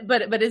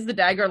is the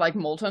dagger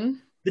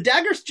molten? The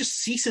dagger just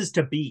ceases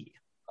to be.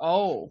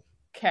 Oh,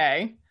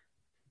 okay.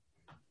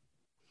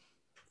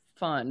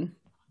 Fun.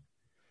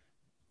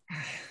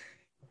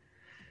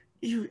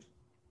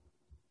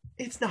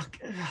 It's not.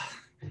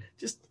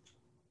 Just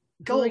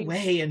go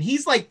away. And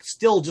he's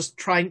still just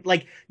trying.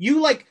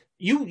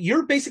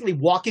 You're basically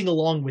walking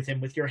along with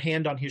him with your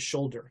hand on his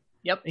shoulder.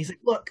 Yep. And he's like,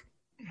 "Look,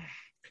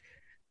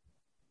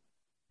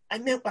 I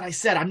meant what I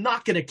said. I'm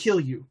not going to kill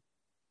you."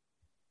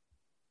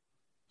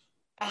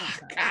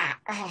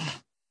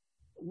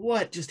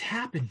 What just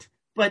happened?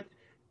 But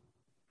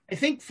I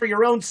think for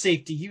your own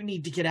safety, you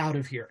need to get out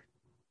of here.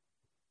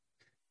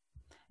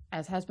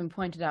 As has been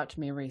pointed out to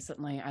me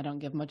recently, I don't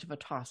give much of a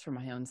toss for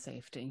my own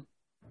safety.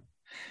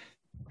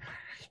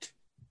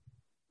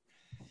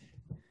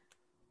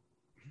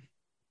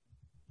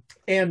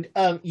 And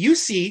you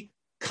see,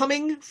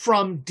 coming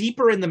from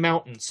deeper in the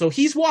mountain, so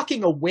he's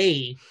walking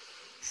away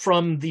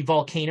from the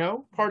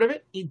volcano part of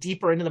it,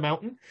 deeper into the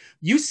mountain.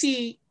 You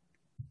see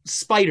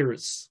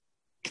spiders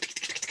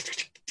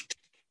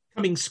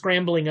coming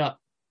scrambling up.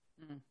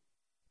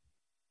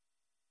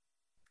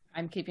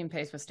 I'm keeping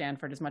pace with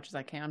Stanford as much as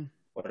I can.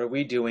 What are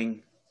we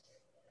doing?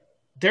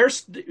 They're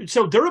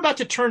about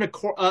to turn a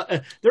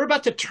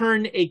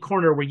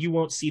corner where you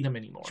won't see them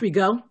anymore. Should we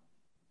go?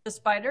 The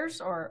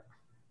spiders or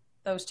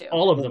those two?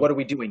 All of them. What are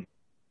we doing?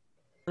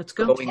 Let's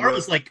go.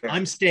 Tara's like,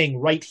 I'm staying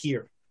right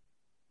here.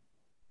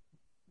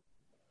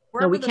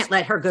 No, we can't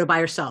let her go by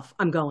herself.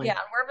 I'm going. Yeah,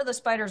 wherever the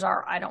spiders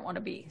are, I don't want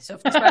to be. So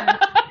if the spiders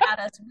are at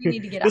us, we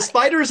need to get out. The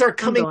spiders are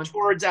coming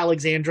towards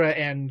Alexandra,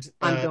 and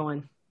I'm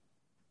going.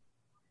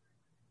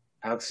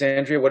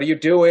 Alexandria, what are you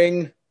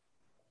doing?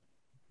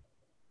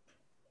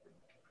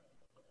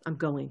 I'm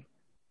going.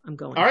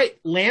 All right,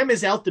 Lamb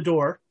is out the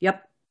door.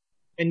 Yep.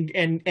 And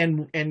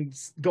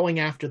going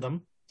after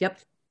them. Yep.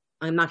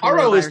 I'm not.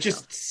 Taro is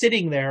just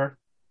sitting there,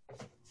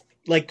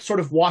 like sort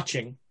of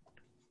watching.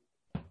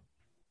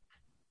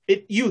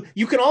 You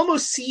can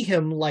almost see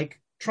him like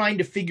trying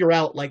to figure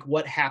out like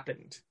what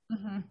happened.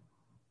 Mm-hmm.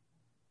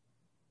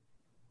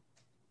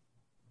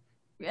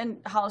 And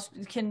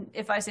Hollister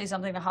if I say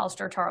something to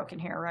Hollister, Taro can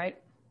hear,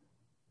 right?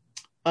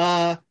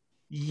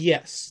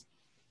 Yes.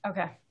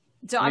 Okay.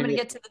 So I'm gonna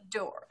get to the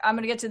door. I'm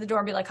gonna get to the door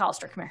and be like,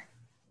 Hollister, come here.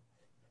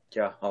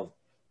 Yeah, I'll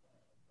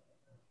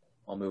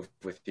move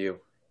with you.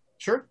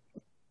 Sure.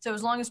 So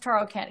as long as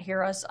Taro can't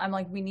hear us, I'm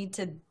like, we need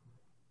to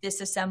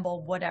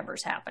disassemble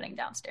whatever's happening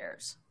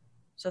downstairs,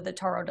 so that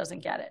Taro doesn't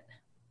get it.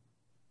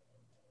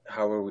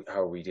 How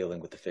are we dealing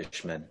with the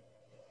fishmen?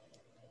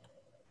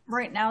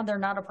 Right now, they're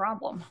not a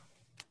problem.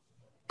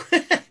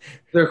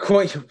 We're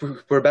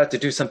about to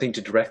do something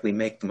to directly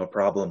make them a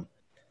problem.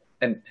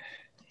 And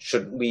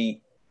shouldn't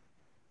we...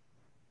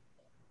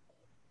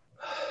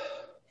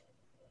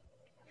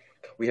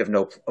 We have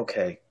no...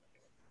 Okay.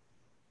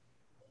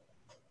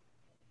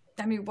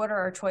 I mean, what are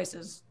our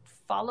choices?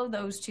 Follow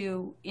those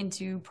two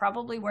into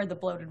probably where the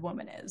bloated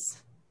woman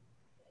is.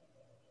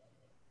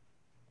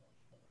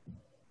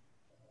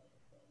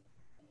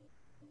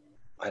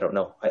 I don't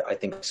know. I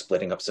think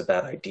splitting up's a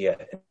bad idea.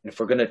 And if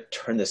we're going to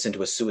turn this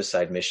into a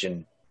suicide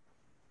mission,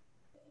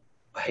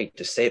 I hate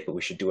to say it, but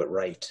we should do it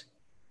right.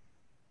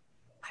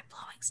 By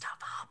blowing stuff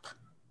up.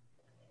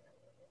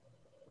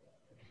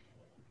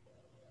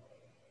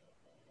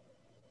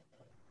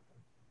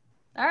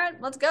 All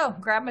right, let's go.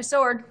 Grab my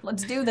sword.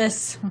 Let's do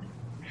this.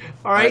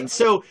 All right,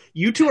 so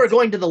you two are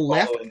going to the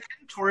left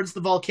towards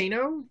the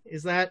volcano?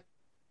 Is that?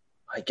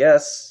 I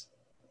guess.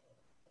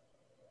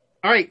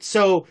 All right,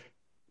 so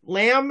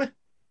Lamb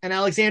and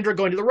Alexandra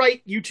going to the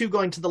right, you two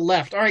going to the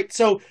left. All right,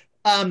 so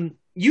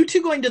you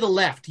two going to the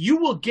left, you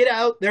will get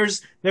out.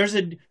 There's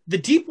the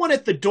deep one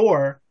at the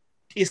door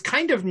is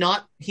kind of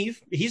not,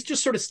 he's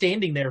just sort of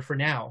standing there for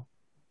now.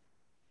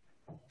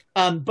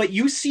 But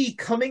you see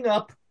coming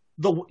up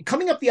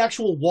the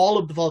actual wall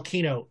of the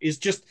volcano is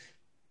just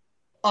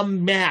a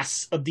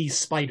mass of these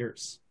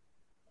spiders.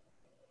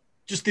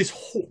 Just this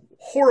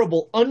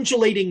horrible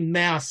undulating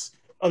mass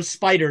of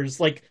spiders,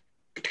 like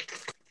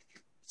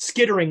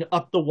skittering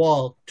up the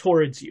wall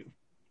towards you.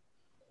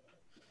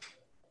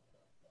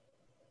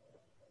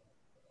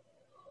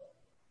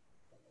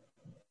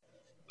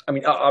 I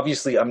mean,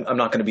 obviously, I'm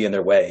not going to be in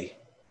their way.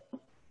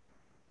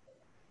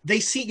 They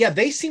seem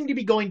to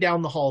be going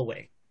down the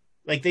hallway.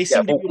 Like they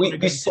seem to be.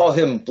 We saw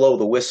him blow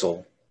the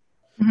whistle.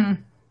 Mm-hmm.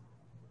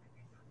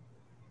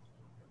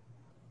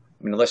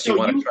 I mean, unless you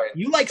want to try.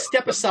 You like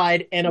step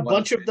aside, and a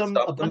bunch of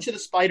the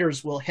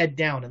spiders will head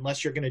down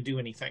unless you're going to do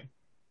anything.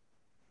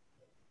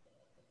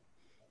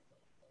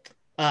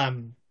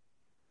 And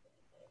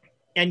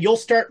you'll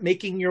start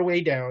making your way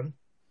down.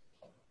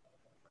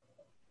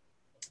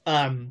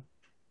 All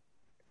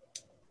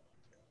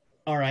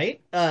right.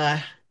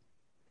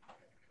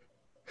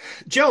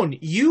 Joan,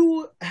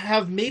 you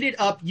have made it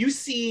up. You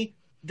see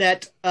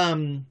that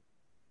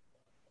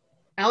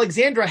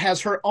Alexandra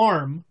has her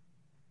arm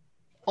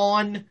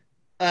on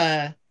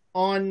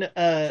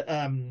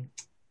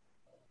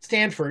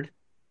Stanford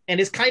and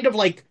is kind of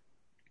like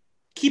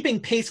keeping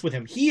pace with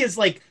him. He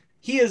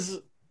is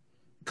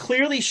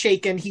clearly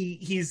shaken.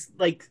 He's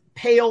like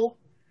pale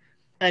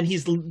and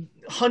he's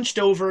hunched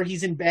over.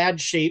 He's in bad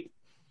shape.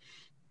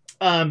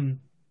 And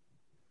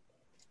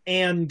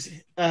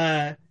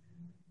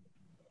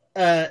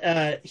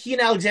he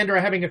and Alexandra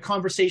are having a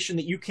conversation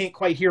that you can't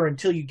quite hear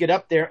until you get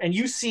up there, and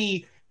you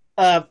see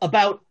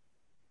about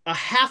a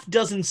half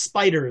dozen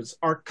spiders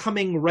are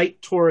coming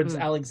right towards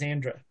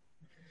Alexandra.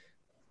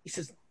 He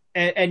says,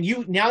 and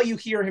you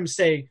hear him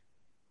say,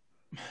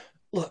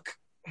 "Look,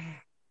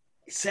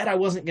 he said I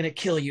wasn't going to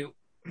kill you.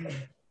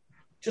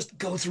 Just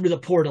go through the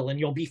portal and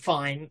you'll be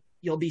fine.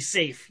 You'll be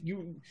safe.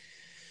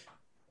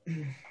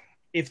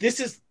 If this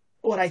is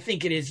what I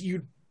think it is,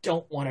 you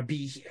don't want to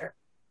be here."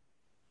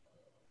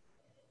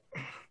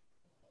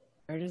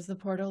 Where does the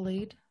portal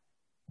lead?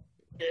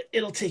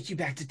 It'll take you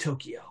back to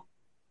Tokyo.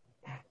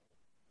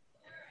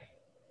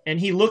 And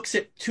he looks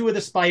at two of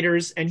the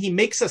spiders and he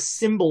makes a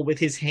symbol with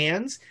his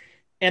hands,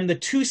 and the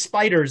two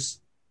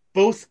spiders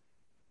both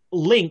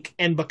link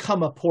and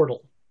become a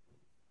portal.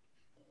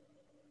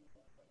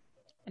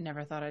 I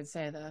never thought I'd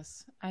say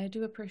this. I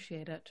do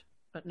appreciate it,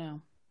 but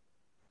no.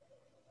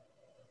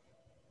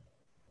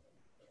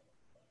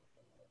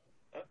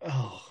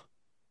 Oh.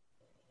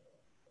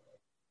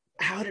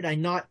 How did I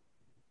not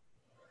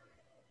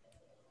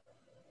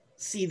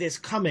see this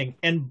coming?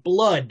 And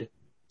blood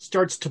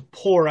starts to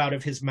pour out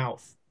of his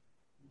mouth.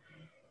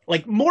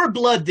 Like more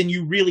blood than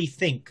you really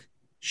think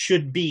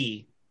should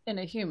be. In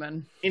a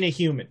human.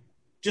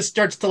 Just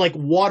starts to like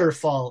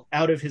waterfall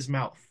out of his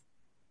mouth.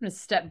 I'm going to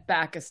step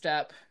back a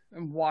step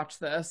and watch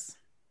this.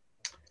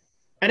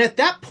 And at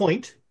that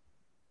point,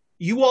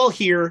 you all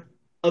hear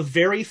a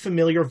very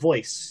familiar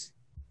voice.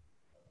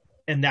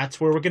 And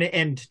that's where we're going to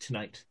end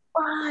tonight.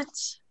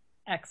 What?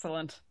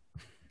 Excellent.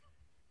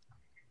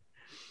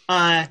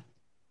 I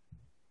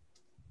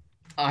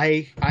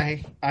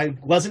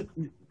wasn't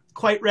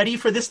quite ready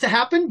for this to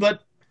happen,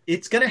 but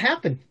it's going to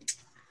happen.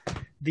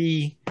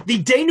 The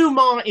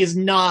denouement is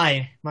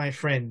nigh, my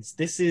friends.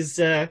 This is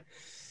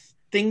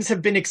things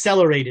have been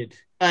accelerated.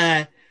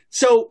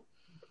 So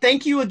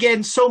thank you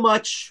again so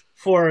much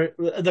for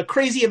the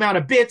crazy amount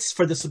of bits,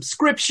 for the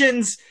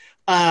subscriptions.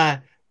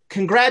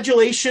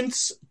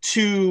 Congratulations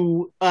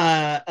to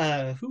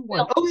who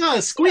won? Oh,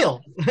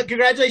 Squeal.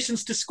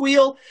 Congratulations to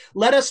Squeal.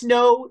 Let us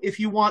know if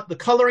you want the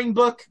coloring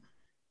book.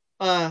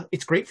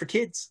 It's great for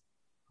kids.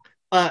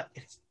 It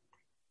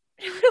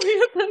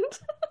really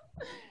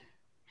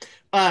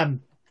isn't.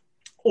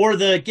 Or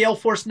the Gale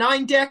Force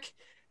 9 deck.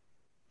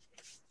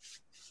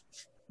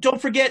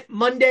 Don't forget,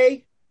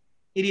 Monday,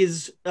 it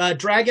is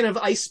Dragon of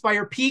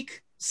Icespire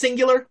Peak,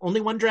 singular, only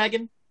one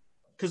dragon,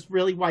 because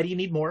really, why do you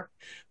need more?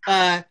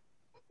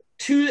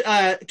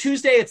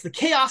 Tuesday, it's the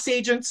Chaos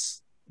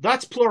Agents.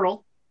 That's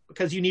plural,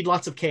 because you need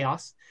lots of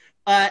chaos.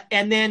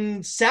 And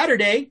then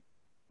Saturday,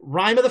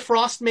 Rime of the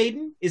Frost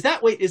Maiden. Is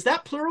that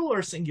plural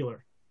or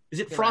singular? Is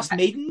it Frost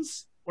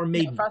Maidens or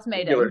Maiden? Frost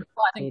Maiden.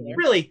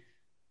 Really?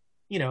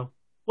 You know,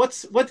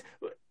 what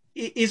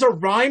is a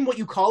rhyme what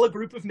you call a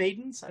group of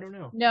maidens? I don't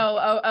know. No,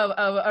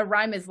 a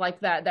rhyme is like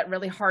that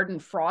really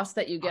hardened frost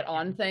that you get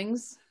on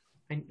things.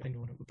 I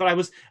know, but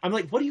I'm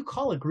like, what do you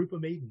call a group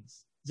of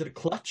maidens? Is it a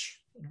clutch?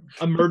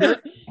 A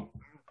murder?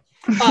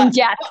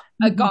 Yes,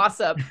 a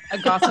gossip. A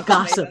gossip.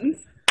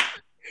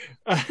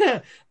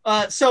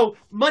 So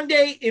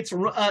Monday, it's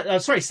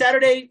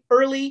Saturday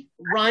early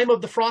Rime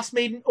of the Frost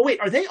Maiden. Oh wait,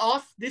 are they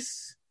off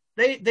this?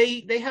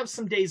 They have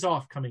some days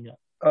off coming up.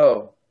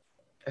 Oh,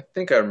 I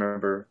think I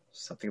remember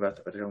something about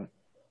that, but I don't.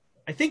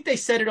 I think they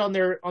said it on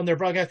their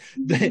broadcast.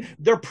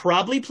 They're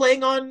probably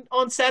playing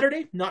on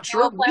Saturday. Not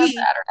sure. On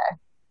Saturday.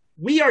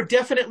 We are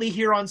definitely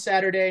here on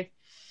Saturday.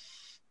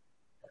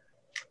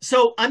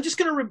 So I'm just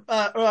going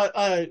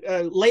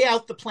to lay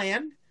out the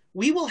plan.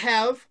 We will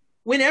have,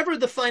 whenever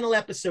the final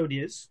episode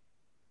is,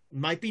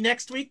 might be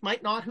next week,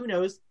 might not, who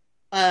knows.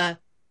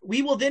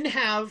 We will then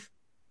have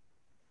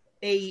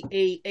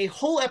a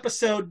whole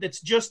episode that's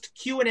just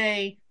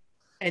Q&A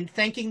and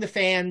thanking the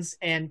fans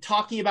and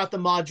talking about the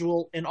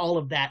module and all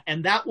of that.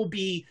 And that will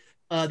be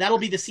that'll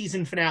be the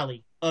season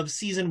finale of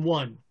season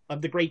 1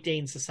 of the Great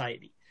Dane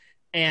Society.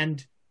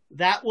 And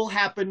that will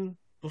happen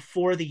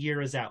before the year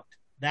is out.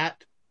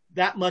 That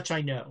much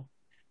I know.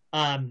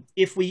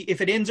 If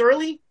it ends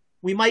early,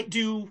 we might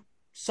do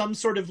some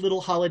sort of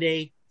little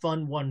holiday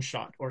fun one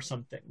shot or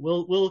something.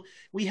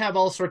 We have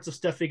all sorts of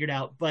stuff figured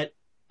out, but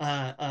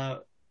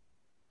our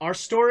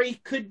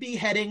story could be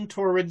heading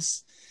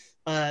towards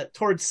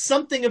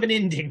something of an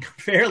ending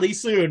fairly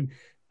soon,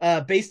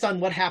 based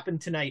on what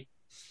happened tonight.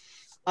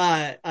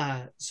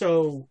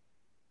 So,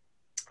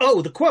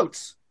 the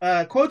quotes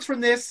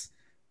from this.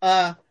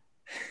 I'm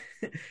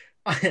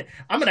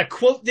going to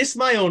quote this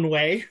my own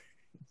way.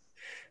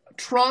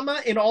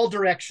 Trauma in all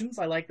directions.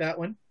 I like that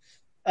one.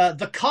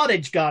 The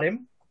cottage got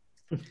him.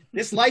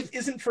 This life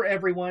isn't for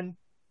everyone.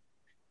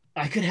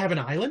 I could have an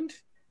island.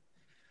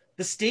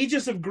 The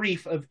stages of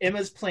grief of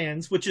Emma's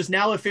plans, which is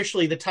now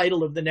officially the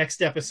title of the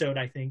next episode,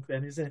 I think.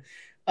 Then is it?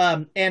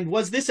 And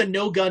was this a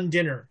no-gun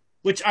dinner?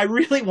 Which I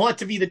really want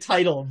to be the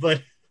title,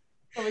 but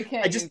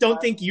I just don't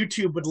think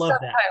YouTube would love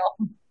that.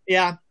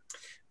 Yeah.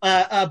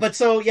 But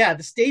so, yeah,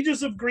 the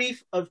stages of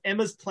grief of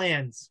Emma's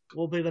plans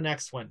will be the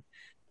next one.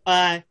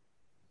 I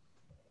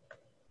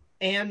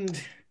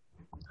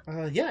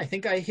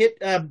think I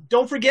hit,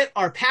 don't forget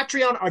our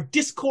Patreon, our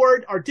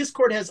Discord. Our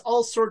Discord has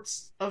all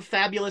sorts of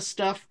fabulous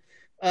stuff.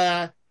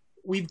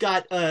 We've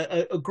got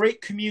a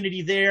great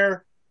community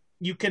there.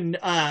 You can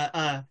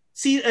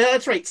see,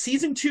 that's right,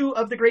 season 2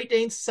 of the Great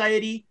Dane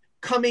Society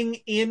coming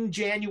in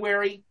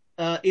January.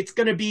 It's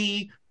going to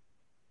be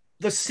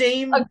the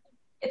same.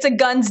 It's a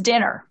guns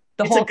dinner.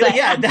 The whole thing.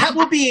 Yeah, that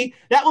will be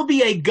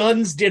a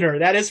guns dinner.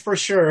 That is for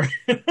sure.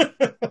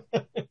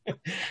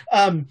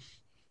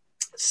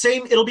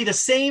 It'll be the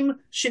same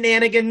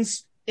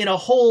shenanigans in a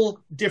whole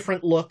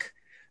different look.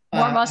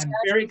 More mustache.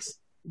 I'm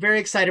very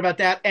excited about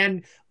that.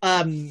 And,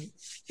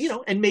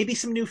 and maybe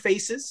some new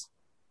faces.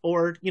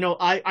 Or,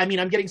 I mean,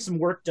 I'm getting some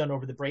work done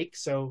over the break.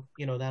 So,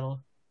 I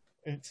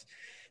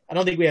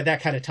don't think we have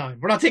that kind of time.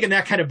 We're not taking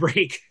that kind of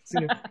break.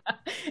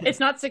 It's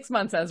not 6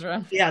 months,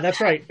 Ezra. Yeah,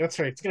 that's right. It's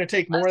going to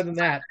take more than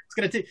that. It's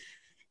going to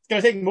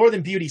take more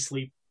than beauty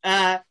sleep.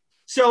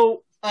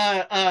 So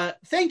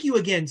thank you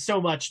again so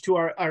much to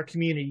our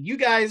community. You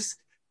guys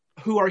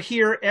who are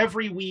here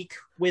every week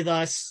with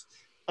us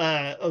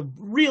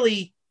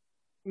really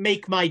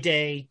make my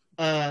day.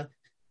 I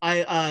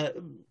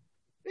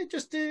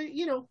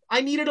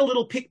needed a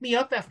little pick me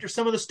up after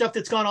some of the stuff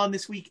that's gone on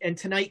this week, and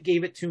tonight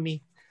gave it to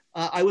me.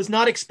 I was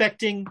not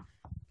expecting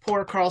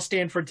poor Carl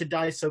Stanford to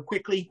die so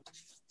quickly.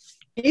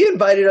 He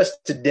invited us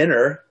to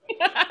dinner.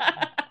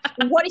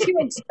 What do you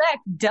expect?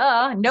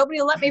 Duh.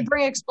 Nobody let me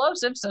bring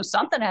explosives, so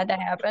something had to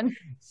happen.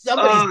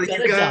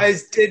 You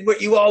guys did what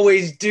you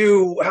always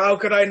do. How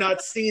could I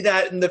not see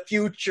that in the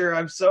future?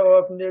 I'm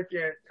so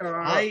omniscient.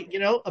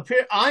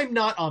 I'm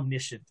not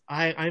omniscient.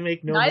 I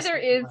make no Neither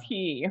is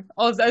he,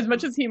 as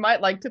much as he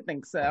might like to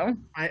think so.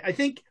 I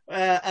think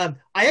I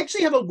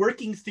actually have a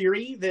working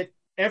theory that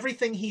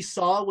everything he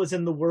saw was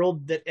in the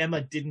world that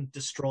Emma didn't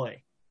destroy.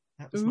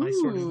 That was my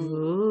sort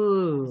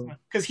of,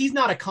 because he's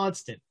not a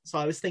constant. So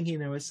I was thinking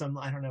there was some,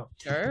 I don't know.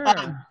 Sure.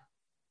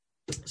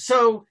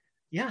 So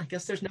yeah, I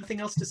guess there's nothing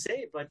else to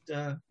say, but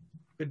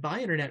goodbye,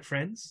 internet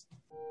friends.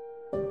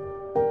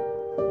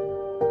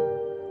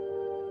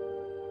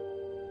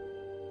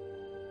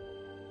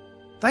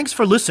 Thanks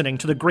for listening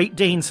to the Great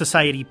Dane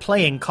Society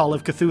playing Call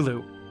of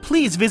Cthulhu.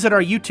 Please visit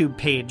our YouTube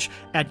page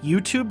at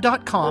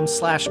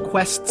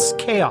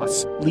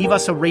youtube.com/questschaos. Leave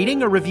us a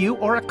rating, a review,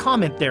 or a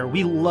comment there.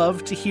 We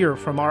love to hear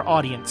from our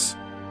audience.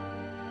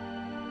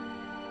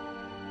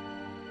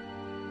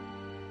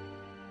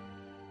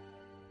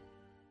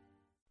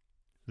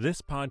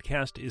 This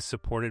podcast is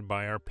supported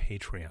by our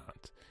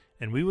Patreons,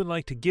 and we would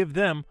like to give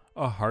them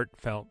a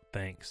heartfelt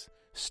thanks,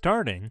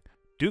 starting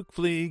Duke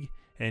Fleeg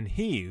and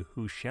He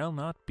Who Shall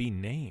Not Be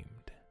Named.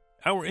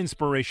 Our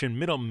inspiration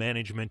middle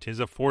management is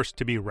a force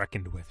to be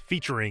reckoned with,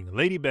 featuring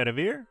Lady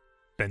Bedivere,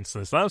 Ben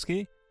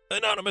Slislawski,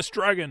 Anonymous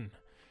Dragon,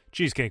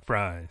 Cheesecake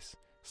Fries,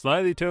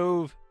 Slyly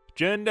Tove,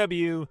 Jen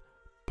W.,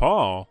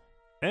 Paul,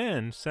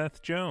 and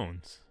Seth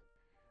Jones.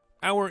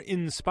 Our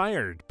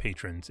inspired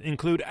patrons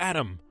include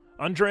Adam,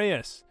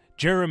 Andreas,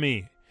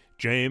 Jeremy,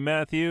 Jay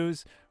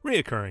Matthews,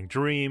 Reoccurring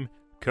Dream,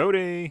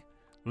 Cody,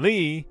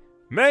 Lee,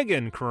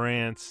 Megan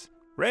Krantz,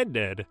 Red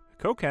Dead,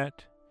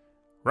 Coquette,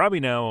 Robbie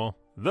Nowell,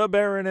 the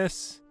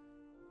Baroness,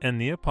 and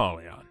the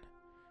Apollyon.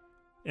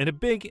 And a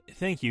big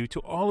thank you to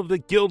all of the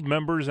guild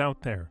members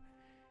out there.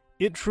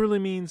 It truly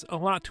means a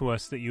lot to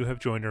us that you have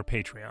joined our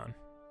Patreon.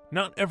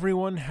 Not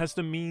everyone has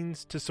the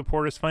means to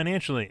support us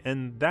financially,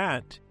 and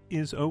that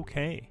is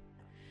okay.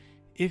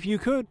 If you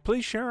could,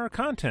 please share our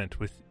content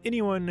with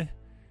anyone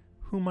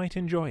who might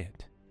enjoy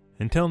it.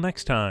 Until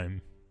next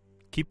time,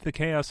 keep the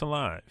chaos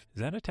alive.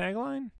 Is that a tagline?